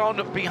has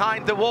gone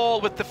behind the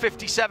wall with the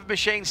 57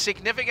 machine.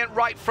 Significant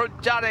right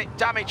front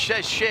damage,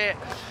 says Shea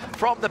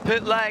from the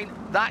pit lane.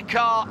 That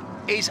car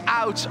is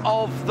out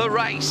of the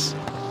race.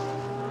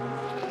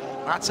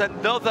 That's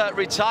another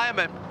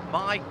retirement.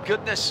 My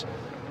goodness,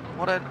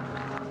 what a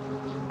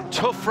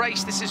tough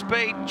race this has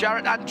been.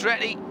 Jarrett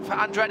Andretti for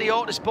Andretti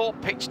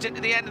Autosport, pitched into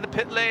the end of the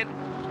pit lane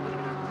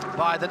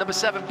by the number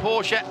 7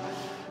 Porsche.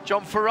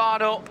 John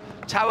Ferrano,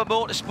 Tower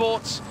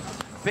Motorsports.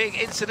 Big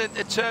incident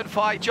at turn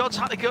 5. John's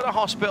had to go to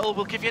hospital.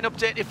 We'll give you an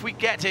update if we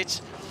get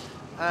it.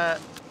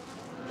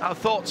 Our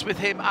thoughts with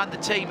him and the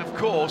team, of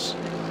course.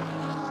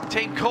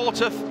 Team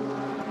Korthoff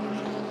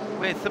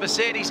with the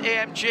Mercedes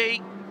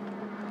AMG.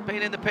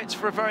 Been in the pits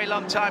for a very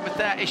long time with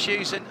their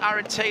issues. And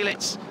Aaron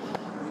Telitz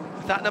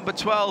with that number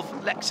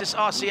 12 Lexus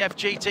RCF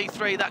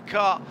GT3. That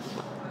car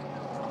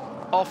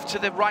off to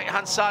the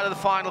right-hand side of the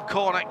final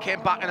corner.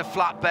 Came back in a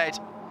flatbed.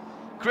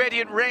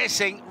 Gradient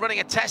Racing running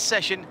a test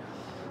session.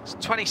 It's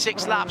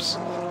 26 laps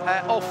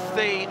off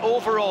the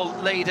overall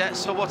leader,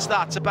 so what's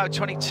that? It's about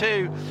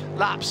 22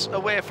 laps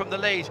away from the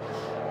lead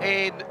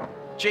in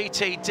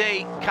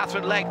GTD.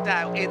 Catherine Legg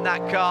now in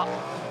that car.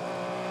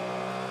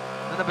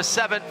 The number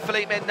 7,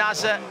 Felipe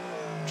Nasser,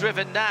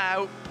 driven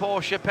now.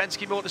 Porsche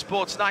Penske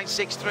Motorsports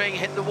 963,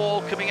 hit the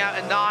wall coming out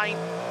at 9,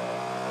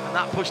 and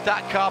that pushed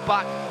that car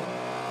back.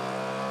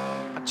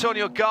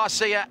 Antonio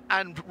Garcia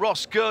and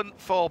Ross Gunn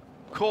for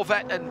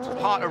Corvette and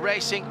Harter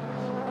Racing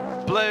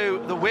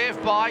blew the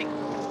wave by,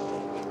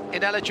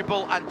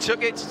 ineligible, and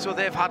took it, so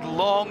they've had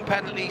long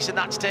penalties, and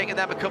that's taken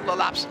them a couple of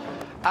laps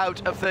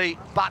out of the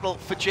battle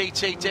for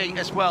GTD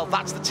as well.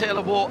 That's the tale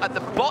of war at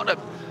the bottom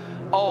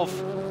of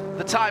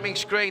the timing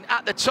screen.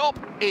 At the top,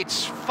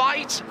 it's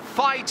fight,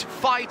 fight,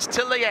 fight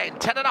till the end.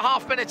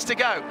 10.5 minutes to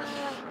go.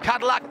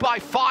 Cadillac by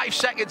 5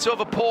 seconds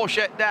over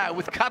Porsche now,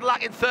 with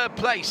Cadillac in 3rd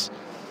place.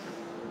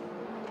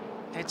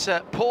 It's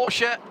a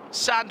Porsche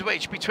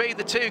sandwich between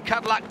the two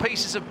Cadillac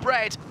pieces of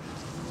bread.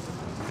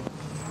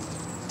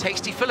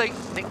 Tasty filling.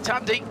 Nick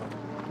Tandy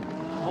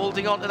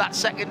holding on to that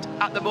second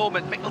at the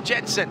moment. Mikkel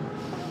Jensen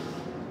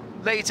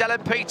leads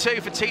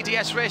LMP2 for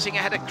TDS Racing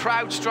ahead of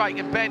CrowdStrike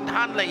and Ben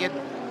Hanley, and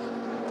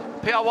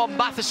PR1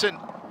 Matheson,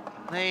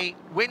 the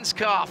wins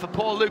car for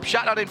Paul Loup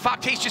Chatton. In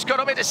fact, he's just got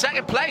up into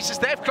 2nd place as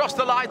they've crossed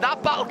the line.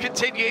 That battle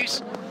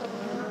continues.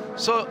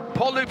 So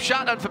Paul Loup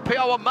Chatton for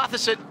PR1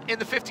 Matheson in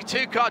the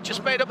 52 car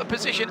just made up a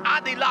position.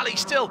 Andy Lally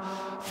still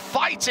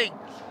fighting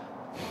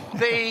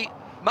the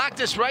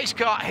Magnus race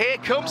car. Here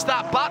comes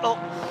that battle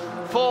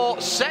for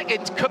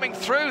 2nd coming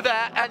through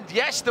there, and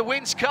yes, the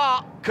wins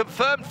car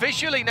confirmed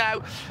visually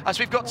now as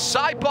we've got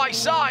side by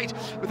side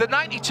with the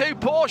 92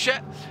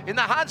 Porsche in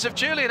the hands of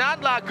Julian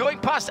Andlar going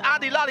past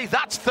Andy Lally.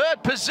 That's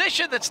 3rd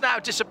position that's now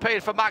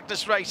disappeared for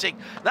Magnus Racing.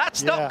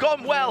 That's not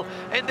gone well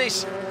in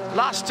this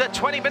last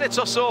 20 minutes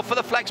or so for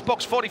the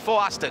Flexbox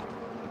 44 Aston.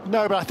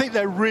 No, but I think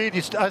they're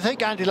really. I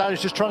think Andy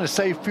Lally's just trying to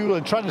save fuel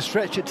and trying to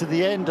stretch it to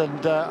the end,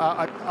 and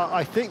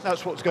I think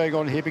that's what's going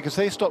on here, because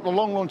they stopped a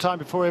long time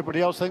before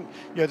everybody else. I think,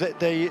 you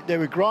know, they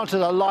were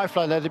granted a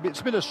lifeline there.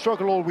 It's been a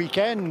struggle all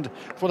weekend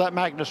for that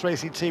Magnus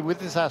Racing team with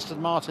this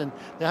Aston Martin.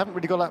 They haven't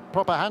really got that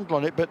proper handle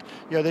on it, but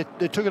you know,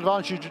 they took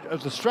advantage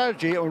of the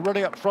strategy and were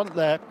running up front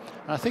there.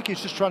 And I think he's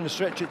just trying to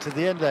stretch it to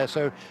the end there.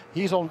 So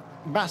he's on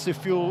massive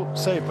fuel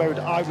save mode,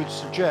 I would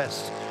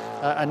suggest,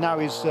 and now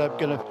he's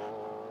going to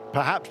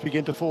perhaps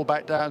begin to fall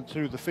back down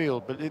through the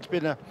field. But it's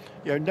been a,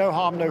 you know, no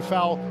harm, no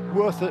foul,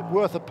 worth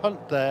a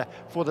punt there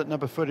for that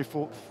number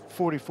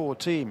 44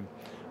 team.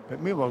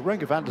 But meanwhile,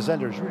 Renger van der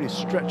Zande is really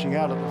stretching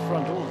out at the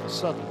front all of a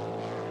sudden.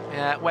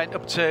 Yeah, it went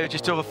up to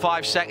just over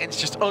 5 seconds,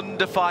 just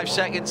under 5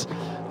 seconds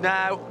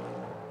now.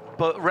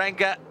 But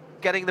Renger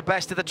getting the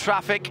best of the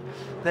traffic.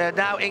 They're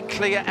now in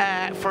clear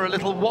air for a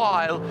little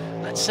while.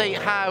 Let's see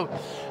how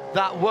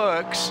that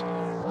works.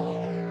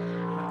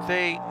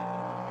 The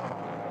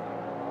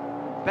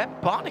Ben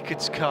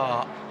Barnicott's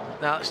car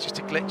No, it's just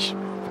a glitch.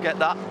 Forget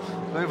that.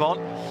 Move on.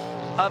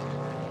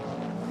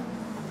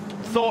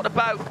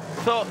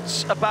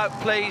 Thoughts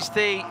about, please,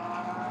 the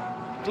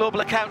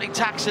Global Accounting,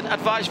 Tax and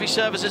Advisory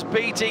Services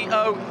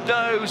BDO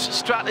Nose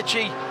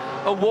Strategy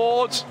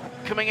Awards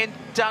coming in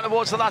down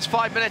towards the last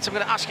 5 minutes. I'm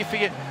going to ask you for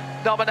your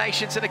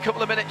nominations in a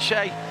couple of minutes,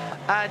 Shay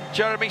and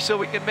Jeremy, so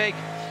we can make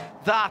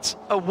that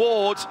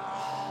award.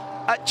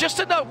 Just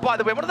a note, by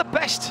the way, one of the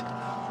best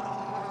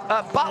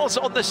battles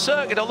on the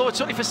circuit, although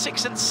it's only for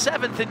 6th and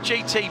 7th in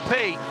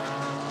GTP.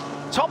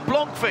 Tom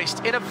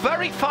Blomqvist in a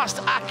very fast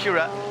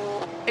Acura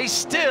is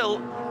still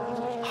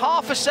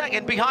half a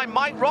second behind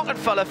Mike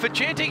Rockenfeller for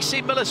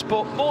JDC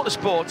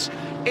Motorsports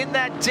in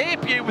their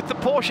debut with the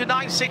Porsche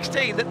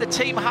 916 that the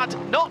team had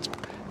not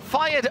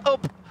fired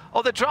up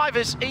or the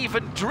drivers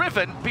even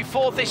driven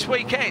before this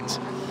weekend.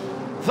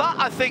 That,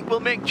 I think, will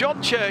make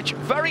John Church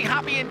very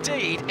happy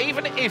indeed,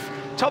 even if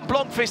Tom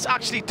Blomqvist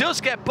actually does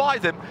get by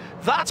them.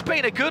 That's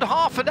been a good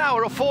half an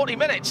hour or 40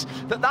 minutes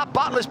that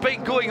battle has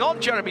been going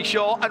on, Jeremy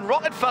Shaw, and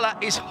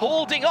Rockenfeller is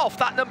holding off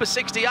that number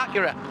 60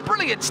 Acura.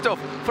 Brilliant stuff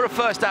for a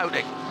first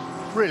outing.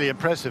 Really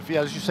impressive.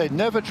 Yeah, as you say,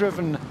 never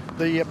driven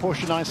the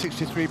Porsche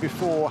 963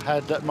 before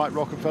had Mike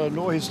Rockenfeller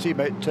nor his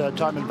teammate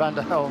Tymon van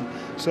der Helm.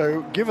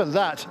 So given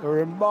that, a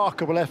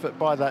remarkable effort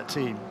by that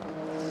team.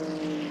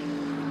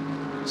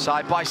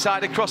 Side by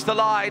side across the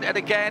line, and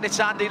again it's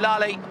Andy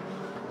Lally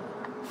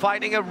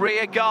fighting a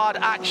rear guard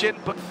action,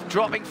 but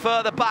dropping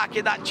further back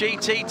in that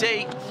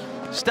GTD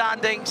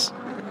standings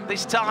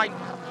this time.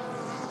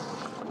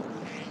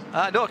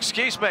 No,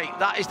 excuse me,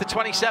 that is the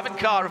 27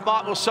 car of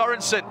Marco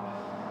Sorensen,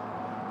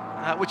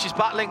 which is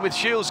battling with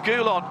Jules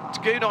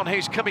Gounon,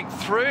 who's coming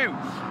through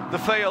the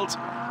field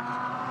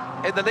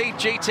in the lead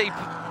GTD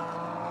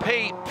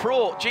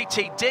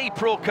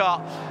Pro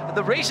car. And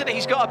the reason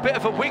he's got a bit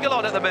of a wiggle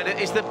on at the minute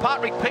is that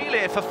Patrick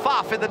Pilet for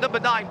Pfaff in the number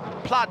 9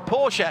 plaid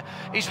Porsche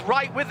is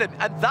right with him,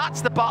 and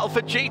that's the battle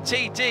for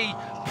GTD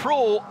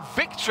Pro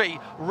victory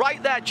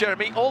right there,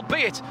 Jeremy,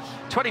 albeit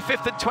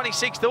 25th and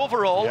 26th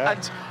overall, yeah,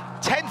 and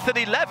 10th and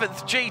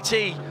 11th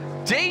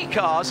GTD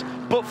cars,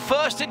 but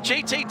first in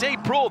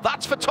GTD Pro.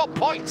 That's for top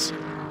points.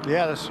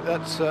 Yeah,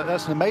 that's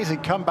an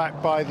amazing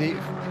comeback by the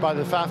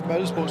Pfaff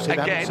Motorsports team.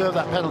 Having served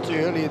that penalty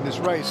early in this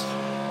race,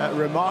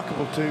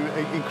 remarkable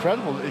to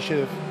incredible that they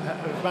should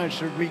have managed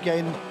to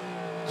regain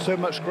so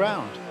much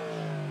ground.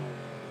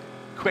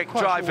 Quick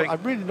driving.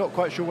 I'm really not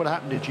quite sure what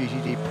happened in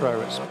GTD Pro.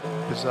 It's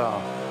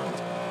bizarre.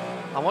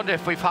 I wonder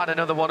if we've had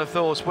another one of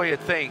those weird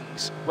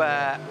things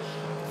where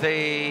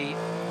the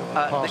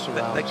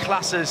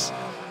classes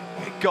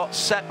got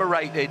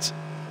separated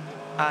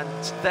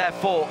and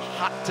therefore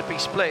had to be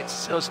split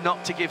so as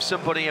not to give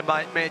somebody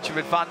a major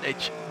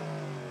advantage.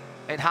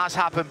 It has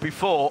happened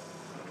before.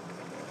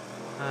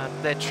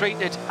 They're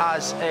treated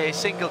as a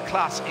single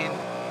class in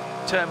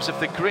terms of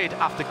the grid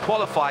after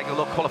qualifying,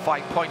 although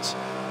qualifying points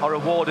are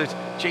awarded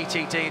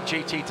GTD and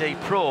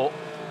GTD Pro.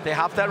 They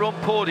have their own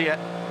podia,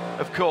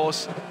 of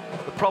course.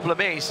 The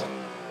problem is,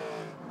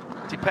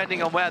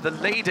 depending on where the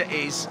leader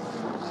is,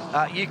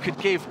 you could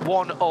give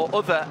one or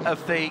other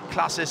of the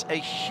classes a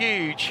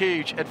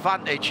huge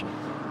advantage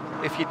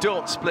if you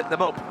don't split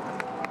them up.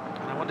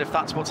 And I wonder if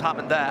that's what's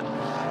happened there.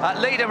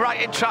 Leader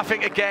right in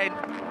traffic again.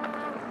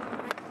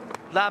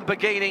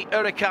 Lamborghini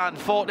Huracan,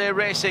 Forte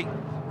Racing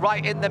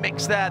right in the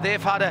mix there.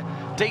 They've had a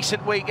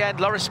decent weekend.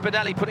 Loris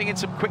Spinelli putting in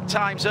some quick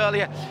times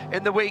earlier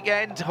in the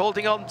weekend,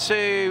 holding on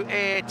to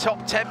a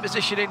top 10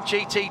 position in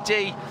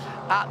GTD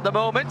at the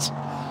moment.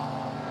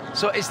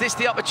 So is this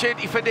the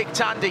opportunity for Nick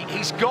Tandy?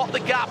 He's got the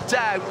gap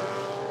down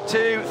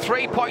to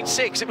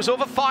 3.6. It was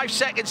over 5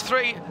 seconds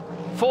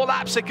 4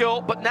 laps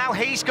ago, but now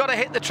he's got to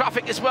hit the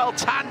traffic as well.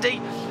 Tandy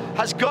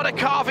has got to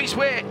carve his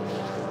way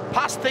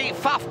past the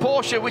Pfaff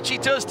Porsche, which he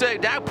does do.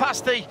 Now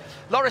past the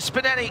Loris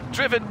Spinelli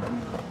driven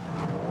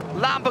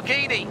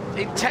Lamborghini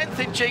in 10th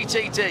in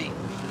GTD.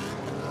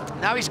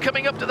 Now he's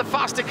coming up to the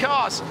faster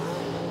cars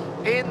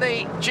in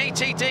the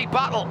GTD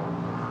battle.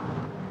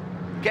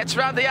 Gets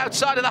around the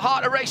outside of the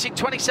heart of racing,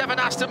 27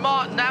 Aston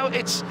Martin. Now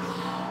it's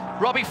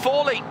Robbie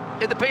Foley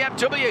in the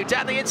BMW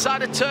down the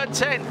inside of turn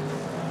 10.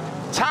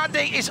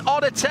 Tandy is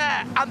on a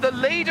tear, and the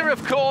leader,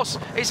 of course,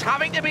 is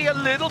having to be a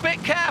little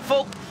bit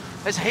careful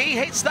as he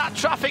hits that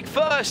traffic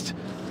first.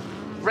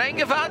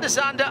 Renger van der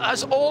Zande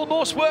has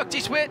almost worked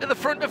his way to the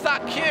front of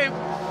that queue.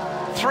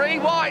 3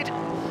 wide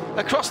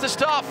across the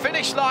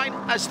start-finish line,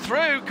 as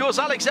through goes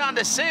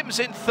Alexander Sims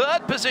in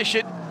 3rd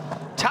position.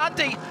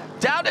 Tandy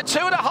down to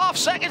 2.5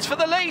 seconds for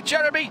the lead,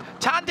 Jeremy.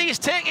 Tandy is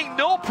taking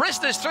no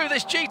prisoners through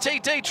this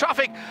GTD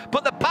traffic,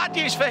 but the bad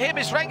news for him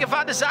is Renger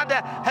van der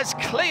Zande has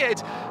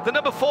cleared the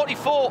number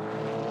 44.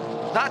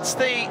 That's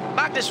the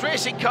Magnus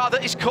Racing car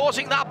that is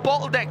causing that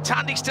bottleneck.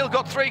 Tandy's still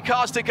got 3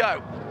 cars to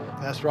go.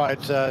 That's right.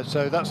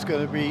 So that's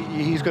going to be,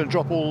 he's going to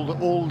drop all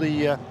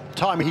the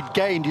time he'd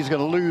gained. He's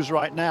going to lose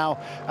right now,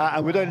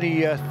 and with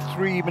only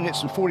 3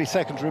 minutes and 40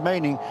 seconds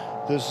remaining,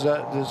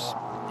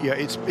 yeah,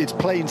 it's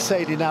plain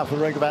sailing now for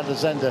Renger van der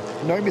Zande.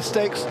 No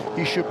mistakes,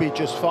 he should be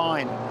just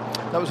fine.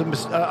 That was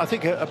I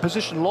think a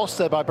position lost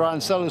there by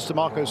Brian Sellers to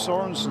Marco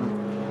Sorensen.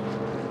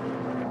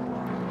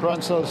 Brian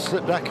Sellers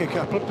slipped back a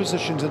couple of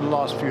positions in the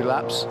last few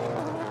laps.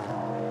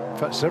 In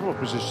fact, several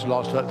positions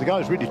last lap. The guy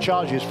who's really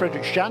charging is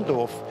Frederick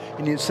Schandorf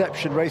in the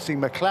Inception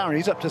Racing McLaren.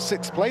 He's up to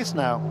 6th place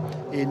now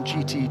in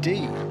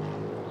GTD.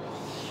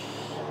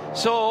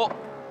 So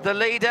the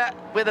leader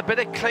with a bit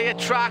of clear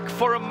track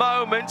for a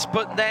moment,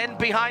 but then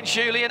behind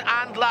Julian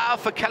and Lau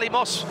for Kelly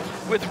Moss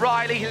with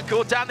Riley, who'll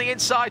go down the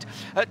inside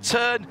at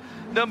turn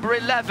number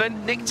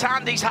 11. Nick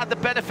Tandy's had the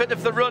benefit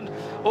of the run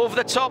over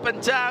the top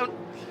and down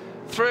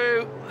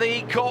through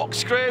the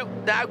corkscrew.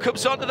 Now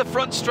comes onto the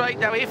front straight.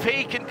 Now if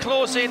he can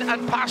close in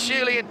and pass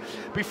Julian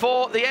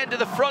before the end of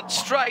the front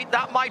straight,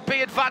 that might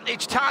be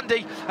advantage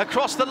Tandy.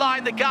 Across the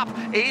line, the gap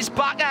is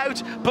back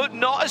out, but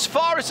not as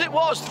far as it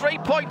was.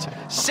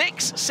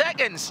 3.6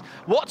 seconds.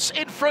 What's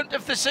in front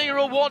of the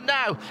 0-1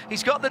 now?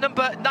 He's got the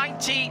number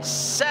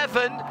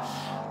 97.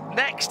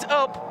 Next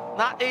up,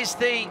 that is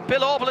the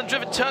Bill Auberland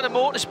driven Turner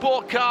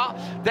Motorsport car.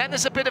 Then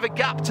there's a bit of a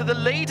gap to the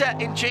leader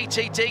in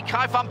GTD,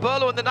 Kai van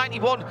Berlo in the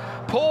 91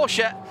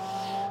 Porsche.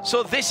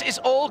 So this is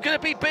all going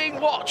to be being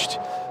watched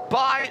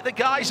by the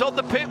guys on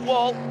the pit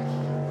wall.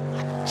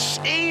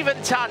 Even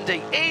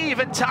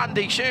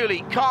Tandy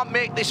surely can't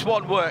make this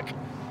one work.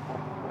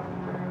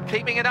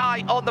 Keeping an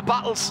eye on the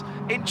battles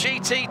in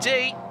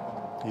GTD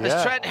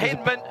as Trent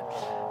Hindman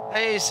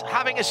is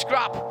having a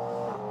scrap.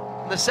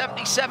 The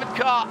 77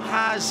 car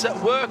has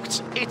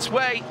worked its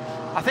way,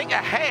 I think,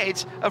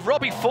 ahead of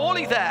Robbie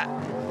Foley there.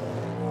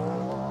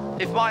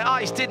 If my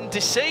eyes didn't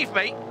deceive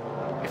me,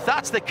 if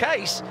that's the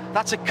case,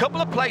 that's a couple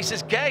of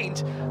places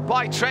gained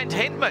by Trent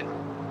Hindman.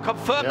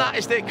 Confirm that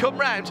as they come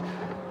round.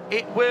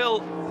 It will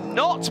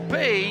not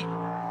be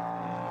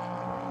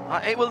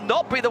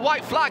the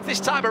white flag this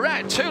time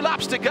around. 2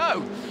 laps to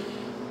go.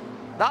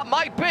 That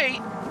might be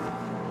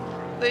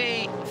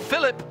the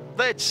fillip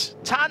that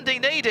Tandy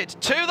needed.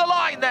 To the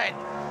line then.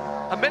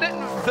 1 minute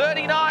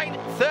and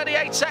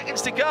 38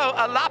 seconds to go.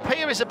 A lap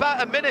here is about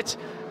 1 minute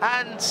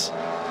and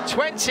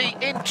 20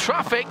 in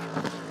traffic.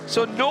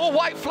 So no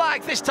white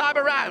flag this time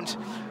around.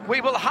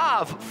 We will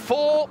have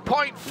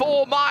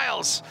 4.4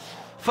 miles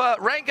for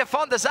Renger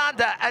van der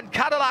Zande and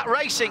Cadillac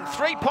Racing.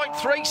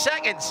 3.3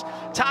 seconds.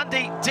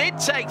 Tandy did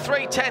take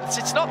 3/10.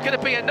 It's not going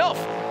to be enough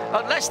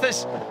unless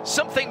there's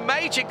something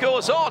major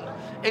goes on.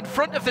 In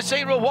front of the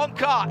 0-1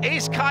 car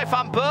is Kai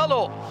van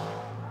Berlo.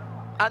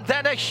 And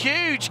then a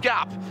huge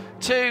gap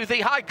to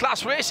the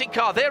high-class racing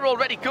car. They're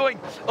already going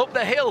up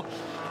the hill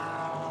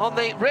on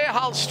the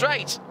Real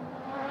Straight.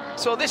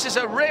 So this is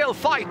a real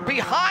fight.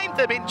 Behind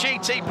them in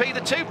GTP, the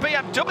 2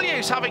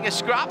 BMWs having a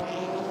scrap.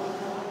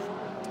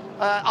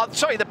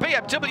 The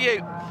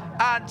BMW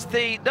and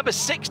the number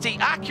 60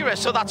 Acura.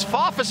 So that's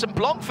Farfus and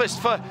Blomqvist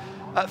for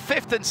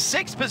 5th and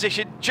 6th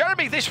position.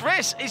 Jeremy, this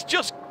race is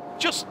just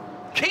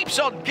keeps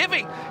on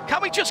giving.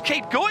 Can we just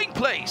keep going,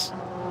 please?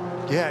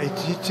 Yeah,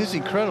 it is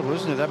incredible,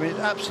 isn't it? I mean,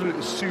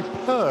 absolutely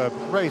superb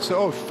race.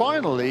 Oh,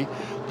 finally,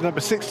 the number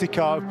 60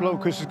 car of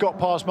Blomqvist has got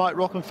past Mike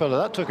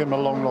Rockenfeller. That took him a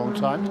long, long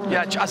time.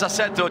 Yeah, as I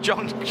said, though,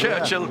 John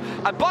Churchill.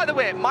 Yeah. And by the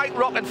way, Mike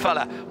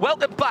Rockenfeller,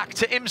 welcome back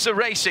to IMSA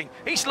Racing.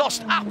 He's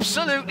lost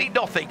absolutely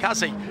nothing,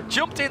 has he?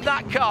 Jumped in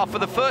that car for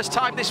the first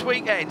time this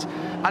weekend,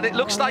 and it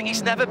looks like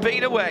he's never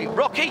been away.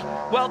 Rocky,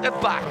 welcome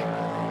back.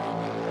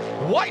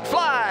 White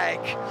flag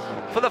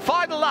for the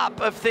final lap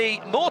of the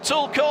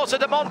Motul Corsa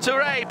de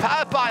Monterey,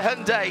 powered by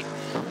Hyundai.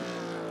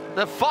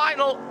 The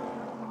final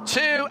 2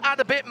 and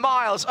a bit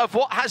miles of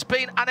what has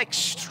been an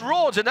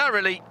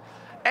extraordinarily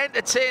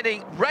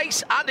entertaining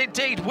race and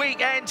indeed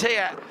weekend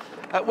here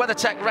at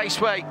WeatherTech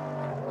Raceway,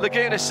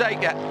 Laguna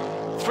Seca.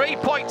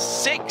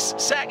 3.6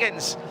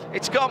 seconds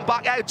it's gone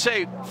back out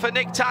to for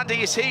Nick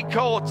Tandy as he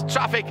caught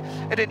traffic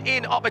at an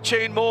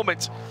inopportune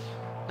moment.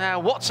 Now,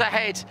 what's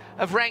ahead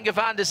of Renger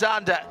van der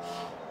Zande?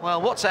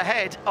 Well, what's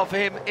ahead of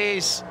him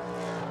is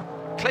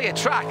clear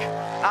track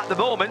at the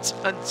moment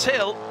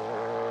until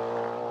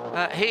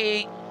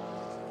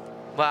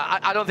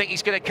I don't think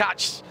he's going to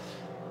catch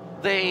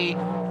the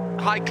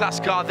high-class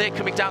car. They're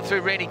coming down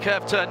through Rainy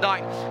Curve, turn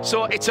 9.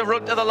 So it's a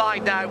run to the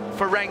line now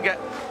for Renger.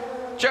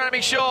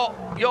 Jeremy Shaw,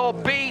 your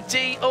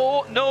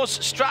BDO Nose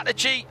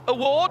Strategy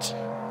Award.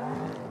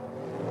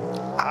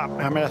 I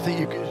mean, I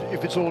think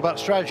if it's all about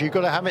strategy, you've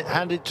got to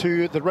hand it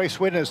to the race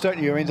winners, don't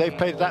you? I mean, they've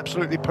played it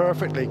absolutely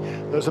perfectly.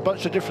 There's a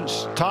bunch of different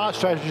tyre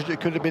strategies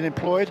that could have been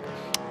employed,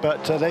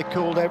 but they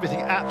called everything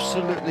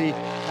absolutely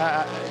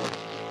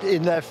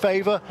in their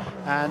favour,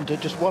 and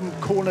just one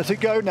corner to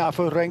go now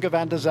for Renger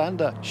van der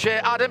Zande. Shea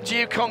Adam, do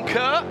you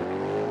concur?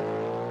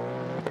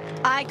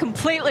 I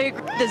completely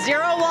agree. The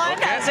 0-1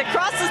 as it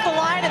crosses the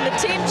line and the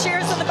team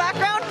cheers in the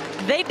background,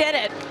 they did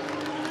it.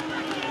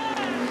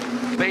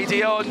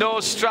 BDO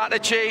Nose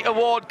Strategy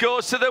Award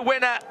goes to the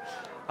winner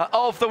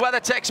of the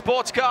WeatherTech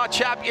SportsCar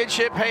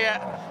Championship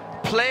here.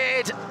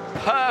 Played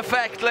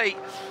perfectly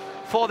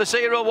for the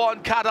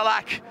 0-1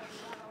 Cadillac.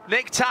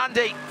 Nick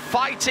Tandy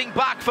fighting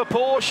back for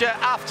Porsche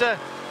after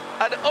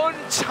an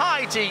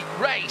untidy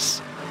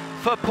race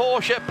for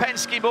Porsche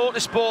Penske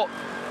Motorsport,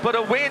 but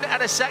a win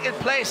and a second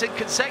place in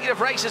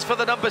consecutive races for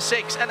the number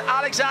 6. And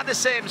Alexander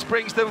Sims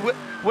brings the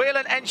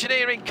Whelen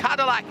Engineering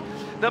Cadillac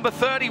number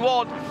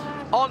 31,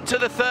 onto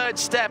the third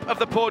step of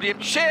the podium.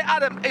 Shea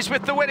Adam is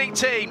with the winning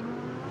team.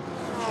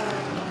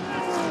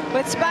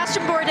 With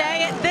Sebastian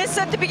Bourdais, this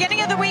at the beginning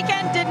of the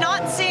weekend did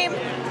not seem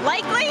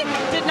likely,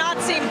 did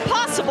not seem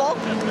possible,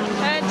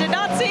 and did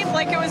not seem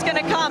like it was going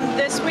to come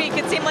this week.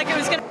 It seemed like it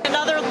was going to be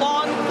another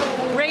long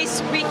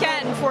race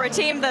weekend for a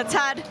team that's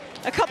had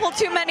a couple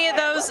too many of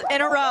those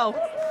in a row.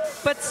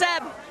 But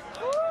Seb,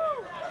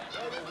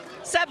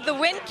 the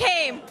win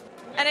came,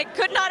 and it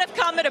could not have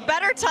come at a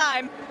better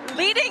time,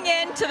 leading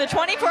into the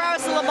 24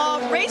 Hours of Le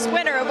Mans race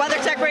winner of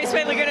WeatherTech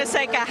Raceway Laguna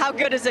Seca. How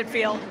good does it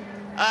feel?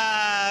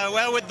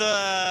 Well, with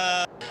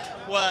the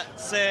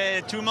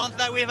 2 months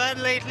that we've had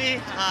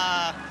lately,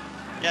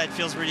 yeah, it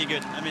feels really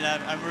good. I mean,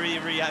 I'm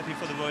really happy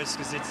for the boys,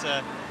 because it's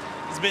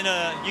been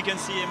you can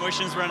see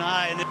emotions run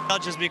high, and it's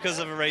not just because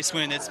of a race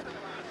win. It's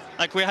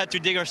like we had to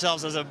dig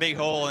ourselves as a big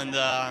hole, and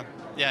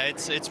yeah,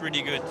 it's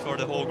really good for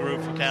the whole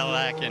group, for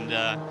Cadillac, and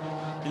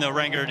you know,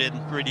 Ranger did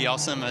really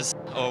awesome as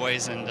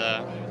always, and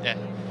yeah,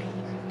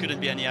 couldn't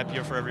be any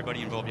happier for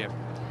everybody involved here.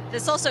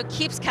 This also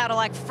keeps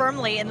Cadillac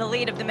firmly in the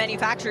lead of the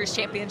Manufacturers'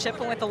 Championship,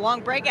 and with the long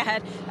break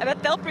ahead, I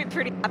bet they'll be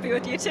pretty happy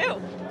with you too.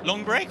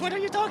 Long break? What are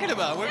you talking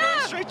about? We're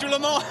going straight to Le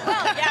Mans.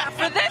 Well, yeah,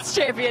 for this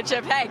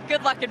championship. Hey,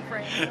 good luck in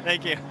free.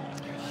 Thank you.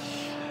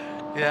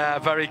 Yeah,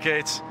 very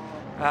good.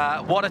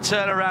 What a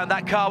turnaround.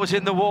 That car was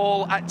in the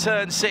wall at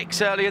turn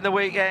 6 early in the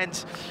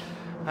weekend.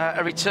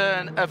 A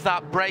return of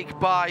that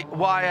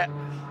brake-by-wire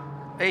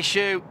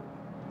issue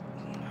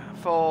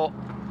for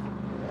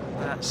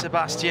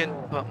Sebastian,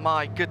 but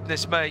my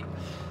goodness me,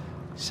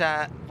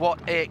 what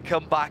a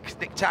comeback.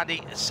 Nick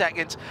Tandy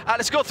second.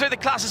 Let's go through the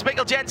classes.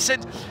 Mikkel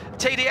Jensen,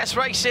 TDS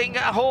Racing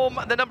at home,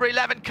 the number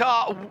 11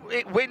 car,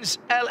 it wins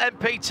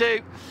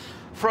LMP2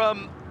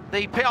 from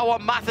the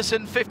PR1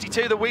 Matheson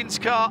 52, the wins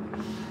car.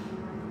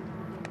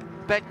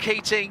 Ben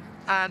Keating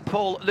and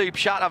Paul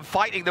Loubchat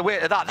fighting the way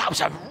to that. That was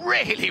a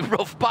really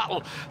rough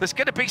battle. There's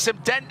going to be some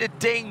dented,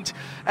 dinged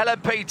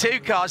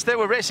LMP2 cars. They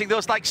were racing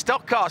those like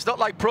stock cars, not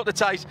like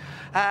prototypes.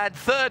 And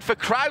third for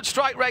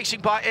CrowdStrike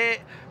Racing by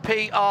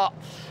APR.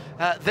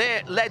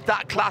 They led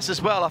that class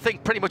as well. I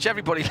think pretty much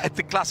everybody led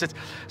the class at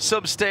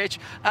some stage.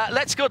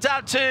 Let's go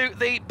down to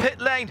the pit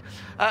lane.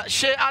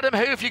 Shea Adam,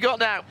 who have you got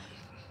now?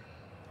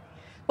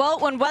 Well,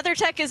 when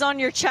WeatherTech is on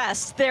your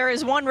chest, there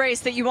is one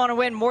race that you want to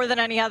win more than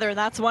any other, and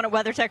that's the one at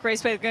WeatherTech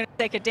Raceway Laguna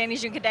Seca. Danny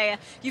Juncadella,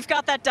 you've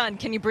got that done.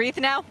 Can you breathe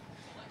now?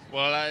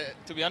 Well,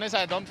 to be honest,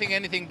 I don't think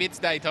anything beats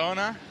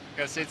Daytona,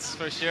 because it's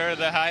for sure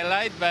the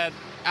highlight. But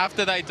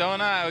after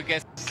Daytona, I would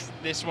guess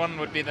this one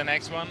would be the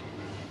next one.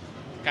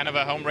 Kind of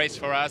a home race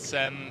for us,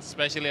 and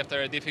especially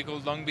after a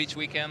difficult Long Beach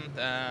weekend.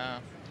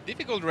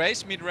 Difficult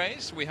race,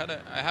 mid-race.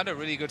 I had a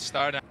really good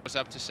start. I was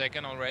up to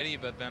second already,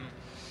 but then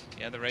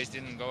yeah, the race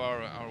didn't go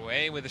our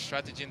way with the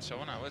strategy and so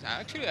on.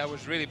 I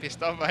was really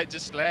pissed off. I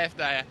just left.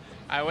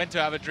 I went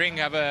to have a drink,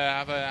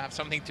 have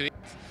something to eat,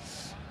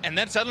 and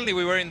then suddenly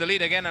we were in the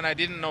lead again, and I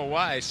didn't know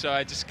why. So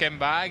I just came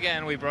back,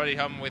 and we brought it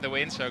home with a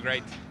win. So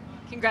great.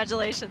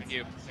 Congratulations. Thank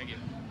you. Thank you.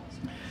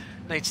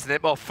 Needs to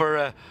nip off for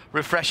a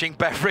refreshing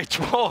beverage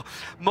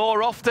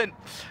more often.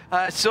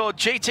 So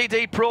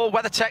GTD Pro,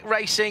 WeatherTech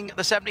Racing,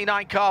 the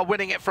 79 car,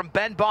 winning it from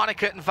Ben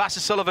Barnicut and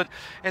Vassar Sullivan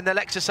in the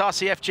Lexus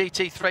RCF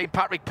GT3.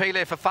 Patrick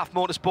Pele for Pfaff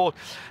Motorsport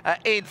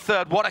in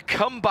third. What a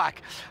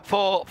comeback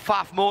for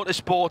Pfaff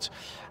Motorsport.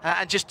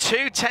 And just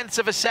 0.2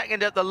 of a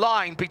second at the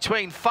line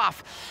between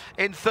Pfaff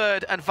in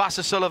third and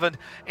Vassar Sullivan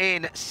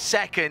in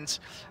second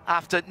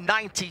after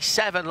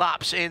 97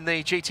 laps in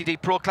the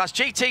GTD Pro class.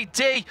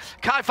 GTD,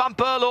 Kai van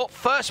Berlo,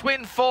 first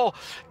win for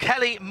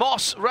Kelly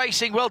Moss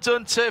Racing. Well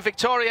done to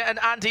Victoria and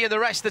Andy and the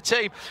rest of the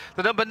team.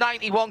 The number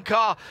 91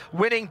 car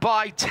winning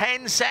by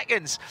 10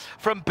 seconds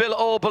from Bill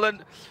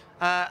Oberlin.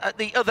 At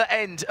the other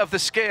end of the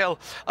scale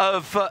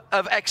of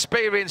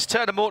experience,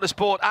 Turner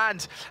Motorsport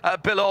and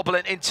Bill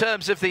Oberlin in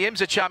terms of the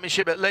IMSA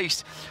Championship, at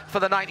least for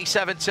the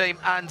 97 team.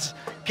 And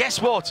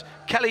guess what?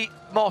 Kelly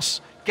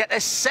Moss get a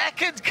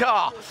second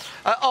car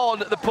on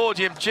the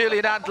podium.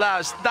 Julian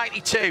Andlaus,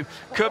 92,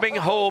 coming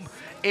home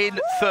in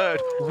third.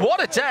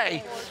 What a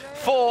day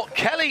for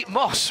Kelly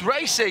Moss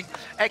Racing,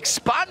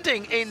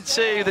 expanding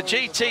into the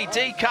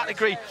GTD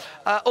category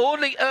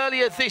only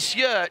earlier this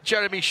year,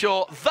 Jeremy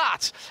Shaw.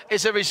 That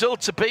is a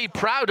result to be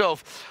proud of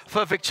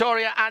for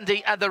Victoria,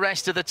 Andy and the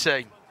rest of the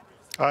team.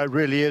 It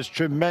really is.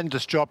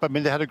 Tremendous job. I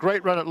mean, they had a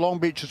great run at Long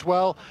Beach as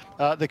well.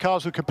 The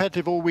cars were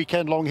competitive all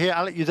weekend long here.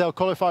 Alec Udell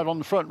qualified on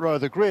the front row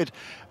of the grid.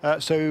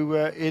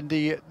 In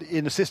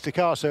the sister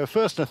car, so a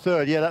first and a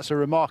third, yeah, that's a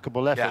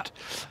remarkable effort.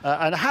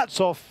 Yeah. And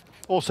hats off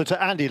also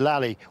to Andy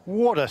Lally.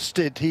 What a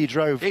stint he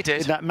drove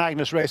in that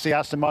Magnus Racing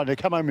Aston Martin.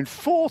 Come home in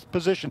 4th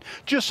position,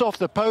 just off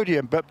the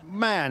podium. But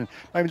man,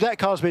 I mean, that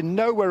car's been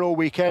nowhere all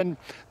weekend.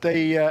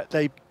 They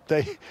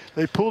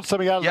pulled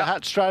something out of the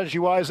hat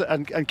strategy-wise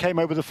and came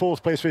over the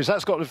 4th place finish.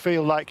 That's got to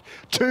feel like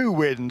 2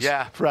 wins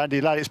for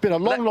Andy Lally. It's been a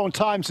long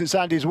time since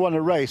Andy's won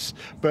a race,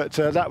 but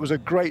that was a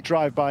great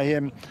drive by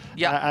him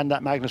and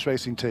that Magnus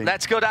Racing team.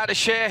 Let's go down to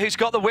Shea, who's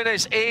got the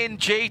winners in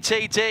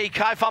GTD.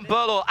 Kai van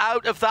Berlo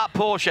out of that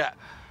Porsche.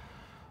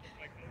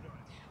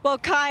 Well,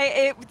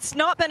 Kai, it's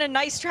not been a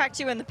nice track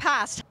to you in the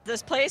past,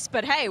 this place,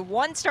 but hey,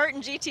 one start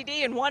in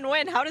GTD and one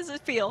win. How does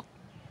it feel?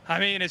 I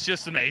mean, it's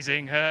just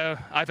amazing.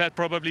 I've had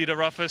probably the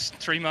roughest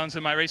 3 months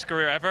in my race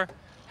career ever.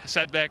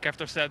 Setback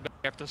after setback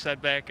after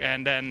setback,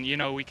 and then, you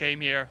know, we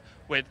came here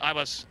with,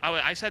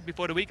 I said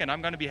before the weekend,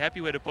 I'm going to be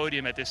happy with a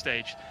podium at this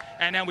stage.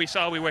 And then we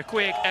saw we were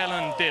quick.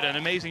 Ellen did an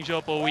amazing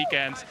job all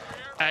weekend.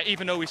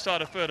 Even though we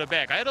started further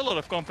back. I had a lot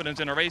of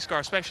confidence in a race car,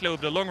 especially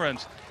over the long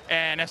runs.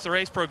 And as the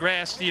race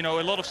progressed, you know,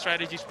 a lot of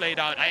strategies played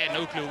out. I had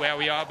no clue where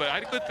we are, but I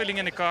had a good feeling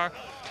in the car.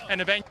 And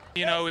eventually,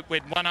 you know,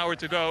 with 1 hour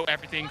to go,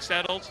 everything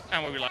settled.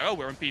 And we were like, oh,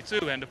 we're in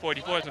P2, and the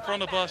 44 is in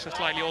front of us, with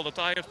slightly older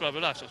tires, blah,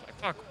 blah, blah. So it's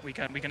like, fuck, we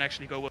can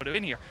actually go with a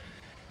win here.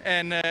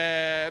 And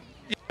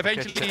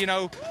eventually, you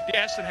know, the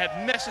Aston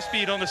had massive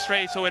speed on the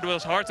straight, so it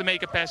was hard to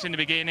make a pass in the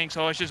beginning.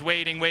 So I was just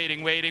waiting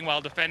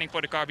while defending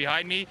for the car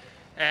behind me.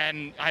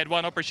 And I had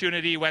one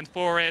opportunity, went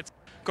for it,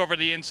 covered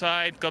the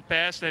inside, got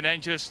past, and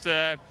then just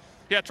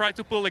tried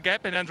to pull the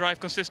gap and then drive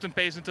consistent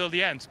pace until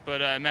the end.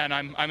 But man,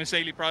 I'm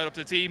insanely proud of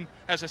the team.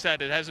 As I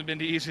said, it hasn't been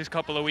the easiest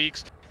couple of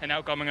weeks, and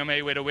now coming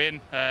away with a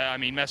win. I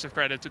mean, massive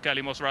credit to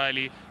Kelly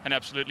Moss-Riley, and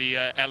absolutely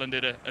Ellen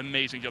did an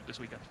amazing job this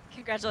weekend.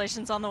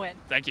 Congratulations on the win.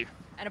 Thank you.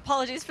 And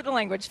apologies for the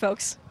language,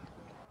 folks.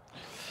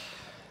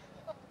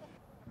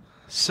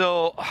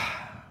 So,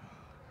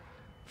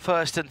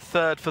 first and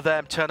third for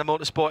them, Turner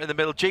Motorsport in the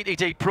middle.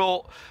 GTD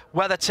Pro,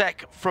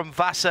 WeatherTech from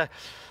Vassar,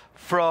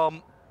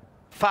 from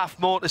Pfaff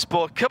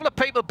Motorsport. A couple of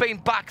people being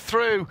back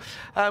through.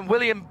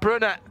 William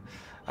Brunner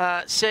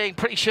saying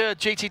pretty sure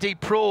GTD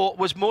Pro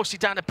was mostly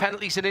down to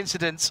penalties and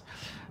incidents.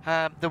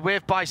 The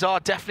wave buys are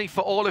definitely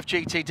for all of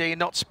GTD and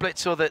not split,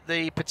 so that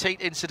the Petit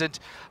incident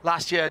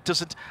last year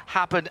doesn't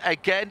happen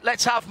again.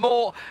 Let's have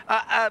more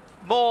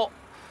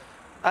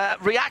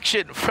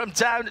reaction from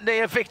down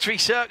near Victory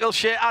Circle.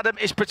 Shea Adam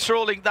is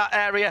patrolling that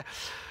area.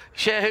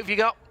 Shea, who have you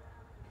got?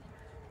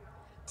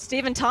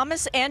 Stephen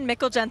Thomas and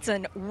Mikkel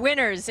Jensen,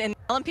 winners in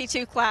the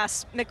LMP2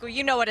 class. Mikkel,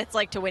 you know what it's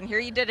like to win here.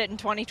 You did it in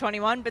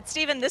 2021. But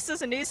Stephen, this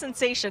is a new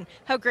sensation.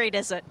 How great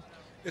is it?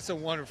 It's a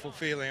wonderful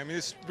feeling. I mean,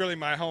 it's really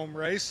my home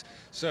race.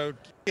 So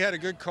he had a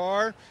good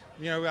car.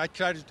 You know, I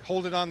tried to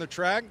hold it on the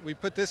track. We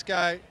put this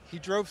guy, he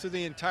drove through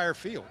the entire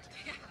field.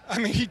 I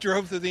mean, he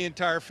drove through the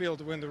entire field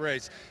to win the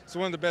race. It's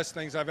one of the best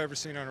things I've ever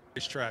seen on a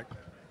racetrack.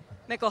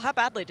 Mikkel, how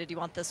badly did you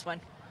want this one?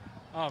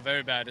 Oh,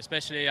 very bad,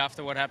 especially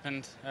after what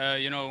happened.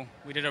 You know,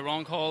 we did a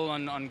wrong call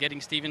on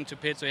getting Steven to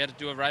pit, so he had to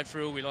do a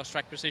ride-through. We lost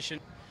track position.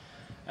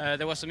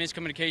 There was some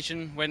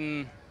miscommunication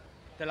when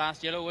the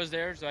last yellow was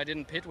there, so I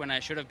didn't pit when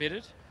I should have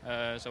pitted.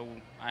 So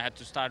I had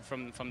to start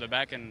from the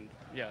back, and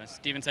yeah,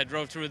 Steven said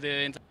drove through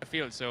the entire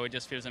field, so it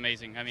just feels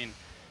amazing. I mean,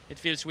 it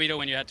feels sweeter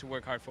when you had to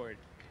work hard for it.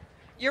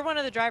 You're one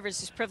of the drivers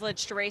who's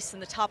privileged to race in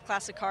the top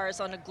class of cars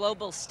on a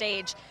global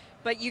stage,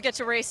 but you get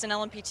to race in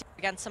LMP2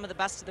 against some of the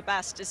best of the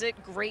best. Is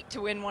it great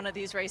to win one of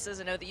these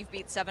races? I know that you've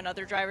beat 7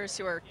 other drivers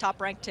who are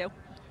top ranked too.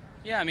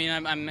 Yeah, I mean,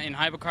 I'm in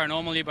hypercar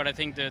normally, but I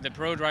think the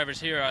pro drivers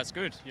here are as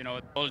good. You know,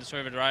 they all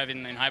deserve a drive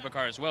in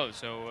hypercar as well.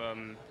 So,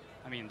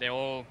 I mean, they're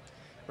all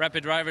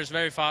rapid drivers,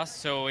 very fast.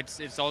 So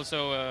it's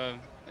also a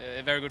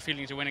very good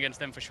feeling to win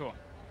against them for sure.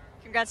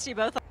 Congrats to you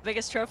both on the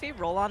biggest trophy.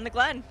 Roll on the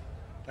Glen.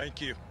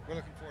 Thank you. We're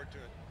looking forward to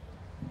it.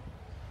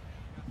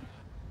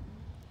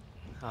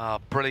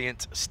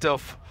 Brilliant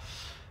stuff.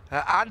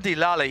 Andy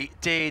Lally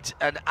did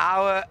an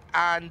hour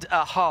and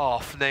a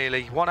half,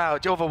 nearly 1 hour,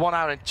 over 1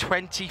 hour and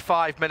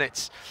 25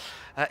 minutes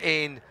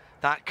in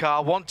that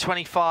car.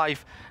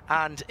 1:25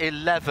 and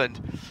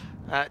 11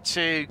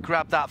 to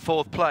grab that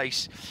 4th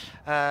place.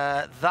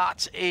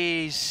 That's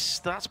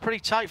pretty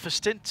tight for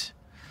stint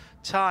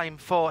time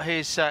for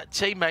his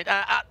teammate.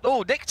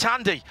 Nick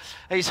Tandy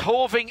is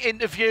hoving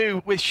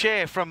interview with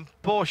Shea from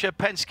Porsche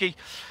Penske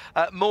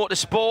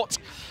Motorsport.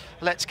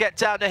 Let's get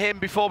down to him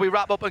before we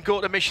wrap up and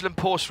go to Michelin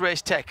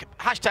post-race tech.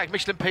 Hashtag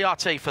Michelin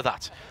PRT for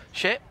that.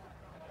 Shea?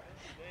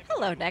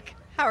 Hello, Nick.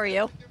 How are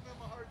you?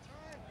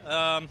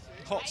 Hot,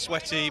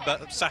 sweaty,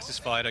 but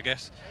satisfied, I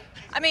guess.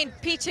 I mean,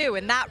 P2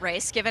 in that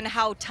race, given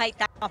how tight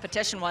that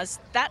competition was,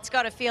 that's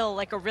got to feel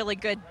like a really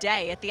good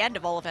day at the end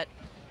of all of it.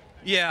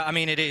 Yeah, I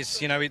mean, it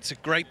is. You know, it's a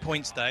great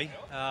points day.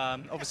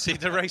 Obviously,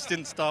 the race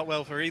didn't start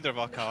well for either of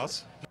our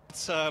cars.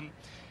 But,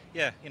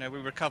 yeah, you know, we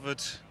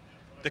recovered.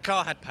 The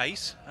car had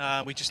pace.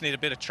 We just need a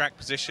bit of track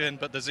position.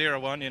 But the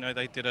 0-1, you know,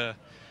 they did a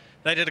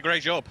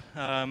great job.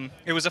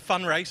 It was a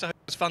fun race. I hope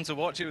it was fun to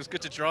watch. It was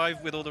good to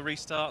drive with all the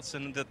restarts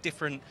and the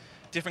different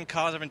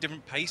cars having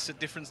different pace at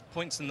different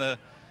points in the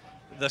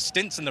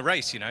stints in the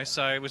race. You know,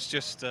 so it was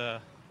just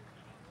it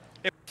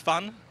was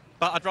fun.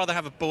 But I'd rather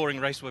have a boring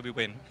race where we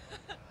win.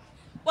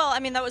 Well, I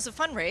mean, that was a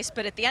fun race,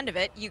 but at the end of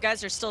it, you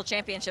guys are still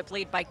championship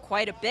lead by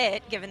quite a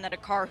bit, given that a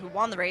car who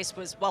won the race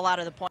was well out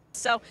of the points.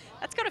 So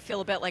that's got to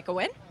feel a bit like a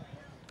win.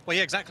 Well,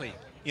 yeah, exactly.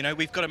 You know,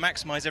 we've got to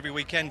maximise every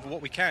weekend for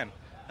what we can.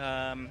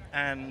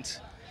 And,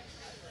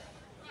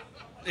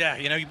 yeah,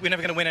 you know, we're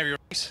never going to win every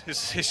race.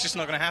 It's just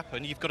not going to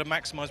happen. You've got to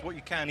maximise what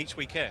you can each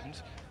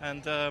weekend.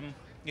 And,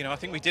 you know, I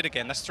think we did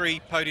again. That's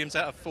 3 podiums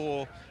out of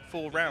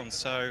 4 rounds.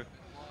 So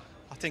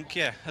I think,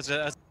 yeah, as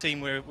a team,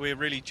 we're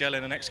really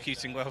gelling and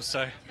executing well,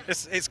 so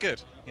it's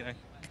good. You know,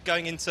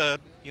 going into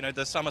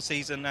the summer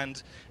season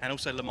and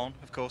also Le Mans,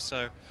 of course.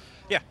 So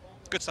yeah,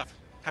 good stuff.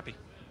 Happy.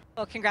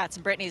 Well, congrats.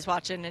 And Brittany's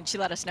watching, and she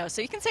let us know,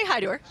 so you can say hi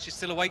to her. She's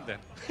still awake then.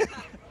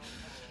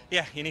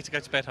 Yeah, you need to go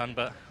to bed, hon,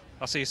 but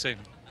I'll see you soon.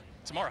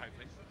 Tomorrow,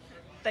 hopefully.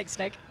 Thanks,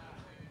 Nick.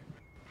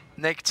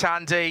 Nick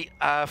Tandy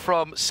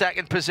from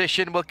second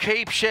position. We'll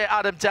keep Shea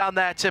Adam down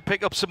there to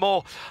pick up some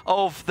more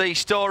of the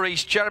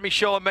stories. Jeremy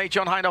Shaw and me,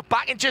 John Hindhaugh,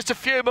 back in just a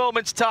few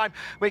moments' time.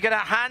 We're going to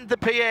hand the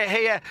PA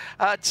here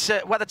at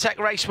WeatherTech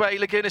Raceway,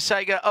 Laguna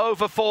Seca,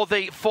 over for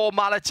the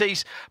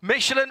formalities.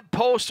 Michelin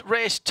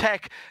post-race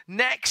tech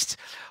next.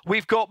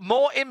 We've got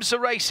more IMSA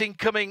racing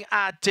coming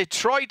at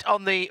Detroit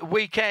on the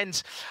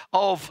weekend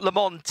of Le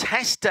Mans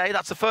Test Day.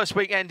 That's the first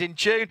weekend in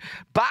June.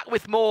 Back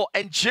with more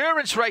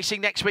endurance racing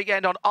next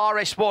weekend on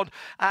RS1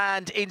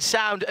 and in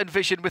sound and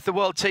vision with the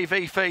World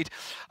TV feed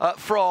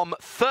from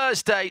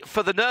Thursday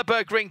for the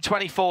Nürburgring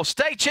 24.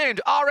 Stay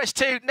tuned.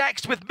 RS2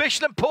 next with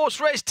Michelin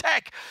post-race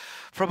tech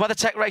from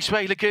WeatherTech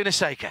Raceway, Laguna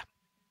Seca.